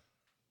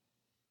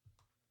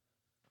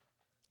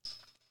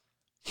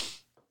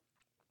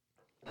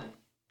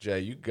 Jay,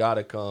 you got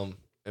to come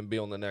and be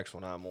on the next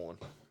one I'm on.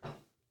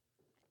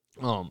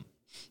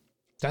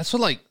 That's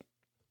what, like,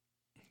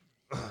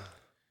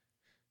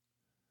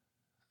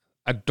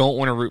 I don't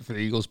want to root for the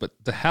Eagles, but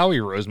the Howie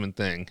Roseman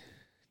thing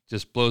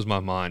just blows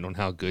my mind on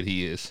how good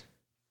he is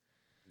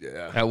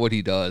Yeah. at what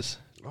he does.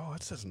 Oh,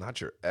 it says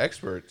not your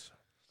experts.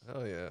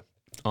 Oh yeah.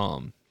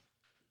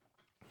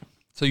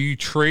 So you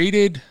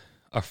traded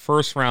a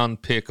first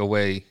round pick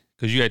away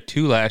because you had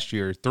 2 last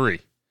year, 3.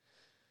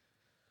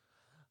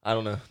 I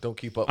don't know. Don't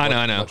keep up. I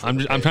know. much with I'm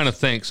the trying to picks.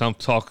 think, so I'm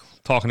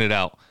talking it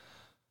out.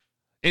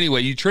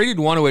 Anyway, you traded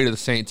one away to the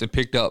Saints and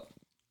picked up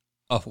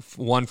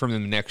one from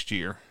them next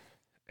year,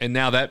 and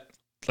now that,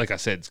 like I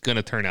said, it's going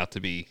to turn out to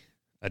be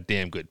a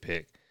damn good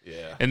pick.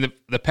 Yeah. And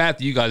the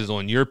path you guys is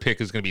on, your pick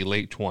is going to be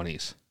late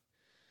 20s.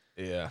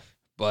 Yeah.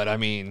 But I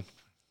mean,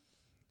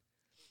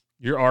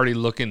 you're already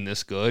looking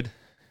this good,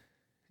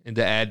 and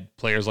to add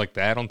players like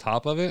that on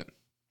top of it.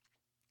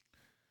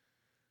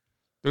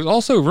 There's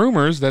also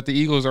rumors that the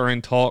Eagles are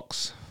in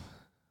talks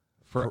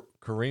for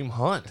Kareem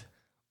Hunt.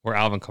 or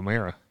Alvin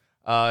Kamara.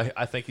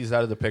 I think he's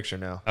out of the picture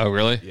now. Oh,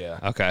 really? Yeah.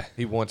 Okay.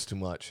 He wants too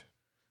much.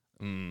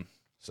 Mm.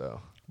 So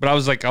But I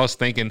was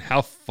thinking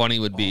how funny it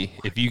would be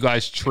if you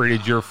guys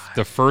traded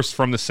the first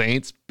from the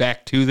Saints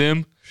back to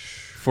them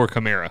for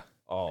Kamara.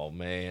 oh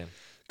man.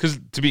 Because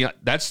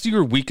that's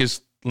your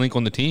weakest link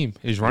on the team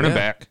is running Yeah.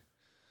 back.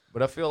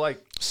 But I feel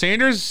like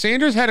Sanders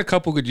had a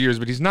couple good years,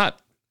 but he's not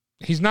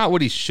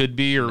what he should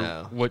be or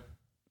No. what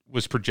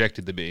was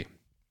projected to be.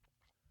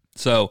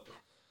 So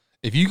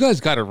if you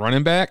guys got a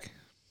running back,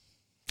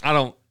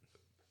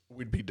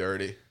 we'd be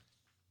dirty.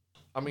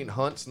 I mean,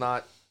 Hunt's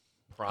not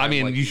prime. I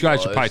mean, like you he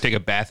guys should was. probably take a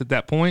bath at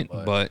that point,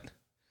 But- but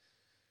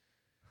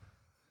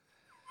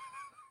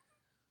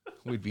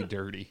we'd be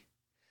dirty.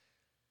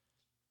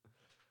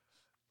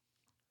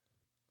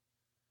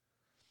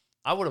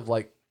 I would have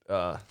liked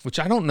Which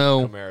I don't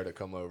know. Kamara to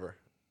come over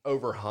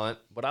Hunt,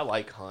 but I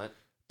like Hunt.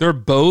 They're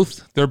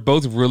both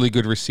really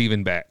good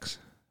receiving backs.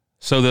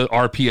 So the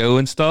RPO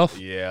and stuff,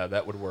 Yeah,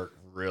 that would work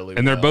really.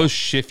 and they're well. both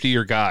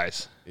shiftier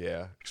guys.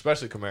 Yeah,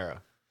 especially Kamara.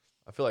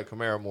 I feel like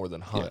Kamara more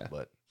than Hunt, Yeah.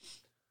 but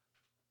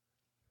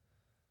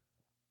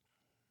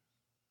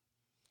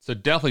So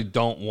definitely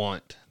don't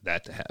want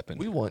that to happen.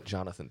 we want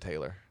Jonathan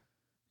Taylor.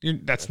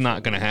 That's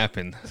not going to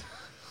happen.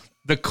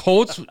 The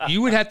Colts,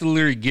 you would have to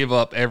literally give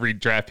up every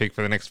draft pick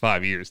for the next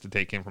 5 years to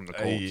take him from the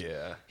Colts.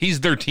 Yeah, He's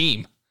their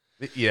team.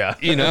 yeah.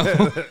 You know?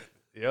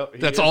 Yep,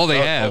 That's all they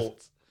have.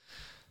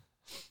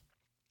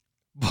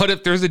 But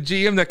if there's a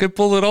GM that could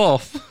pull it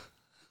off,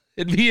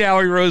 it'd be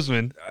Howie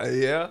Roseman.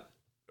 Yeah,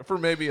 for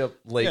maybe a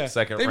late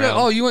second They'd be round.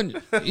 like, oh, you want?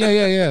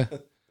 Yeah.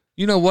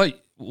 You know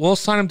what? We'll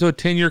sign him to a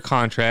 10-year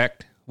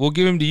contract. We'll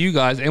give him to you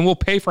guys, and we'll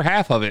pay for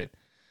half of it.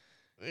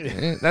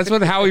 That's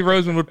what Howie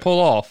Roseman would pull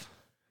off.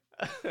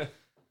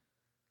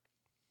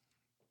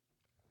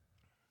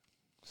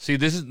 See,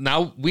 this is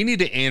now we need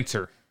to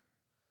answer.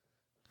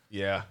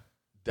 Yeah,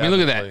 I mean, look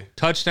at definitely.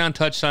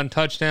 that.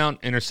 Touchdown,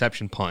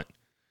 interception, punt.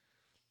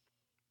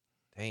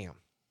 Damn.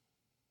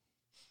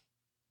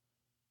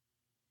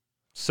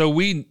 So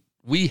we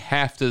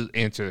have to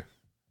answer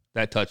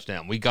that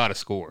touchdown. We got to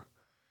score.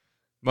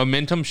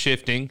 Momentum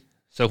shifting.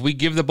 So if we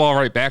give the ball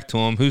right back to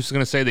them, who's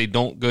going to say they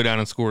don't go down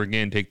and score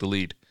again, take the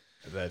lead?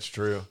 That's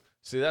true.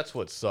 See, that's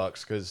what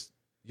sucks because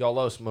y'all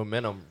lost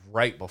momentum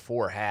right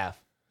before half.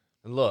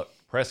 And look,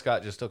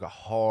 Prescott just took a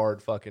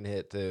hard fucking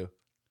hit too.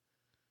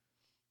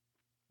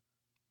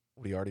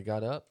 We already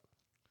got up.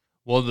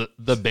 Well,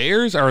 the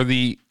Bears are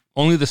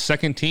only the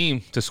second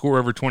team to score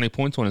over 20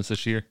 points on us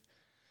this year.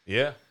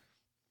 Yeah.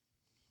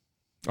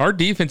 Our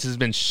defense has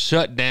been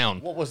shut down.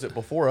 What was it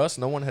before us?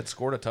 No one had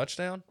scored a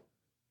touchdown?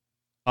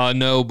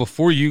 No,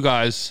 before you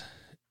guys,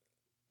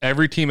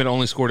 every team had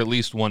only scored at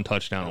least one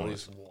touchdown At on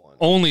least us. one.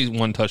 Only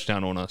one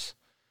touchdown on us.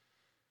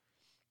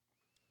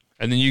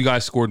 And then you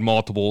guys scored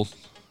multiple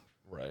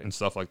Right. and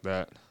stuff like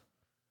that.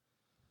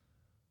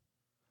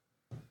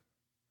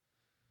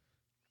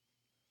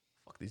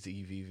 Fuck these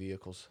EV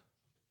vehicles.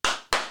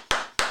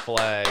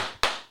 Flag.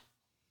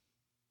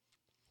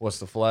 What's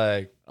the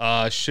flag?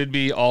 Should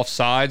be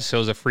offside, so it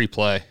was a free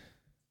play.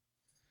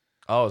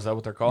 Oh, is that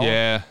what they're called?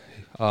 Yeah.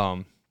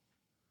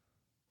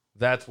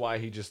 That's why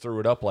he just threw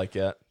it up like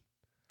that.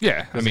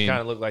 Yeah, I It mean,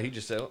 kind of looked like he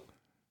just said, oh.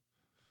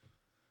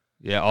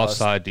 yeah,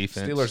 offside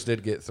defense. Steelers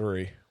did get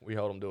 3. We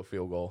held them to a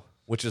field goal,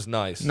 which is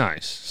nice.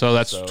 Nice. So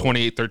that's So-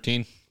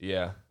 28-13.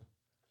 Yeah.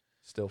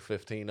 Still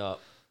 15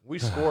 up. We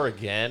score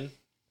again.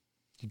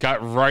 You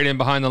got right in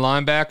behind the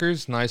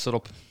linebackers. Nice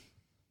little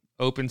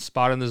open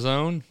spot in the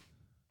zone.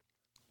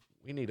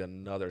 We need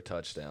another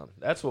touchdown.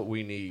 That's what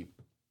we need.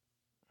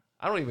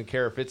 I don't even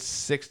care if it's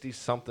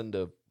 60-something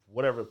to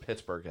whatever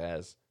Pittsburgh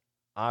has.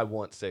 I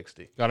want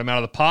 60. Got him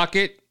out of the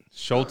pocket.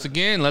 Schultz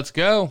again. Let's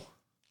go. I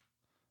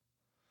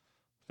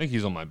think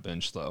he's on my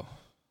bench, though.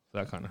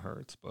 That kind of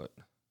hurts, but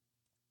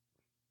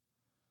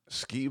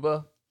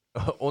Skiba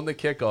on the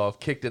kickoff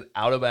kicked it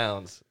out of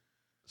bounds.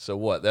 So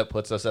what? That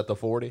puts us at the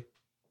 40?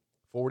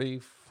 40,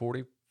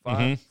 45,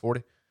 Mhm.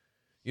 40?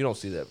 You don't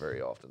see that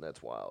very often.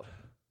 That's wild.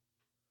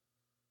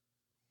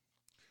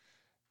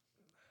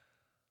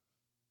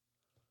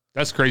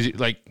 that's crazy.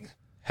 Like,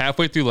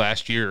 halfway through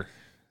last year,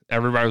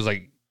 everybody was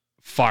like,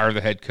 fire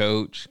the head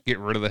coach, get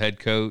rid of the head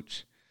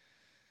coach.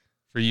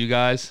 for you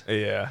guys.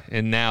 Yeah.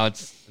 And now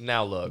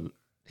Now look.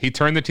 he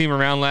turned the team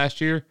around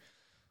last year.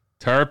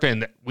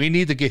 Turpin, we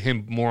need to get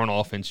him more on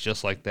offense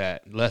just like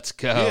that. Let's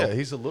go. Yeah,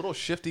 he's a little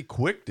shifty,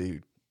 quick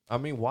dude. I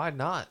mean, why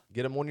not?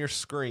 Get him on your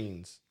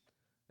screens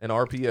and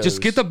RPOs.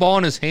 Just get the ball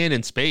in his hand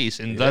in space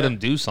and let Yeah. him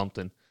do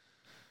something.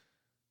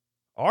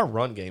 Our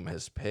run game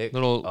has picked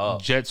Little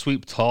up. jet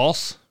sweep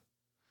toss.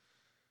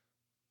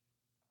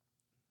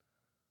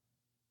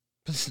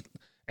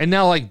 And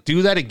now, like,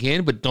 do that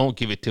again, but don't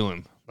give it to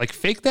him. Like,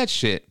 fake that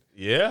shit.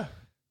 Yeah.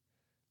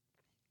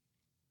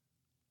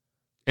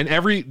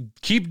 And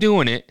keep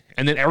doing it,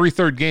 and then every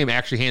third game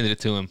actually handed it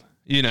to him.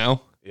 You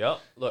know? Yep.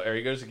 Look, there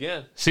he goes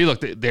again. See,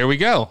 look, there we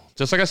go.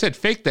 Just like I said,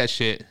 fake that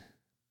shit.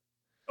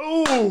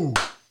 Ooh.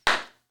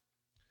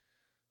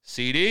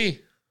 CD.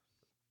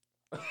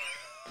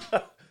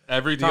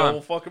 Every The time.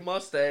 old fucking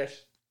mustache.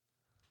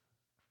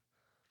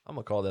 I'm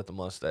going to call that the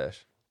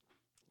mustache.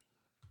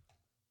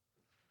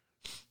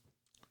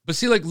 But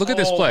see, like, look at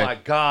this play. Oh, my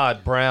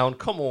God, Brown.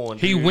 Come on,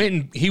 He dude.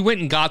 went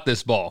and got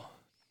this ball.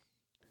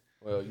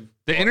 Well,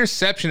 The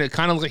interception, it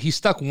kind of like he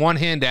stuck one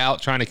hand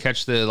out trying to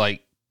catch the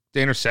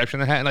interception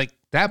that had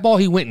that ball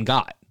he went and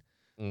got.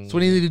 So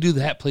we needed to do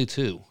that play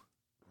too.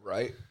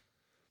 right?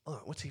 Oh,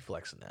 what's he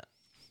flexing at?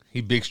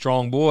 He big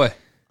strong boy.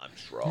 I'm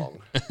strong.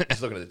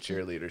 He's looking at the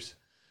cheerleaders.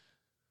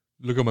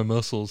 Look at my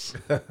muscles.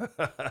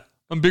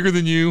 I'm bigger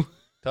than you.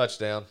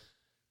 Touchdown.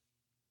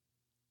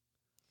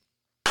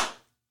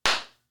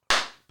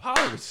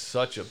 Pollard is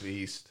such a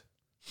beast.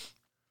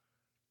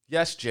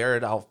 Yes,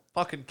 Jared, I'll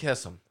fucking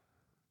kiss him.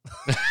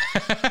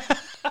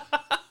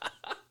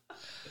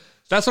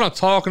 That's what I'm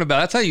talking about.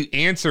 That's how you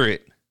answer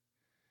it.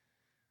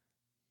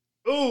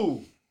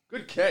 Ooh,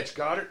 good catch,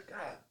 Goddard.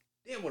 God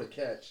damn, what a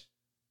catch.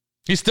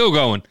 He's still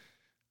going.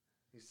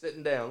 He's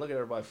sitting down. Look at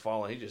everybody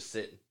falling. He's just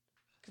sitting.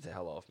 Get the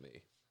hell off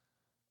me.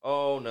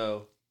 Oh,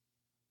 no.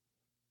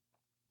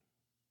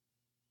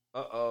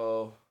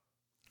 Uh-oh.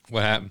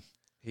 What happened?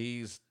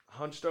 He's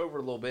hunched over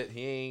a little bit.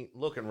 He ain't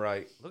looking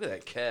right. Look at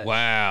that catch.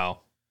 Wow.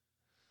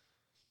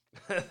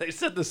 They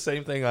said the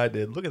same thing I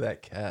did. Look at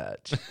that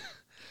catch.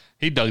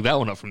 He dug that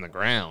one up from the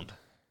ground.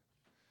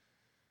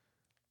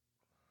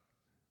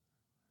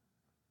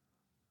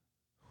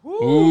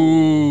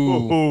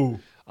 Ooh.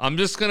 I'm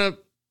just going to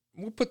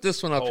we'll put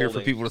this one up here for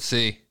Holding. people to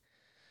see.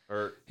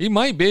 Hurt. He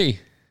might be.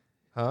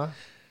 Huh?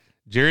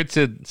 Jared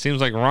said,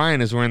 seems like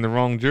Ryan is wearing the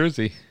wrong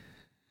jersey.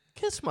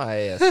 Kiss my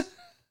ass.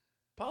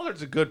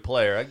 Pollard's a good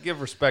player. I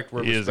give respect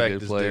where He is a respect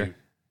good is player. due.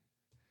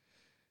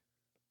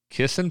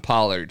 Kissing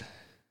Pollard.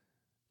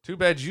 Too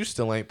bad you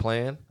still ain't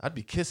playing. I'd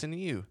be kissing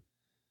you.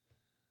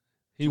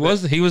 He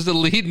was the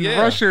leading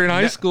rusher in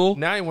high school,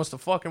 Now he wants to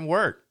fucking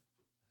work.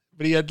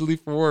 but he had to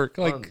leave for work.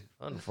 Like,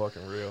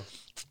 Unfucking real.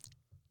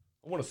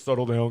 I want to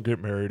settle down, get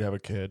married, have a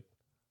kid.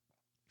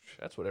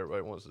 That's what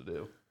everybody wants to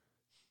do.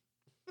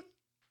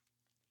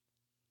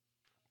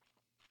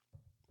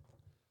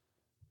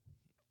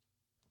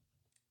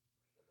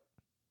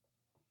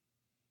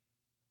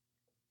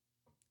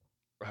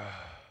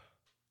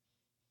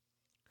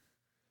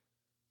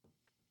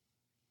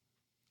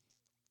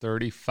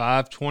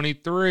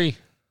 $35-23.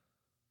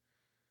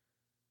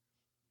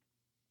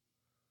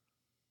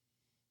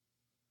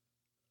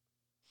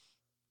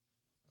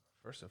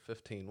 First and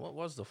 15. What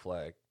was the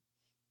flag?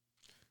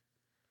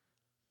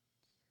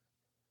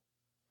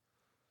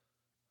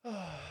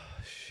 Oh,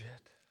 shit.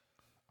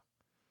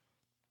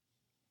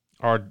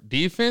 Our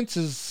defense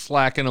is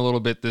slacking a little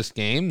bit this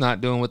game,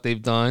 not doing what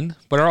they've done,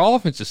 but our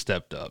offense has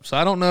stepped up. So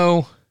I don't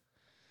know,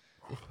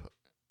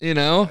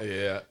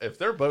 Yeah, if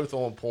they're both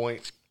on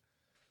point.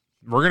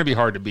 we're going to be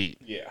hard to beat,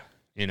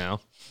 Yeah.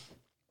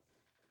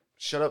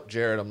 Shut up,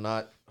 Jared. I'm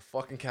not a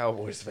fucking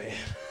Cowboys fan.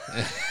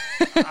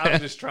 I'm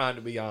just trying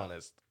to be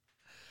honest.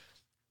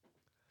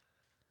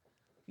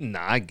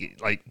 Nah,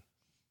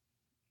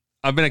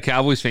 I've been a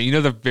Cowboys fan. You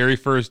know the very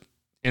first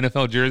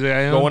NFL jersey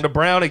I owned? Going to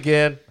Brown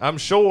again, I'm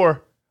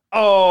sure.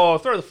 Oh,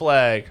 throw the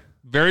flag.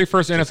 Very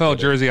first NFL kidding.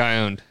 jersey I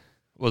owned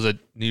was a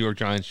New York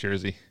Giants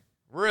jersey.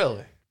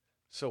 Really?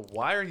 So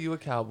why are you a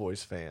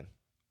Cowboys fan?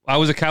 I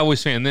was a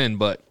Cowboys fan then,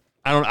 but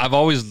I've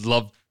always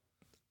loved,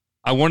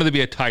 I wanted to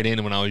be a tight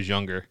end when I was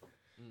younger.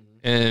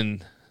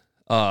 And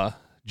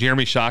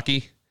Jeremy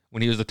Shockey,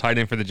 when he was the tight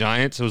end for the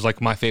Giants, it was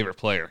like my favorite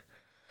player.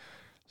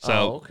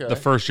 So okay. the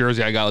first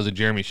jersey I got was a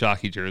Jeremy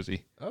Shockey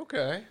jersey.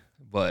 Okay.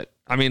 But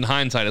I mean, in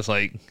hindsight, it's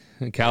like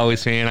a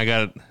Cowboys fan. I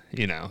got,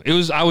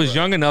 I was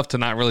young enough to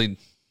not really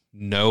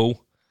know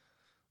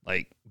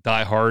like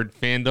diehard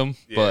fandom,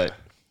 but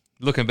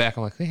looking back,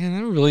 I'm like, man,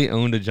 I really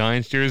owned a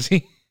Giants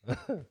jersey.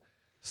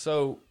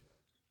 So,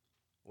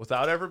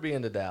 without ever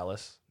being to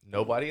Dallas,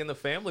 nobody in the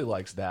family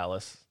likes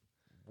Dallas.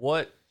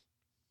 What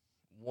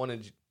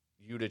wanted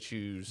you to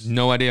choose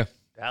No idea.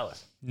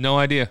 Dallas? No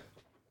idea.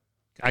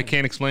 I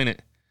can't explain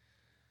it.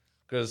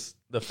 Because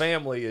the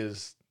family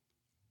is,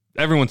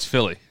 Everyone's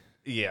Philly.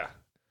 yeah,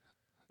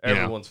 You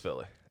know. everyone's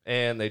Philly.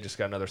 And they just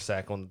got another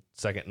sack on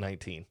second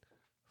 19.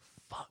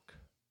 Fuck.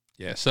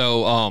 Yeah.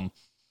 So,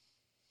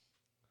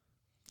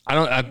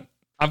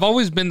 I've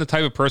always been the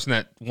type of person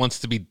that wants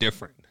to be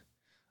different.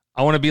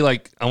 I want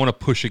to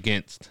push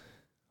against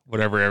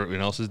whatever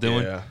everyone else is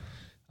doing. Yeah.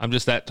 I'm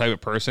just that type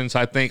of person. So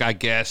I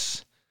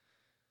guess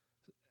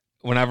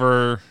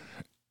whenever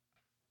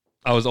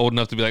I was old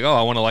enough to be like, oh,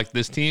 I want to like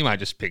this team, I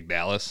just picked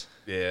Dallas.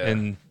 Yeah.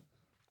 And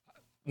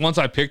once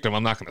I picked them,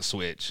 I'm not going to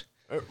switch.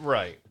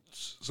 Right.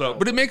 So,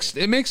 but it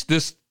makes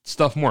this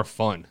stuff more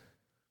fun.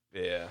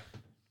 Yeah.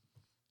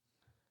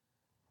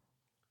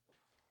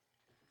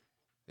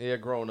 Yeah,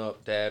 growing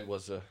up, Dad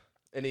was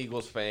an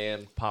Eagles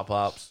fan.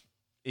 Pop-Pop's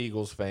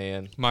Eagles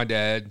fan. My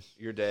dad,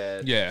 Your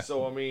dad. Yeah.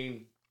 So, I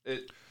mean,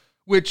 it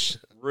which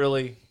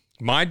really...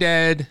 my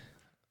dad,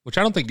 which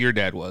I don't think your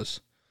dad was,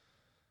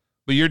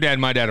 but your dad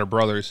and my dad are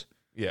brothers.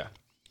 Yeah.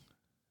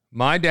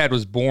 My dad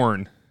was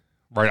born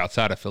right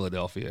outside of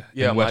Philadelphia.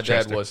 Yeah, in my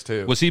Westchester. dad was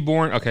too. Was he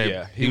born? Okay.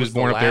 Yeah. He was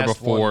born the up there last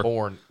before. one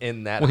born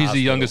in that Well, he's the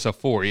hospital. youngest of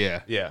 4.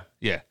 Yeah. Yeah.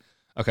 Yeah.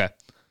 Okay.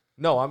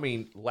 No, I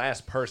mean,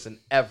 last person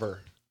ever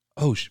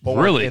Oh, born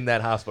really? in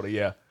that hospital.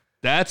 Yeah.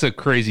 That's a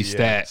crazy Yeah.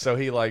 stat. So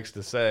he likes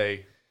to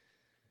say,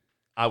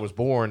 I was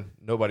born,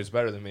 nobody's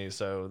better than me,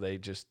 so they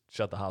just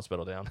shut the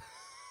hospital down.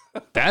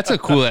 That's a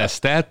cool ass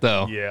stat,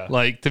 though. Yeah.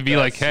 Like to be That's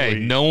like, hey,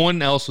 sweet. no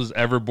one else was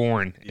ever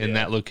born in Yeah.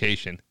 that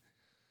location.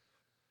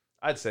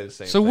 I'd say the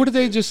same So thing. what did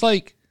they too. just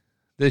like?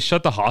 They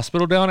shut the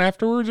hospital down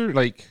afterwards, or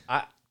like?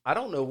 I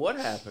don't know what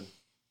happened.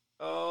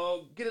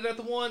 Oh, get it at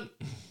the one.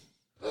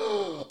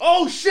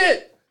 Oh,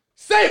 shit!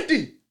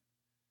 Safety!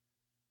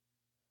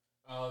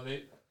 Oh,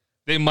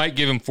 they might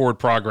give him forward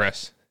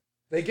progress.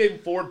 They gave him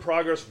forward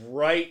progress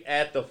right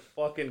at the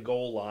fucking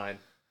goal line.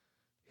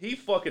 He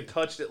fucking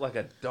touched it like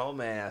a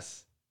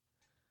dumbass.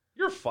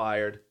 You're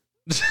fired.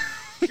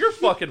 You're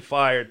fucking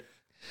fired.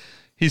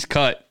 He's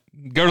cut.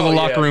 Go to the Oh,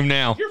 locker yeah. room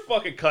now. You're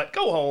fucking cut.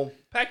 Go home.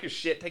 Pack your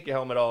shit. Take your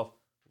helmet off.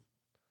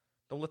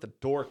 Don't let the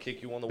door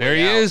kick you on the There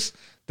way he out. is.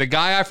 The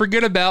guy I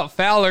forget about,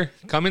 Fowler,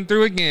 coming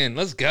through again.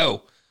 Let's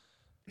go.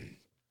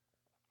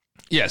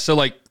 Yeah, so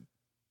like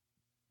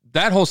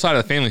that whole side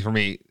of the family for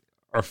me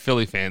are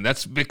Philly fan.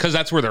 That's because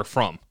that's where they're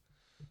from.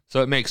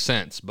 So it makes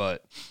sense,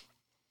 but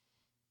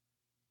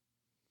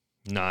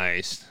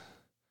nice.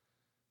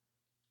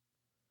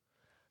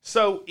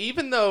 So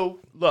even though,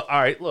 look, all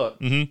right, look,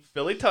 Mm-hmm.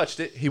 Philly touched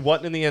it. He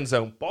wasn't in the end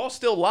zone. Ball's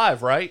still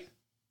live, right?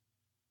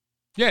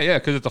 Yeah,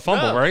 because it's a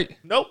fumble, No. right?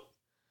 Nope.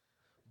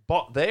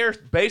 They're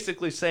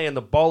basically saying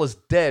the ball is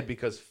dead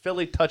because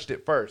Philly touched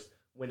it first.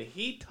 When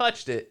he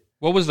touched it,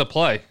 What was the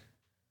play?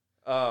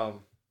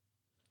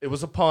 it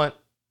was a punt.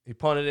 He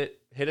punted it,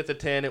 hit at the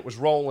 10. It was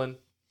rolling.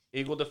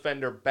 Eagle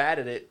defender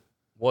batted it,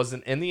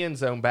 wasn't in the end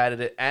zone,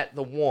 batted it at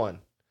the 1.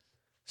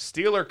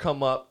 Steeler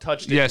come up,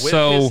 touched it Yeah, with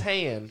so- his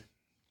hand.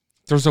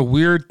 There's a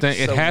weird thing.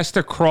 It So- has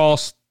to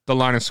cross the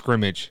line of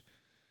scrimmage.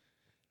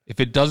 If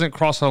it doesn't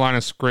cross the line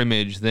of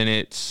scrimmage, then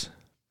it's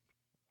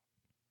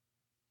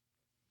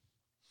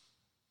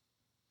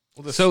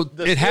Well, the, So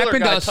the it Steeler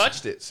happened to guy us-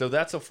 touched it, so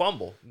that's a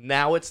fumble.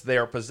 Now it's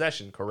their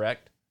possession,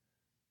 correct?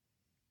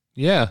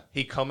 yeah.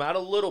 He come out a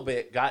little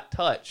bit, got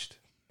touched,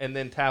 and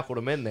then tackled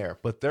him in there.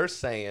 But they're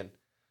saying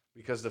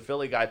because the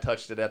Philly guy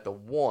touched it at the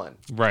 1.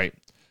 Right.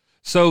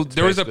 So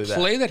there was a basically that.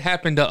 play that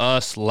happened to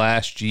us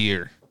last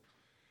year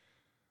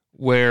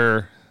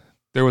where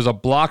there was a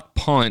blocked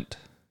punt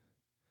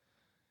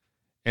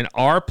and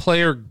our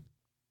player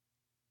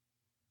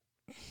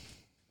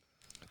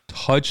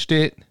touched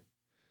it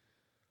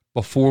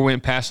before it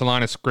went past the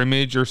line of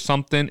scrimmage or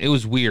something. It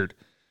was weird.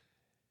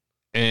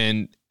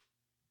 And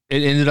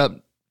it ended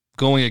up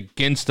going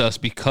against us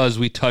because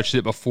we touched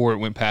it before it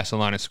went past the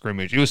line of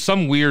scrimmage. It was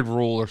some weird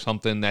rule or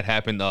something that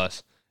happened to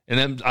us. And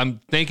then I'm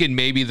thinking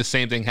maybe the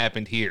same thing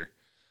happened here,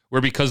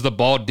 where because the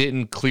ball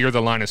didn't clear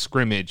the line of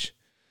scrimmage,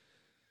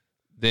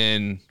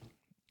 then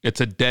it's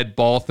a dead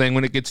ball thing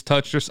when it gets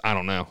touched. I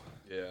don't know.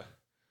 Yeah.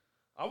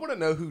 I want to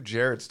know who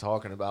Jared's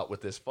talking about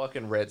with this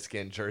fucking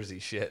Redskin jersey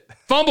shit.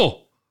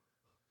 Fumble.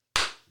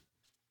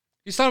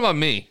 He's talking about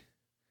me.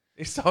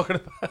 He's talking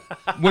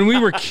about. When we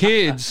were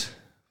kids,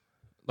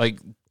 like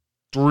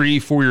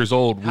 3-4 years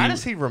old, How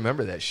does he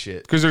remember that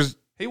shit? because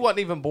He wasn't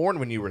even born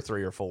when you were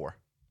 3 or 4.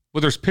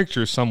 there's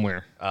pictures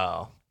somewhere.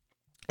 Oh.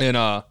 And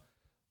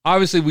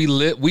obviously we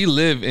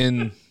live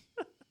in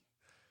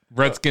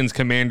Redskins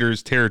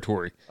Commanders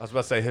territory. I was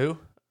about to say who?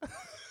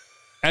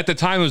 At the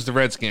time it was the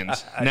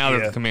Redskins. Now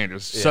they're Yeah. the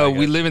Commanders. Yeah, So I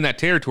we got live in that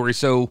territory.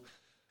 So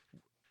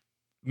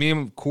me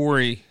and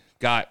Corey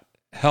got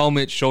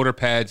helmets, shoulder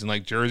pads, and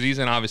like jerseys,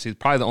 and obviously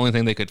probably the only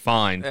thing they could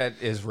find That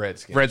is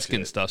Redskin.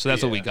 Redskin shit. stuff. So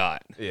that's what we Yeah.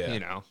 got. Yeah. You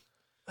know.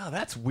 Oh,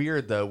 that's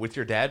weird though. With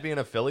your dad being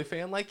a Philly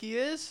fan like he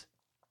is.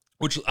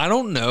 Which I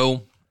don't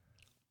know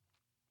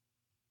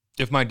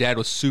if my dad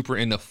was super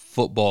into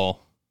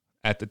football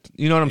at the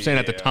you know what I'm saying,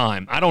 at the Yeah.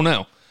 time. I don't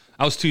know.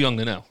 I was too young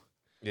to know.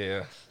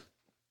 Yeah.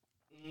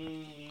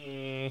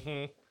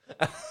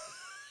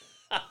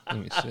 Let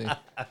me see.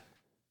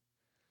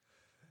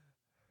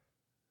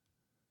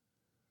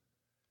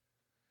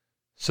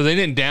 So they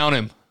didn't down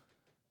him.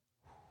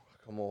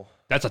 Come on.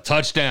 That's a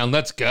touchdown.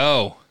 Let's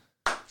go.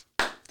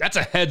 That's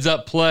a heads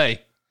up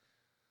play.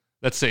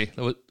 Let's see.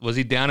 Was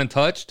he down and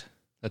touched?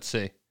 Let's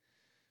see.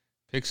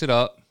 Picks it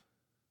up.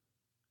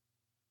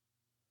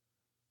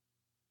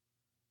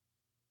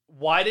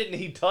 Why didn't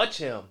he touch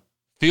him?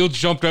 Fields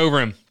jumped over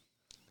him.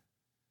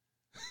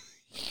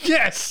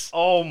 Yes.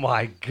 Oh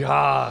my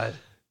God.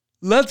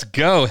 Let's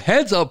go.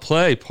 Heads up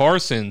play,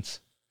 Parsons.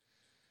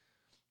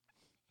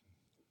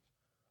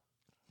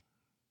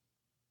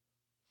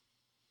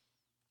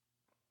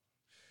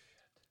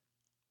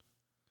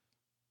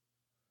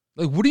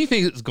 Like, what do you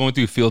think is going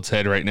through Fields'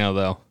 head right now,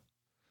 though?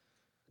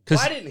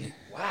 Why didn't he?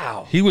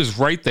 Wow. He was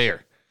right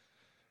there.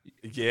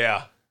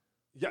 Yeah.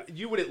 Yeah,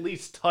 you would at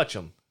least touch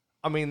him.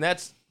 I mean,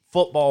 that's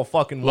football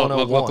fucking Look,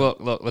 101.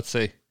 look. Let's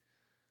see.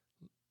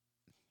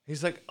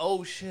 He's like,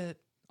 oh shit.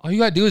 All you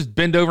got to do is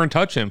bend over and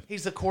touch him.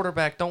 He's the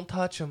quarterback. Don't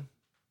touch him.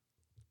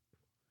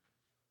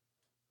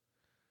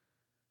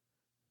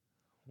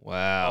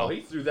 Wow. Oh,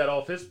 he threw that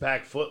off his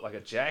back foot like a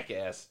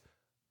jackass.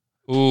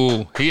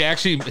 Ooh,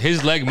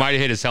 his leg might have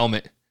hit his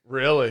helmet.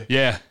 Really?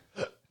 Yeah.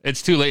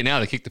 It's too late now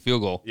to kick the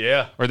field goal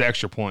Yeah. or the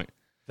extra point.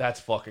 That's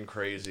fucking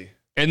crazy.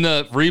 In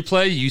the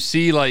replay, you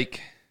see like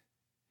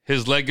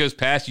his leg goes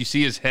past, you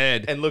see his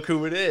head. And look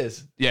who it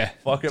is. Yeah.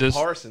 Fucking just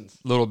Parsons.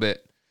 a little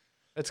bit.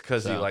 It's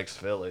because he So. likes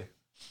Philly.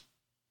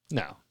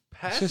 No.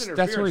 Pass just- interference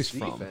that's where he's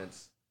from.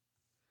 defense.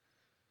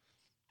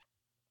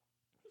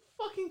 You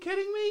fucking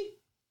kidding me?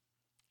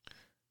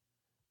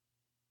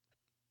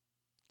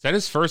 Is that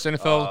his first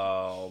NFL?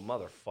 Oh,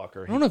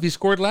 motherfucker. I don't know if he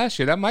scored last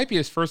year. That might be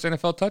his first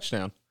NFL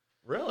touchdown.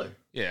 Really?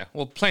 Yeah.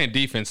 Well, playing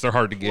defense, they're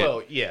hard to get.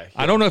 Well, yeah.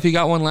 I don't know if he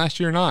got one last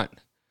year or not.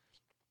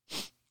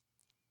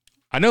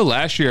 I know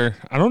last year,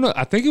 I don't know.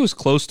 I think it was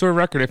close to a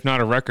record, if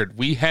not a record.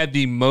 We had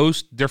the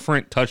most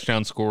different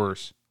touchdown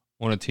scorers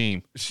on a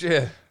team.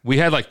 Shit. We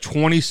had like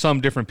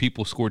 20-some different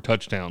people score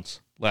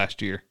touchdowns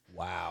last year.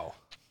 Wow.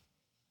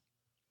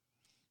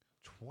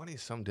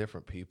 20-some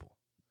different people.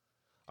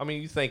 I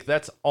mean, you think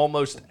that's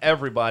almost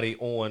everybody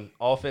on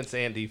offense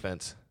and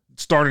defense.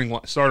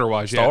 Starter-wise,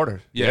 yeah.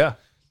 Starter. Yeah.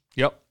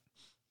 Yep.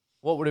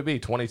 What would it be,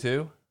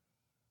 22?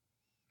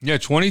 Yeah,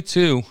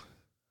 22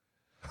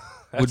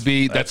 would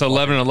be, that's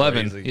 11-11.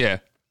 crazy. Yeah.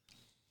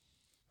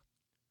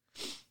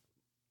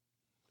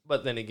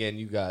 But then again,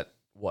 you got,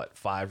 what,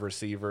 5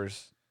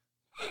 receivers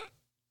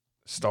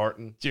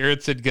starting?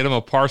 Jared said get him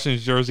a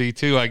Parsons jersey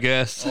too, I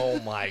guess. Oh,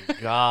 my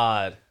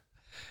God.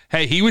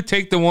 Hey, he would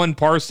take the one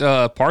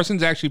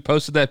Parsons actually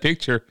posted that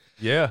picture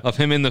Yeah. of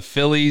him in the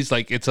Phillies.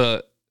 Like, it's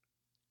a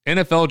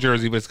NFL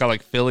jersey, but it's got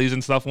like Phillies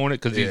and stuff on it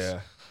because he's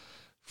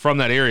from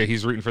that area.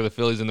 He's rooting for the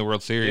Phillies in the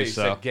World Yeah, Series. he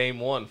So, said game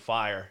 1,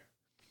 fire.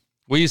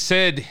 well, you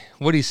said,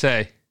 what did he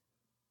say?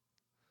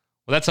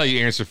 Well, that's how you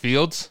answer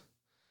Fields.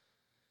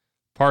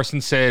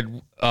 Parsons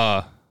said,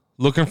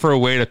 looking for a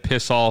way to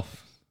piss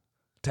off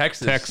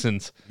Texas.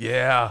 Texans.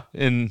 Yeah.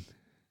 And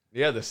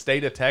Yeah, the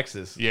state of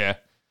Texas. yeah,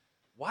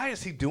 Why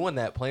is he doing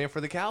that playing for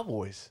the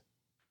Cowboys?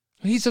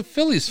 he's a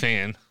Phillies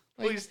fan.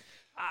 Please.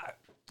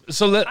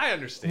 So I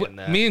understand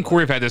that. Me and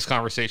Corey have had this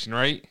conversation,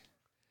 right?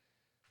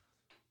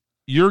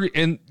 You're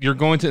going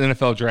to the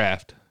NFL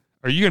draft.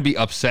 Are you going to be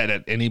upset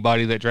at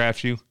anybody that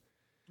drafts you?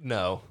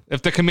 No.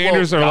 If the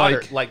Commanders are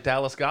Goddard, like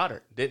Dallas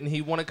Goddard. Didn't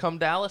he want to come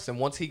Dallas? And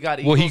once he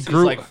got well, Eagles, he's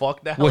like,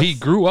 fuck Dallas. Well, he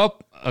grew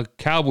up a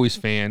Cowboys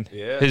fan.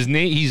 Yeah.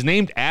 He's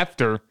named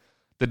after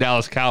the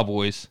Dallas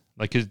Cowboys.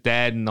 Like his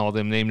dad and all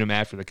them named him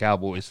after the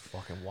Cowboys.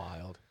 Fucking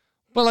wild.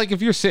 But like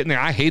if you're sitting there,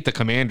 I hate the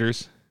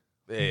Commanders.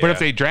 Yeah. But if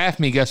they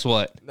draft me, guess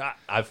what?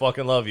 I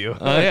fucking love you.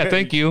 Yeah,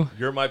 thank you.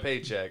 You're my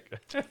paycheck.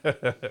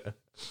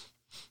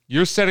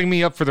 You're setting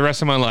me up for the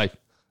rest of my life.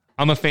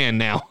 I'm a fan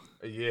now.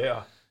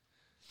 Yeah.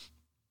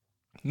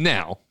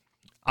 Now,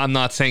 I'm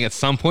not saying at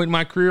some point in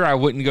my career I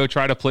wouldn't go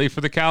try to play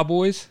for the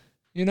Cowboys,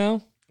 you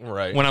know?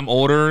 Right. When I'm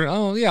older,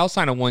 oh, yeah, I'll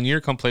sign a 1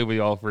 year, come play with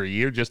y'all for a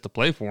year just to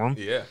play for them.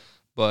 Yeah.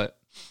 But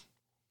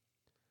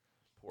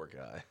Poor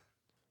guy.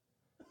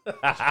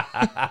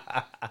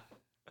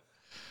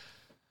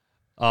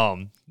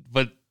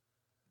 but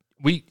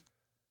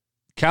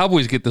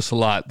Cowboys get this a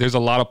lot. There's a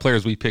lot of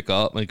players we pick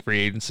up, like free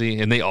agency,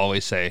 and they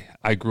always say,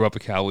 I grew up a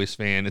Cowboys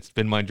fan. It's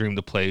been my dream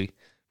to play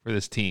for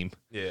this team.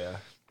 Yeah.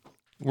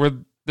 We're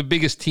the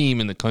biggest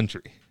team in the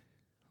country.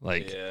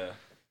 Like, Yeah.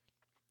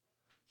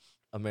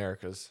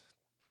 America's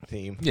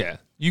team. yeah,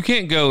 you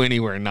can't go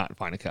anywhere and not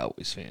find a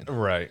Cowboys fan,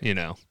 Right. you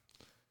know?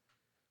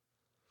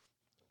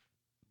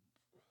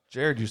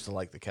 Jared used to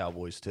like the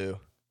Cowboys too.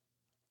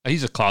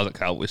 He's a closet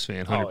Cowboys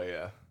fan. 100 Oh,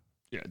 yeah.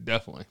 Yeah,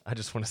 definitely. I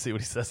just want to see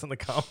what he says in the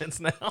comments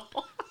now.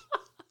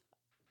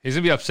 He's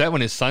going to be upset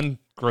when his son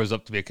grows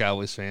up to be a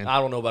Cowboys fan. I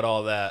don't know about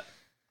all that.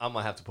 I'm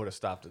going to have to put a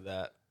stop to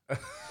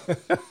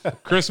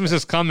that. Christmas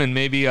is coming.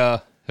 Maybe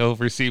he'll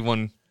receive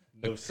one.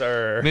 No,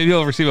 sir. Maybe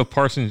he'll receive a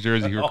Parsons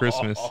jersey for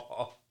Christmas.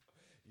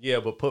 Yeah,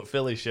 but put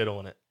Philly shit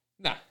on it.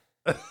 Nah.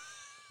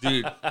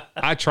 Dude,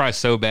 I try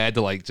so bad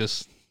to like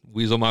just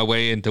weasel my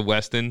way into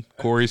Weston,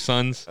 Corey's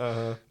sons.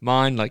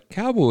 Mine, like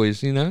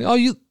Cowboys, you know. Oh,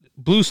 you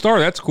Blue Star,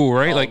 that's cool,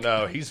 right? Oh, like,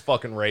 no, he's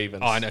fucking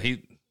Ravens. oh, I know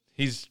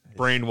he's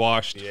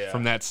brainwashed Yeah.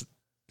 from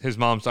his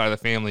mom's side of the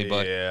family,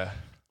 but yeah.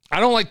 I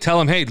don't like tell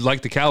him, hey,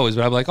 like the Cowboys,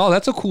 but I'm like, oh,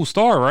 that's a cool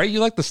star, right? You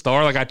like the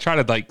star? Like I try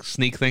to like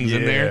sneak things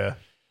in there.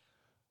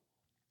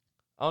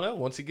 I don't know.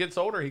 Once he gets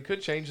older, he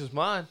could change his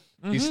mind.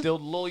 He's still a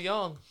little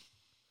young.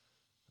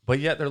 But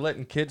yet they're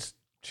letting kids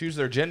choose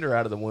their gender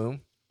out of the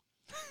womb.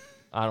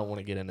 I don't want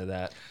to get into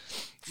that.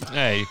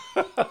 Hey,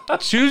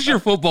 choose your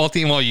football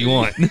team all you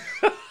want.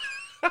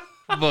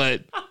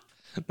 But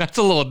that's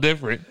a little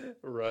different.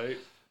 Right.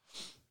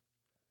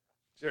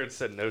 Jared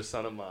said, no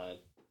son of mine.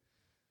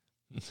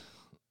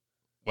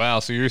 Wow,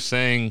 so you're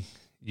saying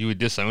you would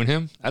disown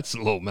him? That's a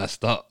little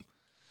messed up.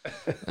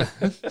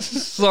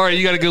 Sorry,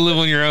 you got to go live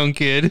on your own,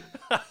 kid.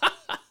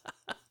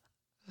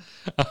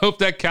 I hope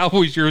that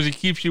Cowboys jersey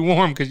keeps you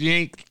warm because you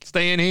ain't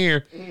staying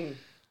here.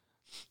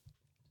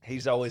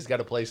 He's always got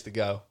a place to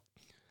go.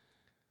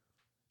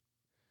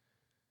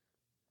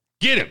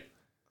 Get him.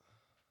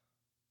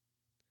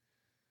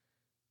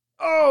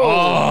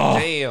 Oh,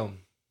 damn.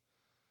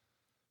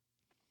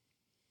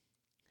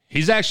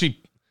 He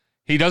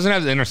doesn't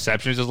have the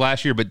interceptions as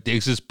last year, but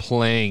Diggs is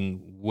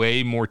playing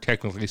way more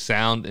technically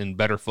sound and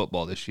better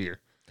football this year.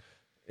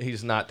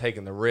 He's not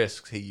taking the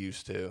risks he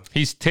used to.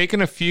 He's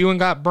taken a few and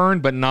got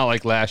burned, but not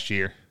like last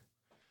year.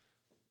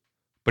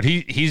 But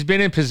he's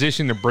been in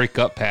position to break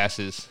up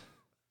passes.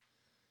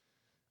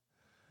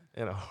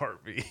 In a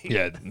heartbeat.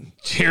 Yeah,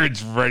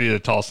 Jared's ready to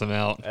toss him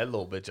out. That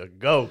little bitch a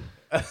go.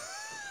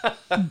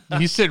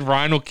 He said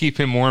Ryan will keep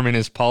him warm in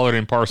his Pollard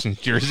and Parsons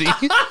jersey.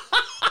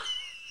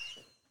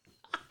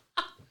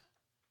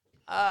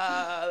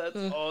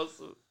 That's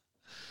awesome.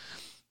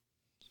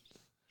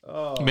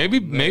 Oh, maybe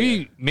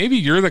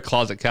you're the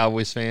closet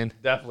Cowboys fan.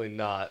 Definitely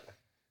not.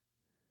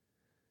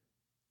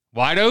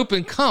 Wide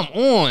open, come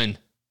on.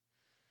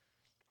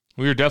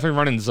 We were definitely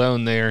running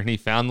zone there, and he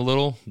found the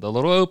little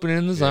opening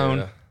in the zone.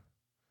 Yeah.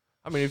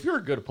 I mean, if you're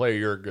a good player,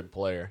 you're a good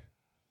player.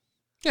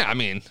 Yeah, I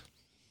mean,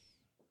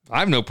 I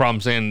have no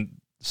problem saying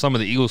some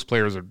of the Eagles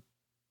players are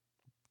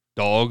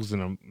dogs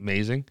and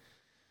amazing.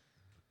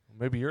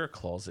 Maybe you're a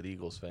closet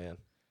Eagles fan.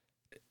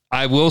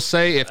 I will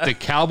say, if the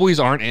Cowboys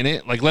aren't in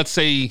it, like let's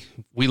say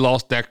we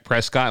lost Dak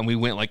Prescott and we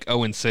went like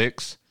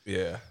 0-6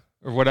 Yeah.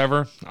 or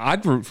whatever,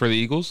 I'd root for the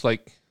Eagles.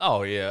 Like,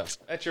 oh yeah,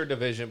 that's your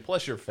division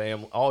plus your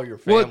family. All your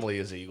family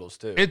is Eagles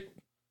too.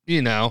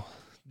 The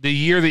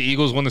year the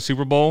Eagles won the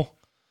Super Bowl,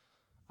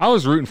 I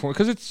was rooting for it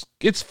because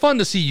it's fun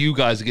to see you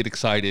guys get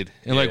excited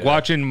and like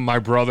watching my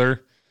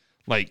brother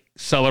like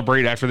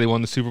celebrate after they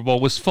won the Super Bowl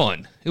was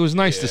fun. It was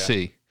nice to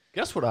see.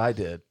 Guess what I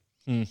did?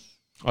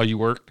 Oh, you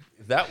worked?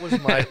 That was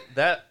my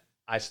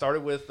I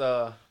started with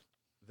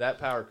that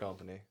power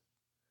company,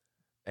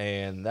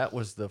 and that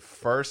was the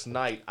first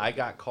night I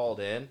got called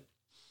in.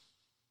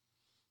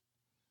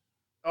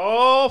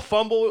 Oh,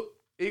 fumble!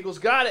 Eagles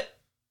got it.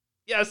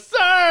 Yes,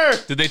 sir.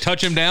 Did they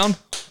touch him down?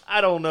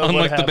 I don't know.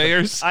 Unlike what the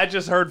Bears? I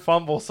just heard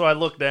fumble, so I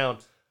looked down.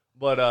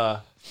 But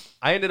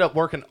I ended up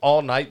working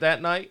all night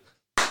that night,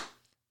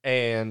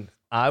 and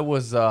I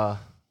was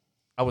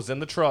in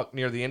the truck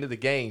near the end of the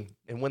game,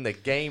 and when the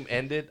game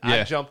ended,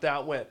 I jumped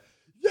out, and went,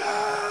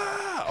 yeah!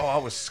 Oh, I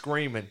was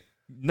screaming.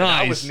 Nice. And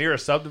I was near a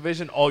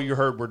subdivision. All you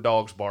heard were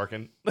dogs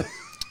barking.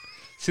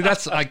 See,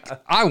 that's like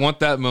I want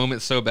that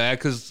moment so bad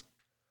because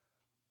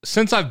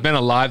since I've been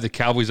alive, the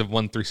Cowboys have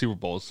won 3 Super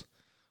Bowls.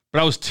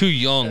 But I was too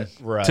young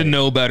to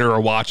know better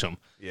or watch them.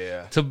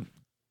 Yeah.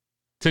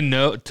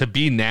 To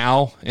be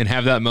now and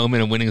have that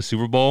moment of winning a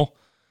Super Bowl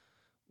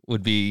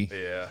would be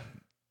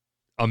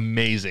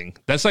amazing.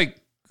 That's like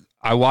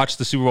I watched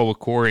the Super Bowl with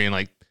Corey, and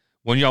like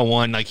when y'all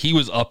won, like he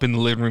was up in the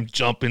living room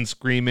jumping,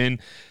 screaming,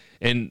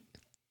 and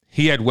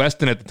he had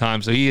Weston at the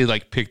time, so he had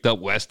like picked up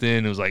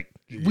Weston. It was like,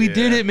 we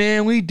did it,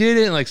 man, we did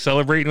it, and like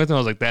celebrating with him. I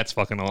was like, that's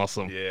fucking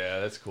awesome. Yeah,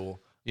 that's cool.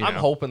 You I'm know?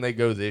 hoping they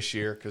go this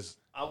year because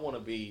I want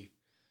to be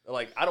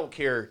like, I don't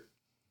care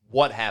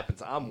what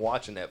happens. I'm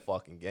watching that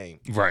fucking game.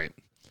 Right.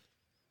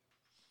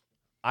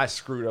 I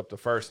screwed up the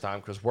first time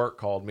because work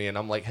called me, and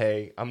I'm like,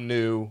 hey, I'm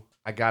new.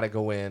 I got to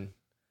go in.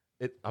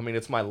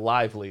 It's my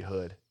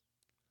livelihood.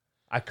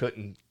 I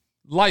couldn't.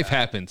 Life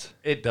happens.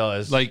 It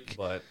does.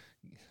 But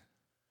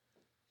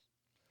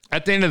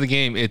at the end of the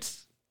game,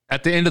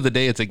 at the end of the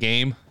day, it's a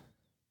game.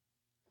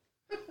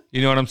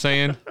 You know what I'm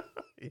saying?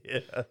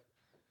 Yeah.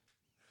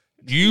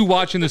 You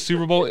watching the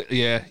Super Bowl,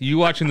 you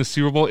watching the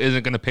Super Bowl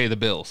isn't going to pay the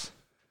bills.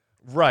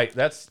 Right.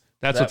 That's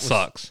what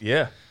sucks.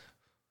 Yeah.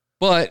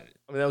 But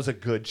I mean, that was a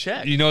good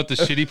check. you know what the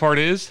shitty part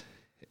is?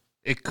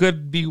 It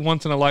could be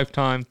once in a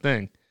lifetime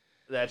thing.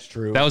 That's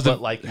true. That was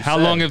how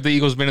long have the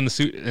Eagles been in the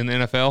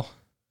NFL?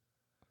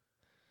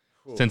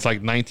 Since like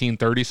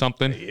 1930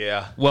 something.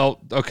 Yeah. Well,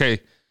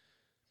 okay.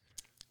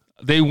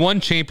 They won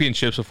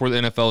championships before the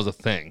NFL was a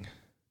thing.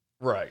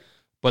 Right.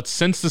 But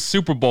since the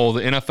Super Bowl,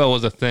 the NFL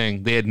was a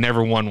thing. They had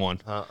never won one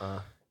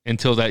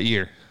until that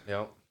year.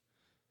 Yep.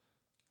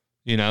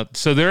 You know,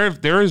 so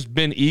there has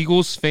been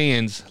Eagles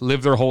fans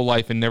live their whole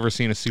life and never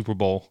seen a Super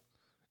Bowl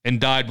and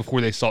died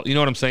before they saw. You know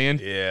what I'm saying?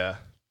 Yeah.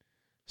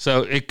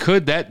 So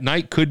that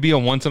night could be a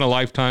once in a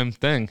lifetime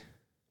thing.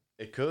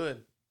 It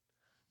could.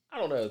 I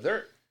don't know.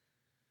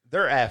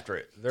 They're after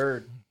it.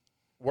 They're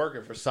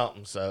working for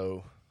something.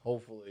 So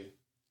hopefully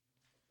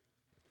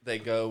they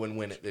go and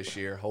win it this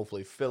year.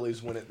 Hopefully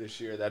Phillies win it this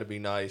year. That'd be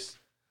nice.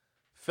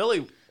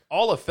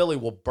 All of Philly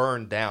will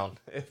burn down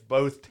if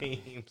both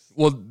teams.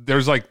 Well,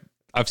 there's like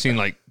I've seen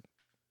like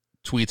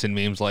tweets and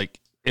memes like,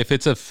 if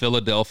it's a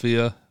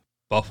Philadelphia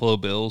Buffalo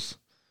Bills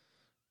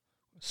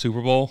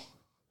Super Bowl,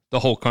 the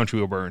whole country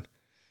will burn.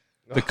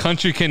 The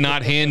country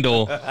cannot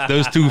handle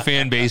those two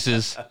fan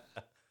bases.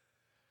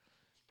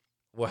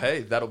 Well,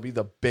 hey, that'll be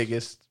the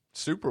biggest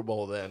Super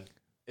Bowl then.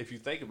 If you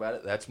think about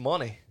it, that's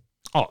money.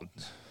 Oh,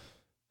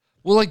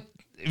 well, like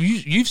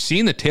you've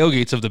seen the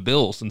tailgates of the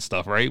Bills and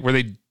stuff, right? Where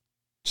they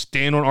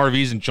stand on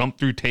RVs and jump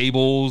through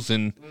tables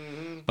and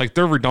like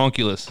they're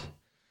redonkulous.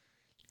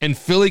 And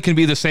Philly can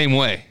be the same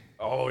way.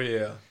 Oh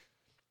yeah.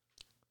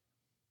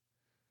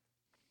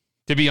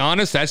 To be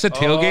honest, that's a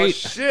tailgate. Oh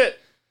shit!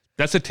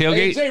 That's a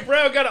tailgate. AJ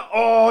Brown got a.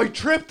 Oh, he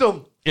tripped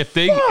him. If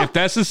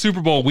that's the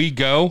Super Bowl, we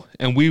go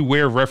and we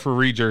wear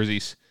referee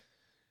jerseys,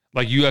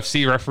 like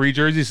UFC referee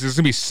jerseys. There's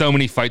gonna be so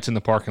many fights in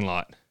the parking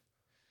lot.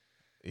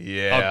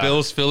 Yeah.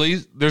 Bills,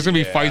 Phillies. There's gonna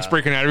be fights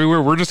breaking out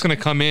everywhere. We're just gonna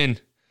come in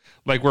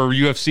like we're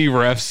UFC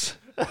refs.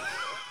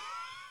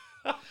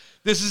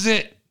 This is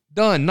it.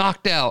 Done.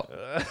 Knocked out.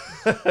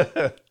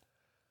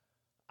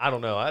 I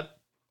don't know.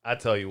 I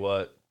tell you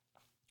what.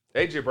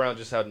 AJ Brown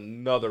just had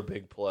another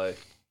big play.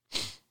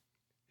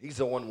 He's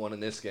the 1-1 in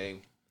this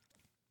game.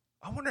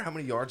 I wonder how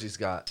many yards he's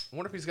got. I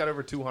wonder if he's got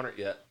over 200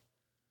 yet.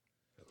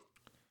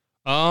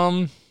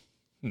 No,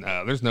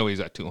 there's no way he's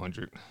at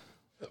 200.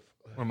 Where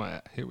am I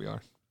at? Here we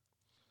are.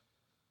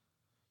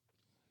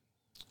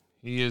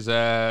 He is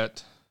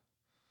at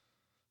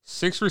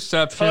 6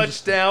 receptions.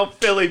 Touchdown,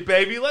 Philly,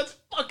 baby. Let's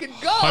fucking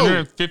go.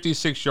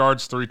 156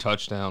 yards, 3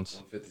 touchdowns.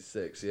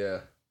 156, yeah.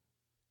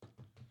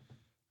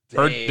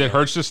 Did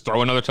Hurts just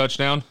throw another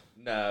touchdown?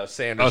 No,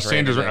 Sanders. Oh,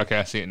 Sanders. ran it in. Okay,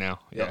 I see it now.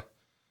 Yeah. Yep.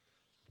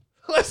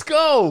 Let's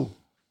go.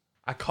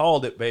 I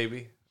called it,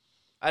 baby.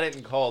 I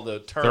didn't call the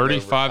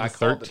turnovers. 35 to I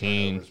called the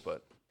 13. turnovers,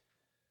 but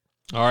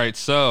All right, I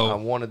so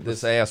wanted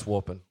this ass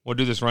whooping. we'll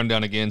do this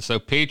rundown again. So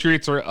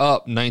Patriots are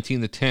up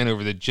 19-10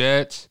 over the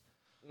Jets.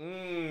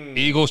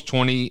 Eagles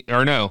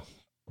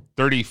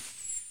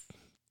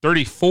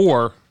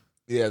 34.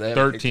 Yeah, they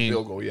 13.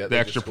 field goal yet. The They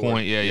extra just scored.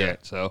 point. Yeah.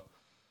 So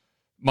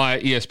my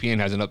ESPN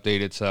hasn't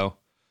updated. So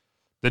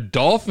the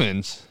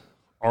Dolphins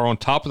are on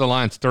top of the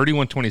Lions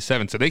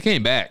 31-27. So they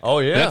came back. Oh,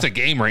 yeah. That's a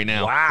game right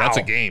now. Wow. That's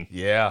a game.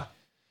 Yeah.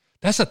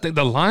 That's the thing.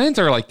 The Lions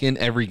are like in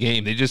every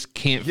game. They just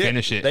can't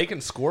finish it. They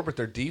can score, but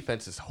their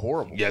defense is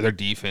horrible. Yeah, their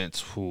defense.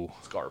 Whew.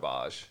 It's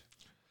garbage.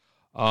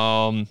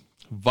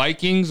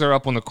 Vikings are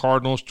up on the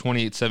Cardinals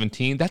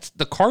 28-17.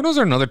 The Cardinals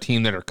are another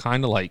team that are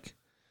kind of like,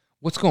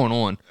 what's going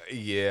on?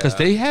 Yeah. Because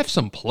they have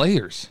some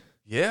players.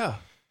 Yeah.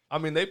 I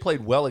mean, they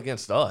played well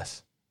against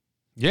us.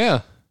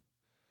 Yeah.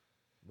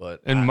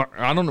 But And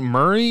I don't know,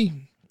 Murray,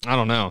 I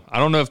don't know. I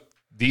don't know if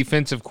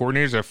defensive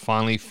coordinators have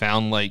finally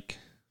found like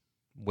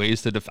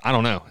ways to I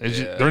don't know. It's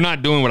just, they're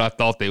not doing what I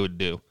thought they would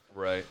do.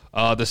 right.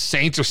 The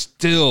Saints are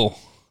still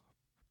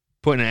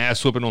putting an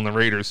ass whooping on the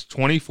Raiders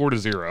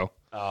 24-0.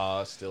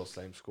 Still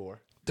same score.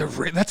 The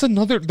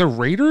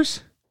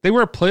Raiders, they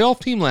were a playoff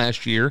team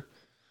last year.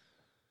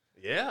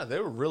 Yeah, they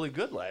were really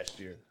good last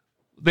year.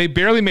 They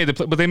barely made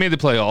but they made the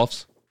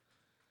playoffs.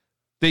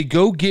 They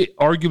go get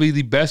arguably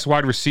the best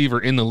wide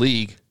receiver in the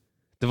league,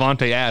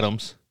 Devontae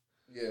Adams,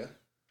 Yeah.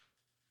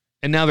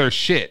 and now they're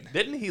shit.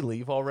 Didn't he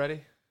leave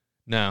already?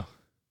 No.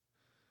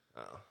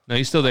 Oh. No,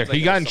 he's still there. thinking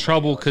He got of in somebody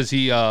trouble else. because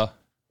he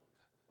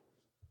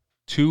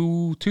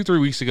 3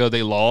 weeks ago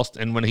they lost,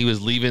 and when he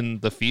was leaving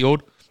the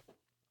field,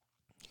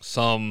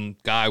 some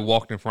guy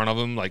walked in front of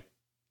him, like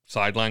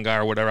sideline guy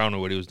or whatever. I don't know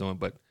what he was doing,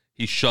 but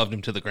he shoved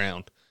him to the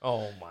ground.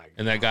 Oh, my God.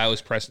 And that guy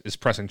was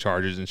pressing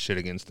charges and shit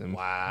against him.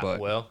 Wow. But,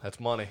 Well, that's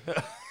money.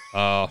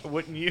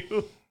 Wouldn't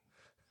you?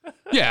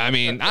 yeah, I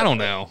mean, I don't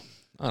know.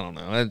 I'm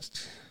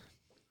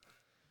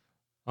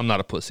not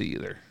a pussy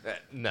either.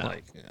 No.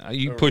 Like,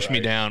 you push me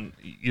Right. down,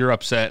 you're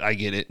upset. I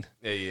get it.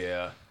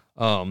 Yeah.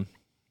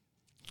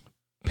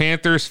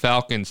 Panthers,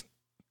 Falcons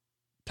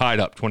tied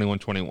up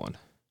 21-21.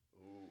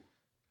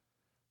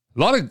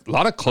 A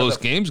lot of close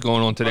games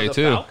going on today Are the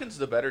too. Falcons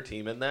the better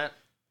team in that?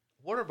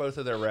 What are both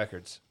of their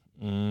records?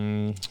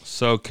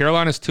 So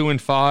Carolina's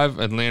 2-5,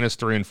 Atlanta's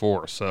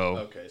 3-4. So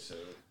Okay, so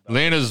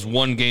Atlanta's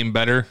one game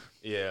better.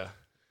 yeah,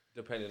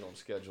 depending on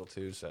schedule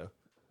too. So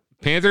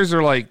Panthers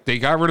are like, they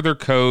got rid of their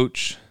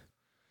coach.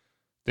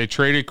 They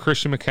traded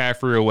Christian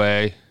McCaffrey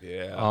away.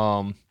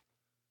 yeah,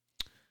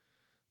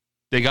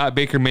 They got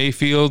Baker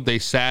Mayfield. They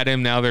sat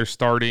him. Now they're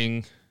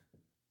starting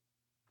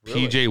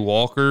Really? PJ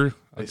Walker,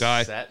 a they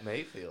guy, sat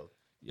Mayfield.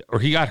 or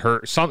he got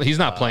hurt. He's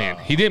not playing.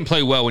 He didn't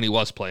play well when he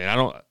was playing.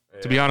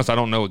 To be honest, I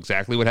don't know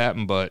exactly what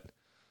happened, but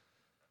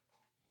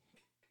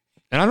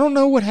and I don't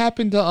know what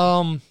happened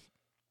to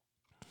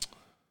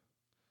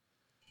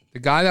the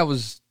guy that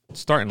was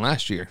starting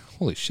last year.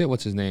 Holy shit,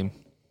 what's his name?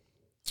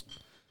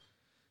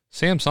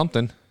 Sam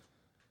something.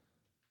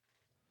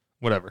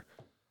 Whatever.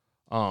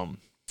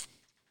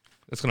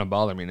 That's gonna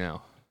bother me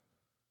now.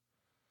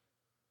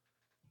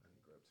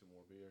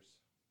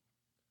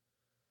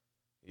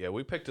 Yeah,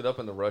 we picked it up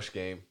in the rush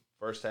game.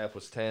 First half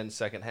was 10,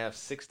 second half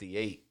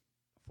 68.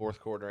 Fourth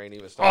quarter ain't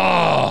even started.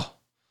 Oh,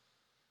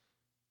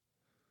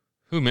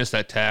 who missed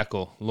that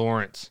tackle?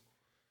 Lawrence.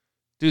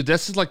 Dude,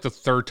 this is like the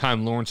third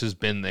time Lawrence has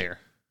been there.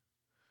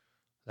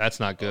 That's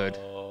not good.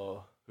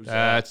 Who's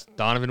That's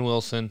Donovan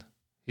Wilson.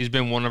 He's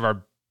been one of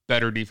our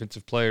better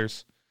defensive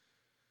players.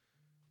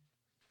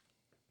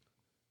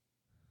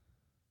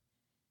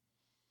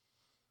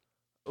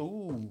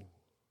 Ooh.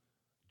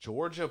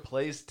 Georgia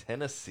plays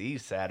Tennessee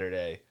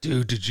Saturday.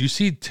 Dude, did you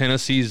see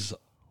Tennessee's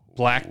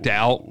blacked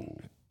out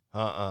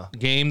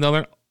game the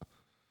other?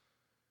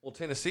 Well,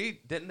 Tennessee,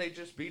 didn't they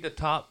just beat a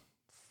top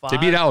 5? They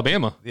beat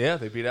Alabama Yeah,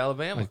 they beat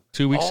Alabama. like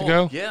 2 weeks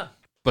ago. Yeah.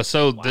 But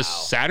this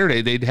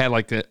Saturday, they'd had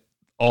like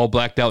all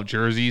blacked out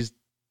jerseys.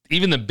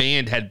 Even the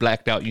band had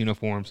blacked out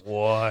uniforms.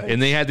 What?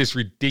 And they had this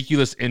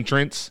ridiculous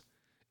entrance.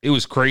 It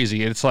was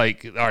crazy. And it's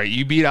like, all right,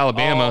 you beat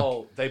Alabama.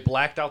 Oh, they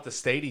blacked out the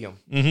stadium.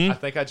 Mhm. I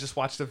think I just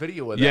watched a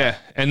video of that. Yeah.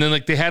 And then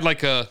like they had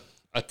like a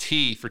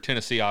T for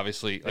Tennessee,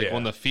 obviously, like Yeah.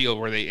 on the field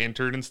where they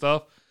entered and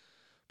stuff.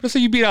 But so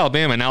you beat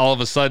Alabama, and now all of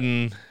a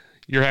sudden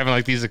you're having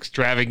like these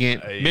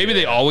extravagant. Maybe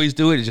they always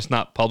do it. It's just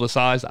not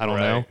publicized. I don't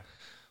know.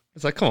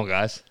 It's like, come on,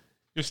 guys,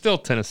 you're still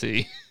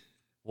Tennessee.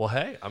 Well,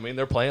 hey, I mean,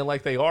 they're playing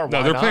like they are. No,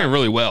 Why they're not? playing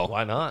really well.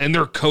 Why not? And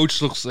their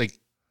coach looks like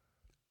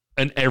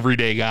an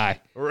everyday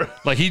guy.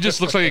 Like he just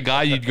looks like a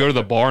guy you'd go to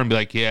the bar and be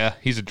like, yeah,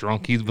 he's a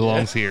drunk. He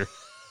belongs here.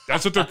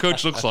 That's what their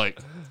coach looks like.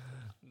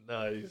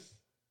 Nice.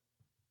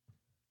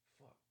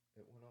 Fuck,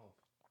 it went off.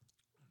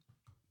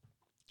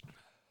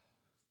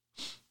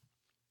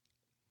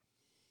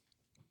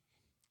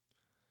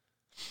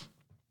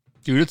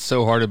 Dude, it's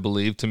so hard to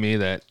believe to me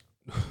that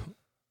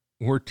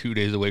we're 2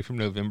 days away from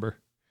November.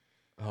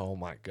 Oh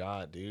my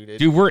god, dude!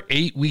 Dude, we're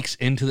 8 weeks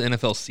into the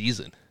NFL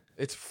season.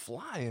 It's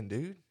flying,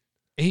 dude.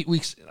 8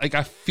 weeks. Like,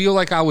 I feel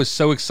like I was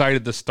so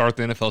excited to start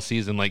the NFL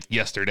season like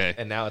yesterday.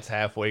 And now it's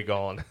halfway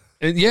gone.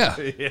 And yeah.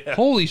 Yeah.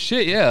 Holy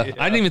shit, yeah.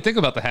 I didn't even think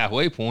about the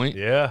halfway point.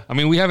 Yeah. I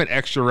mean, we have an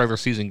extra regular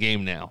season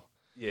game now.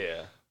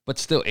 Yeah. But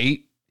still,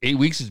 eight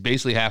weeks is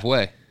basically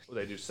halfway. Well,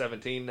 they do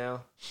 17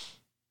 now.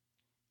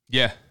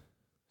 Yeah.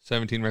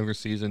 17 regular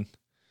season.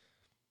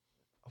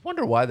 I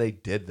wonder why they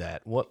did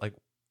that.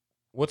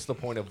 What's the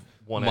point of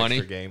one Money.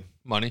 extra game?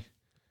 Money.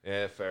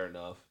 Yeah, fair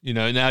enough. You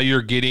know, now you're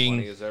Money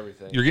getting is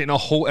everything. a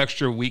whole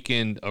extra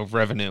weekend of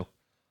revenue.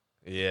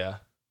 Yeah.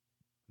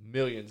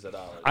 Millions of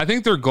dollars. I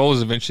think their goal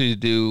is eventually to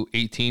do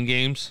 18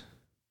 games.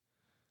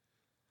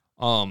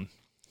 Then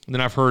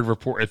I've heard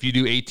if you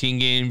do 18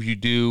 games, you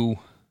do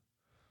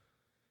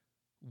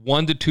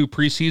 1 to 2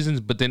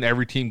 preseasons, but then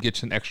every team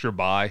gets an extra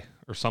bye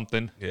or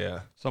something.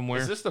 Yeah.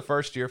 Somewhere. Is this the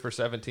first year for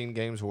 17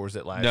 games, or was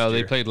it last year? No,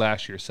 they played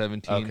last year,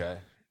 17. Okay.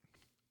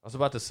 I was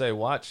about to say,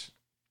 watch.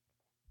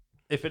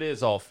 If it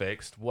is all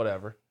fixed,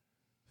 whatever.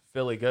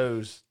 Philly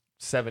goes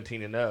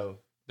 17-0.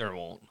 There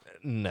won't.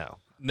 No.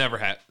 Never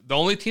had. The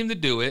only team to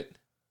do it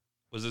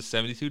was the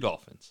 72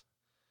 Dolphins.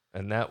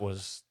 And that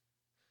was...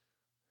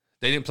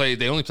 They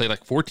only played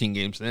like 14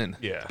 games then.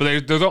 Yeah.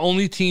 But they're the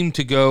only team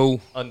to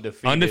go all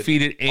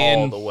undefeated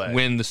and the way.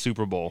 win the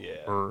Super Bowl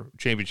Yeah. or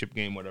championship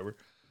game, whatever.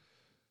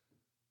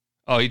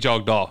 Oh, he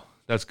jogged off.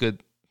 That's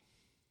good.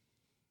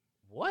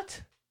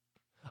 What?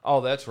 Oh,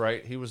 that's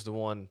right. He was the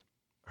one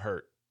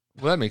hurt.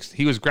 Well,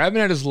 he was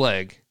grabbing at his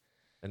leg.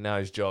 And now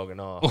he's jogging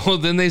off. Well,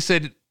 then they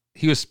said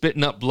he was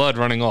spitting up blood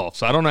running off.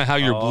 So I don't know how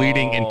you're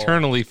bleeding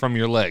internally from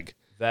your leg.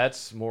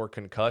 That's more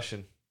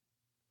concussion.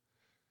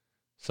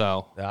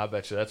 So I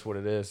bet you that's what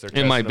it is. They're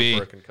it might testing him be.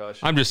 for a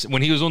concussion.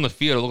 When he was on the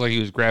field, it looked like he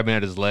was grabbing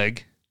at his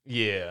leg.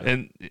 Yeah.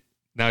 And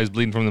now he's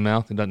bleeding from the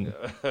mouth. It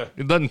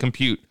doesn't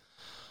compute.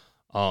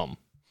 Now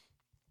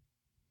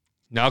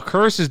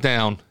Curse is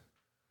down.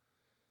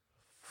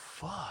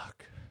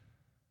 Fuck.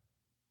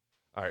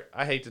 All right.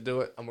 I hate to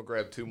do it. I'm going to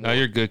grab 2 more. No,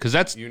 you're good because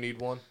that's You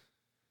need one?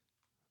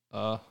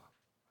 yeah,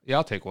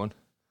 I'll take one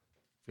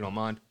if you don't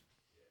mind.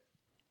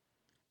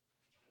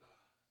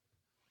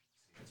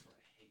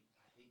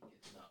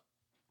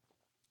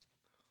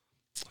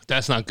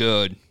 That's not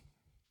good.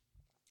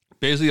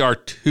 Basically, our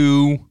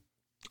two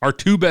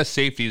best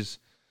safeties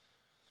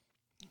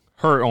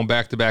hurt on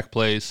back-to-back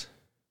plays.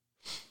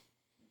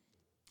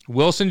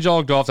 Wilson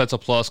jogged off. That's a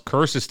plus.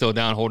 Curse is still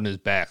down holding his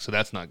back, so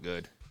that's not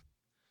good.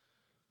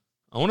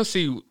 I want to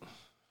see.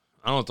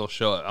 I don't know if they'll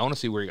show it. I want to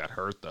see where he got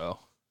hurt, though.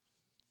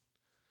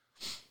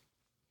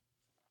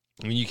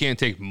 I mean, you can't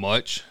take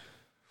much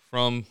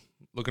from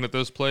looking at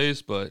those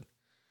plays, but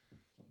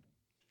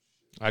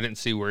I didn't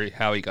see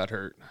how he got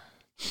hurt.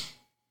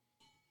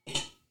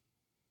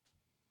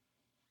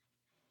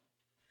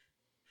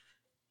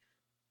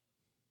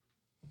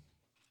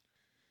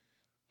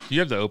 Do you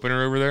have the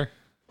opener over there?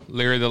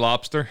 Larry the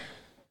Lobster?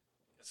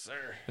 Yes,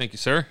 sir. Thank you,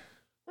 sir.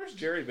 Where's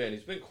Jerry been?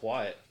 He's been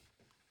quiet.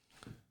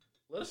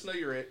 Let us know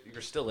you're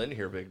still in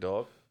here, big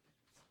dog.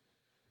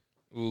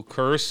 Ooh,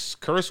 Curse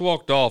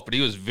walked off, but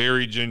he was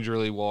very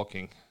gingerly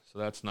walking, so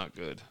that's not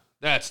good.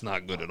 That's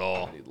not good at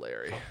all. I need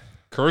Larry.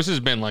 Curse has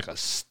been like a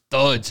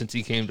stud since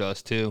he came to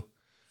us, too.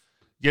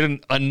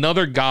 Get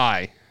another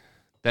guy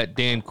that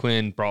Dan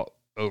Quinn brought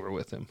over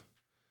with him.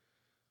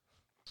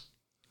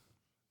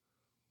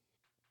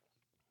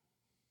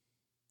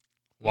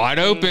 Wide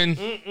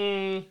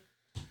open.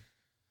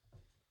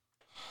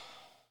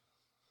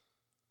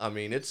 I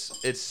mean, it's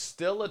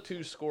still a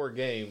 2-score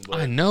game, but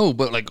I know,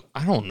 but like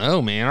I don't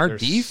know, man. Our they're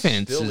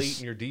defense still is.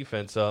 eating your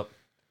defense up.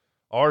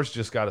 Ours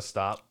just got to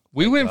stop.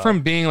 We Thank went God.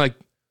 from being like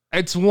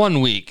it's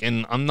 1 week,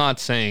 and I'm not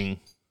saying,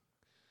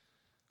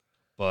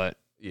 but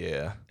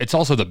Yeah, it's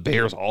also the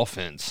Bears'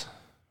 offense.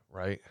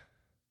 right.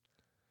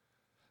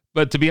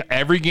 But to be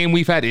every game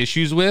we've had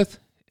issues with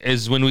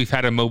is when we've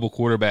had a mobile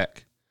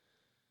quarterback.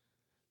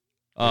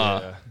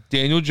 Yeah.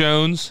 Daniel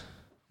Jones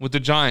with the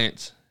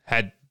Giants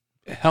had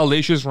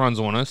hellacious runs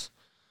on us.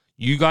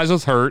 You guys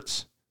with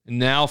Hurts.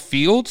 Now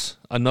Fields,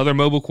 another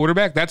mobile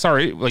quarterback. That's all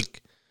right.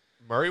 Like,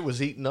 Murray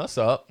was eating us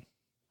up.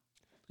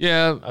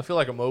 yeah, I feel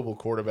like a mobile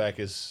quarterback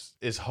is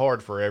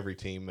hard for every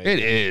team. Maybe. it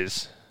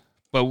is.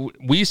 But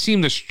we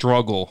seem to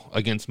struggle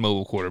against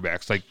mobile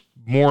quarterbacks, like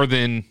more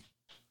than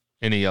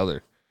any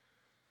other.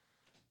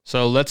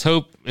 So let's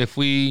hope if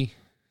we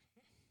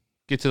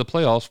get to the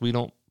playoffs, we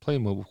don't play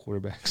mobile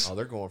quarterbacks. Oh,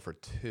 they're going for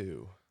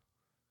 2.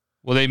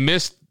 Well,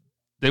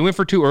 they went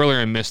for 2 earlier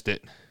and missed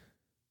it.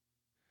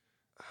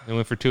 They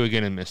went for 2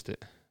 again and missed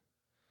it.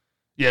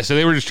 Yeah, so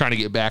they were just trying to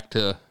get back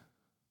to,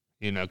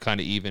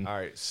 kind of even. All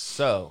right,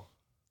 so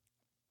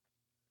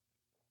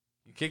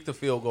you kick the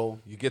field goal,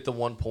 you get the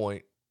 1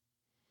 point.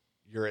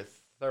 You're at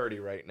 30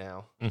 right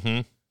now. Mm-hmm.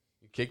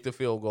 You kick the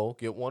field goal,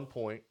 get 1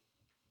 point.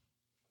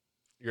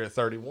 You're at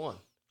 31.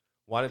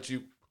 Why don't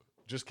you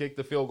just kick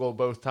the field goal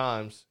both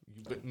times?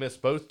 You miss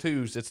both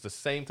 2s. It's the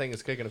same thing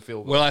as kicking a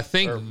field goal. Well, I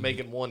think or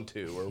making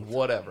 1-2 or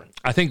whatever.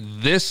 I think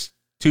this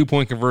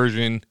 2-point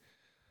conversion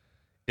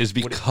is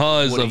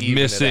because would of even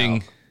it missing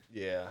out.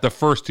 Yeah. the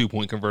first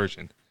 2-point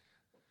conversion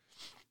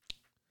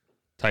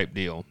type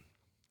deal.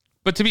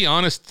 But to be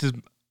honest,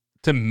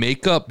 to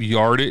make up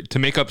yardage, to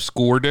make up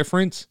score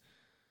difference,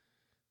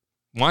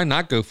 why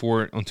not go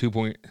for it on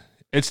 2-point?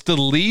 It's the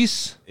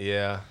least.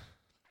 Yeah.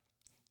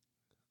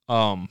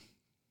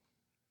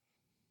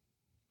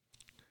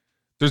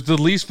 There's the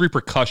least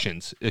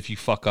repercussions if you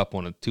fuck up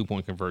on a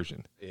 2-point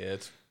conversion. Yeah,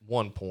 it's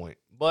 1 point.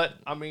 But,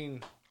 I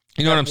mean,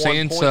 You know what that I'm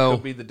saying? 1 point So,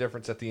 could be the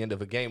difference at the end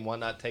of a game. Why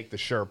not take the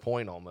sure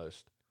point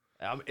almost?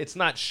 It's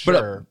not but,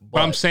 sure,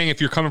 but I'm saying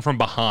if you're coming from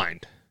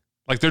behind,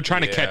 like they're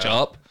trying to catch Yeah.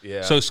 up.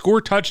 Yeah. So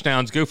score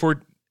touchdowns, go for it,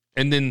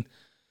 and then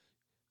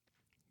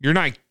you're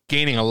not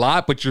gaining a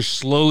lot, but you're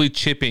slowly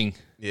chipping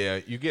yeah,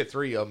 you get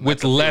 3 of them. with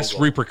That's a field less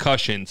goal.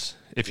 repercussions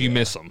if you Yeah.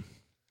 miss them.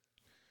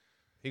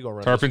 He gonna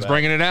run this Turpin's back.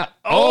 bringing it out.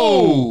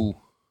 Oh!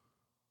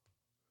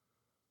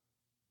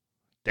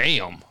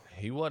 Damn.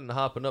 He wasn't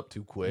hopping up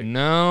too quick.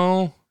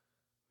 No.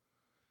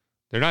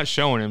 They're not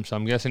showing him, so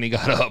I'm guessing he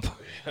got up.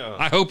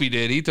 I hope he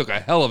did. He took a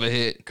hell of a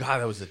hit. God,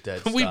 that was a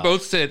dead We stop.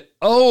 both said,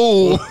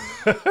 oh.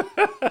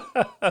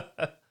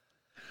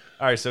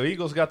 All right, so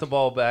Eagles got the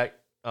ball back.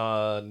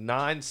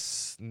 9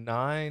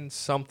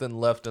 something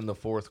left in the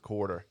fourth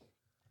quarter.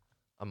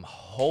 I'm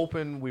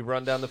hoping we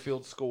run down the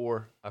field,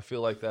 score. I feel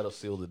like that'll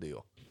seal the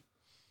deal.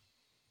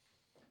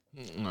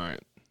 All right.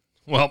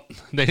 Well,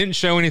 they didn't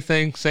show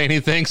anything, say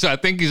anything, so I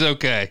think he's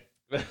okay.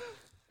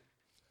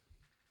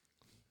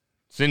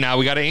 So now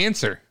we got to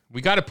answer.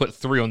 We got to put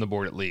 3 on the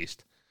board at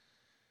least.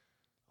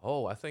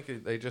 Oh, I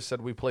think they just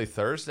said we play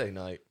Thursday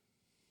night.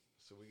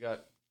 So we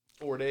got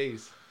 4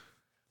 days.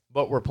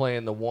 But we're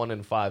playing the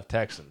 1-5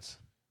 Texans.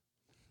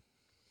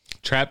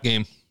 Trap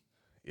game.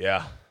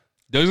 Yeah.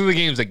 Those are the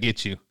games that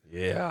get you.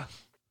 Yeah.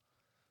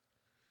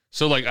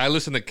 So, like, I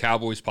listen to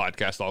Cowboys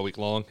podcast all week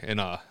long, and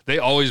they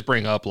always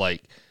bring up,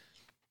 like,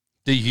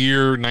 the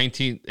year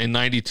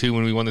 1992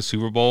 when we won the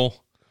Super Bowl.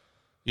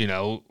 You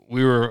know,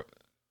 we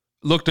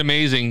looked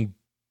amazing,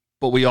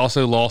 but we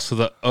also lost to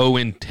the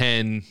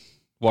 0-10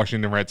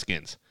 Washington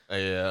Redskins.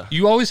 Yeah.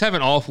 You always have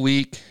an off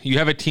week. You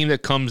have a team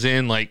that comes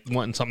in, like,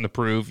 wanting something to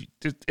prove.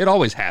 It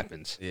always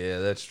happens. Yeah,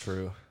 that's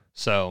true.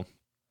 So,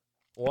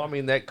 Well, I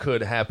mean, that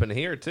could happen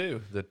here,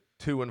 too. The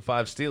 2-5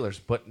 Steelers.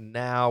 But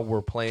now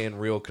we're playing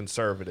real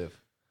conservative.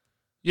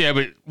 yeah,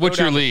 but what's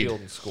Go your down the lead? field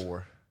and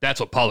score. That's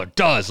what Pollard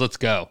does. Let's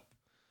go.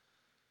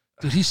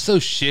 Dude, he's so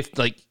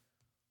like,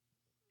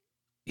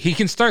 he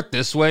can start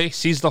this way,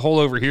 sees the hole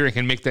over here, and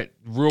can make that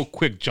real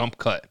quick jump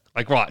cut.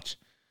 Like, watch.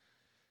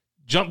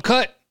 Jump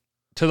cut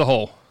to the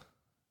hole.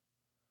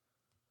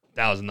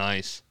 That was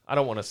nice. I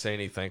don't want to say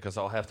anything because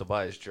I'll have to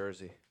buy his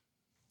jersey.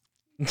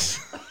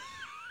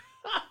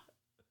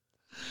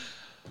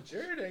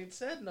 Jared ain't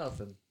said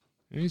nothing.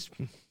 He's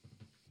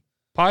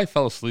probably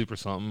fell asleep or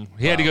something.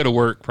 He had to go to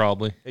work,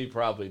 probably. He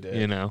probably did.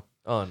 You know.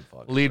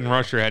 Unfucking Leading real.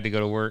 rusher had to go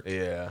to work.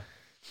 Yeah.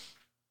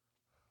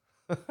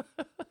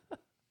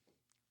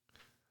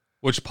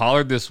 Which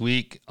Pollard this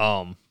week,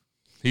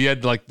 he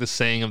had like the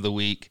saying of the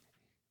week.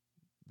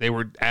 They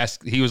were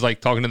he was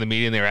like talking to the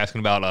media and they were asking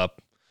about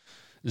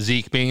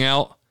Zeke being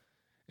out.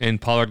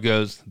 And Pollard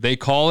goes, they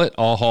call it,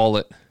 I'll haul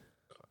it.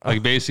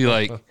 Like basically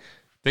like,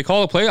 they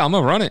call a play, I'm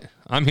going to run it.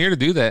 I'm here to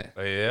do that.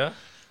 Yeah.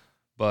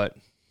 But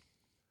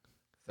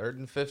 3rd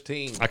and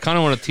 15. I kind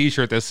of want a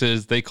t-shirt that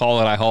says, they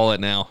call it, I haul it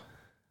now.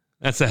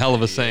 That's a hell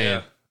of a saying.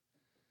 Yeah.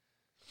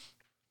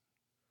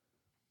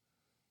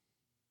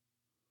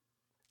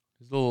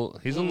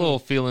 He's a little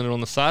feeling it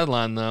on the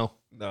sideline though.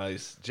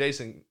 Nice.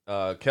 Jason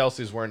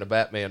Kelsey's wearing the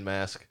Batman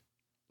mask.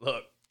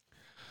 Look.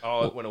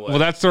 Oh, it went away. Well,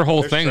 that's their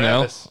whole There's thing,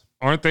 Travis.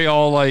 though. Aren't they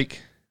all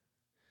like?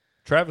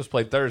 Travis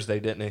played Thursday,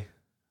 didn't he?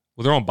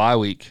 Well, they're on bye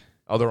week.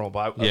 Oh, they're on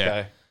bye. Okay.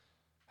 Yeah.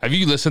 Have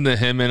you listened to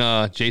him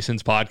and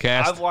Jason's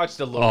podcast? I've watched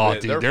a little Oh,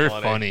 bit. dude, they're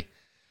funny.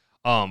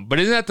 But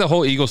isn't that the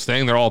whole Eagles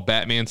thing? They're all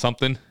Batman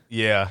something,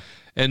 Yeah.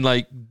 and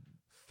like,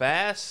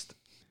 Fast,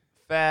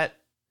 fat.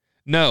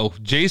 no,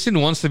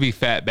 Jason wants to be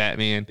Fat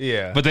Batman.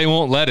 Yeah. But they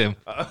won't let him.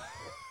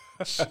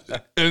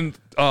 And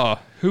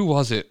who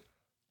was it?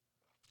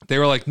 They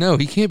were like, no,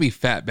 he can't be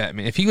Fat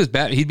Batman. If he was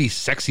Batman, he'd be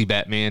Sexy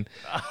Batman.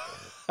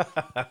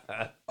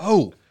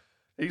 Oh,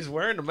 He's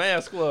wearing the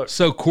mask. Look.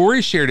 so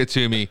Corey shared it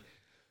to me.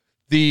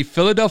 The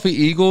Philadelphia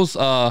Eagles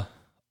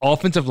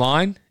offensive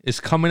line is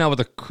coming out with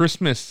a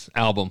Christmas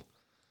album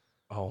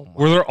Oh my.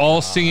 where they're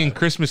all singing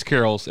Christmas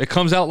carols. It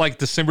comes out like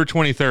December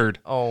 23rd.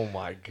 Oh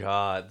my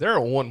God. They're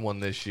a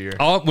 1-1 this year.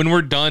 When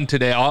we're done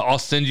today, I'll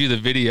send you the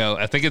video.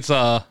 I think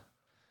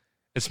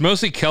it's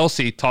mostly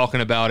Kelsey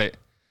talking about it.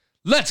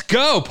 Let's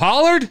go,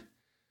 Pollard.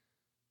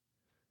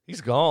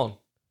 He's gone.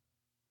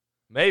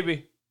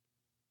 Maybe.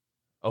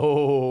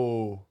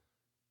 Oh.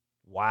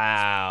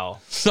 Wow.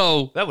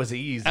 So That was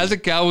easy. as a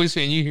Cowboys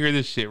fan, you hear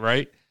this shit,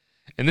 right?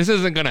 And this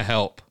isn't going to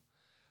help.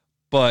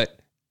 But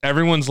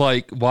everyone's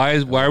like, why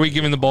are we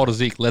giving the ball to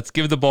Zeke? Let's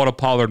give the ball to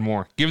Pollard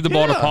more. Give the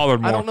ball to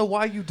Pollard more. I don't know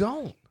why you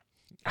don't.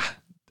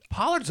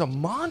 Pollard's a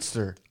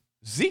monster.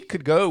 Zeke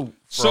could go. For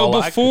So all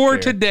I could before care.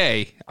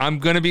 today, I'm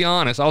going to be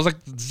honest. I was like,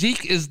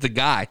 Zeke is the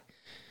guy.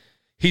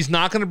 He's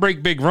not going to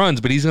break big runs,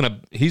 but he's going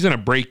to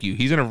break you.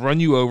 He's going to run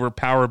you over,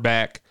 power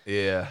back.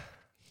 Yeah.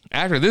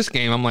 After this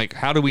game, I'm like,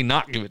 how do we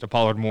not give it to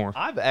Pollard more?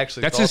 I've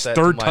actually That's thought his that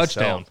third to myself.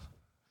 touchdown.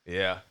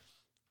 Yeah.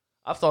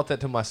 I've thought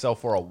that to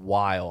myself for a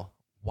while.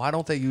 Why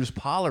don't they use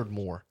Pollard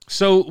more?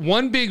 So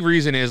one big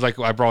reason is, like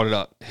I brought it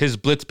up, his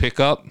blitz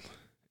pickup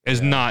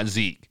is not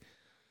Zeke.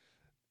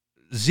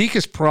 Zeke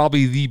is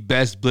probably the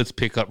best blitz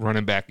pickup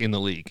running back in the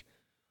league.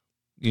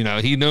 You know,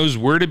 he knows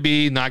where to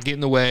be, not get in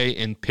the way,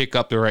 and pick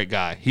up the right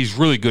guy. He's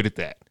really good at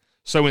that.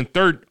 So on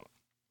third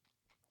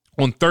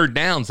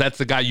downs, that's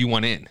the guy you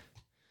want in.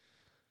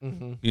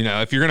 Mm-hmm. You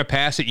know, if you're going to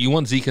pass it, you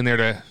want Zeke in there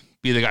to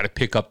be the guy to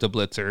pick up the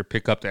blitzer,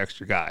 pick up the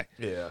extra guy.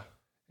 Yeah.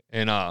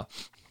 And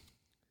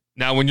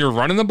now when you're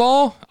running the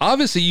ball,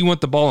 obviously you want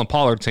the ball in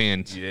Pollard's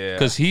hands. Yeah.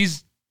 Because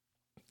he's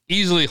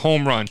easily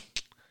home run.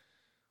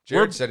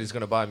 Jared said he's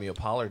going to buy me a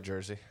Pollard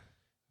jersey.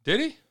 Did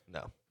he?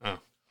 No. Oh.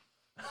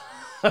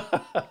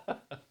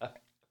 But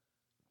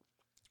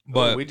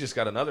But we just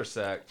got another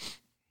sack.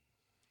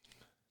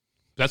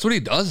 that's what he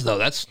does, though.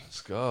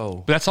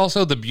 That's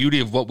also the beauty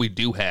of what we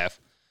do have.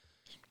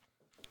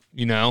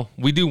 You know,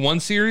 we do one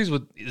series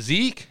with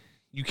Zeke.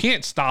 You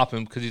can't stop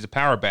him because he's a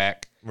power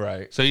back.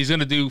 Right. So he's going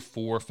to do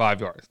 4 or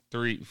 5 yards.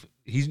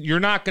 You're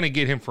not going to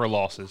get him for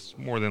losses,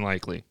 more than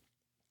likely.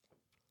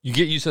 You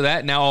get used to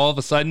that. Now, all of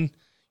a sudden,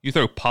 you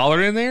throw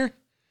Pollard in there.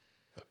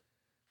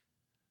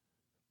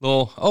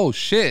 Oh,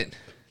 shit.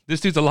 This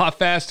dude's a lot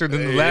faster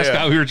than the last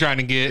guy we were trying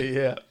to get.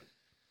 Yeah.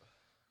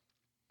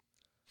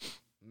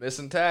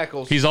 Missing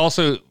tackles. He's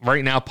also,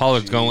 right now,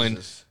 Pollard's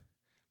Jesus.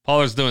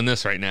 doing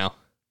this right now.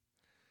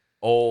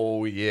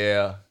 Oh,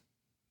 yeah.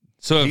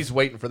 So He's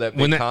waiting for that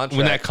big contract.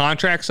 when that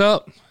contract's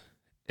up,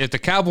 if the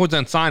Cowboys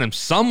don't sign him,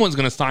 someone's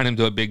going to sign him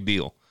to a big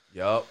deal.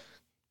 Yup.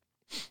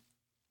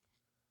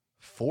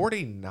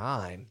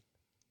 49.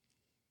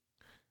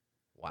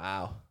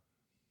 Wow.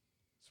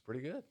 It's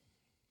pretty good.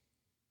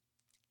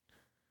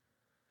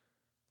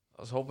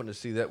 I was hoping to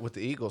see that with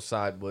the Eagles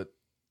side, but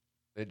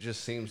it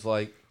just seems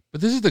like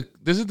But this is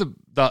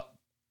the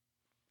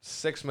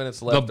 6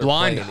 minutes left. the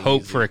blind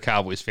hope for a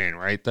Cowboys fan,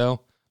 right?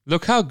 Though,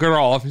 look how good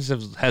our offense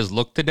has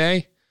looked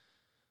today,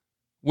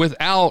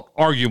 without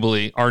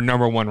arguably our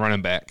number one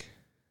running back.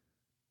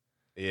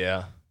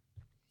 Yeah.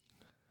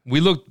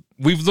 We've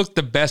looked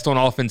the best on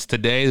offense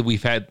today that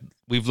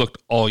we've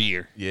looked all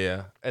year.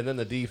 Yeah. And then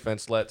the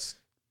defense lets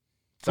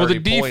Well, the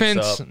 30 points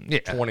defense, up,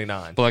 yeah.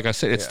 29. But like I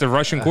said, it's the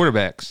Russian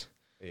quarterbacks.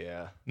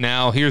 Yeah.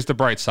 Now, here's the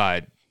bright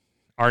side.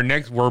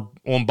 We're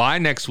on bye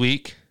next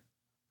week.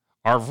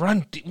 Our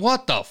run,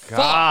 what the fuck?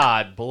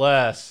 God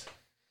bless.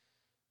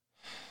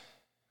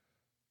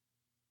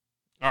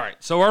 All right,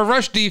 so our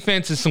rush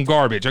defense is some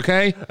garbage,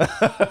 okay?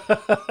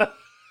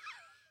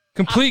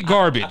 Complete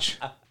garbage.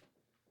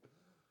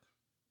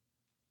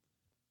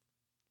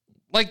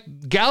 Like,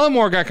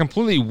 Gallimore got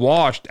completely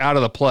washed out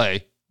of the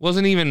play.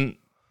 Wasn't even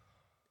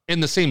in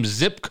the same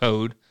zip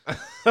code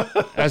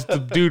as the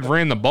dude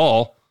ran the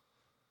ball.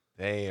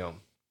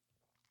 Damn.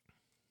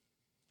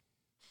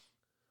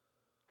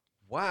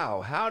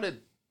 Wow. How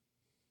did...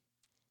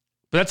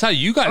 But that's how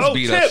you guys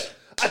beat us.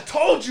 I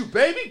told you,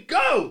 baby.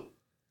 Go.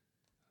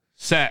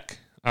 Sack.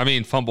 I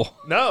mean, fumble.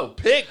 No,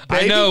 pick,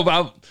 baby. I know,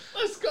 but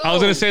Let's go. I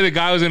was going to say the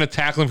guy was going to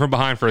tackle him from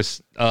behind for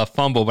a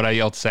fumble, but I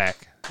yelled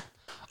sack.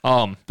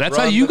 That's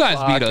how Run you the guys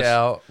beat clock us.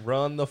 Out.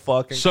 Run the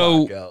fucking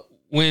So clock out.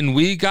 when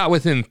we got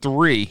within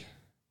 3,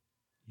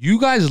 you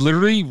guys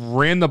literally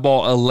ran the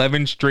ball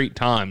 11 straight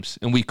times,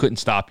 and we couldn't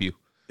stop you.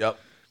 Yep.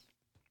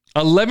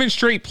 11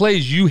 straight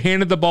plays, you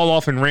handed the ball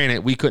off and ran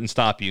it. We couldn't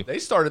stop you. They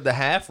started the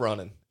half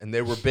running, and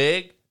they were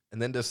big,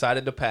 and then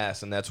decided to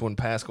pass, and that's when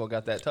Pascal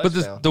got that But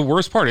touchdown. the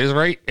worst part is,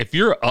 right, if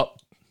you're up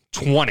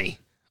 20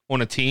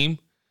 on a team,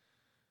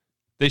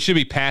 they should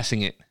be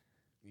passing it.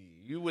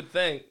 You would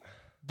think.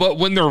 But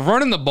when they're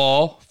running the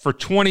ball for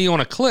 20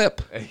 on a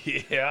clip,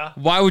 Yeah.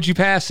 why would you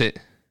pass it?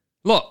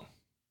 Look.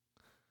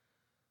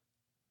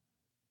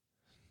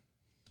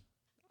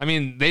 I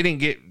mean, they didn't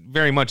get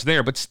very much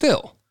there, but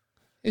still.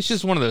 It's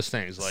just one of those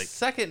things. Like,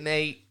 2nd and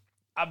 8,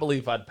 I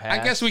believe I'd pass.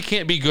 I guess we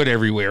can't be good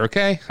everywhere,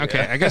 okay? Okay,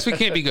 I guess we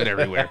can't be good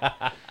everywhere.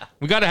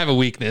 We got to have a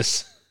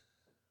weakness.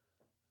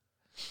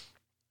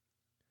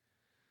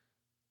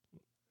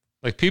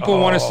 Like, people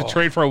want us to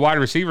trade for a wide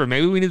receiver.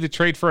 Maybe we need to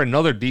trade for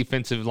another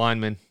defensive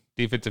lineman,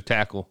 defensive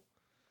tackle.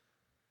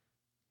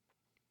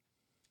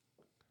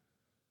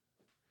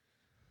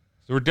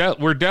 So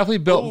we're definitely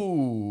built.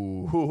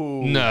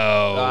 Ooh.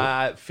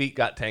 No. Feet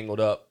got tangled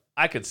up.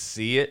 I could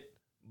see it,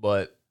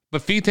 but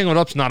But feet tangled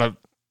up's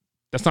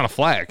that's not a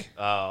flag.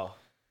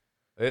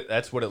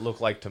 that's what it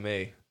looked like to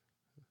me.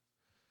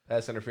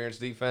 Pass interference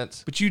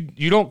defense. But you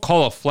don't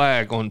call a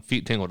flag on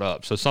feet tangled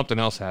up, so something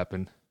else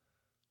happened.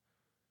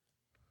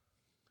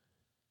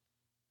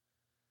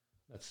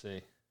 Let's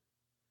see.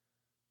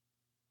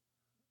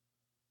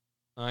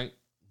 All right.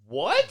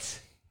 What?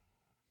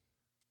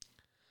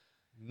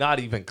 Not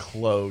even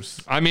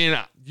close. I mean,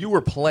 You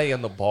were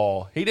playing the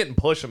ball. He didn't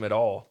push him at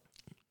all.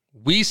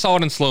 we saw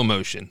it in slow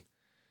motion.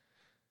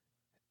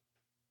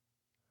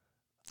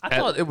 I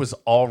thought it was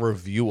all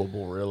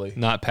reviewable, really.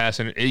 Not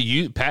passing.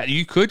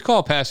 You could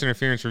call pass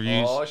interference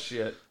reviews. Oh,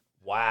 shit.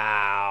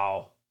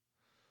 Wow.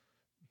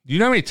 Do you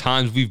know how many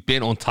times we've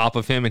been on top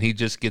of him and he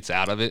just gets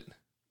out of it?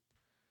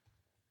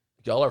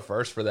 Y'all are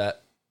first for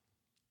that,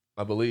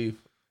 I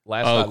believe.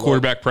 Last I looked.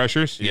 Quarterback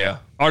pressures? Yeah.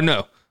 Or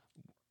no.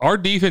 Our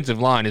defensive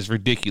line is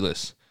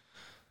ridiculous.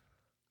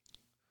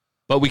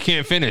 But we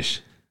can't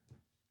finish.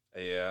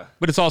 Yeah.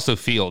 But it's also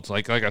Fields,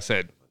 like I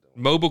said.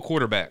 Mobile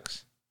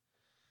quarterbacks.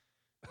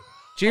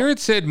 Jared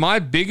said, my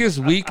biggest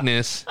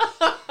weakness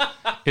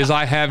is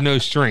I have no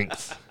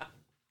strength.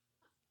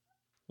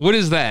 What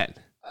is that?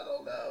 I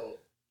don't know.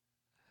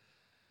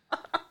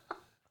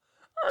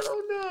 I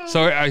don't know.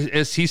 So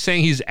is he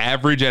saying he's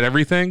average at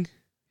everything?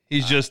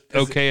 He's just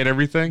okay at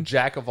everything?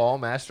 Jack of all,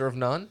 master of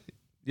none?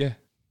 Yeah.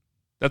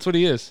 That's what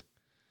he is.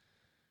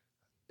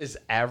 Is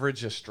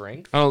average a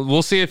strength? Oh,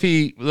 we'll see if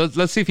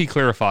let's see if he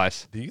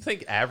clarifies. Do you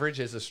think average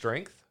is a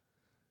strength?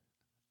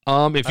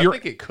 If I you're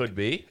think it could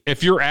be.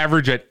 if you're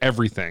average at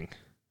everything,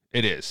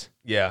 it is.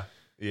 Yeah.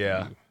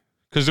 Yeah.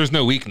 Because there's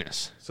no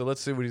weakness. So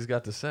let's see what he's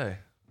got to say.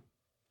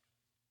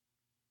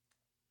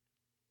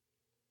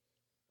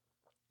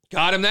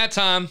 Got him that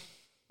time.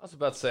 I was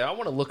about to say, I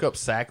want to look up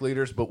sack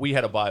leaders, but we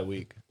had a bye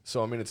week.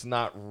 So, I mean, it's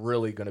not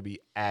really going to be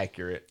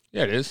accurate.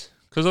 Yeah, it is.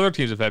 Because other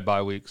teams have had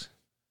bye weeks.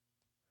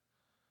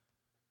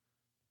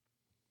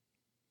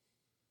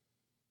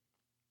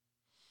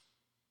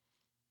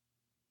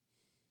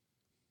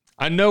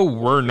 I know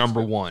we're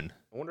number one.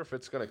 I wonder if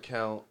it's going to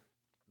count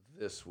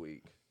this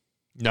week.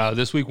 No,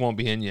 this week won't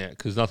be in yet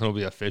because nothing will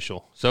be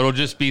official. So it'll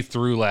just be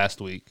through last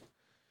week.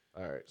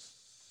 All right.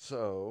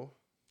 So,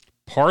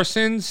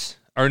 Parsons,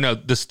 or no,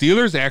 the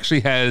Steelers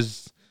actually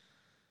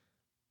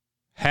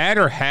had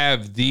or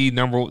have the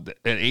number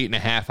at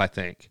 8.5, I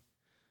think.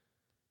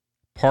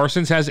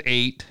 Parsons has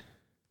 8.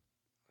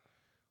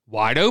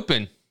 Wide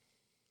open.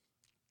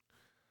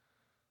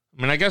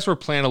 I mean, I guess we're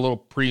playing a little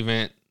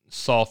prevent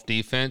soft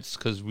defense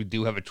because we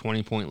do have a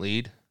 20-point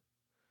lead.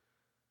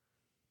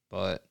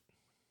 But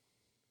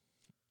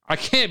I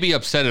can't be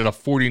upset at a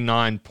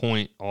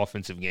 49-point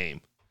offensive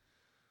game.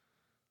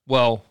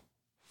 Well,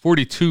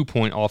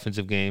 42-point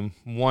offensive game,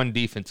 1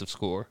 defensive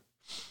score.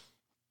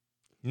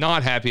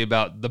 Not happy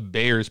about the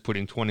Bears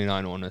putting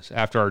 29 on us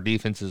after our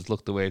defenses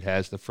looked the way it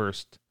has the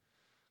first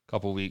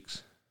couple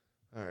weeks.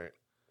 all right.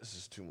 This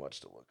is too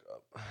much to look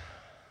up.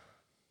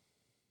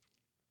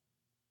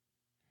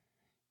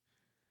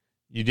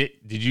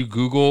 Did you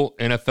Google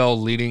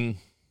NFL leading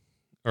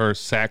or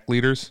sack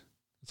leaders?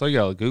 That's all you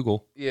gotta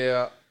Google.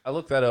 Yeah, I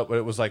looked that up, but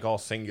it was like all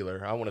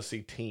singular. I want to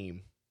see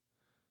team.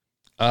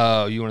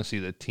 Oh, you want to see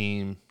the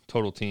team,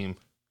 total team.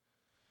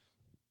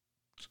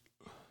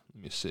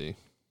 Let me see.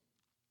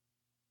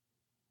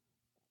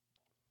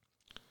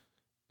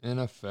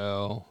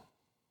 NFL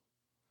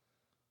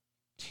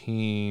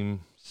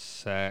team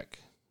sack.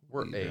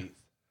 We're leader. 8th.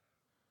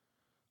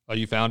 Oh,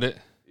 you found it?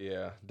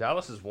 Yeah.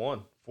 Dallas is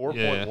 1.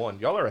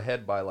 4.1. Y'all are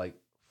ahead by like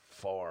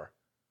far.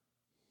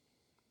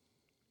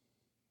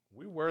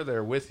 We were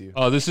there with you.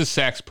 Oh, this is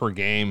sacks per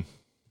game.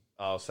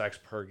 Oh, sacks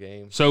per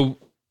game. So,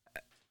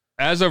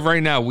 as of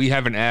right now, we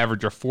have an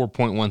average of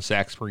 4.1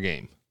 sacks per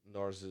game.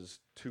 Ours is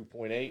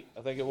 2.8,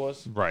 I think it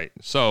was. Right.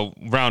 So,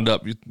 round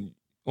up.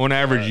 On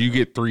average, you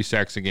get 3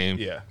 sacks a game.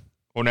 Yeah.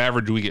 On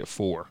average, we get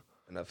 4.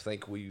 And I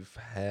think we've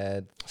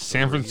had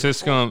San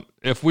Francisco,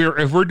 if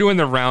we're doing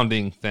the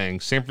rounding thing,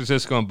 San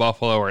Francisco and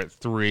Buffalo are at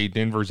 3,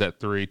 Denver's at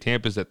 3,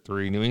 Tampa's at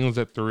 3, New England's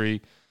at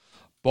 3,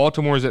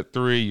 Baltimore's at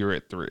 3, you're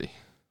at 3.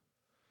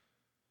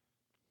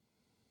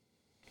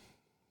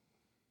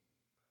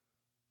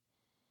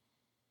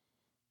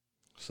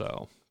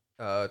 So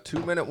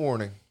 2-minute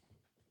warning.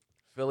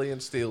 Philly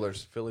and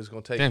Steelers. Philly's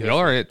going to take damn, this y'all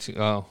one. are at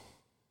oh.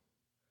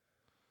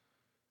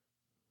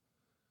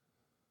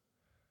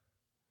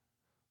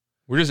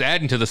 We're just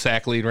adding to the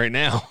sack lead right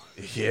now.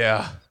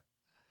 Yeah.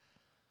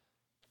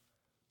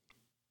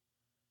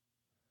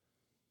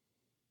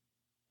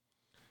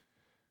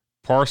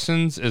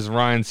 Parsons is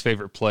Ryan's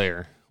favorite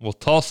player. We'll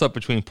toss up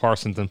between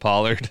Parsons and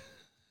Pollard.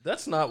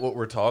 That's not what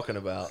we're talking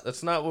about.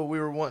 That's not what we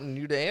were wanting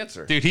you to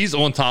answer. Dude, he's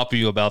on top of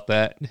you about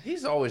that.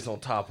 He's always on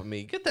top of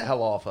me. Get the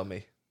hell off of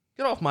me.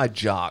 Get off my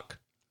jock.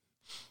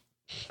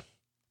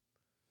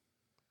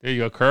 There you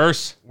go,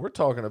 Curse. We're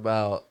talking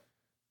about,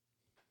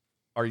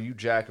 are you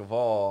jack of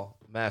all,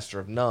 master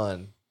of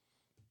none?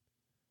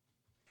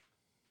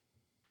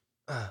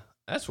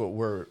 That's what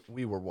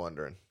we were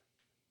wondering.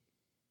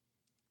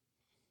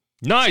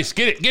 Nice.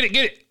 Get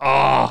it.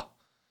 Ah.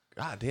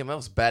 God damn, that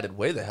was batted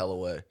way the hell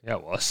away. Yeah,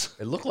 it was.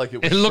 It looked like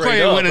it was It looked like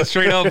straight it up. went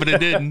straight up, but it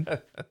didn't.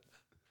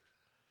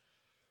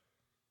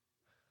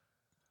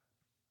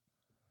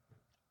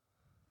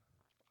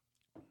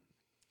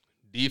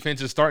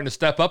 Defense is starting to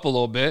step up a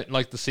little bit.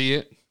 Like to see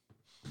it.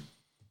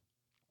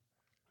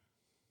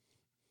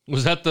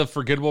 Was that the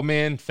forgettable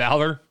man,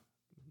 Fowler,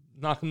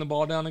 knocking the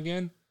ball down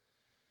again?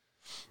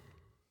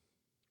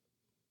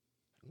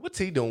 What's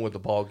he doing with the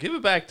ball? Give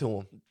it back to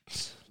him.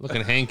 Look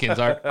at Hankins,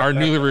 our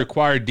newly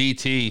required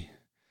DT.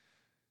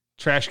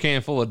 Trash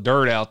can full of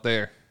dirt out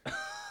there.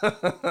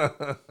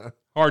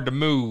 Hard to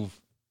move.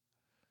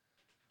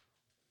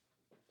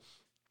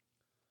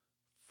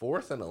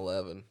 4th and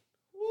 11.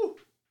 Woo.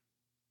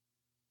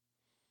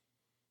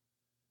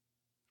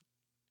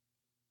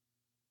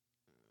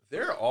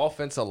 Their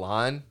offensive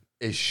line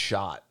is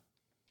shot.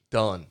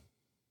 Done.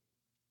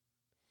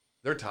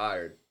 They're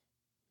tired.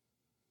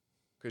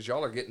 Because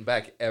y'all are getting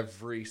back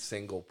every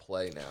single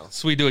play now.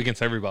 So we do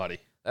against everybody.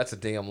 That's a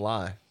damn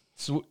lie.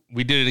 So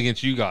we did it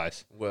against you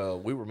guys. Well,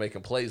 we were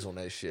making plays on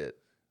that shit.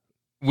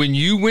 When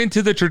you went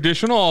to the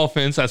traditional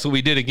offense, that's what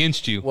we did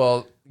against you.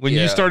 Well, When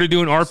yeah. you started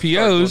doing doing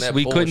RPOs, that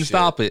we couldn't bullshit.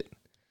 stop it.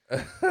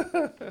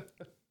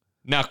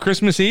 Now,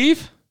 Christmas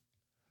Eve,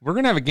 we're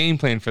going to have a game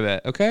plan for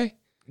that, okay?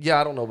 Yeah,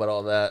 I don't know about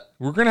all that.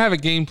 We're going to have a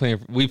game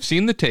plan. We've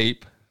seen the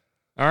tape,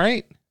 all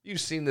right?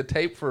 You've seen the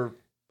tape for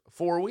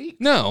 4 weeks?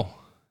 No,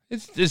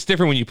 it's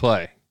different when you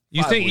play.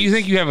 You 5 think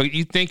weeks. you have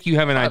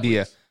an 5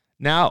 idea. weeks.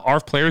 Now our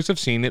players have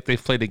seen it.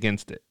 They've played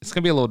against it. It's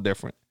gonna be a little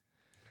different.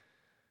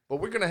 But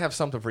we're going to have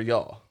something for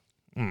y'all.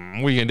 What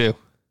are you gonna do?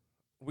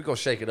 We're going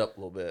to shake it up a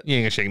little bit. You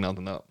ain't gonna shake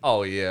nothing up.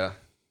 Oh, yeah.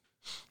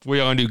 What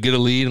y'all gonna do? Get a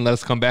lead and let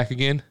us come back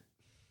again?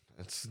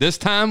 It's, This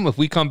time, if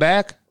we come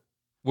back,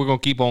 we're gonna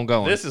keep on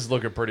going. this is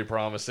looking pretty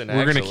promising,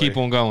 We're gonna actually. keep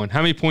on going.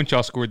 How many points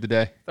y'all scored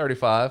today?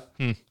 35.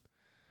 Hmm.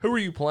 Who are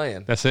you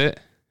playing? That's it.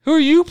 Who are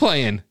you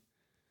playing?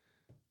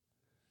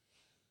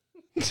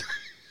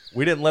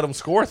 We didn't let them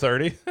score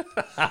 30.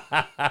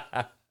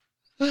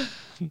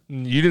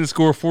 You didn't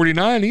score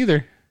 49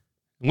 either.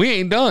 We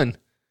ain't done.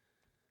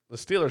 The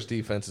Steelers'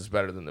 defense is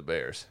better than the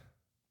Bears.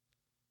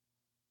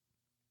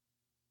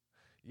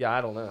 Yeah,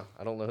 I don't know.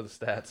 I don't know the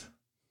stats.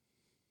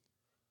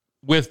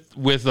 With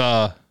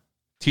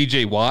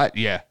TJ Watt,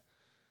 yeah.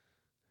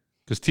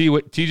 Because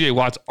TJ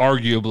Watt's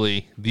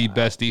arguably the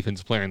best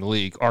defensive player in the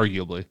league,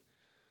 arguably.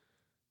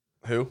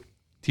 Who?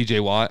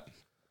 TJ Watt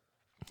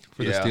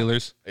for the Yeah.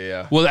 Steelers.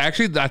 Yeah. Well,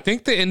 actually, I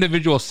think the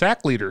individual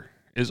sack leader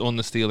is on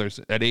the Steelers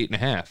at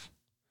 8.5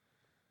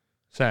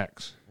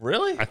 sacks.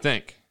 Really? I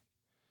think.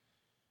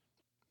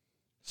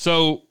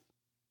 So,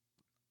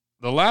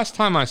 the last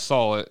time I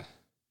saw it,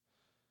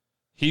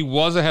 he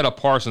was ahead of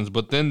Parsons,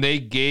 but then they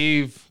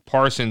gave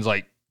Parsons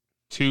like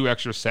 2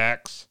 extra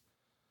sacks.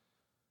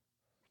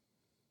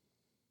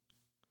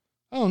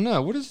 Oh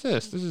no, what is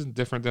this? This is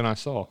different than I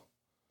saw.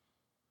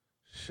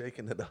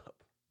 Shaking it up.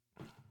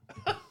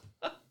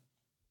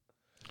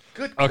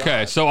 Good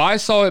Okay, God. so I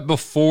saw it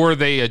before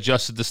they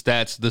adjusted the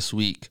stats this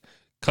week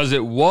because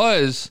it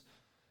was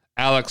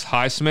Alex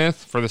Highsmith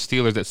for the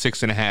Steelers at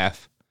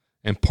 6.5,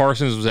 and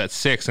Parsons was at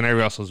 6, and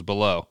everybody else was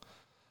below.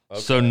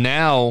 So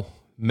now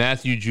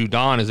Matthew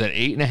Judon is at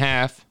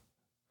 8.5,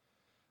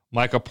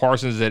 Micah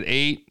Parsons is at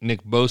 8,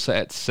 Nick Bosa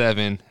at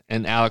 7,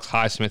 and Alex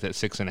Highsmith at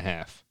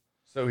 6.5.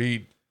 So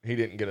he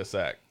didn't get a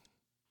sack.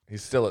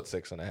 He's still at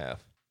 6.5.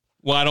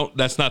 Well,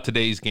 that's not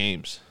today's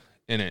games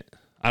in it.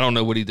 I don't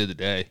know what he did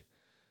today.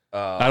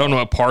 I don't know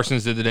what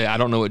Parsons did today. I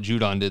don't know what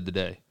Judon did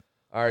today.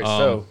 All right,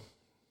 so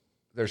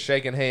they're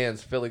shaking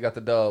hands. Philly got the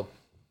dub,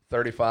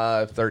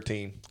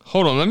 35-13.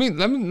 Hold on, let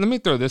me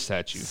throw this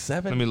at you.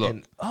 7 Let me look.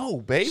 and oh,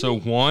 baby. So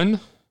 1,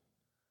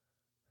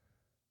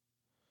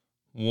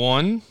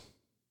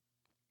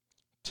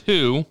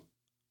 2.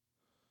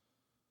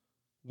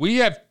 We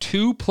have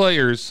 2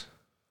 players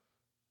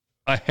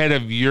ahead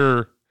of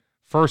your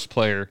first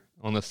player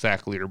on the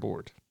sack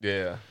leaderboard.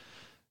 yeah.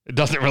 It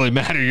doesn't really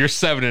matter. You're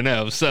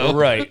 7-0. So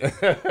Right.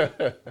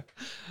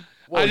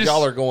 Well, just-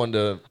 y'all are going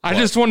to I what,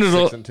 just wanted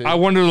 6 and 2? I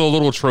wanted a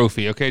little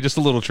trophy. Okay, just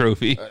a little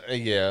trophy.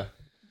 Yeah.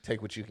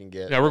 Take what you can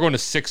get. Yeah, we're going to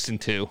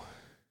 6-2.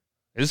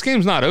 This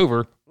game's not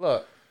over.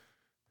 Look,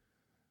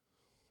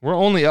 We're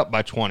only up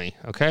by 20,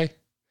 okay?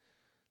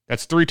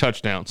 That's 3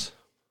 touchdowns.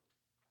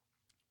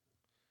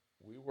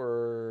 We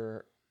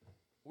were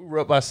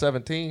up by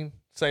 17.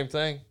 Same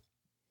thing.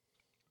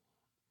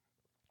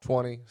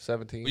 20,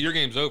 17. Well, your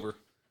game's over.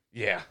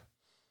 Yeah.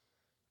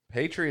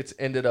 Patriots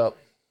ended up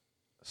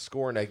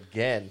scoring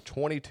again,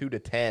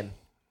 22-10.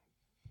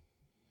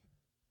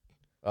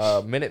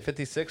 Minute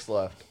 56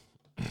 left.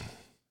 You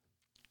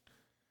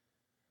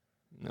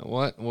know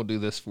what? We'll do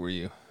this for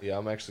you. Yeah,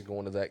 I'm actually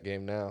going to that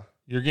game now.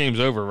 Your game's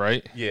over,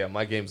 right? Yeah,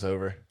 my game's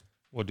over.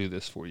 We'll do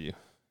this for you.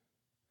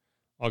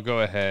 I'll go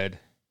ahead.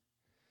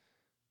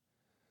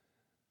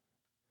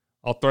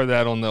 I'll throw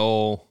that on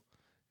the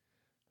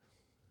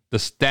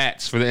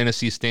stats for the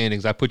NFC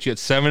standings. I put you at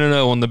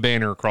 7-0 on the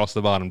banner across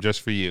the bottom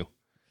just for you.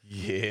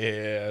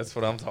 Yeah, that's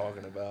what I'm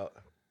talking about.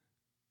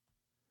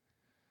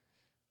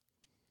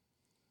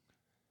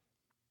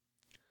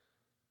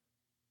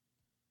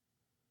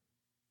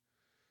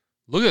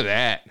 Look at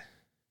that.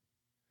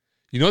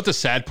 You know what the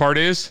sad part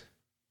is?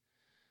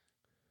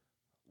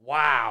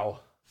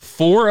 Wow.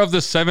 4 of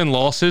the 7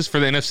 losses for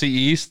the NFC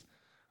East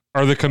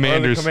are the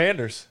Commanders.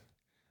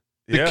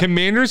 The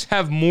Commanders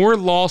have more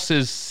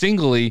losses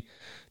singly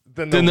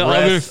than the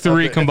other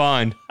 3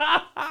 combined.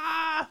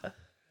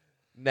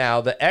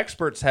 Now, the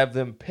experts have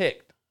them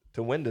picked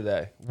to win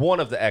today. One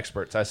of the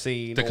experts I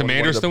seen The on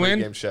Commanders one of the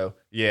to win? pregame show.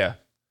 Yeah.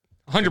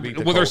 100.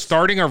 the Well, they're Colts.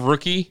 starting a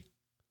rookie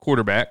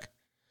quarterback.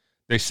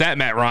 They sat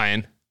Matt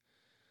Ryan.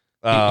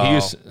 He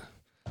was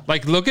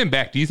like, looking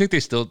back. Do you think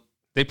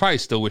they probably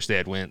still wish they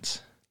had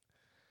Wentz?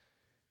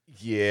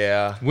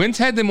 Yeah. Wentz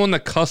had them on the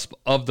cusp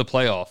of the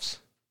playoffs.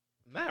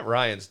 Matt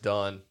Ryan's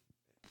done.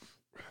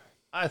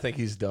 I think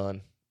he's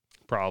done.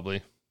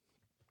 Probably.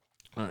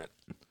 All right.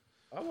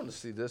 I want to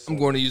see this. I'm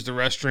going to use the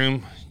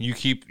restroom. You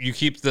keep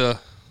the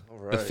All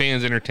right.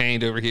 fans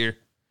entertained over here.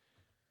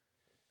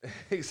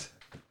 He's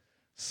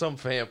some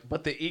fan,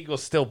 but the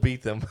Eagles still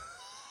beat them.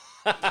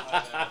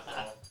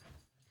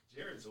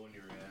 Jared's on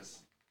your ass.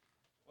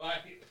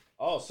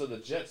 Oh, so the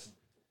Jets.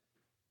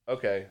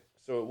 Okay,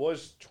 so it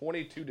was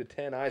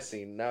 22-10 I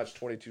seen. Now it's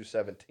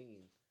 22-17.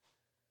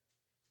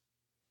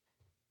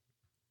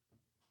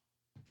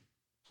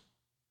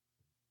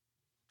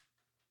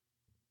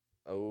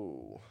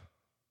 Oh.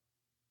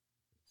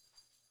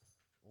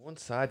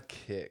 Onside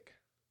kick.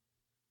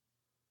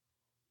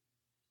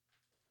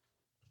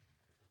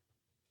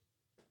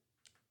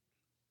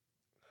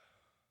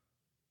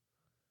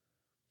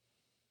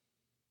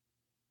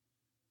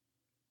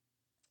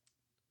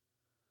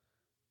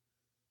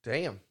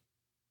 Damn.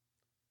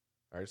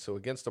 All right, so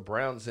against the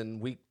Browns in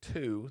week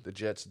 2, the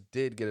Jets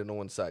did get an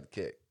onside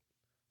kick.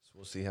 So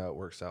we'll see how it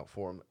works out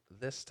for them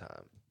this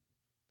time.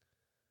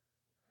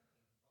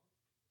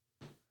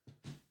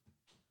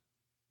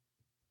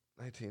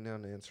 $19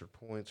 unanswered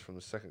points from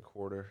the second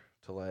quarter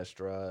to last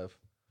drive.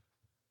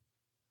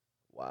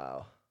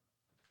 Wow.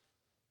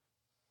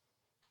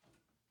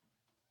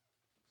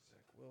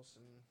 Zach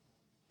Wilson.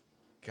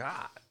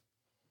 God.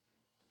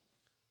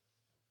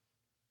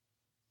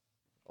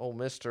 Oh,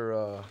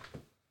 Mr.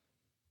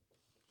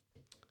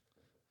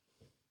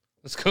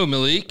 Let's go,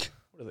 Malik.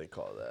 What do they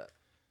call that?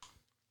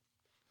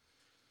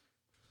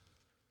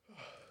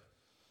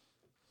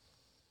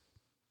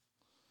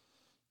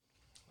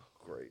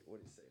 Great. What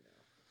do you say now?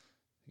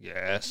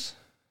 Yes.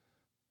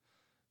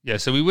 Yeah,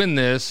 so we win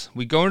this.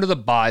 We go into the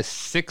bye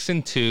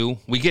 6-2.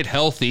 We get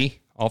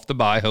healthy off the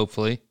bye,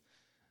 hopefully.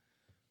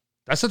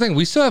 That's the thing.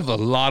 We still have a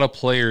lot of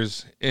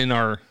players in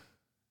our,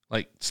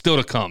 still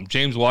to come.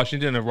 James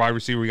Washington, a wide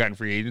receiver we got in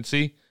free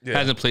agency,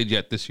 hasn't played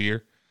yet this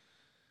year.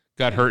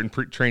 Got hurt in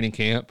training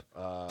camp.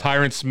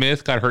 Tyron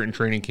Smith got hurt in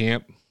training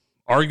camp.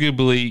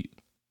 Arguably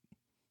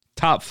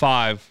top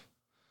 5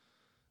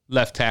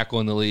 left tackle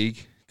in the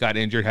league. Got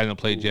injured, hasn't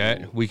played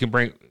yet.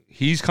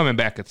 He's coming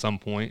back at some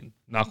point,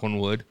 knock on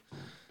wood.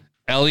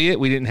 Elliott,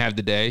 we didn't have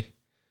today.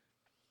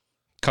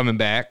 Coming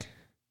back.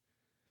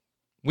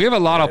 We have a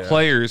lot of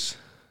players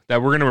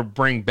that we're going to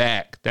bring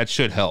back that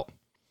should help.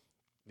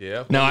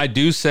 Yeah. Now, I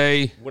do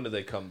say, When do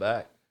they come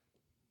back?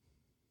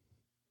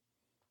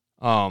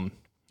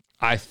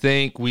 I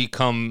think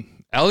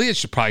Elliott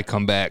should probably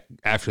come back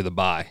after the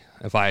bye,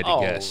 if I had to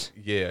guess.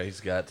 Yeah, he's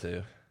got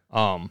to.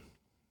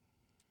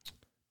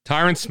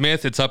 Tyron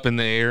Smith, it's up in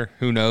the air.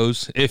 Who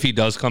knows if he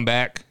does come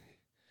back?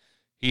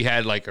 He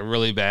had a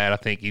really bad. I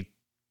think he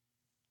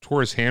tore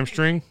his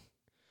hamstring.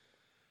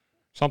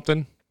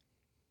 Something.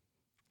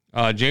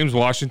 James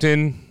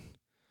Washington,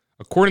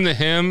 according to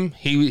him,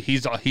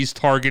 he's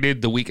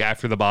targeted the week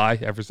after the bye.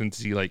 Ever since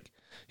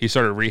he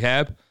started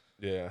rehab.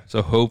 Yeah.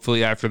 So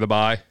hopefully after the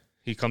bye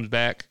he comes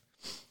back.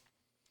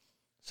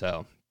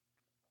 So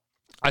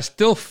I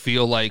still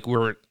feel like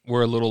we're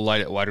a little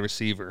light at wide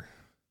receiver.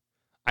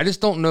 I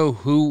just don't know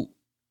who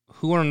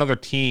on another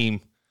team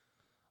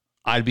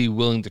I'd be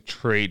willing to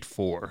trade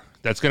for.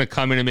 That's going to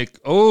come in and make...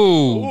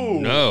 Oh,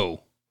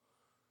 no.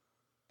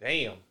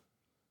 Damn.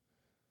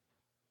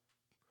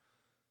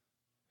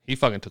 He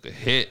fucking took a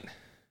hit.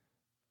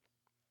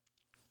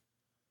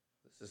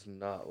 This is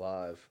not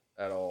live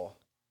at all.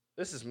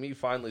 This is me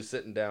finally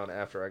sitting down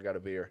after I got a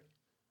beer.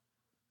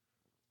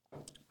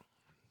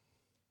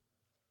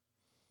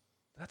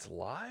 That's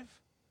live?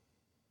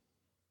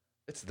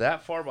 It's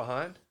that far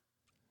behind?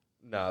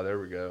 No, there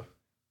we go.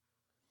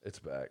 It's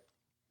back.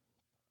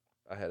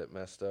 I had it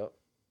messed up.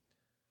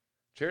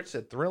 Jared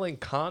said thrilling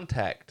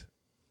contact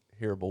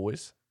here,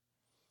 boys.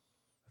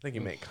 I think he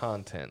meant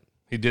content.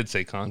 He did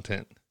say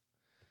content.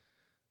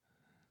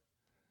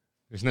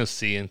 There's no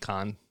C in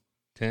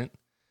content.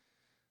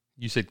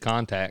 You said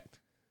contact.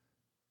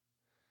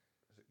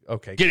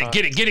 Okay. Get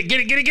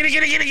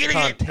it.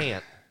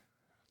 Content.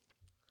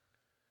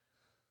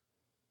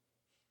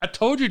 I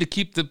told you to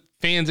keep the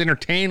fans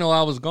entertained while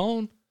I was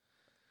gone.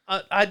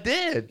 I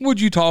did.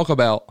 What'd you talk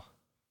about?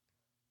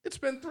 It's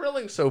been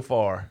thrilling so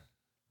far.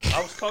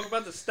 I was talking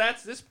about the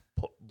stats this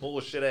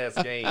bullshit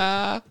ass game.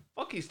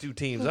 Fuck these two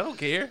teams. I don't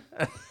care.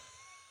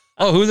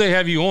 Oh, who they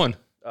have you on?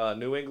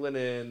 New England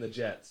and the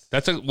Jets.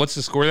 What's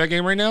the score of that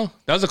game right now?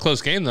 That was a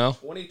close game though.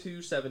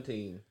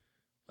 22-17.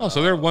 Oh,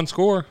 so they're one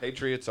score.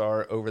 Patriots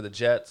are over the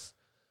Jets.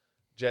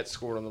 Jets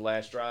scored on the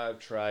last drive,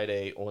 tried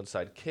a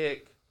onside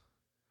kick.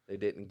 They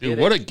didn't get Dude,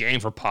 it. what a game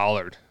for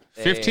Pollard.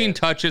 15 And-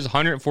 touches,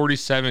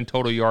 147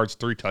 total yards,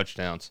 3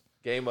 touchdowns.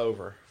 Game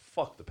over.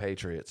 Fuck the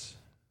Patriots.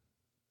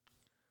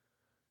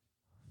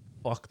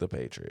 Fuck the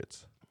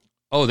Patriots.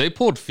 Oh, they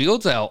pulled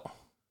Fields out.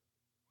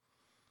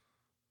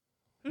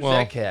 Who's Well-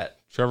 that cat?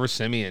 Trevor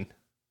Siemian.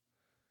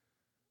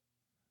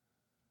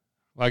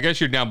 Well, I guess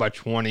you're down by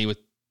 20 with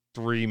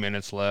 3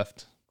 minutes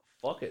left.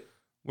 Fuck it.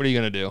 What are you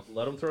going to do?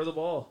 Let him throw the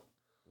ball.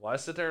 Why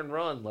sit there and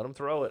run? Let him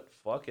throw it.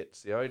 Fuck it.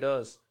 See how he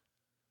does.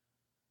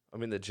 I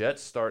mean, the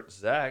Jets start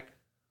Zach.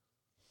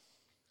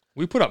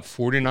 We put up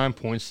 49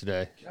 points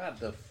today. God,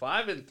 the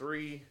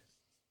 5-3,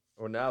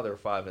 or now they're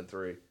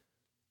 5-3.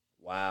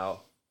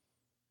 Wow.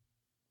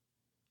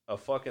 A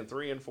fucking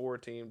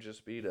 3-4 team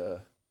just beat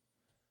a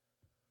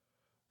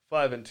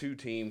 5-2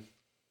 team.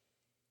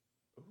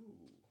 Ooh.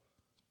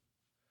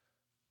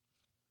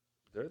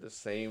 They're the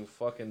same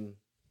fucking.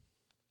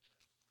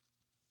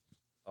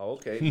 Oh,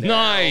 okay. Now,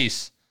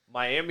 Nice.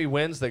 Miami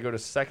wins. They go to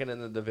second in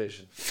the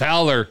division.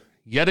 Fowler,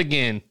 yet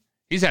again.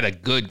 He's had a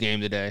good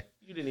game today.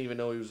 You didn't even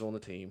know he was on the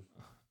team.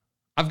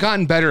 I've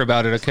gotten better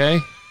about it, okay?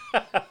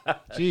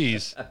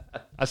 Jeez.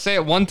 I say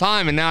it one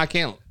time and now I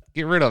can't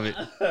get rid of it.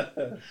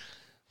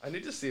 I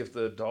need to see if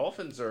the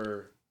Dolphins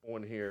are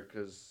on here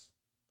because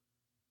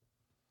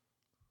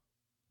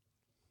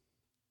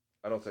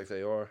I don't think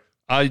they are.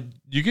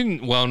 You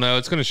can, well, no,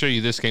 it's going to show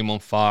you this game on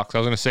Fox. I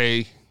was going to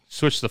say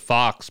switch to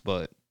Fox,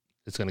 but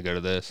it's going to go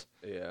to this.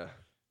 Yeah.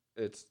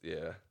 Let's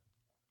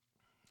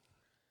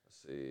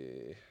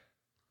see.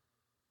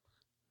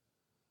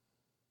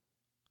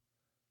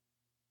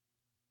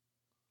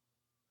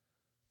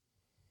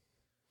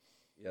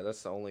 Yeah,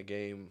 that's the only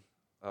game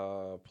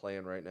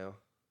playing right now.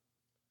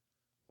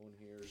 On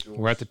here is yours.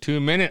 We're at the 2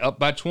 minute, up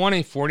by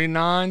 20,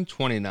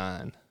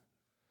 49-29.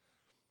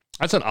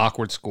 That's an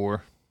awkward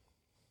score.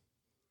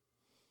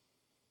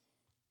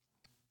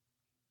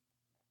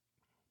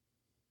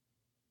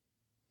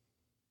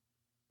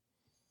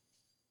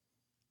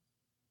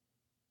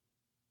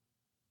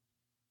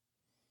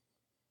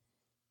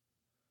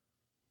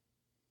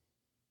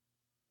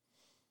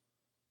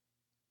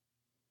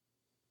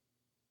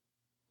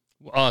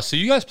 So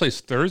you guys play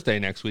Thursday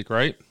next week,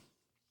 right?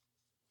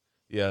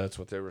 Yeah, that's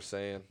what they were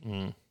saying.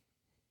 Mm.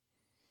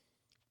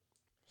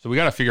 So we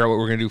got to figure out what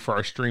we're going to do for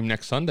our stream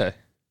next Sunday.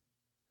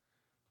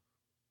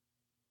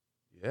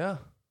 Yeah.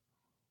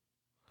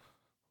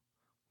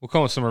 We'll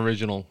come with some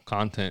original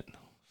content.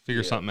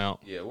 Figure Yeah. something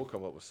out. Yeah, we'll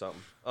come up with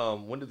something.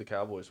 When did the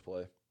Cowboys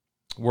play?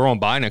 We're on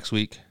bye next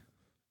week.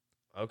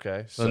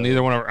 Okay. So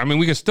neither one of I mean,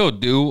 we can still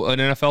do an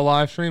NFL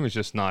live stream. It's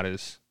just not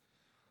as...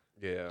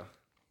 Yeah.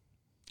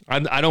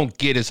 I don't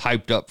get as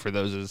hyped up for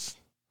those as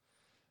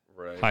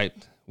Right.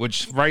 hyped.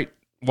 Which,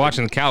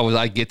 watching the Cowboys,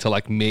 I get to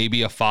like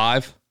maybe a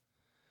 5.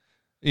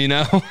 You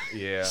know?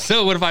 Yeah.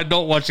 So what if I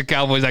don't watch the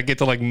Cowboys? I get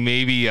to like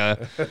maybe a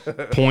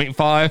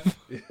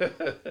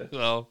 0.5.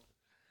 So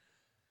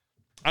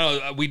I don't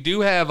know. We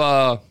do have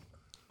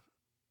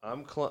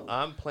I'm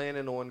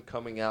planning on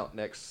coming out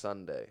next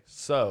Sunday,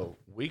 so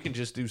we can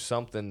just do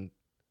something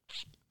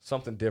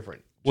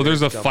different. well,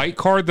 there's a Jared's coming. fight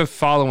card the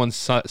following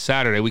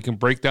Saturday. We can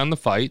break down the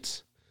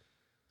fights.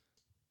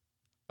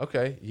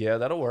 Okay, yeah,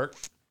 that'll work.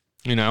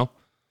 You know,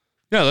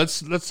 yeah.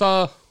 Let's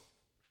we'll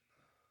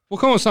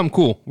come with something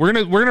cool. We're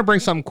gonna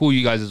bring something cool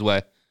you guys'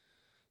 way,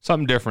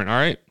 something different. All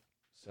right.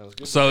 Sounds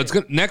good. So it's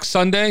next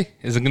Sunday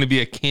is going to be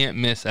a can't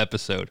miss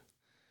episode.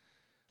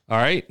 All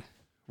right,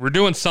 we're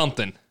doing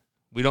something.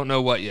 We don't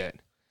know what yet.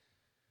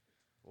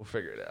 We'll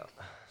figure it out.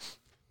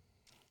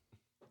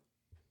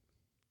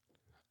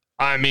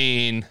 I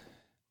mean,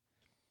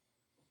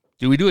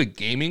 do we do a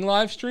gaming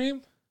live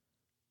stream?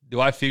 Do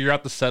I figure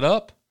out the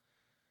setup?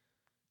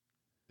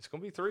 It's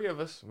gonna be 3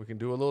 of us. We can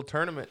do a little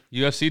tournament.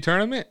 UFC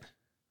tournament?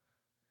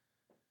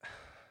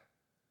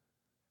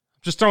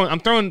 I'm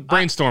throwing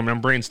brainstorming.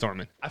 I'm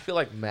brainstorming. I feel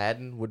like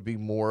Madden would be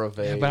more of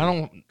a Yeah, but I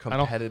don't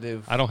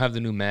competitive. I don't have the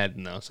new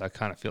Madden though, so I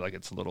kind of feel like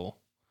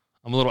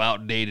I'm a little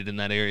outdated in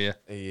that area.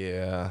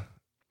 Yeah,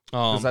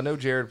 because I know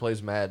Jared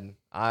plays Madden.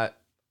 I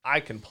I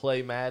can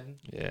play Madden.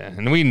 Yeah,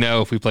 and we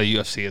know if we play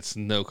UFC, it's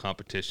no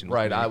competition. with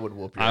Right, me. I would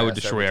whoop your I would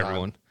ass destroy every time.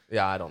 everyone.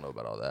 Yeah, I don't know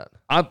about all that.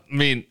 I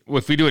mean,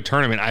 if we do a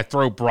tournament, I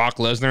throw Brock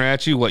Lesnar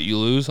at you. What, you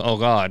lose? Oh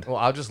God, Well,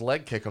 I'll just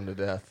leg kick him to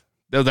death.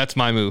 no, that's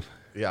my move.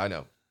 Yeah, I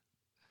know.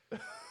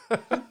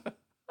 I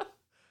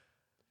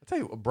tell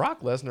you what,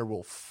 Brock Lesnar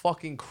will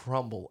fucking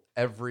crumble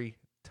every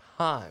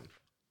time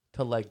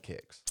to leg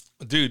kicks.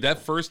 Dude, that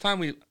first time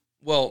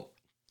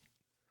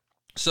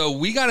so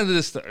we got into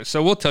this.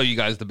 So we'll tell you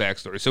guys the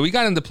backstory. So we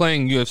got into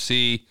playing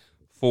UFC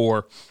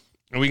 4,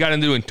 and we got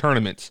into doing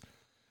tournaments.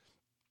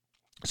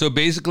 So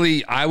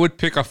basically, I would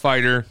pick a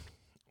fighter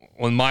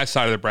on my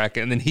side of the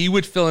bracket, and then he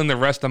would fill in the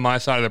rest of my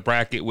side of the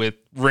bracket with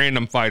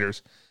random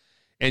fighters.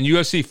 And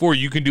UFC 4,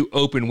 you can do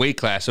open weight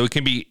class. So it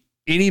can be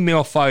any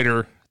male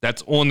fighter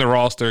that's on the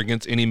roster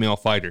against any male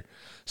fighter.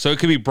 So it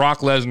could be Brock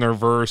Lesnar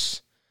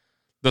versus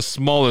the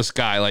smallest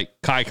guy, like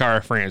Kai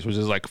Kara France, which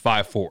is like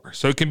 5'4".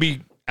 So it can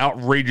be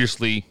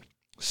outrageously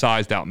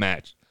sized out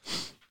match.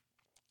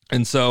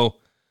 And so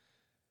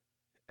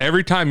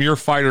every time your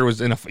fighter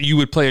was you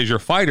would play as your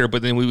fighter,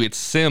 but then we would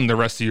sim the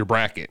rest of your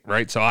bracket,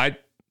 right? So I'd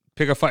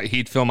pick a fight,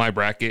 he'd fill my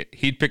bracket.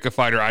 He'd pick a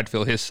fighter, I'd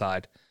fill his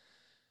side.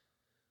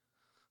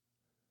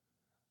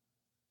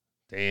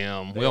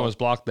 Damn, we almost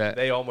blocked that.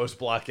 They almost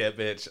block that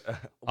bitch.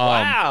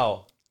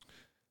 Wow.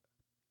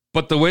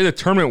 But the way the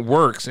tournament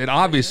works, it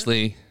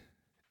obviously,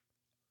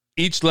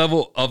 each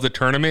level of the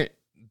tournament,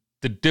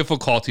 the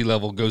difficulty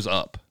level goes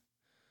up,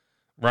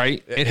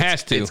 right? It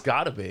has to. It's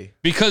got to be.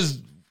 Because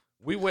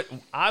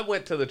I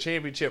went to the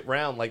championship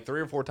round like 3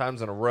 or 4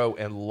 times in a row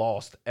and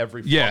lost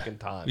every fucking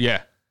time.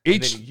 Yeah.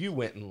 And then you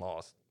went and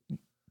lost.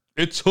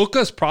 It took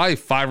us probably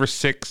 5 or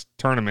 6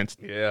 tournaments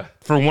Yeah.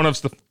 for one of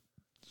us to,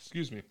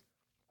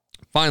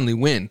 finally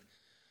win.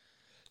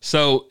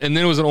 So, and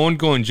then it was an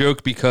ongoing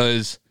joke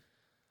because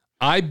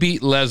I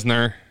beat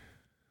Lesnar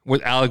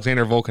with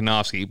Alexander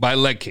Volkanovski by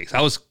leg kicks. I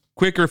was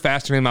quicker,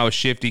 faster than him. I was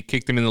shifty,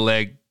 kicked him in the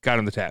leg, got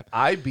him the tap.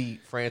 I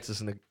beat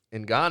Francis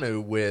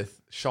Ngannou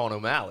with Sean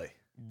O'Malley.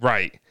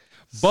 Right.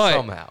 But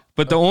Somehow.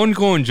 But the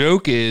ongoing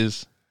joke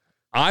is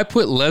I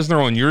put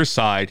Lesnar on your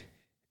side,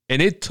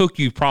 and it took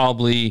you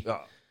probably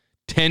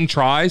 10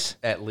 tries.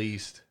 At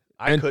least.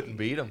 I couldn't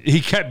beat him. He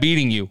kept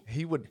beating you.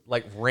 He would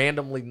like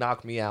randomly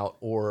knock me out,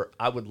 or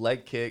I would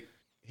leg kick.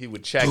 He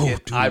would check Oh,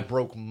 it. dude. I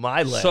broke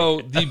my leg.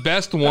 So the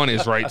best one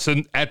is, right, so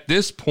at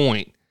this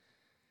point,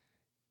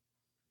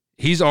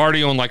 he's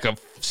already on like a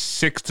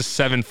 6 to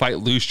 7 fight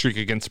lose streak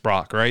against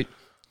Brock, right?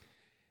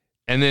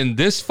 And then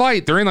this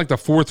fight, they're in like the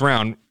 4th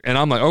round, and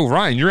I'm like, oh,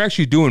 Ryan, you're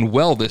actually doing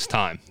well this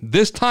time.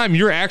 This time,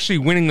 you're actually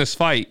winning this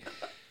fight.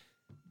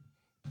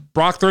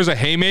 Brock throws a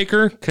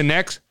haymaker,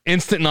 connects,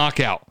 instant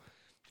knockout.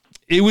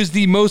 It was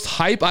the most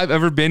hype I've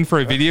ever been for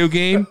a video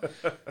game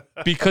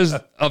because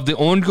of the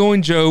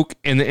ongoing joke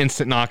and the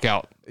instant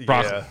knockout.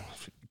 Brock, Yeah.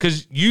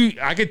 because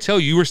I could tell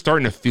you were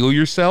starting to feel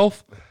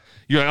yourself.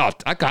 You're like, oh,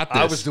 I got this.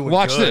 I was doing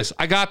Watch good. this.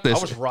 I got this.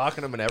 I was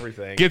rocking him and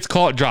everything. Gets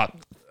caught, drop.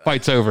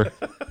 Fight's over.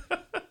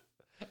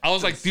 I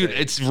was like, dude,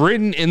 it's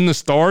written in the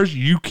stars.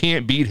 You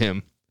can't beat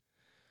him.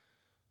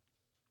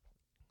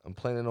 I'm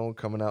planning on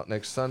coming out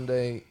next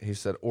Sunday. He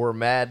said, or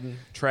Madden,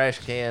 trash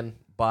can,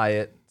 buy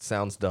it.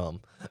 Sounds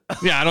dumb.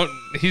 Yeah,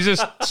 he's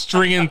just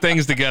stringing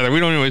things together. We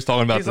don't know what he's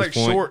talking about He's at like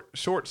this point.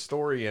 short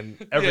story and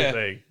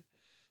everything.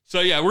 So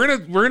yeah, we're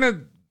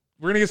gonna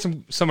get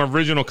some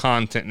original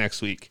content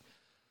next week.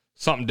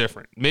 Something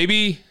different.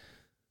 Maybe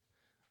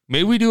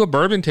we do a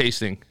bourbon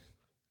tasting.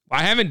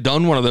 I haven't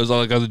done one of those,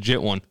 like a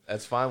legit one.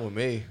 That's fine with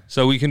me.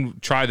 So we can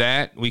try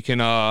that. We can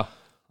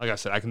like I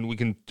said, I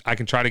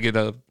can try to get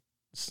a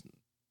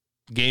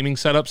gaming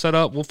setup set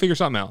up. We'll figure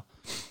something out.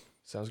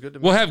 Sounds good to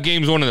me. We'll have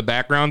games on in the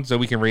background so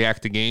we can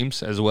react to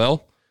games as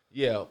well.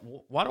 Yeah,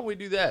 why don't we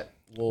do that?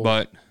 We'll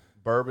But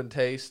bourbon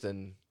taste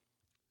and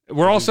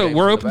we're games in the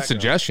open to background.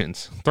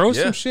 suggestions. Throw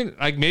Yeah. some shit.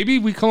 Like maybe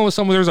we come up with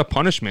something where there's a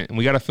punishment and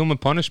we got to film a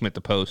punishment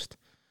to post.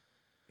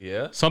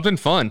 yeah. Something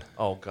fun.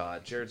 Oh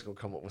God, Jared's gonna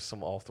come up with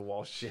some off the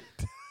wall shit.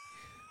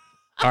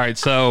 All right,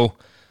 so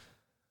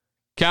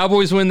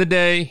Cowboys win the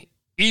day.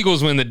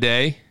 Eagles win the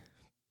day.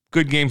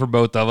 Good game for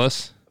both of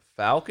us.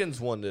 Falcons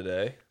won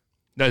today.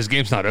 No, this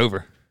game's not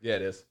over. Yeah,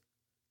 it is.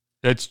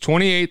 It's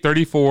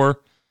 28-34.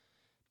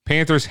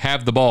 Panthers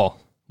have the ball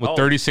with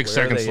 36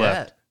 where are seconds they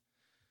left. at?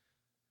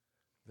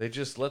 They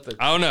just let the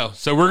I don't know.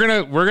 So we're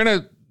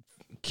gonna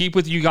keep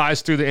with you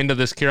guys through the end of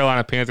this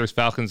Carolina Panthers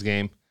Falcons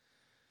game.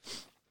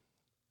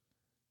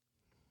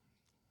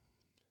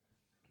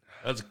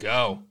 Let's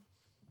go.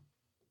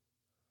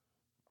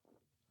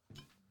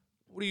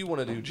 What do you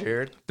want to do,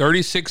 Jared?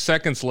 36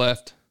 seconds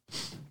left.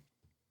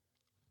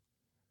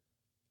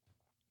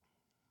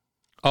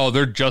 Oh,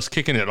 they're just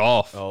kicking it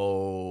off.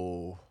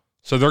 Oh,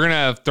 So they're going to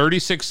have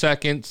 36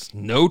 seconds,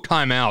 no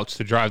timeouts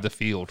to drive the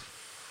field.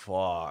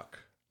 fuck.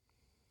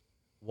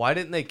 Why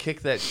didn't they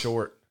kick that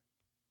short?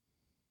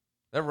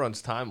 That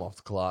runs time off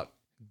the clock.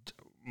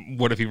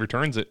 What if he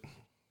returns it?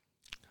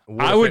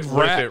 What I if would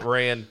what if wrap- it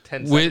ran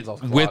 10 seconds off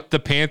the clock. With the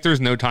Panthers,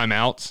 no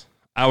timeouts,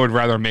 I would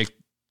rather make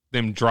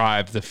them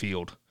drive the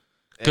field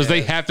because they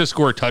Yeah. have to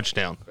score a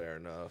touchdown. Fair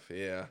enough.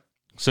 Yeah.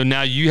 So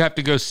now you have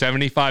to go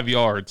 75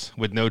 yards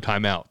with no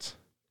timeouts.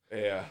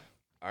 Yeah.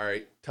 All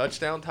right.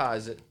 Touchdown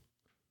ties it.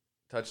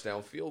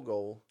 Touchdown field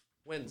goal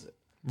wins it.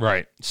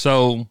 Right.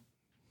 So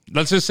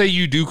let's just say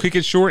you do kick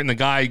it short and the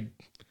guy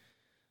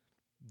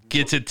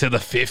gets it to the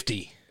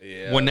 50.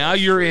 Yeah. Well, now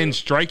that's you're true. in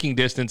striking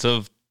distance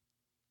of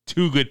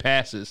 2 good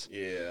passes.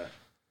 Yeah.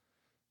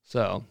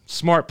 So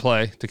smart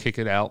play to kick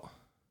it out.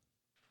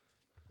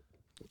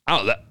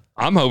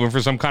 I'm hoping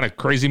for some kind of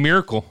crazy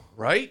miracle.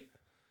 Right?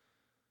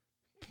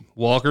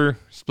 Walker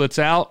splits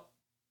out.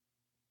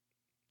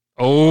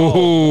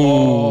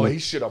 Oh, he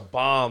should have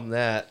bombed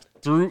that.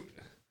 through.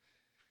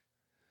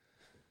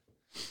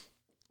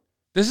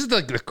 This is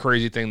like the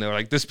crazy thing though.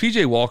 Like this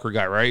PJ Walker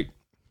guy, right?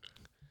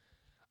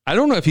 I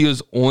don't know if he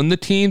was on the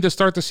team to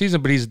start the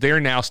season, but he's there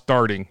now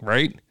starting,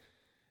 right?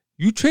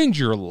 You change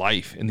your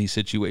life in these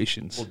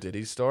situations. Well, did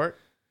he start?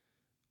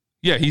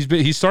 Yeah,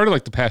 he started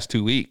like the past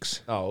 2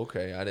 weeks. Oh,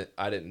 okay.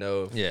 I didn't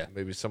know if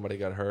maybe somebody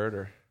got hurt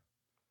or.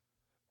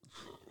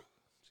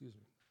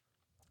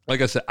 Like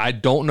I said, I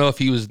don't know if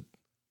he was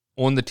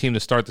on the team to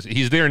start this.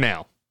 He's there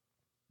now,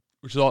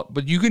 which is all.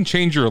 But you can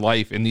change your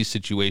life in these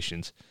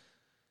situations.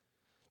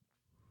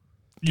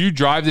 You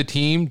drive the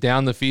team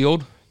down the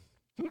field.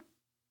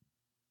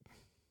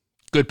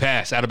 Good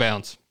pass, out of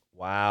bounds.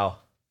 Wow.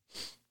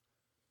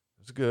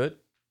 It's good.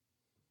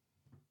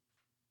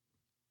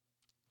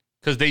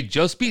 Because they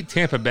just beat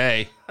Tampa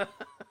Bay.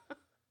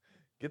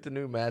 Get the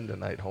new Madden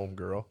tonight,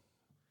 homegirl.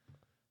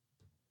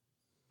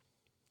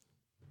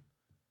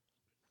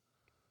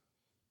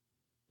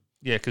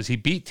 Yeah, because he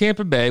beat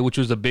Tampa Bay, which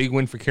was a big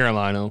win for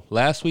Carolina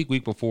last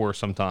week before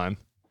sometime.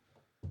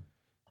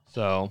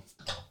 So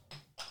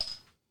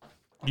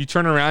you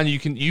turn around, you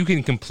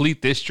can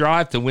complete this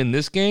drive to win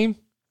this game.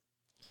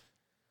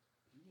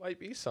 Might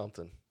be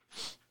something.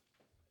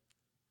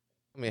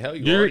 I mean, hell,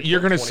 You're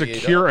going to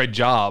secure a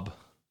job.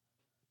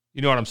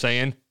 You know what I'm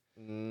saying?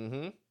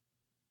 Mm-hmm.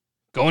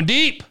 Going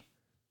deep.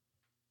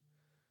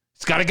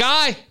 It's got a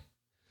guy.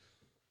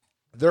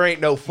 There ain't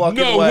no fucking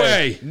No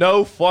way.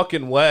 No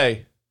fucking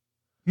way.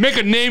 Make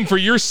a name for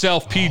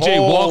yourself, PJ Holy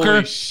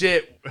Walker.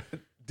 shit.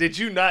 Did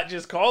you not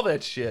just call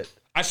that shit?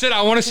 I said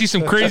I want to see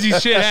some crazy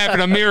shit happen,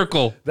 a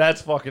miracle.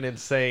 That's fucking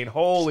insane.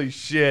 Holy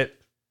shit.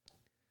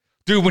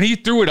 Dude, when he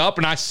threw it up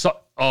and I saw...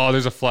 Oh,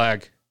 there's a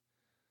flag.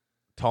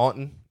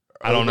 Taunting?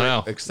 I don't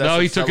know. Excessive No,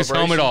 he took his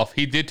helmet celebration? off.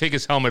 He did take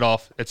his helmet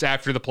off. It's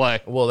after the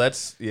play. Well,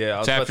 that's... Yeah, I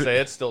was about after- to say,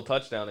 it's still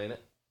touchdown, ain't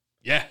it?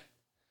 Yeah.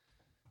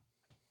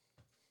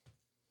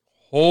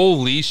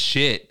 Holy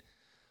shit.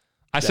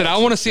 I said, I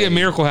want to see a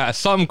miracle happen.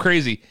 Something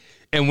crazy.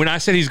 And when I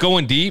said he's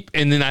going deep,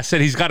 and then I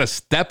said he's got to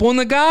step on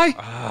the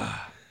guy,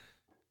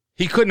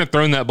 he couldn't have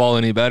thrown that ball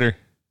any better.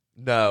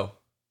 No.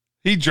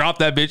 He dropped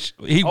that bitch.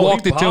 He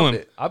walked it to bombed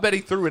him. it. I bet he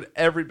threw it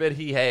every bit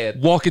he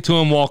had. Walk it to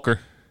him, Walker.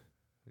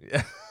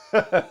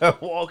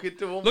 Walk it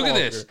to him. Look at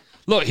this.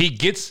 Look, he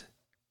gets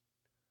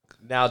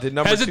Now, did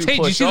number hesitate. 2 Did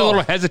you push see the little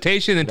off?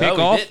 hesitation and No, take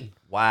he off? didn't.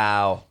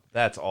 Wow.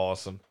 That's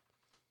awesome.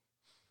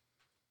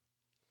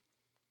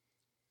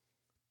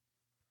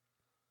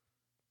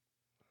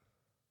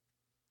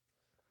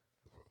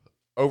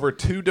 Over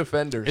 2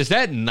 defenders. Is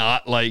that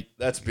not like?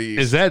 That's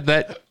beast. Is that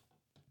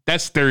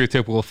that's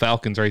stereotypical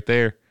Falcons right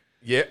there?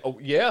 Yeah. Oh,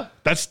 yeah.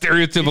 That's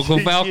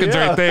stereotypical Falcons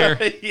right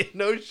there. Yeah,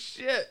 no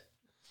shit.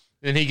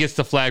 And he gets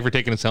the flag for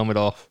taking his helmet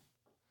off.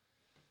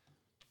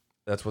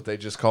 That's what they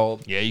just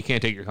called. Yeah, you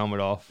can't take your helmet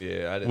off.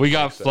 Yeah, I didn't. We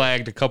got think so.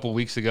 flagged a couple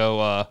weeks ago.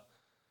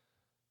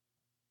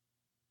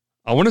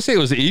 I want to say it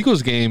was the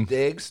Eagles game.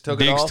 Diggs took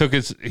it Diggs off. took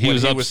his. He when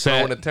was he upset. was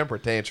throwing a temper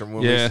tantrum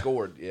when we Yeah.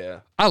 scored. Yeah.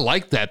 I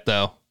like that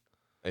though.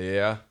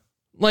 Yeah.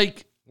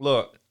 Like,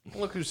 Look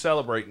who's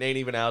celebrating. Ain't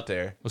even out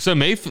there. so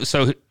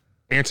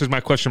answers my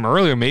question from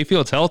earlier.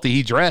 Mayfield's healthy.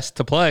 He dressed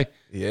to play.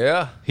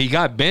 Yeah. He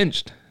got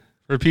benched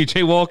for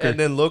PJ Walker. And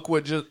then look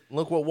what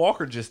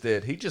Walker just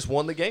did. He just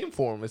won the game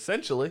for him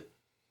essentially.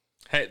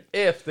 Hey,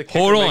 If the kicker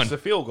hold makes on. the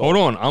field goal. Hold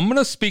on. I'm going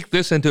to speak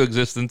this into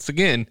existence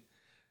again.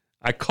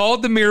 I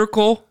called the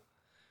miracle.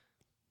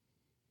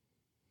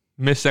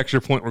 Missed extra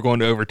point. We're going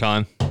to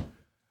overtime.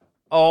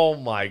 Oh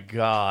my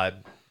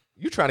God.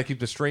 You trying to keep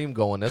the stream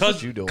going. That's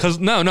what you doing.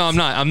 No, I'm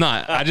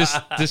not. I just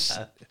this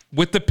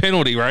with the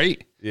penalty,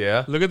 right?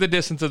 Yeah. Look at the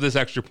distance of this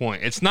extra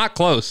point. It's not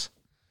close.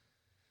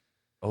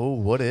 Oh,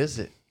 what is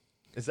it?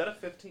 Is that a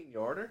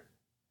 15-yarder?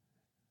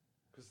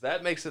 Because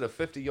that makes it a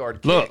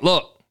 50-yard kick.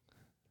 Look.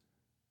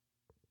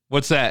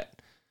 What's that?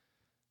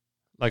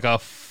 Like a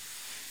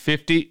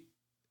 50?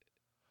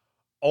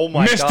 Oh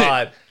my Missed it.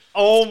 God.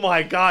 Oh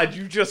my God.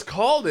 You just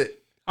called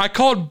it. I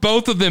called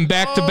both of them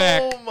back to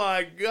back. Oh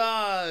my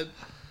God.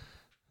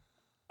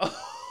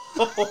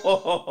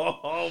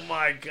 Oh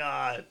my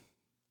God.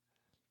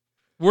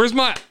 Where's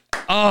my...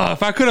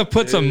 if I could have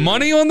put some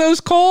money on those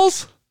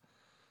calls.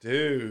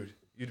 Dude,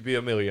 you'd be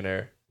a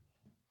millionaire.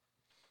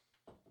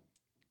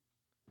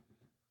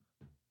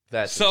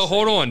 That's So insane.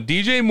 hold on.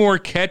 DJ Moore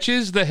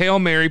catches the Hail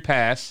Mary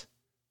pass.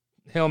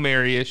 Hail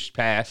Mary-ish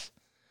pass.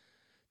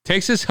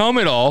 Takes his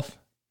helmet off.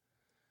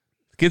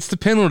 Gets the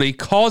penalty.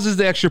 Causes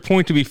the extra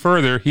point to be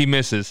further. He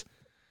misses.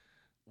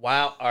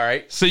 Wow. All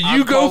right. So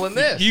I'm calling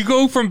this. you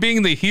go from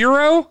being the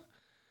hero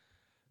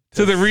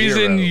to the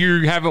reason zero.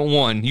 you haven't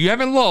won. You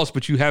haven't lost,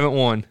 but you haven't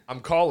won. I'm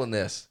calling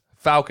this.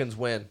 Falcons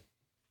win.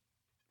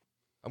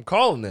 I'm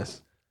calling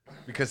this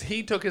because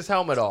he took his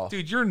helmet off.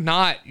 Dude, you're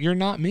not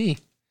me.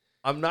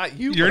 I'm not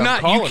you. You're but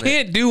I'm not. You calling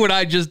can't do what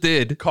I just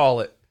did. Call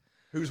it.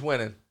 Who's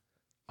winning?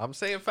 I'm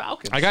saying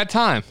Falcons. I got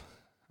time.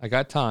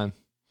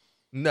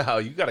 No,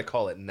 you got to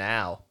call it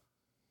now.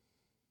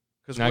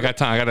 No, I got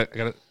time.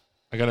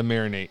 I got to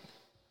marinate.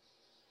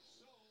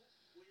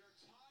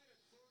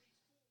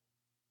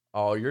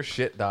 Oh, your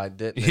shit died,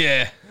 didn't it?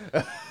 Yeah.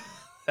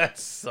 That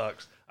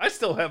sucks. I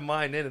still have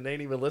mine in and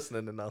ain't even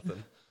listening to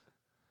nothing.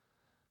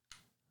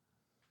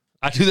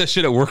 I do that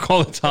shit at work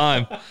all the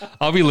time.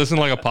 I'll be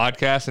listening to like a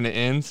podcast and it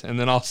ends, and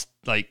then I'll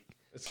like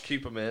Let's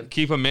keep them in.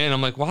 keep them in.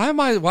 I'm like,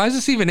 why is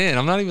this even in?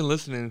 I'm not even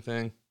listening to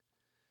anything.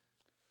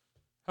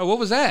 Oh, what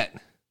was that?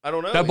 I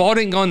don't know. That ball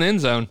didn't go in the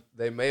end zone.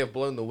 They may have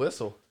blown the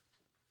whistle.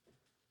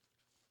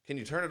 Can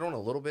you turn it on a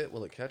little bit?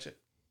 Will it catch it?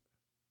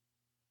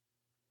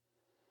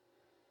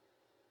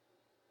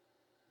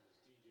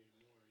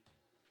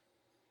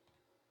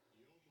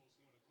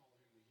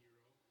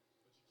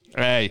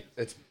 Hey,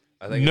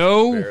 I think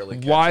no it's barely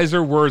catching.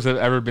 wiser words have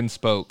ever been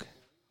spoke.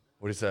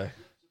 What do you say?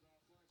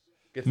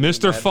 Get the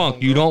Mr. Mad Funk,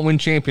 Home you Girl. don't win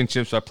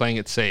championships by playing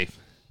it safe.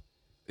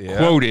 Yeah.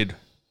 Quoted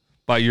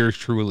by yours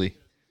truly.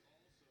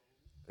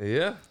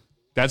 Yeah.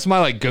 That's my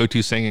like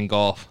go-to thing in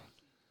golf.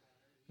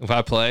 If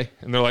I play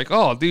and they're like,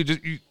 "Oh, dude,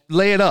 just you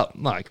lay it up."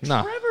 I'm like,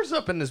 nah. Trevor's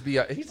up in this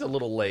BI. He's a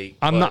little late.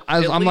 I'm but not.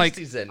 at I'm least like,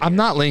 he's in I'm here.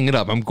 not laying it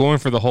up. I'm going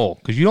for the hole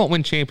because you don't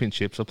win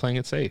championships by playing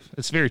it safe.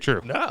 It's very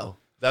true. No.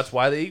 That's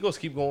why the Eagles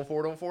keep going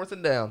for it on 4th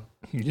and down.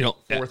 You know,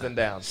 4th and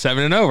down.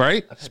 7-0,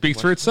 right?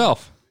 Speaks for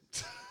itself.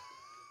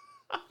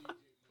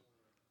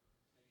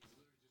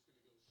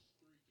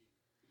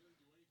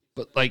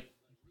 But like,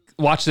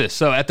 watch this.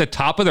 So at the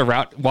top of the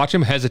route, watch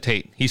him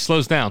hesitate. He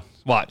slows down.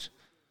 Watch.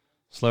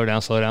 Slow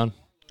down. And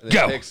then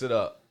Go. picks it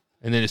up.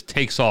 And then just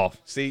takes off.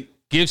 See,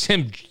 Gives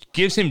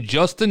him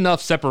just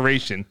enough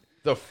separation.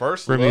 the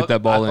first For me to look, get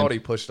that ball I in. thought he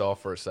pushed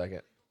off for a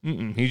second.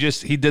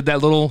 He did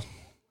that little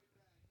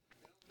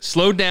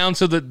slowed down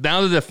so that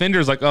now the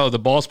defender's like, oh, the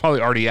ball's probably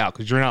already out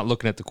because you're not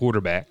looking at the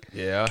quarterback.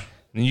 Yeah.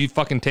 And you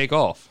fucking take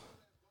off.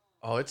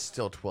 Oh, it's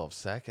still 12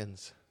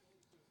 seconds.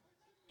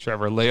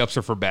 Trevor, layups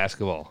are for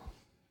basketball.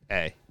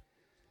 Hey,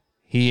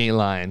 he ain't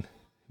lying.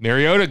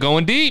 Mariota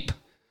going deep.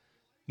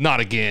 Not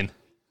again.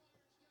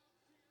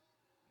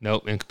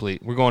 Nope,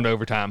 incomplete. We're going to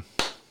overtime.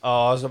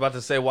 Oh, I was about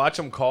to say, watch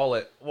them call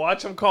it.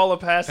 Watch them call a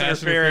pass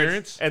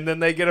interference, and then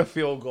they get a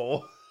field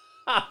goal.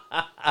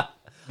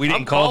 We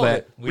didn't I'm call calling that.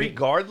 it.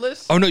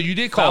 Regardless, Oh, no, you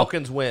did call.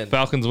 Falcons win.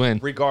 Falcons win.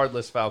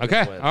 Regardless, Falcons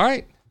Okay, win. all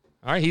right.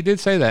 All right, he did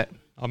say that.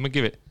 I'm going to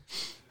give it.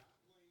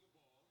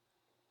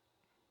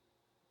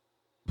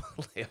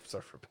 Layups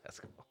are for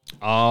basketball.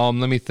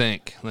 Let me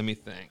think.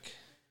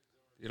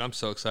 Dude, I'm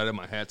so excited.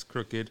 My hat's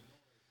crooked.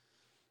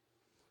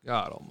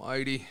 God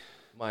almighty.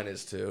 Mine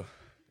is too.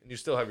 And you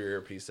still have your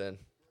earpiece in.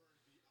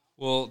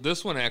 Well,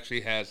 this one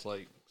actually has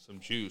like some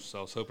juice. So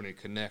I was hoping it'd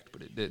connect,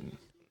 but it didn't.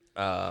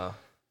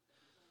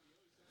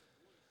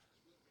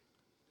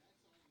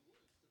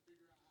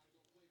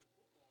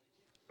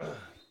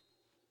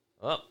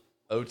 Up.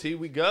 OT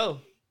we go.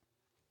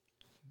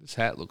 This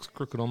hat looks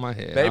crooked on my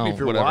head. Baby, if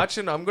you're Whatever.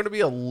 watching, I'm going to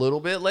be a little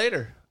bit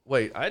later.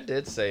 Wait, I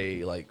did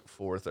say like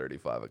 4:30,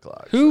 5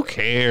 o'clock. Who so-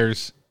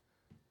 cares?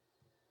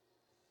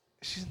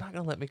 She's not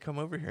going to let me come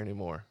over here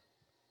anymore.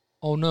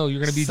 Oh no, you're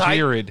gonna be Psych.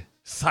 Jared.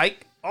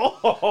 Psych.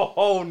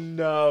 Oh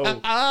no.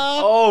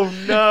 Oh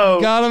no.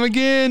 Got him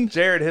again.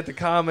 Jared, hit the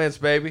comments,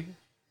 baby.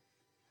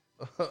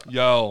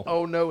 Yo,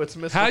 Oh no, it's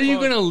Mr. how are you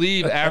Fun. gonna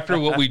leave after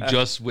what we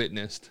just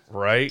witnessed?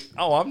 Right?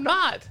 Oh, I'm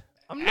not.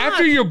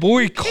 After your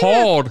boy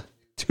called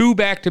two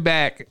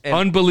back-to-back And-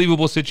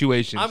 unbelievable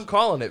situations, I'm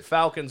calling it.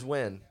 Falcons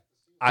win.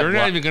 they're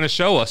not even gonna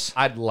show us.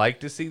 I'd like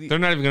to see the. They're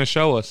not even gonna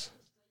show us.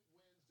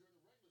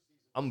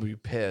 I'm gonna be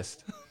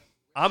pissed.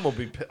 I'm gonna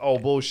be. Oh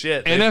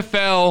bullshit.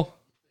 NFL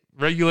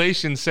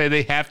regulations say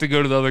they have to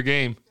go to the other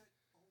game.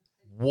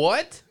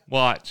 What?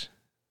 Watch.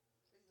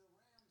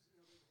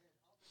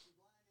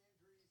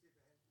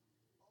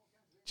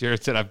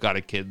 Jared said, "I've got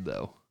a kid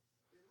though."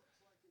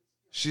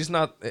 She's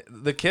not.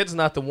 The kid's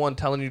not the one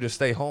telling you to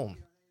stay home.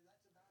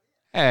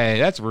 Hey,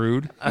 that's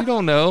rude. You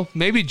don't know.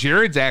 Maybe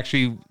Jared's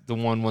actually the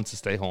one who wants to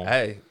stay home.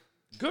 Hey,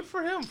 good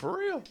for him. For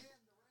real.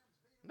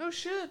 No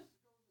shit.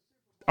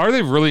 Are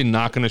they really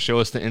not going to show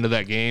us the end of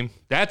that game?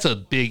 That's a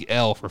big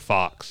L for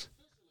Fox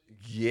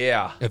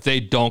Yeah. if they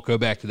don't go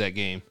back to that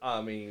game.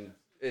 I mean,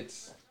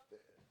 it's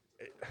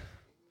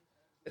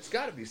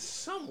got to be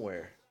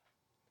somewhere.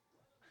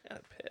 I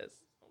got pissed.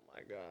 Oh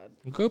my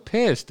god. Go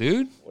piss,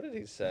 dude. What did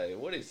he say?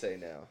 What did he say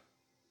now?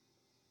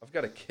 I've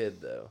got a kid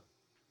though.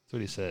 That's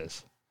what he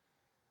says.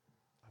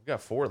 I've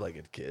got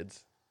 4-legged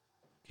kids.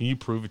 Can you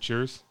prove it's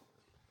yours?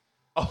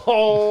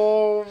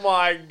 Oh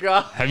my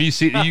god. Have you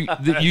seen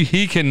you?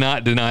 He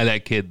cannot deny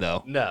that kid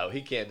though. No,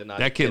 he can't deny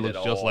That kid at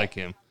looks just all. like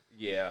him.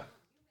 Yeah.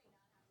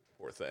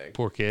 Poor thing.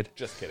 Poor kid.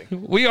 Just kidding.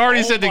 We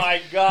already said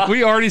my God.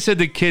 we already said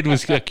the kid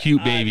was a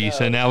cute baby,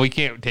 so now we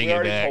can't take We it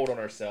already back. told on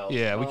ourselves.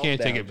 Yeah, we Calm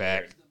can't take down, it back.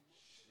 Jared.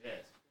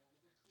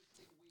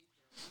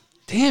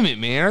 Damn it,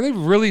 man. Are they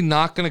really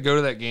not going to go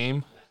to that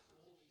game?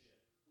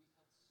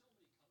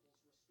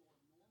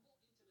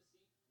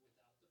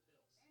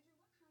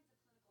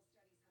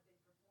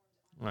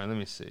 All right, let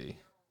me see.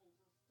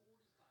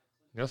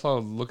 Guess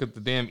I'll look at the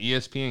damn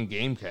ESPN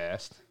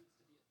Gamecast.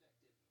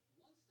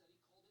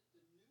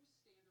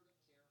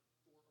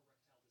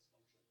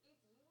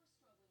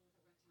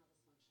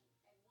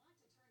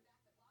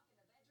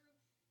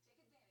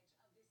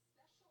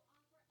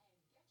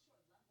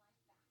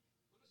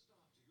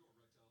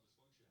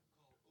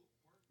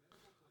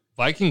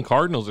 Viking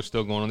Cardinals are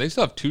still going on. They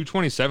still have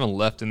 2:27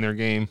 left in their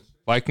game.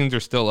 Vikings are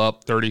still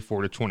up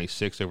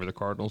 34-26 over the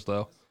Cardinals,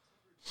 though.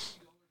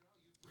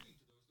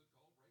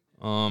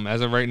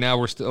 As of right now,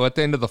 we're still at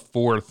the end of the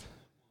fourth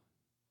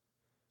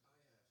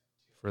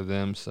for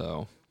them.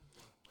 So,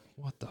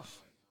 what the?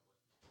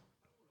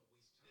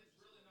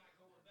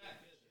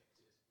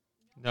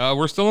 No,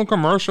 we're still in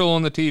commercial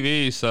on the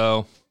TV.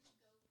 So.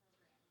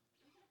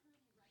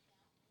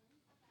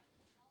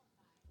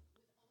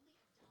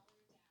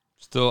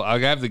 Still, I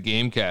have the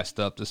Gamecast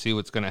up to see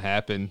what's going to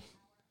happen.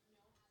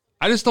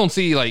 I just don't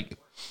see, like...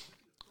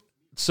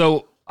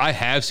 So, I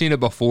have seen it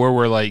before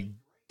where, like,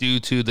 due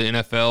to the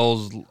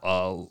NFL's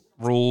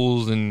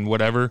rules and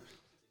whatever,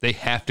 they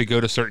have to go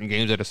to certain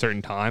games at a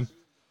certain time.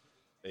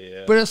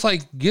 Yeah. But it's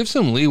like, give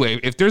some leeway.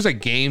 If there's a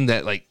game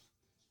that, like,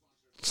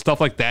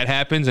 stuff like that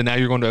happens and now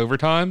you're going to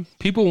overtime,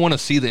 people want to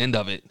see the end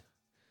of it.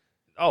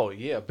 Oh,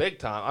 yeah, big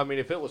time. I mean,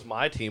 if it was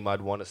my team,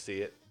 I'd want to see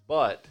it.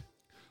 But...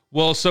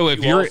 Well, so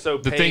if You you're also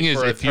the pay thing is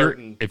for a if you're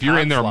certain in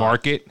time their slot,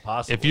 market,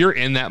 possibly. if you're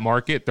in that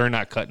market, they're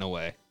not cutting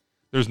away.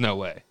 There's no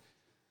way.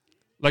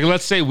 Like,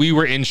 let's say we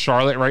were in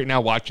Charlotte right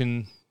now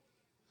watching.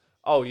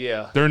 Oh,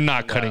 yeah. They're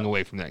not cutting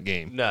away from that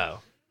game. No.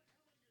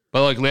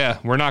 But, like, yeah,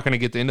 we're not going to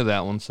get the end of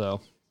that one,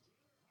 so.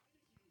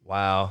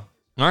 Wow.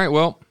 All right,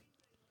 well,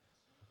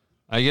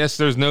 I guess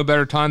there's no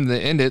better time to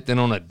end it than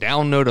on a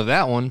down note of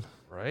that one.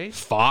 Right?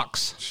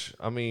 Fox.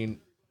 I mean,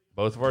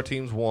 both of our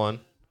teams won.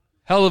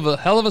 Hell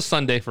of a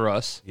Sunday for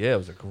us. Yeah, it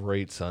was a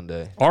great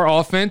Sunday. Our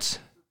offense,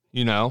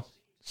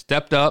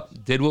 stepped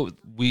up, did what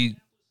we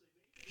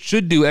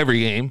should do every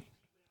game.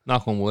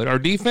 Knock on wood. Our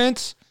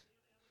defense,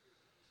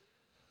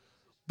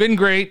 been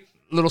great.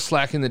 A little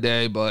slack in the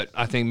day, but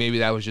I think maybe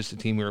that was just the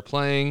team we were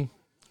playing.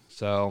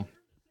 So,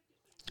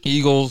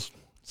 Eagles,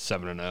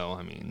 7-0.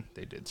 I mean,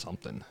 they did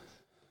something.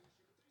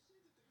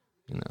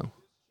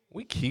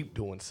 We keep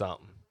doing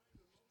something.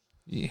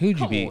 Who'd you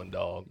Come beat? on,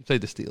 dog. You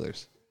played the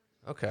Steelers.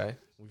 Okay.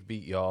 We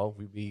beat y'all.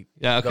 We beat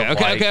Yeah, the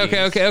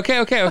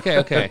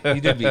okay.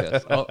 You did beat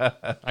us.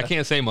 I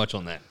can't say much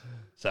on that.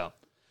 So,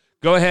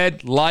 go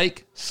ahead,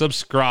 like,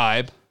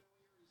 subscribe.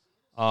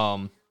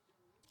 I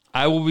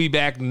will be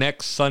back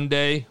next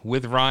Sunday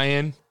with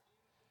Ryan.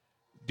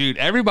 Dude,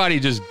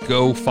 everybody just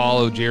go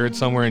follow Jared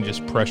somewhere and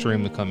just pressure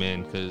him to come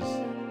in because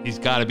he's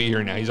got to be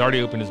here now. He's already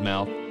opened his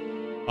mouth.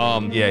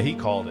 Yeah, he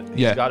called it.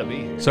 He's got to be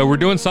here. So we're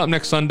doing something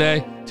next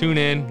Sunday. Tune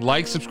in,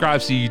 like,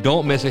 subscribe so you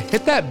don't miss it.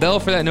 Hit that bell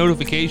for that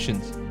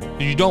notifications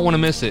because you don't want to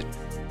miss it.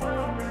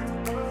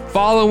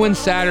 Following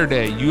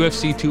Saturday,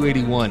 UFC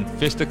 281,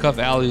 Fisticuff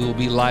Alley will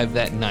be live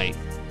that night.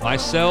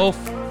 Myself,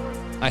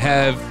 I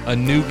have a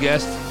new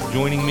guest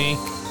joining me.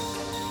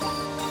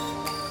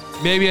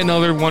 Maybe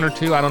another one or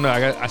two. I don't know.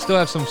 I still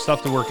have some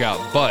stuff to work out,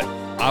 but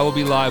I will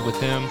be live with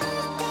him.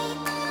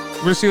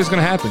 We're going to see what's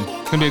going to happen.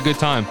 It's going to be a good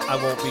time. I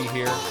won't be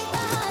here.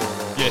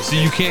 Yeah, so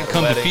you can't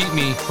come defeat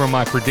me for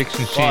my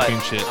predictions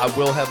championship. I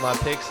will have my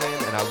picks in,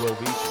 and I will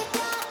beat you.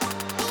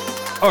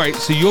 All right,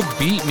 so you'll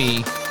beat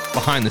me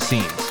behind the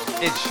scenes.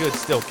 It should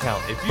still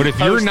count. But if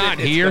you're not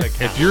here,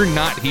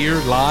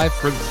 live,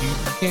 you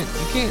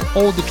can't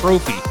hold the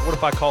trophy. What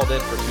if I called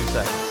in for 2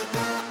 seconds?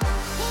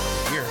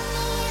 Here.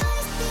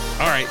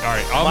 All right.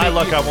 My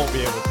luck, I won't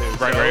be able to.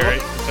 Right.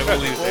 So we'll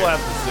leave it We'll there. have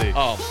to see.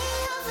 Oh,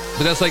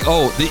 but that's like,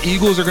 the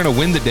Eagles are going to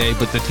win the day,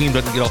 but the team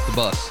doesn't get off the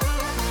bus.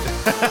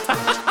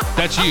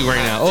 That's you right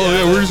now. Oh,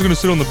 yeah, we're just going to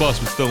sit on the bus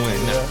and still win.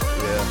 No.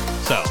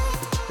 Yeah. So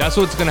that's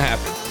what's going to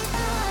happen.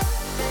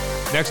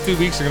 Next 2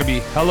 weeks are going to be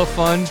hella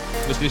fun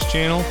with this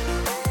channel.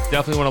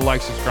 Definitely want to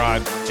like,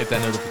 subscribe, hit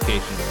that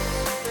notification.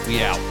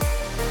 We out.